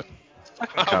bitching about?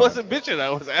 I wasn't bitching. I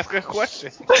was asking a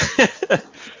question.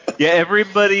 Yeah,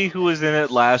 everybody who was in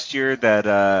it last year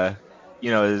that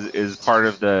is part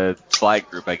of the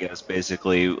Slack group, I guess.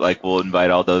 Basically, like we'll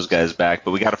invite all those guys back,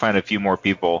 but we got to find a few more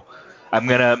people. I'm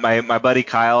gonna my buddy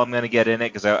Kyle. I'm gonna get in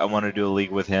it because I want to do a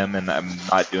league with him, and I'm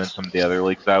not doing some of the other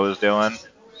leagues I was doing.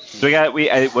 So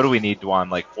what do we need, Dwan?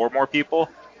 Like 4 more people?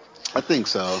 I think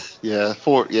so. Yeah,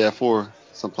 4,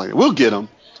 something like that. We'll get them.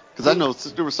 Because I know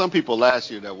there were some people last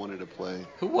year that wanted to play.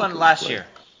 Who won last year?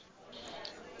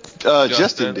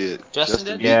 Justin did.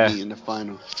 Justin did? Beat me in the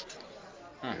final.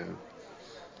 Yeah.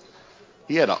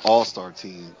 He had an all-star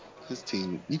team. His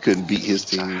team, you couldn't beat his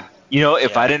team.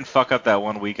 If I didn't fuck up that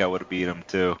 1 week, I would have beat him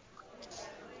too.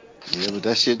 Yeah, but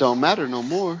that shit don't matter no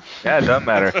more. Yeah, it doesn't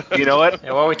matter. You know what?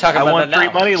 Yeah, what are we talking about I won now? 3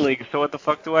 money leagues, so what the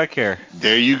fuck do I care?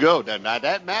 There you go. Now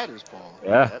that matters, Paul.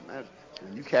 Yeah. That matters.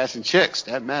 When you cashing checks,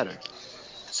 that matters.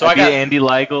 So I beat got Andy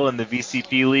Leigel in the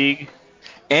VCP league.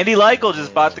 Andy Leigel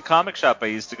just bought the comic shop I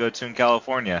used to go to in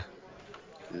California.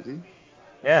 Did he?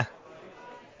 Yeah.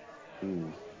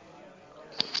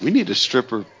 We need a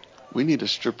stripper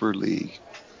league.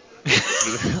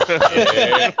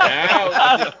 Yeah,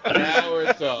 now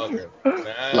we're talking.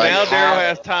 Now Daryl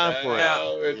has time for it.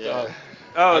 Now we're talking.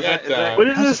 Oh, I got time. what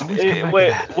is this?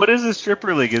 Wait, what is a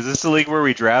stripper league? Is this a league where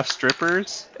we draft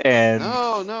strippers and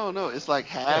No. It's like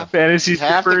half fantasy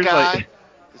half the strippers? guy. Like,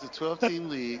 It's a 12-team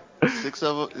league. 6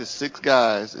 of them. It's 6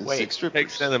 guys and 6 strippers. Take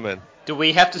Cinnamon. Do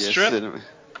we have to Yes, strip? Cinnamon.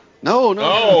 No.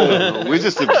 We're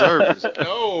just observers.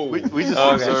 No. We just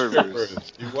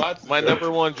observers. You watch My number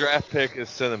 1 draft pick is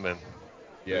Cinnamon.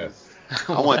 Yes.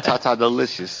 I want Tata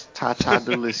Delicious. Tata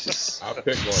Delicious. I'll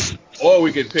pick one. Or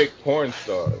we could pick porn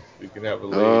stars. We can have a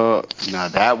league. Now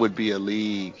that would be a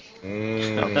league. A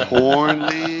Mm. porn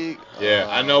league? Yeah,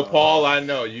 I know, Paul. I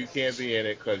know you can't be in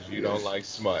it because you don't like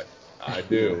smut. I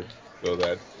do, so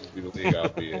that would be the league I'll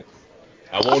be in.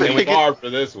 I won't need Barb for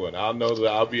this one. I'll know that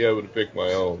I'll be able to pick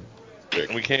my own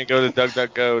pick. We can't go to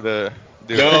DuckDuckGo to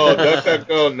do No, it.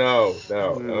 DuckDuckGo, no. I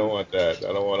don't want that.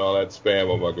 I don't want all that spam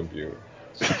on my computer.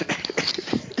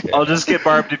 Yeah. I'll just get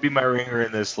Barb to be my ringer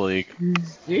in this league.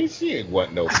 She ain't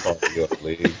want no part of your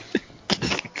league.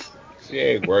 She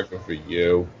ain't working for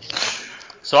you.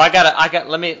 So I got.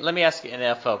 Let me ask you an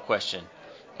NFL question,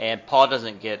 and Paul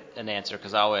doesn't get an answer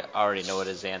because I already know what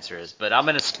his answer is. But I'm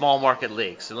in a small market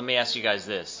league, so let me ask you guys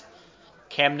this: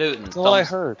 Cam Newton. That's all I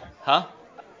heard. Huh?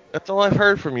 That's all I've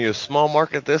heard from you. Small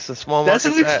market this and small market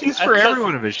That's an that. excuse for every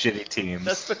one of his shitty teams.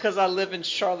 That's because I live in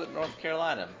Charlotte, North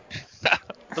Carolina.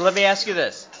 But let me ask you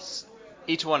this: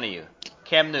 each one of you,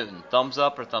 Cam Newton, thumbs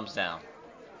up or thumbs down?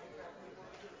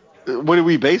 What are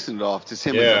we basing it off? Just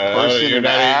him as a person and a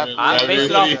half? I'm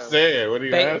basing What are you saying? What are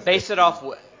you asking? Base it off.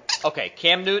 Okay,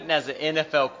 Cam Newton as an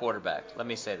NFL quarterback. Let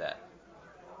me say that.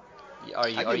 Are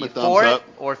you for it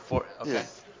or for? Okay. Yeah.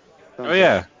 Oh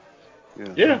yeah.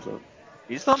 Yeah.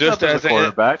 He's thumbs up as a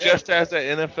quarterback. Just as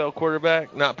an NFL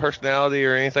quarterback, not personality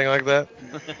or anything like that.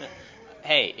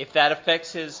 Hey, if that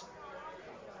affects his.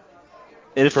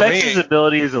 It affects his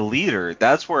ability as a leader.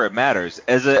 That's where it matters.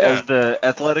 As the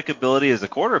athletic ability as a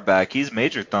quarterback, he's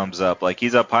major thumbs up. Like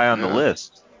he's up high on the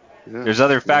list. Yeah. There's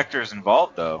other factors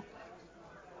involved though.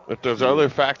 If there's other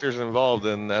factors involved,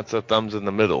 then that's a thumbs in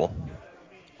the middle.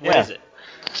 What is it?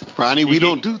 Ronnie, we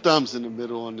don't do thumbs in the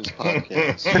middle on this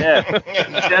podcast.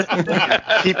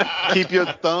 Keep your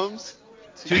thumbs.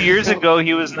 2 years ago,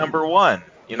 he was number 1.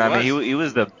 You know, I mean, he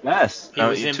was the best. He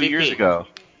was 2 MVP. years ago.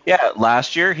 Yeah,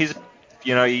 last year he's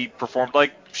he performed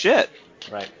like shit.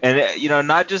 Right. And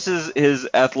not just his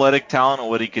athletic talent and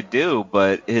what he could do,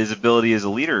 but his ability as a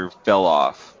leader fell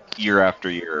off year after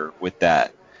year with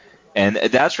that. And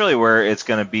that's really where it's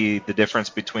going to be the difference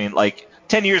between, like,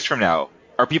 10 years from now.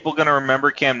 Are people going to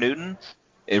remember Cam Newton?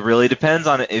 It really depends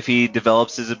on if he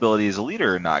develops his ability as a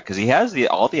leader or not, because he has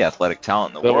all the athletic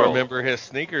talent in the They'll world. remember his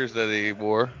sneakers that he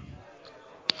wore.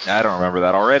 I don't remember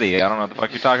that already. I don't know what the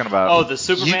fuck you're talking about. Oh, the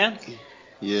Superman?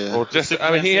 Yeah.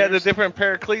 Well, he had a different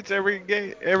pair of cleats every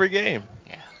game. Yeah.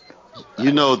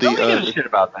 Nobody gives a shit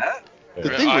about that.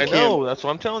 I know. That's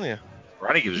what I'm telling you.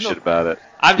 Ronnie gives a shit about it.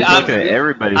 I'm looking at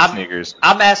everybody's sneakers.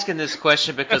 I'm asking this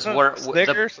question because we're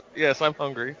Snickers. Yes, I'm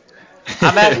hungry.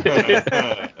 I'm at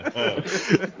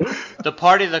the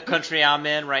part of the country I'm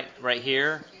in right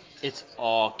here. It's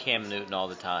all Cam Newton all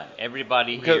the time.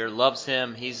 Everybody here loves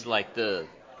him. He's like the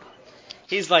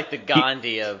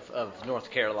Gandhi of North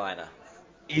Carolina.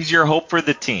 He's your hope for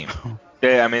the team.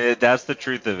 Yeah, I mean that's the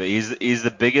truth of it. He's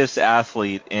the biggest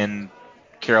athlete in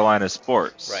Carolina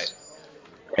sports. Right.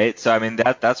 Right. So I mean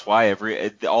that's why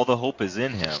all the hope is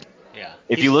in him. Yeah.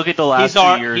 If you look at the last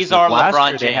 2 years, he's our last LeBron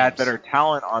year James. they had better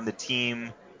talent on the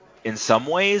team in some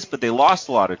ways, but they lost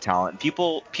a lot of talent.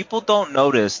 People don't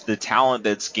notice the talent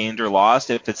that's gained or lost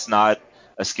if it's not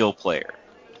a skill player.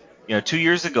 2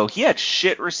 years ago he had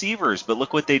shit receivers, but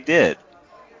look what they did.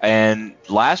 And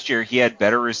last year he had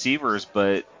better receivers,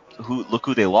 but look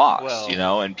who they lost,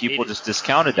 and people just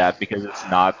discounted that because it's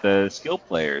not the skill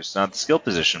players, not the skill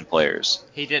position players.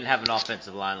 He didn't have an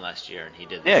offensive line last year, and he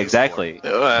did. Yeah, exactly.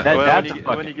 That's a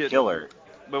fucking killer.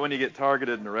 But when you get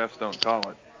targeted and the refs don't call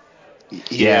it.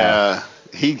 Yeah.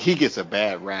 He gets a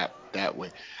bad rap that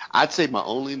way. I'd say my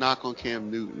only knock on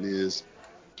Cam Newton is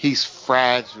he's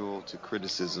fragile to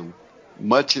criticism,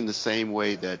 much in the same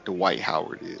way that Dwight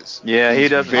Howard is. Yeah, he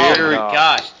doesn't. Oh my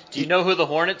gosh! Do you know who the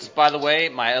Hornets, by the way,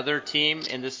 my other team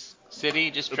in this city,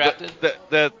 just drafted?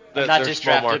 Not just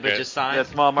drafted, but just signed. Yeah,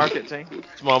 small market team.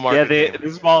 Small market. Yeah,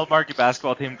 the small market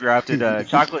basketball team drafted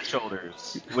Chocolate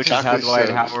Shoulders, which is how Dwight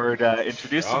Howard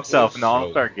introduced himself in the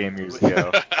All-Star game years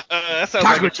ago. That sounds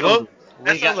like a globe.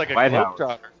 That sounds like a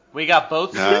globetrotter. We got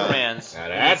both Supermans. Now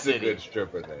that's a good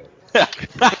stripper name.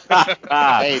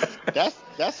 Hey,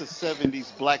 that's a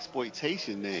 70s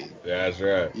blaxploitation name. That's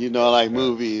right.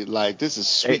 Movie like this is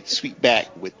sweet back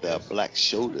with the black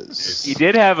shoulders. He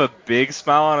did have a big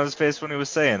smile on his face when he was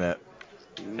saying it.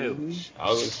 Who? I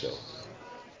was so.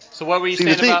 So what were you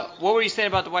saying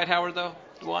about Dwight Howard though,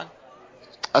 Dwan?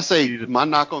 I say my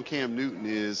knock on Cam Newton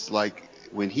is like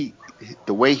when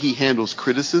the way he handles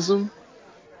criticism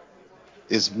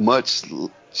is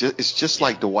it's just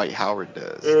like Dwight Howard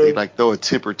does. They like throw a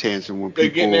temper tantrum when they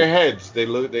people get in their heads.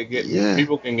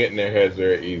 People can get in their heads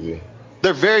very easy.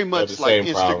 They're very much like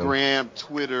Instagram,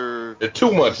 Twitter. They're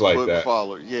too much like that.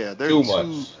 Followers. Yeah, they're too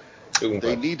much.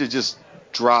 They need to just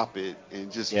drop it and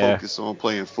just focus on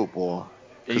playing football.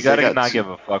 You gotta not give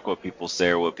a fuck what people say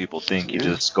or what people think. You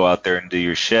just go out there and do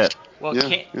your shit. Well,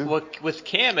 with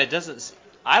Cam, it doesn't.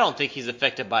 I don't think he's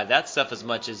affected by that stuff as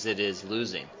much as it is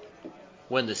losing.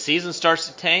 When the season starts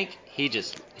to tank, he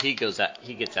gets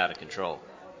out of control.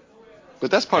 But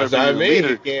that's part of being a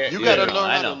leader. You got to learn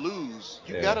how to lose.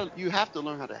 You have to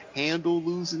learn how to handle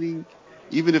losing,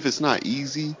 even if it's not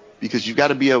easy, because you got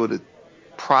to be able to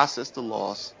process the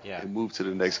loss and move to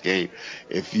the next game.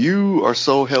 If you are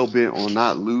so hell bent on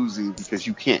not losing because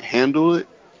you can't handle it,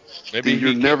 then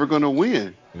you're never going to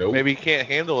win. Nope. Maybe he can't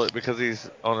handle it because he's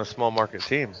on a small market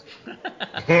team.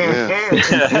 They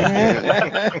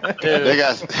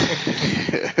got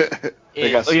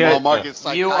small market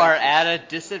psychiatrists. You are at a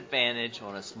disadvantage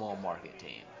on a small market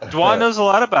team. Dwan knows a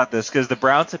lot about this because the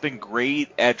Browns have been great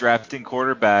at drafting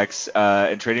quarterbacks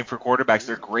and trading for quarterbacks.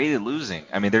 They're great at losing.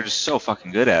 I mean, they're just so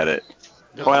fucking good at it.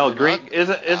 Well,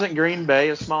 isn't Green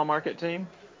Bay a small market team?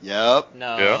 Yep.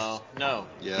 No, Yep. No,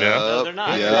 they're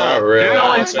not. Yep. They're the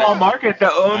only small market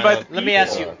that owned by the Let me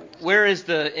ask you, where is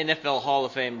the NFL Hall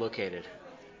of Fame located?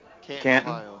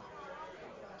 Canton.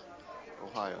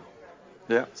 Ohio.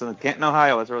 Yeah, so in Canton,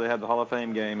 Ohio, that's where they had the Hall of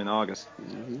Fame game in August.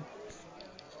 Mm-hmm.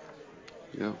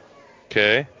 Yeah.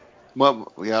 Okay.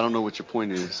 Well, I don't know what your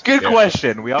point is. Good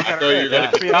question. We all got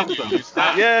it. Awesome.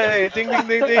 Yay! Ding, ding,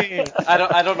 ding, ding.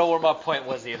 I don't know where my point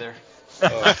was either.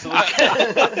 Well,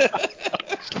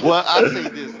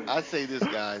 I say this,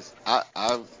 guys.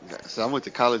 I went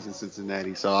to college in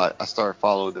Cincinnati, so I started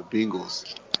following the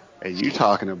Bengals. And you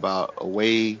talking about a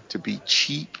way to be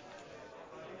cheap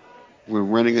when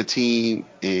running a team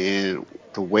and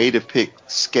the way to pick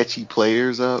sketchy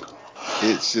players up.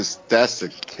 It's just that's a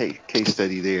case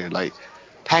study there. Like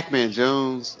Pac-Man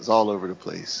Jones is all over the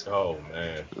place. Oh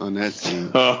man, on that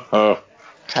team.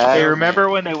 Hey, remember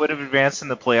when they would have advanced in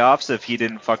the playoffs if he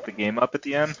didn't fuck the game up at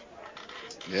the end?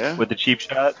 Yeah. With the cheap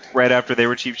shot, right after they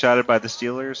were cheap shotted by the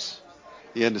Steelers?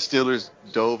 Yeah, and the Steelers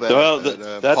dove at Well, it.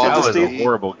 that's That what was the a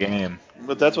horrible game.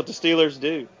 But that's what the Steelers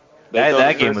do.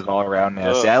 That game was all around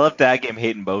nasty. I left that game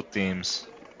hating both teams.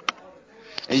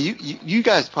 And you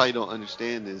guys probably don't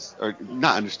understand this, or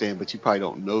not understand, but you probably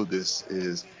don't know this,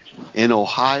 is in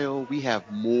Ohio we have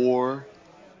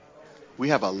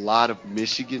a lot of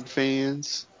Michigan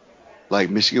fans, like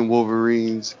Michigan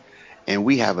Wolverines, and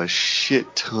we have a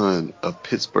shit ton of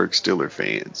Pittsburgh Steelers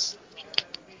fans.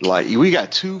 Like, we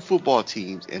got 2 football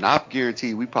teams, and I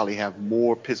guarantee we probably have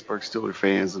more Pittsburgh Steelers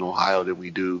fans in Ohio than we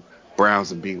do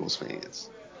Browns and Bengals fans.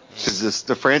 Because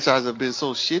the franchise have been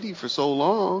so shitty for so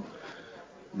long,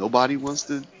 nobody wants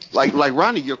to... Like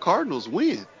Ronnie, your Cardinals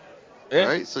win,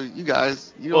 right? So you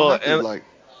guys, you don't have to, like...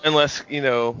 Unless,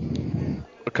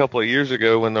 a couple of years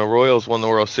ago when the Royals won the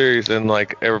World Series, and,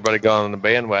 like, everybody got on the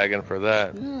bandwagon for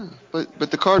that. Yeah, but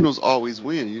the Cardinals always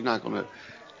win. You're not going to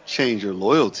change your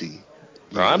loyalty.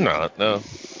 No, I'm not. No.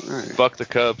 Right. Fuck the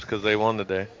Cubs because they won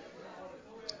today.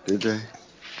 Did they?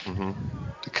 Mm-hmm.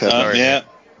 The Cubs. Yeah.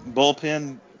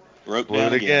 Bullpen broke Blew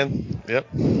down it again. Yep.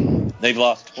 They've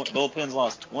lost. Bullpen's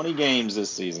lost 20 games this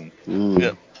season.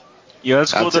 Yep. Yeah,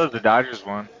 that's cool though. The Dodgers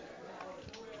won.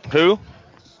 Who?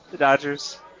 The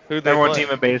Dodgers. Who'd they Number one play?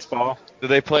 team in baseball. Did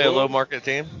they play a low market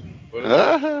team?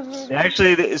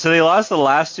 Actually, so they lost the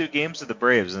last 2 games to the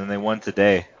Braves, and then they won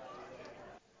today.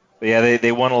 But yeah,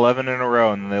 they won 11 in a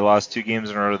row, and then they lost 2 games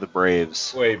in a row to the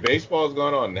Braves. Wait, baseball's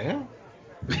going on now?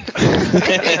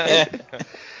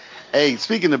 Hey,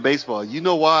 speaking of baseball, you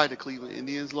know why the Cleveland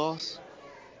Indians lost?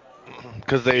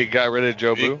 Because they got rid of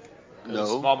Joe Boo?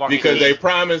 No. Because they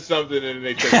promised something and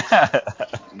they took it.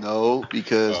 No,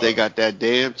 because they got that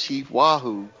damn Chief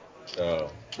Wahoo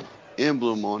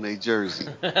emblem on their jersey.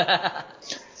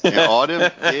 And all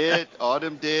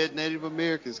them dead Native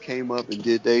Americans came up and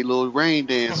did their little rain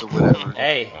dance or whatever.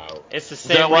 Hey, it's the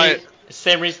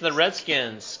same reason the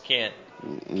Redskins can't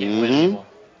win anymore.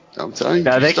 I'm telling you.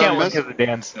 No, they can't win because of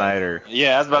Dan Snyder.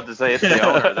 Yeah, I was about to say it's the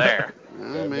owner there.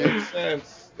 Yeah, man. Makes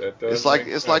sense. It's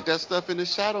like that stuff in the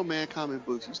Shadow Man comic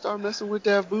books. You start messing with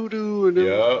that voodoo and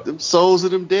them souls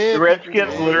of them dead. The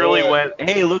Redskins literally went,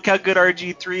 "Hey, look how good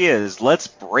RG3 is. Let's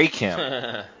break him."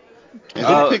 And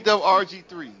who picked up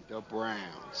RG3? The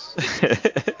Browns.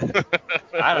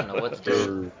 I don't know what to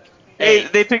do. Hey,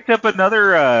 they picked up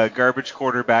another garbage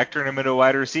quarterback, turned him into a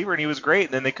wide receiver, and he was great.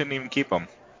 And then they couldn't even keep him.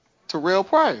 Terrell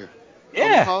Pryor.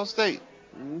 Yeah. From Ohio State.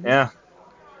 Mm-hmm. Yeah.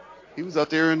 He was out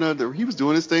there he was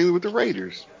doing his thing with the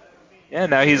Raiders. Yeah,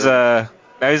 now he's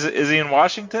is he in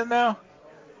Washington now?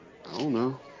 I don't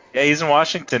know. Yeah, he's in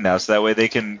Washington now, so that way they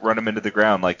can run him into the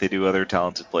ground like they do other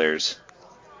talented players.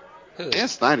 Dan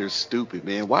Snyder's stupid,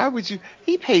 man. Why would you?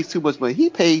 He pays too much money. He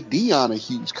paid Dion a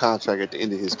huge contract at the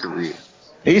end of his career.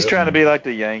 He's trying to be like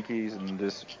the Yankees and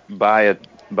just buy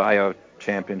a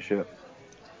championship.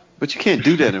 But you can't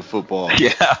do that in football.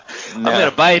 Yeah. I'm going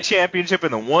to buy a championship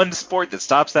in the one sport that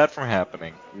stops that from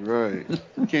happening. Right.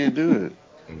 You can't do it.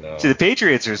 No. See, the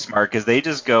Patriots are smart because they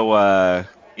just go, oh,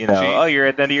 you're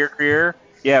at the end of your career?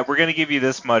 Yeah, we're going to give you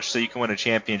this much so you can win a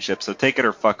championship, so take it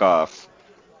or fuck off.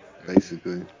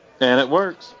 Basically. And it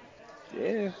works.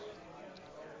 Yeah.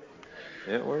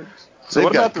 It works. So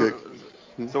what about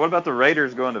the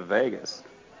Raiders going to Vegas?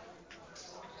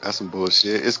 That's some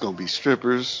bullshit. It's going to be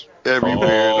strippers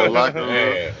everywhere in the locker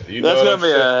room. That's going to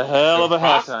be a hell of a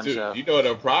halftime show. You know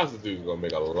them prostitutes going to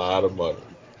make a lot of money.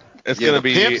 It's going to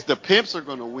be... The pimps are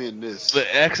going to win this. The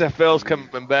XFL's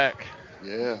coming back.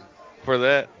 Yeah. For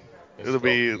that. It'll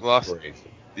be lost.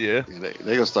 Yeah. They're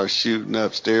going to start shooting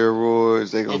up steroids.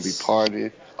 They're going to be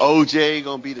partying. OJ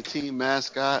going to be the team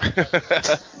mascot. You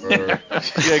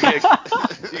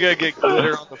gotta get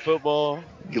glitter on the football.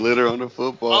 Glitter on the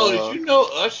football. Oh, did you know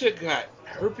Usher got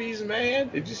herpes, man?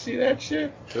 Did you see that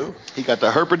shit? Who? He got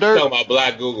the herpedirt? We talking about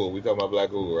Black Google. We talking about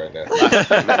Black Google right now.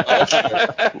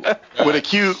 With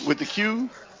the Q?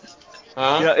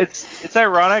 Huh? You know, it's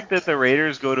ironic that the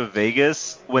Raiders go to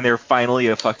Vegas when they're finally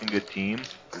a fucking good team.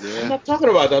 Yeah. I'm not talking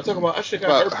about that. I'm talking about Usher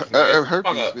got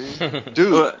herpes. Man.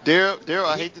 Dude, Daryl,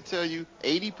 I hate to tell you,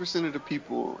 80% of the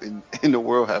people in the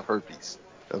world have herpes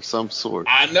of some sort.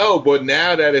 I know, but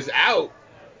now that it's out,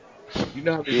 you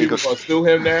know how many people gonna sue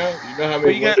him now? You know how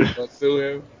many people gonna sue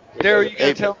him? Daryl,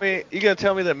 you gonna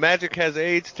tell me that Magic has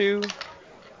AIDS too?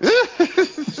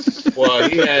 Well,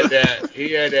 he had that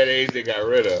AIDS they got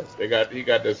rid of. He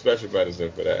got the special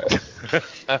medicine for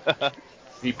that.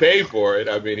 He paid for it.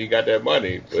 I mean, he got that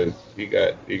money, but he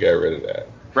got rid of that.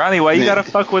 Ronnie, why you gotta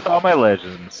fuck with all my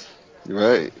legends?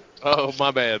 Right. Oh,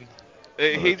 my bad.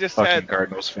 He just Fucking had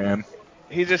Cardinals fan.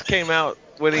 he just came out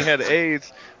when he had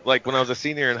AIDS, like when I was a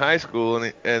senior in high school,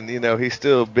 and he's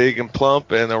still big and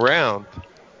plump and around.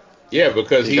 Yeah,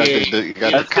 because he ain't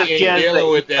dealing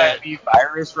with that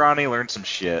virus. Ronnie learned some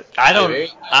shit.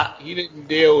 He didn't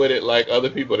deal with it like other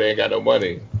people that ain't got no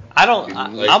money.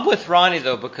 I'm with Ronnie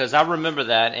though, because I remember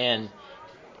that, and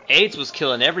AIDS was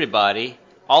killing everybody.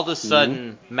 All of a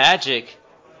sudden, Magic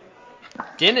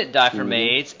didn't die from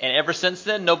AIDS, and ever since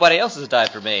then, nobody else has died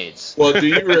from AIDS. Well, do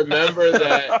you remember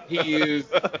that he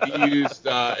used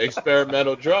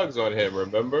experimental drugs on him?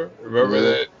 Remember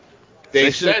that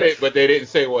they said it, but they didn't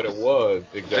say what it was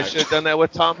exactly. They should have done that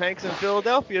with Tom Hanks in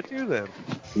Philadelphia too. Then,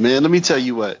 man, let me tell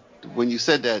you what. When you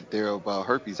said that, Daryl, about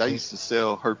herpes, I used to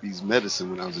sell herpes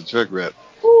medicine when I was a drug rep.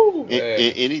 Ooh,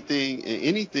 anything,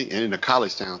 and in a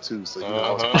college town too. So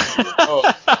I was.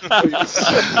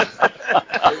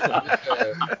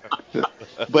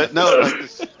 But no, like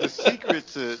the secret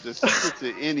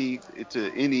to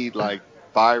any like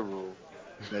viral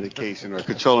medication or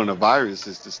controlling a virus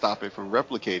is to stop it from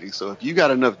replicating. So if you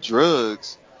got enough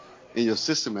drugs in your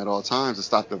system at all times to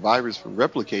stop the virus from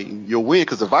replicating, you'll win,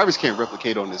 because the virus can't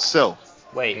replicate on itself.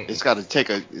 Wait, it's got to take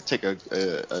a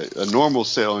normal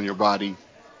cell in your body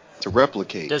to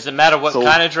replicate. Does it matter what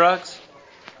kind of drugs?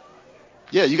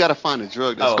 Yeah, you got to find a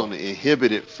drug that's going to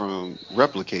inhibit it from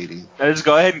replicating. Now just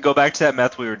go ahead and go back to that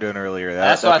meth we were doing earlier.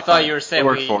 That's what I thought you were saying.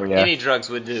 Any drugs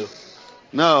would do.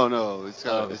 No, it's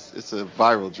a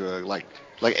viral drug like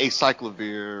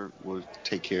acyclovir will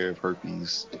take care of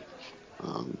herpes.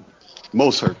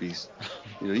 Most herpes,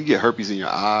 you get herpes in your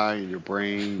eye, in your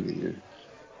brain,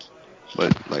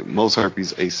 but like most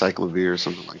herpes, acyclovir or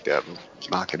something like that will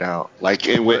knock it out. Like,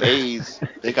 and with AIDS,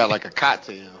 they got like a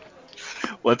cocktail.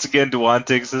 Once again, Dewan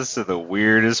takes us to the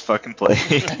weirdest fucking place.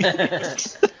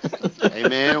 Hey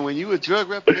man, when you a drug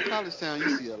rep in a college town,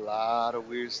 you see a lot of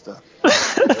weird stuff.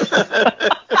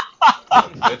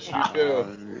 Yes, you do.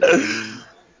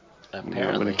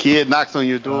 Apparently. When a kid knocks on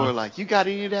your door, like, you got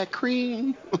any of that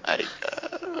cream? Like,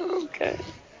 okay.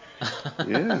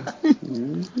 Yeah.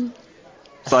 Mm-hmm.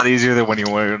 It's a lot easier than when you're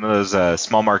one of those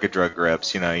small market drug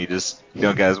reps. You don't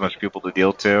get as much people to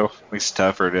deal to. It's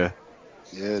tougher to.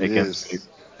 Yeah, it is.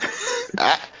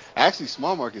 Actually,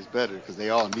 small market is better because they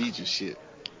all need your shit.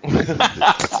 But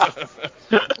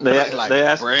they're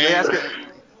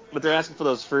asking for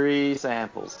those free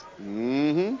samples.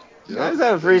 Mm-hmm. You guys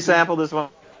have a free sample this one.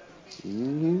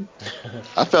 Mm-hmm.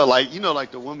 I felt like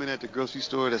like the woman at the grocery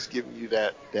store that's giving you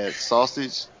that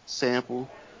sausage sample,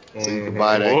 so you can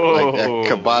buy that like that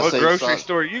kielbasa. What grocery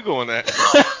store are you going at?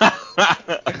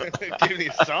 Give me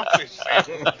a sausage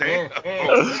sample. Damn.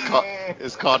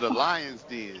 It's called the Lion's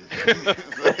Den.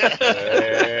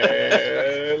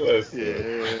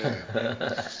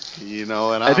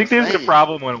 Yeah. And I think there's a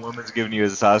problem when a woman's giving you a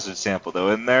sausage sample,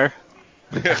 though, isn't there?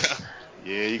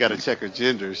 Yeah, you got to check her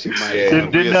gender. She might.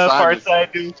 Didn't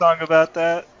Fartside do a song about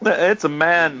that? It's a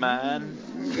man.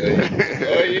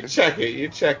 You check it. You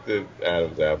check the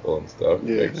Adam's apple and stuff.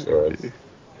 Yeah. Make sure it's.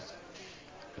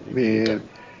 Man,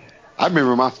 I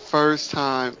remember my first week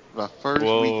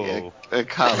at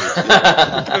college.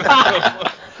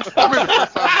 I remember the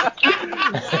first time.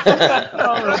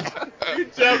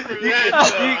 You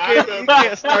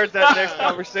can't start that next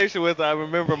conversation with, I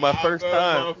remember my first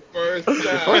time.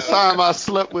 The first time I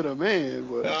slept with a man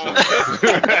was.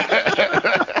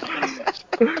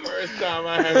 First time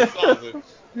I had sausage.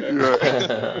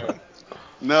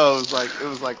 No, it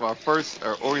was like my first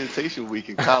orientation week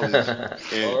in college.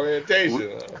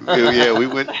 Orientation. We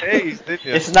went.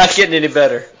 It's not getting any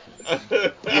better.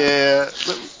 Yeah,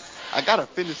 I gotta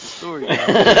finish the story.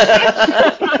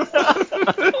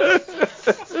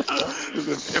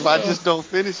 If I just don't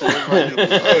finish it, everybody will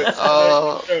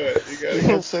be like, you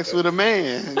had sex with a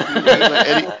man.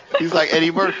 He's like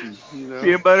Eddie Murphy.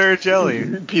 Peanut butter or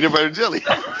jelly? Peanut butter and jelly.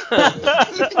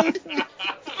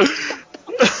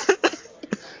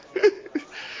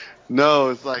 No,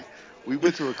 it's like we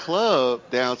went to a club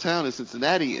downtown in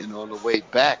Cincinnati, and on the way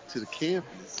back to the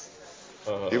campus,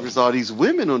 there was all these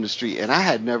women on the street, and I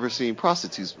had never seen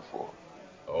prostitutes before.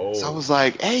 Oh. So I was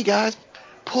like, hey guys,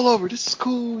 pull over. This is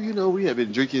cool. We had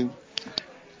been drinking.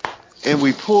 And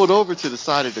we pulled over to the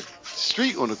side of the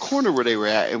street on the corner where they were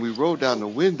at, and we rolled down the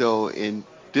window, and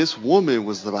this woman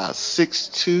was about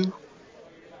 6'2"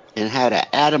 and had an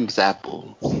Adam's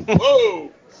apple. Whoa!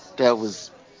 That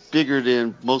was bigger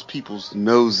than most people's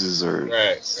noses are.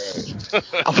 Right.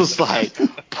 I was like,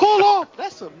 pull off.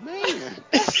 That's a man.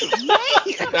 That's a man.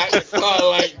 That's the car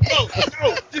like, go,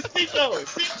 just keep going.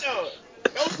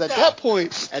 At that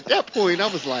point, I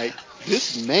was like,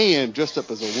 this man dressed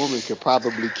up as a woman could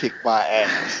probably kick my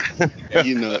ass.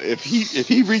 You know, if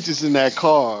he reaches in that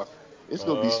car, it's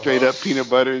gonna be straight up peanut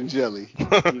butter and jelly.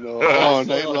 You know, all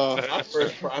night long. My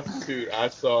first prostitute I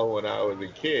saw when I was a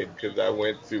kid, because I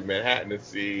went to Manhattan to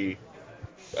see,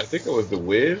 I think it was The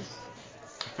Wiz.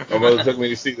 My mother took me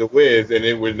to see The Wiz, and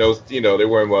there were no, there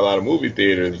weren't a lot of movie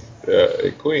theaters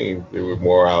in Queens. They were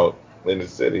more out in the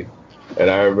city. And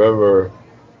I remember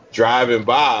driving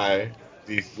by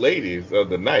these ladies of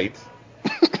the night,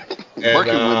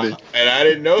 and I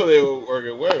didn't know they were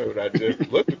working women. I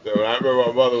just looked at them, and I remember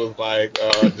my mother was like,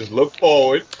 "Just look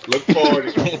forward."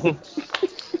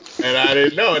 And I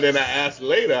didn't know. And then I asked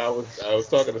later. I was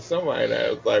talking to somebody, and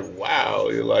I was like, "Wow!"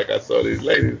 You're like, I saw these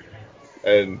ladies,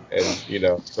 and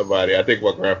somebody. I think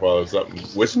my grandfather or something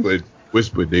whispered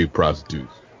they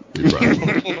prostitutes. They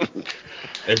prostitutes.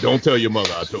 And don't tell your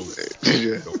mother I told you.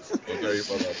 Yeah. Don't tell your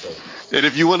mother I told you. And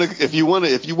if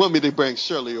you want me to bring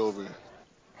Shirley over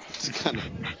to kind of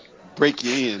break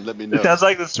you in, let me know. It sounds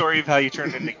like the story of how you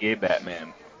turned into gay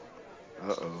Batman.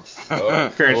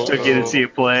 Parents took you to see a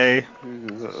play.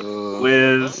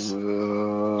 Wiz.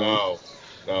 No.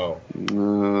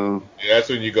 Yeah, that's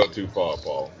when you go too far,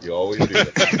 Paul. You always do that.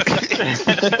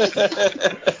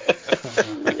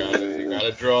 You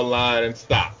gotta draw a line and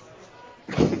stop.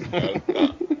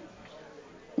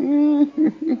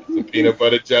 It's a peanut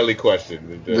butter jelly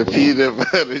question. The peanut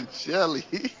butter jelly.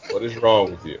 What is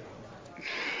wrong with you?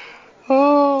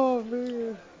 Oh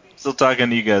man. Still talking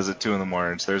to you guys at 2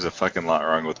 a.m. So there's a fucking lot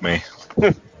wrong with me.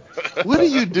 What do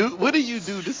you do?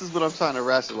 This is what I'm trying to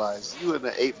rationalize. You in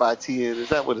the 8x10? Is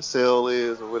that what a cell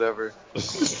is or whatever? And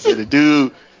the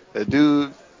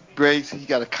dude breaks. He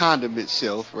got a condiment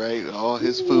shelf, right? All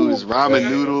his food is ramen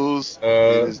noodles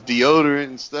and his deodorant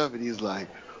and stuff. And he's like,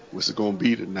 "What's it gonna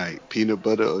be tonight? Peanut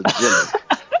butter or jelly?"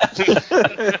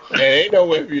 Man, ain't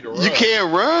nowhere for you to run. You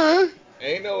can't run.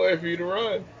 Ain't nowhere for you to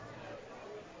run.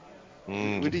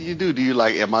 What do you do? Do you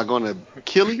am I gonna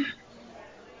kill him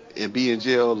and be in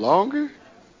jail longer?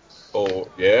 Or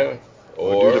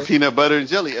do the peanut butter and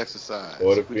jelly exercise.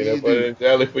 Or the peanut butter and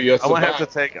jelly for your survival. I'm gonna have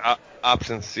to take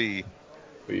option C.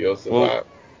 For your survival.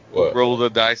 We'll roll the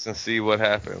dice and see what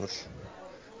happens.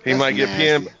 He might get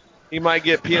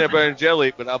peanut butter and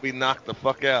jelly, but I'll be knocked the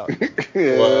fuck out.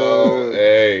 Well,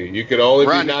 hey, you can only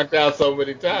be knocked out so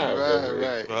many times.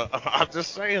 Right. I'm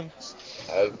just saying.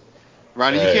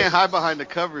 Ronnie, you can't hide behind the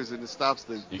covers, and it stops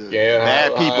the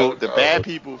bad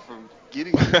people from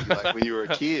getting you, like when you were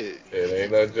a kid. It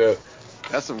ain't no joke.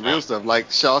 That's some real stuff, like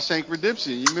Shawshank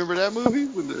Redemption. You remember that movie?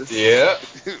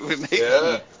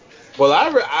 Well,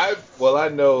 I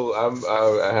know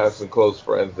I have some close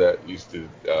friends that used to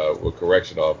were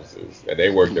correction officers, and they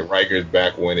worked at Rikers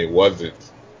back when it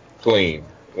wasn't clean,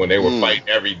 when they were fighting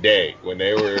every day, when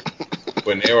they were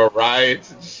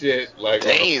riots and shit, like on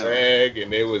the flag,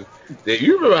 and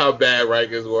you remember how bad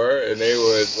Rikers were, and they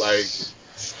was like,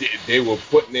 they were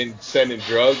sending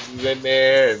drugs in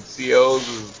there, and COs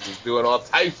was doing all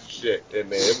types of shit in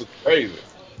there. It was crazy.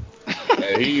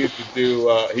 And he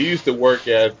used to work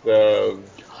at the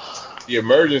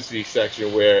emergency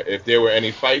section, where if there were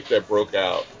any fights that broke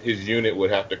out, his unit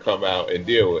would have to come out and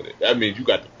deal with it. That means you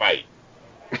got to fight.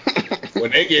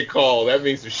 When they get called, that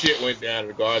means the shit went down and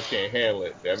the guards can't handle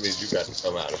it. That means you got to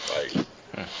come out and fight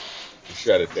to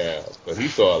shut it down. So he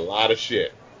saw a lot of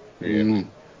shit.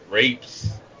 Rapes.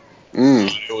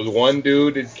 There was one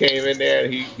dude that came in there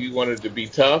and he wanted to be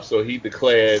tough, so he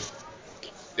declared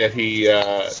that he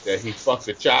fucked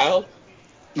a child.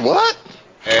 What?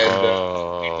 And he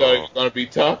thought he was going to be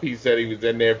tough. He said he was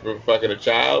in there for fucking a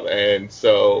child. And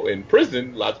so in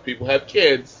prison, lots of people have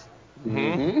kids.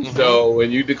 So when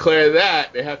you declare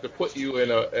that, they have to put you in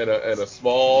a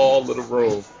small little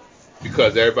room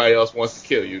because everybody else wants to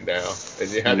kill you now, and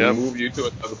they have to move you to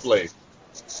another place.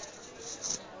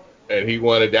 And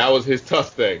that was his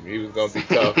tough thing. He was gonna be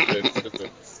tough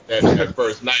that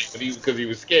first night, but because he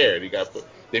was scared,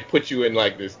 they put you in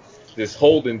like this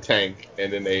holding tank,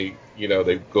 and then they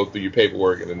go through your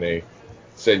paperwork, and then they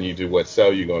send you to what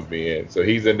cell you're gonna be in. So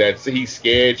he's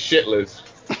scared shitless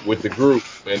with the group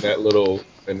in that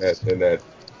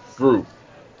group,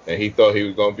 and he thought he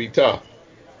was gonna be tough,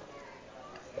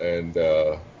 and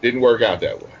didn't work out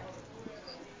that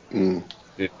way.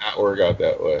 Did not work out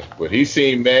that way. But he's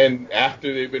seen men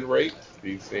after they've been raped.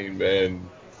 He's seen men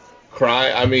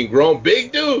cry. I mean, grown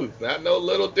big dudes, not no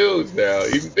little dudes now,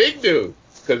 even big dudes.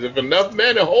 Because if enough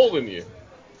men are holding you,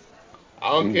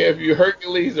 I don't care if you're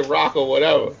Hercules or Rock or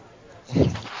whatever.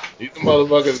 These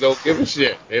motherfuckers don't give a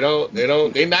shit. They're not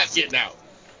getting out.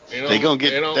 They gonna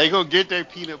get their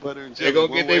peanut butter and jelly. They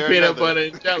gonna get their peanut another. butter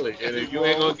and jelly, and if you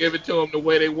ain't gonna give it to them the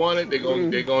way they want it, they gonna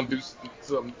do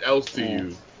something else to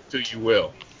you till you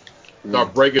will.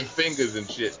 Start breaking fingers and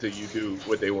shit till you do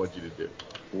what they want you to do.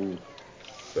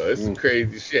 So it's some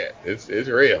crazy shit. It's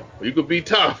real. You could be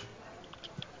tough,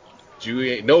 but you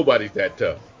ain't nobody's that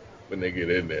tough when they get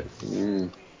in there.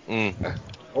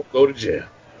 Don't go to jail.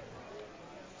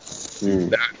 Do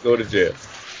not go to jail.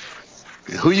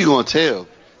 Who you gonna tell?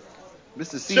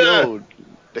 Mr. CEO,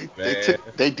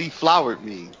 they deflowered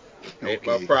me. Ain't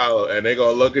my problem. And they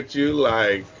gonna look at you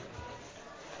like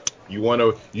you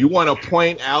wanna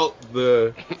point out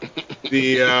the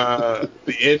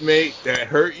inmate that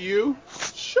hurt you?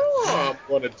 Sure, I'm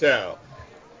gonna tell.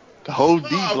 The whole D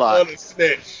block. I'm gonna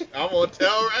snitch. I'm gonna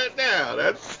tell right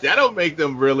now. That'll make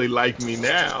them really like me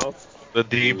now. The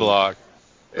D block.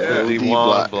 Yeah. The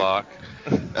D1 block.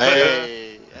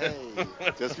 Hey,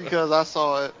 just because I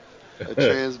saw a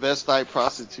transvestite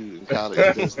prostitute in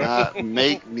college does not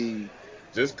make me.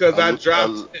 Just because I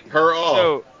dropped her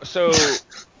off. So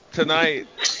tonight,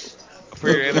 for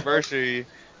your anniversary,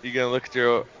 you gonna look at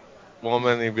your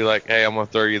woman and be like, "Hey, I'm gonna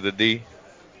throw you the D."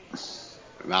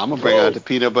 Now I'm gonna bring out the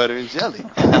peanut butter and jelly.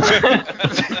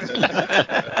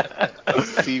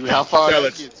 See how far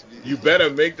that gets me. You better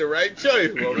make the right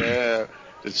choice, woman. Yeah,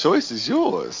 the choice is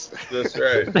yours. That's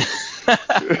right.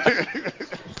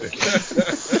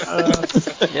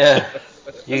 Yeah.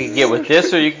 You can get with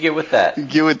this or you can get with that. You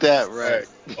get with that, right?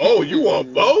 Oh, you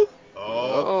want both?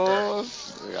 Oh, I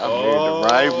made the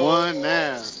right one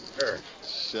now. Sure.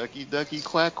 Shucky ducky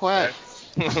quack quack.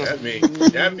 That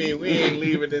mean we ain't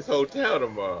leaving this hotel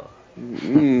tomorrow.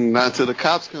 Not till the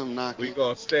cops come knocking. We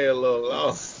gonna stay a little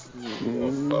long.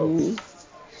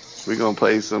 We gonna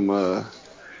play some.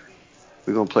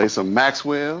 We gonna play some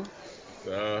Maxwell.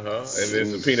 And then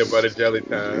some peanut butter jelly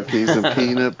time. Some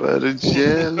peanut butter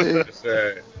jelly. That's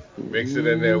right. Mix it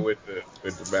in there with the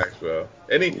Maxwell.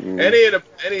 Any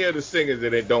of the singers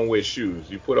that don't wear shoes,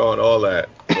 you put on all that.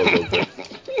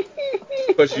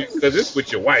 Because this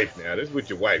with your wife now. This with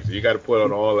your wife, so you got to put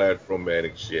on all that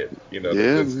romantic shit. You know.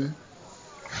 Yeah, man.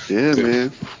 Yeah,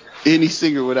 man. Any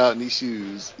singer without any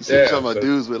shoes. You see what I'm talking about?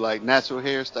 Dudes with like natural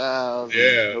hairstyles.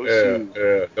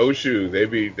 Shoes. No shoes.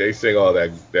 They sing all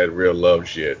that real love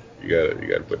shit. You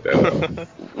gotta put that on.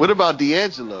 What about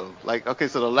D'Angelo? Like, okay,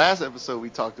 so the last episode we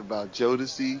talked about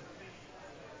Jodeci,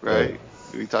 right?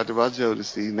 We talked about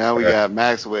Jodeci. Now we got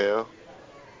Maxwell.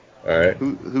 All right.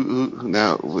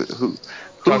 Who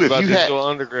Talk about Digital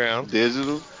Underground.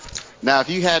 Digital. Now, if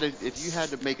you had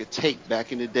to make a tape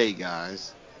back in the day,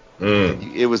 guys,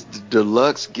 it was the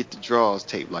deluxe get the draws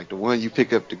tape, like the one you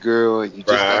pick up the girl and you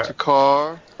just got your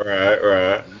car.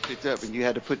 Right. You picked up and you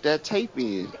had to put that tape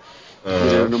in.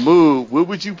 You're in the mood. What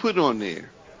would you put on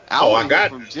there? I got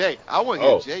from Jay. I want to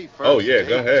hear Jay first. Oh yeah,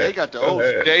 go ahead. Jay got the old.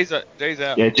 Jay's out.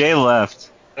 Yeah, Jay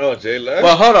left. Oh, Jay left.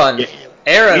 Well, hold on,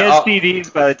 Aaron. He had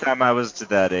CDs by the time I was to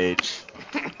that age.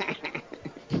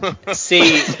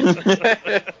 See,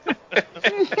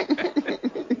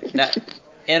 now,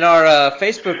 in our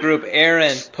Facebook group,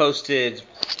 Aaron posted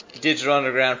Digital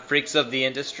Underground Freaks of the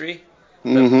Industry,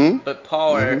 but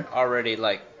Paul already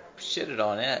like shitted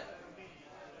on it.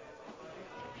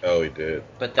 Oh, he did.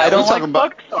 But that I don't was like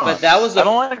fuck songs. But that was I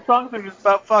don't like songs that are just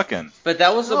about fucking. But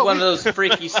that was one of those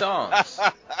freaky songs.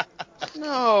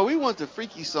 No, we want the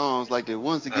freaky songs like the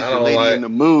ones that get the lady in the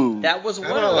mood. That was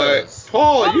one of those.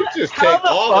 Paul, you just take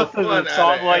all the fun out of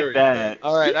song like that.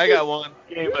 All right, I got one.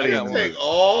 Take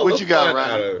all what the you got, fun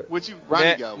Ronnie? out of it.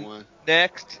 Ronnie got one.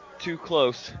 Next, Too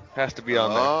Close has to be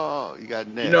on there. Oh, you got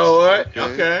next. You know what?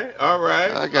 Okay. All right.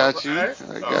 I got you.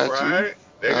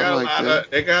 They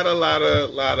got a lot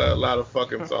of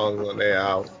fucking songs on their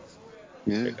album.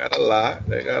 Yeah. They got a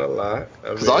lot.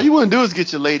 Because all you want to do is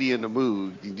get your lady in the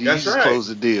mood. You just close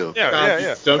the deal.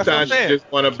 Yeah. Sometimes you just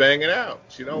want to bang it out.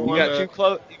 You don't want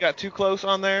to. You got Too Close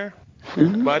on there.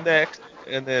 By next,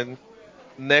 and then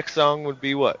next song would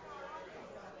be what?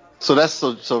 So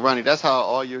Ronnie, that's how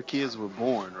all your kids were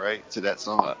born, right? To that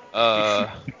song.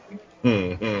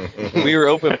 We were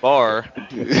open bar.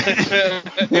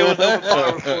 It was open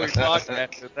bar before we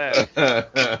podcasted that.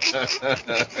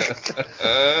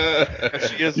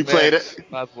 She is you played it,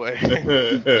 by the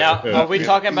way. Now, are we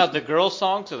talking about the girl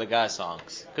songs or the guy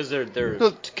songs? Because they're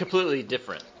completely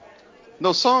different.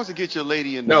 No, songs to get your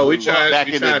lady in the mood. We trying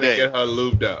to get her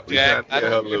lubed up. Yeah, I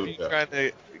don't know if you're trying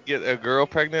to get a girl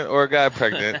pregnant or a guy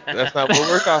pregnant. That's not what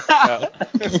we're talking about.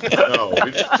 No,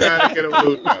 we're just trying to get them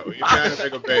lubed up. We're trying to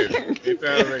make a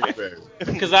baby.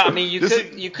 Because I mean,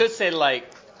 you could say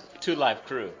like 2 Live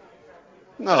Crew.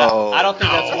 No, I don't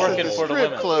think that's working it's a for the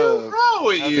strip women. club. What's wrong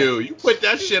with you? You put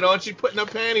that shit on, she putting her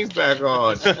panties back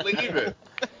on. Just leave it.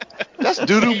 That's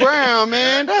Doodoo Brown,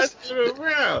 man. That's Doodoo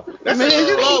Brown. That's at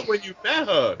the club when you met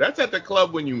her. That's at the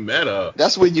club when you met her.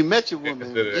 That's when you met your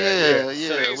woman. Yeah.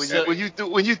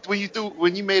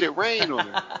 When you made it rain on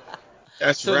her.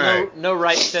 That's So right. no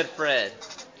right, said Fred.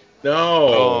 No.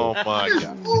 Oh my What is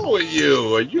God. wrong with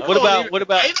you? Are you What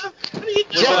about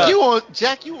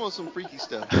Jack, you want some freaky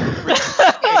stuff. You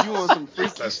want some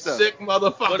freaky a stuff. sick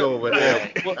motherfucker over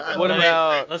there. What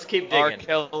about Let's keep R. digging.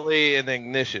 Kelly and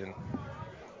Ignition?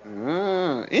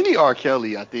 Any R.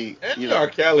 Kelly, I think. Any R.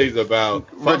 Kelly's about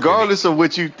regardless of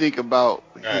what you think about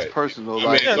his Right. personal I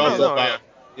life. mean, it's also about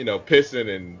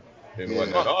pissing and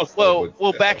whatnot. Also,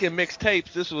 Well, back in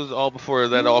mixtapes, this was all before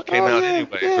that all came out,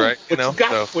 anyways, right?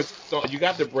 But you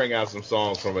got to bring out some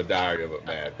songs from a Diary of a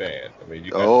Mad Band. I mean,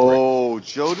 you got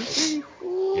Jodeci.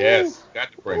 Yes,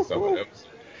 got to bring some of them.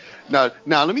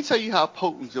 Now, let me tell you how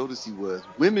potent Jodeci was.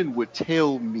 Women would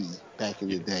tell me back in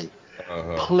the day,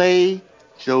 play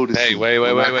Jodeci. Hey,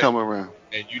 wait. Come around.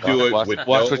 And you do it with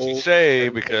watch what you say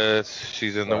because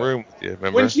she's in the room with you.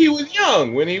 Remember? When she was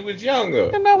young, when he was younger.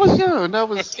 And I was young.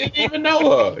 Didn't even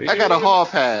know her. I got a hall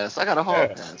pass. I got a hall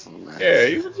pass on that. Yeah,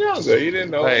 he was younger. He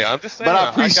didn't know. Hey, her. I'm just saying. But I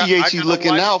appreciate you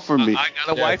looking out for me. I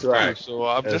got a wife too, so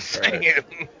I'm just saying.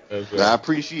 I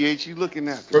appreciate you looking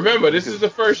out for Remember, me. this is the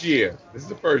first year.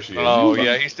 Oh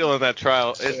yeah, he's still in that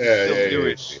trial. It's still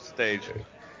newish stage.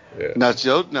 Yeah. Now,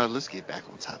 Joe, let's get back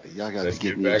on topic. Y'all got to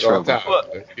get me in back trouble. on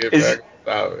topic. Let's get back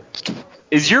on topic.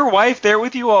 Is your wife there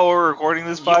with you while we're recording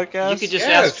this podcast? You could just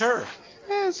ask her.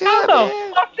 How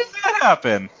the fuck does that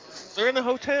happen? They're in a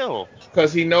hotel.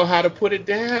 Because he know how to put it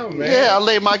down, man. Yeah, I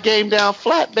lay my game down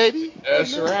flat, baby.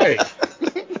 That's right.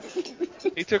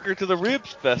 He took her to the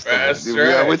Ribs Festival. That's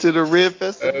right. I went to the Rib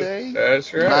Festival today.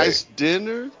 That's right. Nice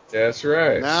dinner. That's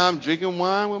right. Now I'm drinking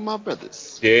wine with my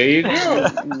brothers. There you go.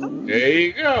 There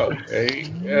you go.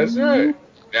 That's right.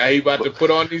 Now he about to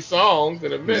put on these songs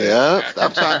in a minute. Yeah,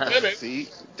 I'm trying to see.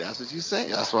 That's what you say.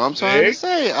 That's what I'm trying to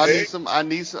say. I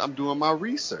need some. I'm doing my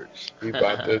research. He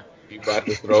about to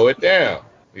throw it down.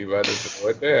 Now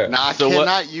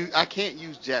I can't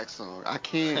use Jack's song. I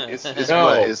can't. It's 2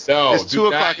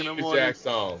 o'clock in the morning. Jack's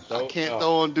song. I can't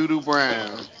throw on Doodoo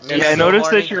Brown. Yeah, I noticed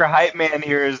that your hype man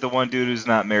here is the one dude who's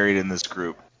not married in this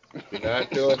group. You're not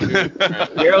doing Doodoo Brown.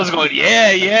 Daryl's going,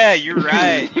 yeah, you're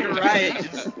right.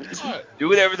 Just do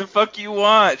whatever the fuck you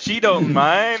want. She don't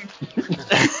mind. He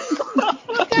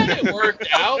got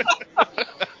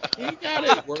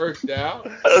it worked out.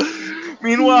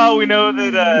 Meanwhile, we know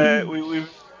that we've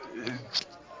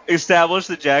established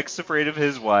that Jack's afraid of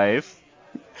his wife.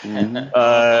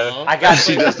 I got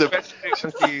she does the.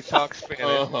 He talks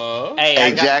Spanish.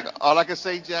 Hey, Jack. All I can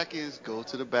say, Jack, is go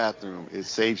to the bathroom. It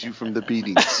saves you from the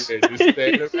beatings. Just stay in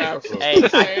the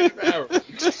bathroom.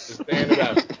 Just stay in the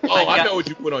bathroom. Oh, I know what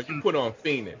you put on. You put on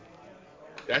Fiendin'.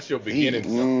 That's your beginning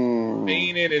song.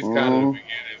 Fiendin' is kind of the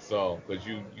beginning song because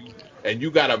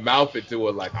you gotta mouth it to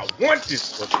it like I want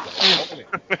this. Like, I want it.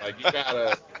 Like you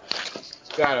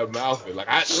gotta mouth it. Like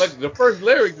the first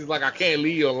lyrics is like I can't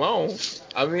leave you alone.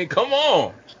 I mean, come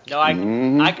on. No, I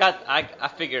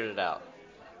figured it out.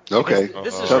 Okay.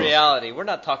 This is reality. We're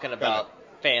not talking about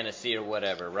fantasy or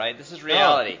whatever, right? This is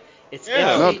reality. It's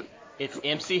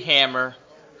MC Hammer.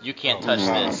 You can't touch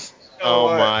this. Oh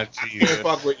my Jesus! I can't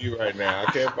fuck with you right now. I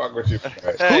can't fuck with you.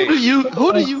 Right. Hey.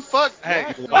 Who do you fuck?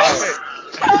 Hey,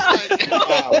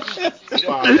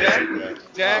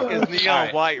 Jack is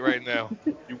neon white right now.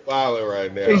 You wilding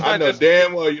right now. I know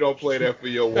damn well you don't play that for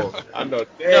your woman. I know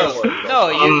damn well you don't.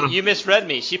 No, you misread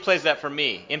me. She plays that for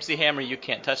me. MC Hammer, you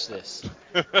can't touch this.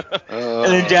 And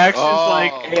then Jack's just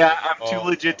like, hey, I'm too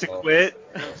legit to quit.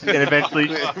 And eventually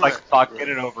just like, fuck, get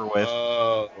it over with.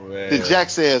 Oh, man. Then Jack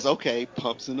says, okay,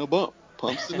 pumps in a bump.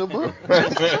 Pumps in a bump.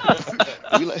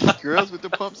 We like girls with the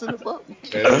pumps in the bump.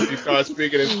 And then she starts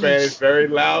speaking in Spanish very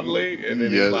loudly, and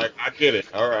then he's like, I get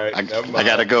it. All right. I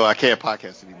gotta go. I can't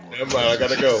podcast anymore. Never mind. I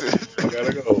gotta go.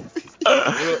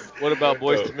 What about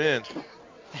Boyz II Men?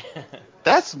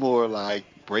 That's more like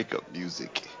breakup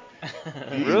music.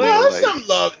 Really? No, there's some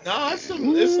love. No,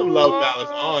 there's some love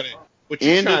ballads on it. But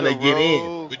you're trying to get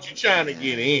in. You're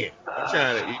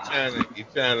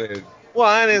trying to. Well,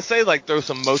 I didn't say like throw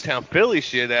some Motown Philly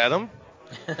shit at him.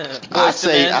 I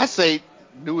say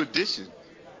New Edition.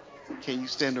 Can you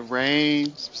stand the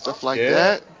rain? Stuff like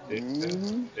that.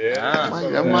 Mm-hmm.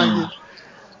 Yeah.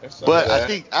 But I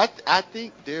think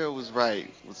Daryl was right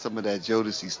with some of that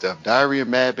Jodeci stuff. Diary of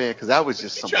Mad Band, because that was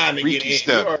just some freaky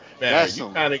stuff. You're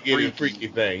trying to get a freaky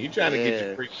thing. You're trying to get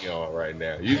your freaky on right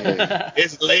now.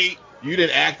 It's late. You done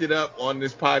acted up on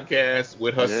this podcast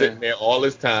with her Yeah. sitting there all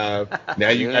this time. Now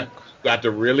you got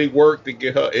to really work to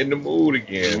get her in the mood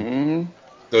again. Mm-hmm.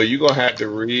 So you're gonna have to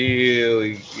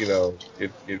really,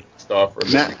 get start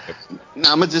from Now, the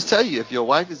I'm gonna just tell you, if your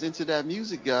wife is into that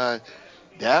music, guy,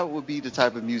 that would be the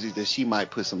type of music that she might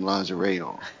put some lingerie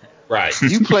on. Right.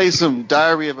 You play some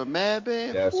Diary of a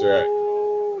Madman. That's right.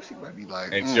 She might be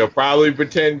like, And she'll probably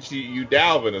pretend you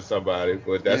Dalvin or somebody,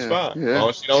 but that's fine. Yeah. As long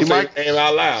as she don't say the name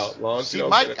out loud. She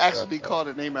might actually call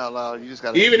the name out loud. You just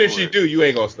gotta. Even if she do, you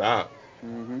ain't gonna stop.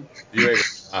 Mm-hmm. You ain't gonna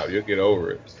stop. You'll get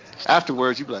over it.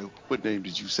 Afterwards, you be like, "What name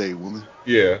did you say, woman?"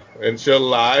 Yeah, and she'll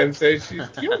lie and say she's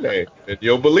your name, and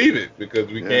you'll believe it because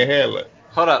we can't handle it.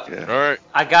 Hold up. Yeah. All right.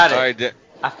 I got it. All right.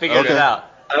 I figured it out.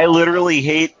 I literally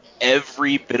hate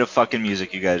every bit of fucking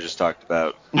music you guys just talked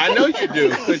about. I know you do,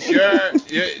 because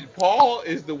Paul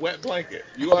is the wet blanket.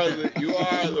 You are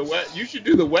the wet. You should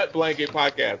do the wet blanket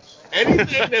podcast.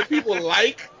 Anything that people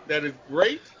like that is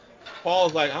great,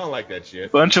 Paul's like, I don't like that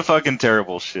shit. Bunch of fucking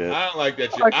terrible shit. I don't like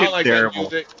that shit. I don't like that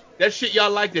music. That shit y'all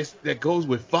like that goes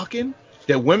with fucking,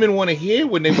 that women want to hear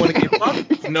when they want to get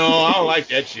fucked. No, I don't like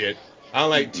that shit. I don't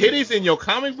like titties in your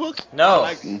comic books. No. I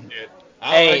like that shit.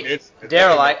 Hey,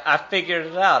 Daryl, I figured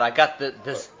it out. I got the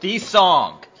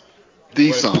song.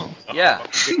 The song. Yeah.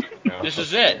 This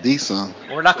is it. The song.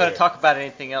 We're not going to talk about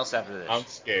anything else after this. I'm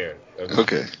scared.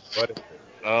 Okay. What is it?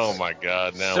 Oh my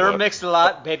God! Now Sir what?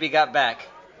 Mix-a-Lot, Baby Got Back.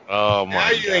 Oh my Now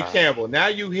God! you ain't Campbell. Now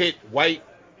you hit white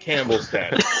Campbell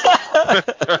status.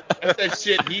 That's that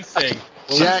shit he sings.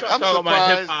 When Jack, we I'm start talking about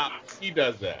surprised. hip hop, he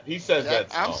does that. He says Jack,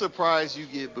 that song. I'm surprised you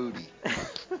get booty.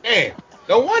 Man,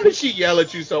 no wonder she yell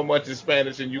at you so much in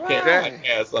Spanish and you can't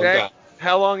podcast sometimes. Jack,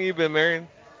 how long you been married?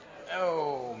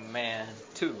 Oh man,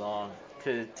 too long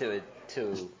to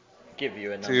give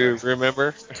you a number. To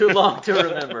remember? Too long to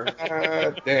remember.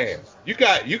 Damn, you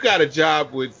got a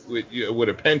job with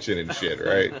a pension and shit,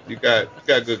 right? You got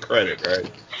good credit, right?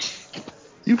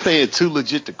 You playing too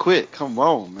legit to quit. Come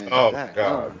on, man. Oh Dang,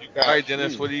 God. All right,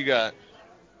 Dennis, what do you got?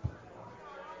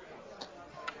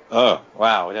 Oh,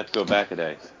 wow. We'd have to go back a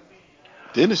day.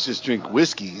 Dennis just drink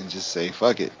whiskey and just say,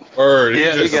 fuck it. Word.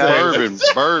 Yeah, Just you got bourbon. He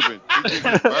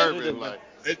drinking bourbon like,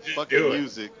 fuck the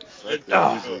music. Fuck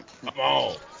the music. Come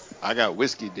on. I got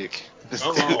whiskey dick.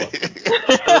 Come on.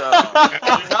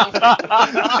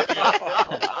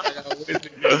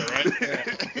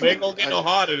 It ain't gonna get no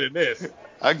harder than this.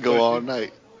 I can go all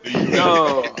night.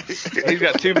 No. He's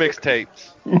got 2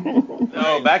 mixtapes.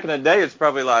 No, back in the day, it's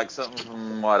probably like something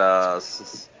from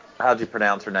how'd you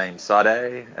pronounce her name?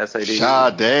 Sade? S-A-D?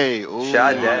 Sade. Ooh,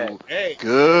 Sade. Hey.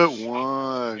 Good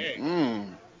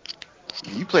one.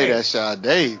 You play that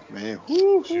Sade, man.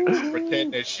 Woo,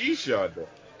 Pretend that she Sade.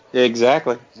 Yeah,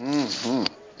 exactly. Mm-hmm.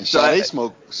 And Sade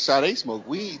smoke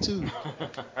weed too.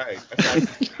 Right.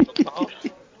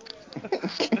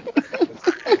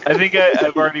 I think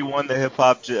I've already won the hip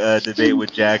hop debate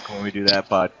with Jack when we do that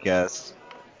podcast.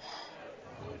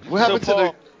 What happened to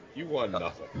Paul, you won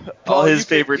nothing. All his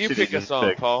favorite You cities pick a is song,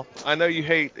 picked. Paul. I know you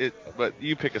hate it, but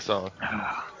you pick a song.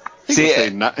 He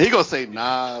gonna say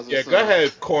Nas. Yeah, go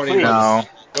ahead, corny. No.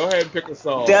 Go ahead and pick a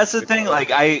song. That's the thing.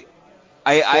 Like I've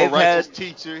righteous had.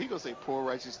 teacher. He gonna say poor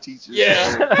righteous teacher.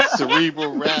 Yeah.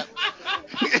 Cerebral rap.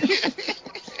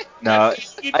 No,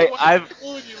 I've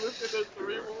You listen to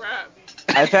cerebral rap.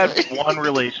 I've had one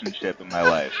relationship in my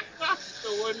life. The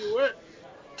one you with.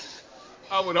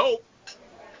 I would hope.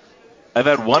 I've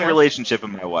had one relationship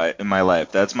in my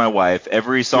life. That's my wife.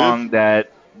 Every song that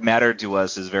mattered to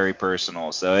us is very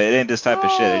personal. So it ain't this type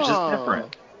of shit. It's just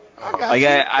different. I got Like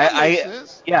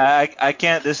you. I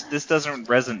can't. This doesn't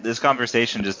resonate. This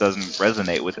conversation just doesn't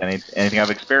resonate with anything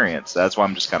I've experienced. That's why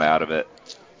I'm just kind of out of it.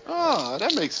 Oh,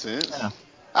 that makes sense. Yeah.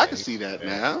 I can see that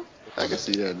now. That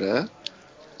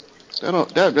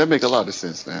make a lot of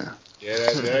sense now. Yeah,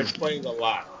 that explains a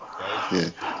lot. Yeah,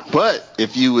 but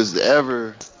if you was to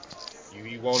ever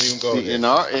you won't even go see, there.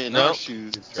 in our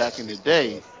shoes back in the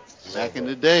day,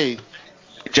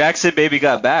 Jack said "Baby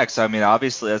Got Back," so I mean,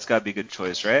 obviously that's got to be a good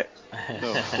choice, right?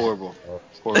 No, horrible.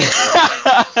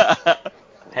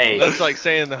 Hey, that's like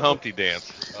saying the Humpty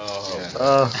Dance.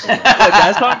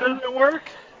 That song doesn't work.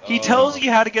 He tells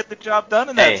you how to get the job done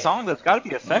in that song. That's got to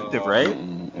be effective, right?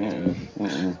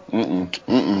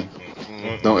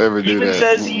 Don't ever do He even that.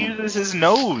 says he uses his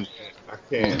nose. I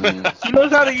can't. He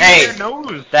knows how to use your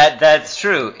nose. That's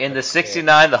true. In the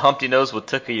 '69, the Humpty Nose will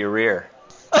tickle your rear.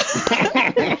 This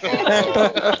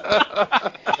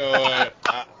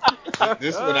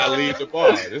is when I leave the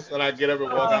bar. This is when I get up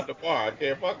and walk out the bar. I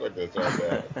can't fuck with this right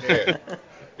now. I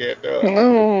can't do it.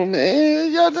 Oh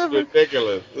man, y'all never.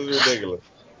 Ridiculous. This is ridiculous.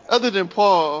 Other than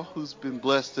Paul, who's been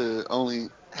blessed to only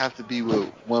have to be with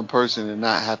one person and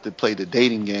not have to play the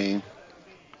dating game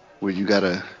where you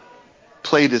gotta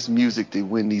play this music to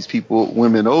win these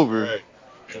women over. Right.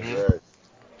 That's right.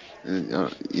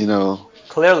 And, you know.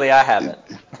 Clearly, I haven't.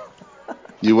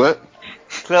 You what?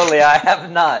 Clearly, I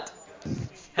have not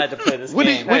had to play this What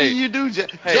game. do you do, Jack?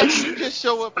 Jack, you just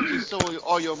show up and just show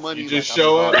all your money. You just like,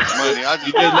 show I make up. all this money.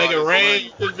 You just make it rain.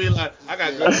 You just be like, I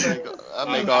got good.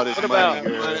 I make all this money,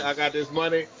 girl. I got this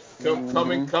money.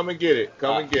 Come and get it.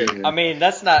 Come and get it. I mean,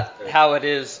 that's not how it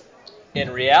is in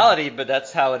reality, but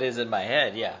that's how it is in my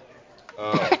head. Yeah.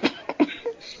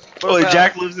 Well, if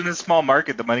Jack lives in a small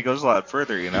market, the money goes a lot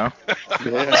further, you know?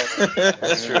 Yeah.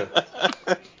 That's true.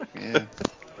 Yeah.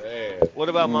 Man. What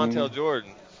about Montel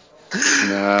Jordan?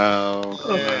 No.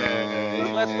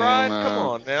 Let's Ride? Come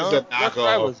on now. He's a Let's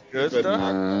Ride knockoff. was good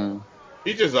stuff.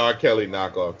 He just R. Kelly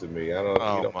knockoff to me. I don't.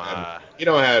 He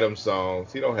don't have them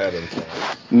songs. He don't have them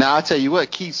songs. Now I tell you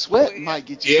what, Keith Sweat might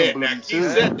get you some booty too.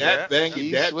 That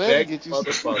get you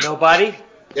some. Nobody.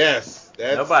 Yes.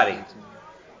 Nobody.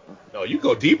 No, you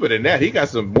go deeper than that. He got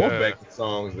some more banging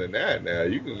songs than that. Now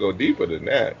you can go deeper than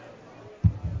that.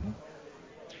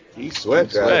 Keith Sweat.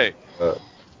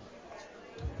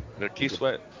 Keith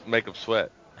Sweat make him sweat.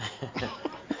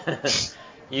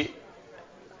 You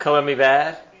Color Me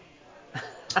Bad.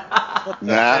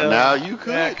 Now you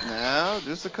could. Now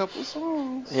just a couple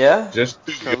songs. Yeah. Just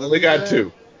you only got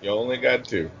two. You only got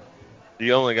two.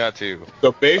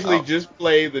 So basically, just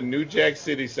play the New Jack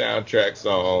City soundtrack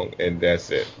song, and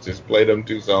that's it. Just play them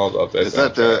two songs off that. Is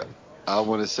that the "I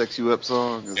Want to Sex You Up"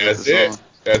 song? That's it.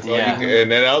 That's all you can.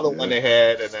 And that other one they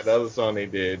had, and that other song they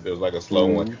did, there was like a slow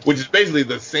one, which is basically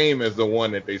the same as the one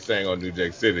that they sang on New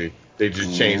Jack City. They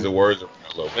just changed the words around a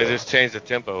little bit. They just changed the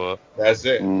tempo up. That's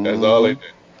it. That's all they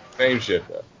did. Same shit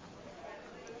though.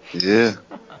 Yeah.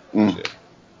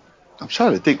 I'm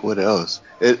trying to think what else.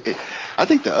 I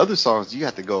think the other songs you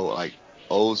have to go like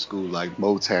old school, like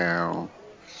Motown,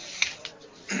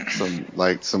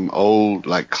 some old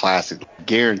like classic,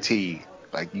 guaranteed.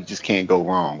 Like you just can't go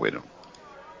wrong with them.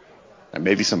 And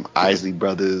maybe some Isley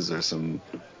Brothers or some.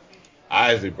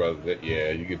 Isley Brothers, yeah,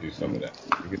 you could do some of that.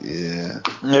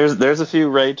 There's a few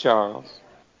Ray Charles.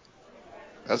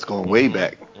 That's going way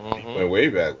back. Went way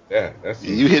back. Yeah, that's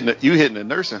you hitting a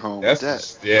nursing home. That's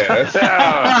with that. Yeah,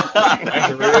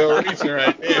 that's real reaching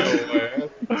right there.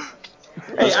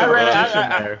 Hey,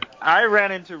 I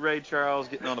ran into Ray Charles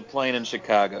getting on a plane in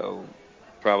Chicago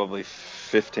probably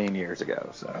 15 years ago.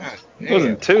 So it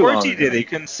wasn't too long. Of course he did. He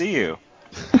couldn't see you.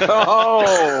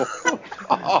 Oh.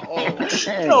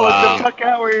 Get the fuck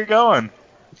out where you're going.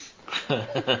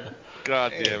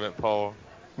 God damn it, Paul.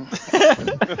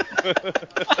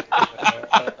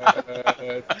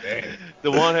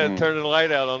 The one had turned the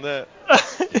light out on that.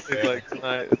 It's like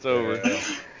tonight, it's over.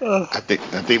 I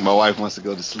think my wife wants to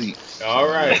go to sleep. All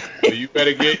right, so you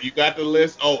better you got the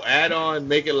list. Oh, add on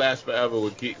 "Make It Last Forever"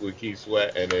 with Keith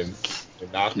Sweat, and then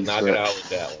knock it out with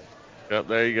that one. Yep,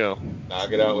 there you go.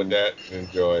 Knock it out with that. And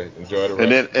enjoy the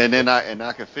rest. And then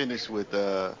I can finish with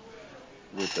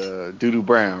Doodoo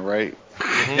Brown, right?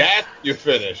 That you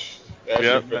finish.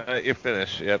 You're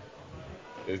finished. Yep.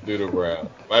 It's Doodoo Brown.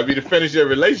 Might be to finish your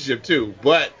relationship too,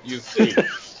 but you see.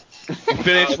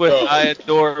 Finish with "I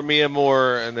Adore Mia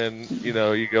Moore," and then you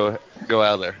go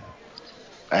out there.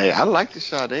 Hey, I like the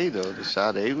Sade though. The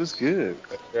Sade was good.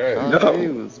 That's right.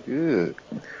 Sade was good.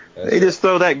 They just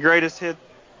throw that greatest hit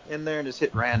in there and just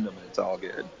hit random, and it's all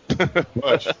good.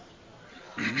 Much.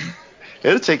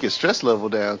 It'll take your stress level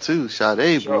down too,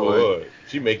 Sade, boy.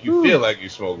 She make you feel like you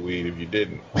smoke weed if you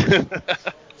didn't.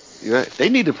 Yeah, they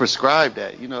need to prescribe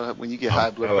that. You know, when you get high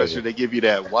blood pressure, they give you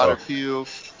that water pill.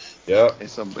 Yep. And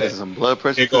some blood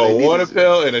pressure. It go a water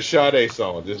pill and a Sade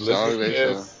song. Just listen to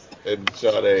this and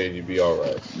Sade, and you'll be all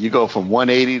right. You go from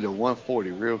 180 to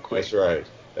 140 real quick.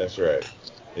 That's right.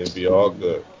 It'll be all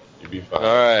good. You'll be fine.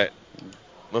 All right.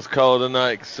 Let's call it a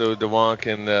night so DeJuan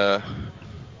can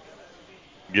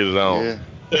get it on. Yeah.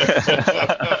 You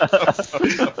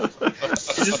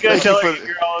just gotta tell her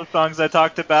all the songs I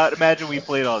talked about. Imagine we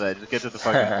played all that. Just get to the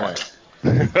fucking point.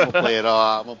 I'm gonna play it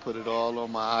all. I'm gonna put it all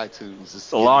on my iTunes.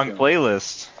 It's a long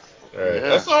playlist. All right. Yeah.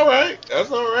 That's all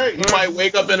right. You might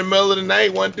wake up in the middle of the night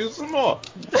and want to do some more.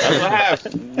 That's what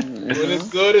happens. When it's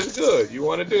good, it's good. You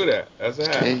want to do that. That's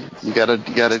what happens. Hey, you gotta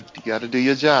do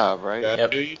your job, right? You gotta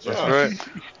do your job.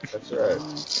 That's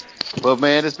right. Well,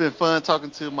 man, it's been fun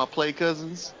talking to my play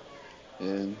cousins.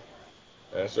 And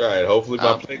that's right. Hopefully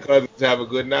my play cousins have a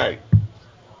good night.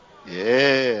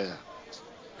 Yeah.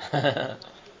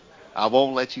 I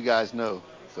won't let you guys know.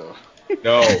 So.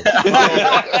 No.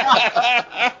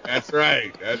 That's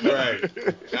right.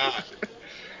 God.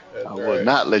 I will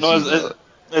not let you know.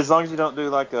 As long as you don't do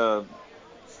like a,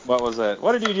 what was that?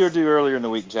 What did you do earlier in the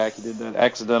week, Jack? You did that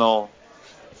accidental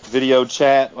video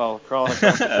chat while crawling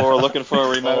across the floor looking for a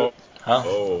remote.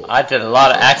 Huh? I did a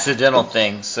lot of accidental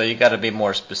things, so you got to be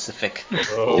more specific. We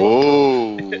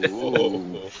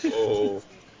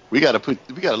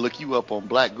gotta look you up on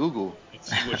Black Google.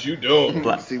 See what you doing.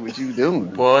 See what you doing.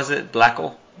 What was it?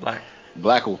 Blackle?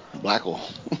 Blackle. Blackle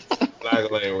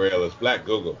ain't real. It's Black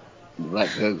Google. Black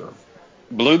Google.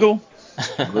 Bloogle?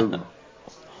 Google.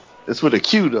 It's with a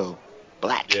Q though.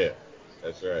 Black. Yeah,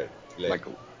 that's right. Like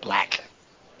black.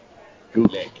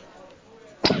 Google.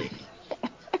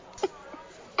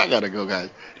 I gotta go, guys.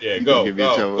 Yeah, You go gonna give me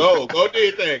trouble. do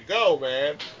your thing. Go,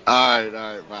 man. All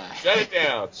right, bye. Shut it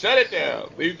down.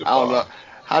 Leave the I don't bar. know.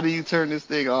 How do you turn this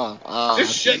thing off?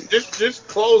 Just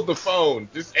close the phone.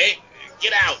 Just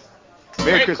get out.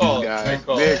 Merry Christmas, guys.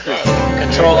 Merry Christmas.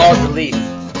 Control Alt Delete.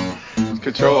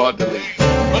 Control Alt Delete.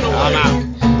 Run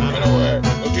away.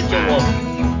 Go get your woman.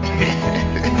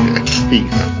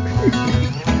 Peace.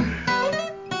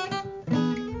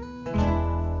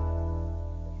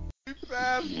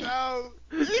 Passed out.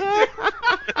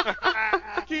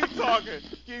 Keep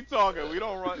talking. We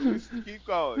don't run. Keep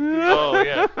going. Oh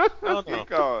yeah. Keep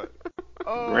going.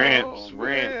 Rants.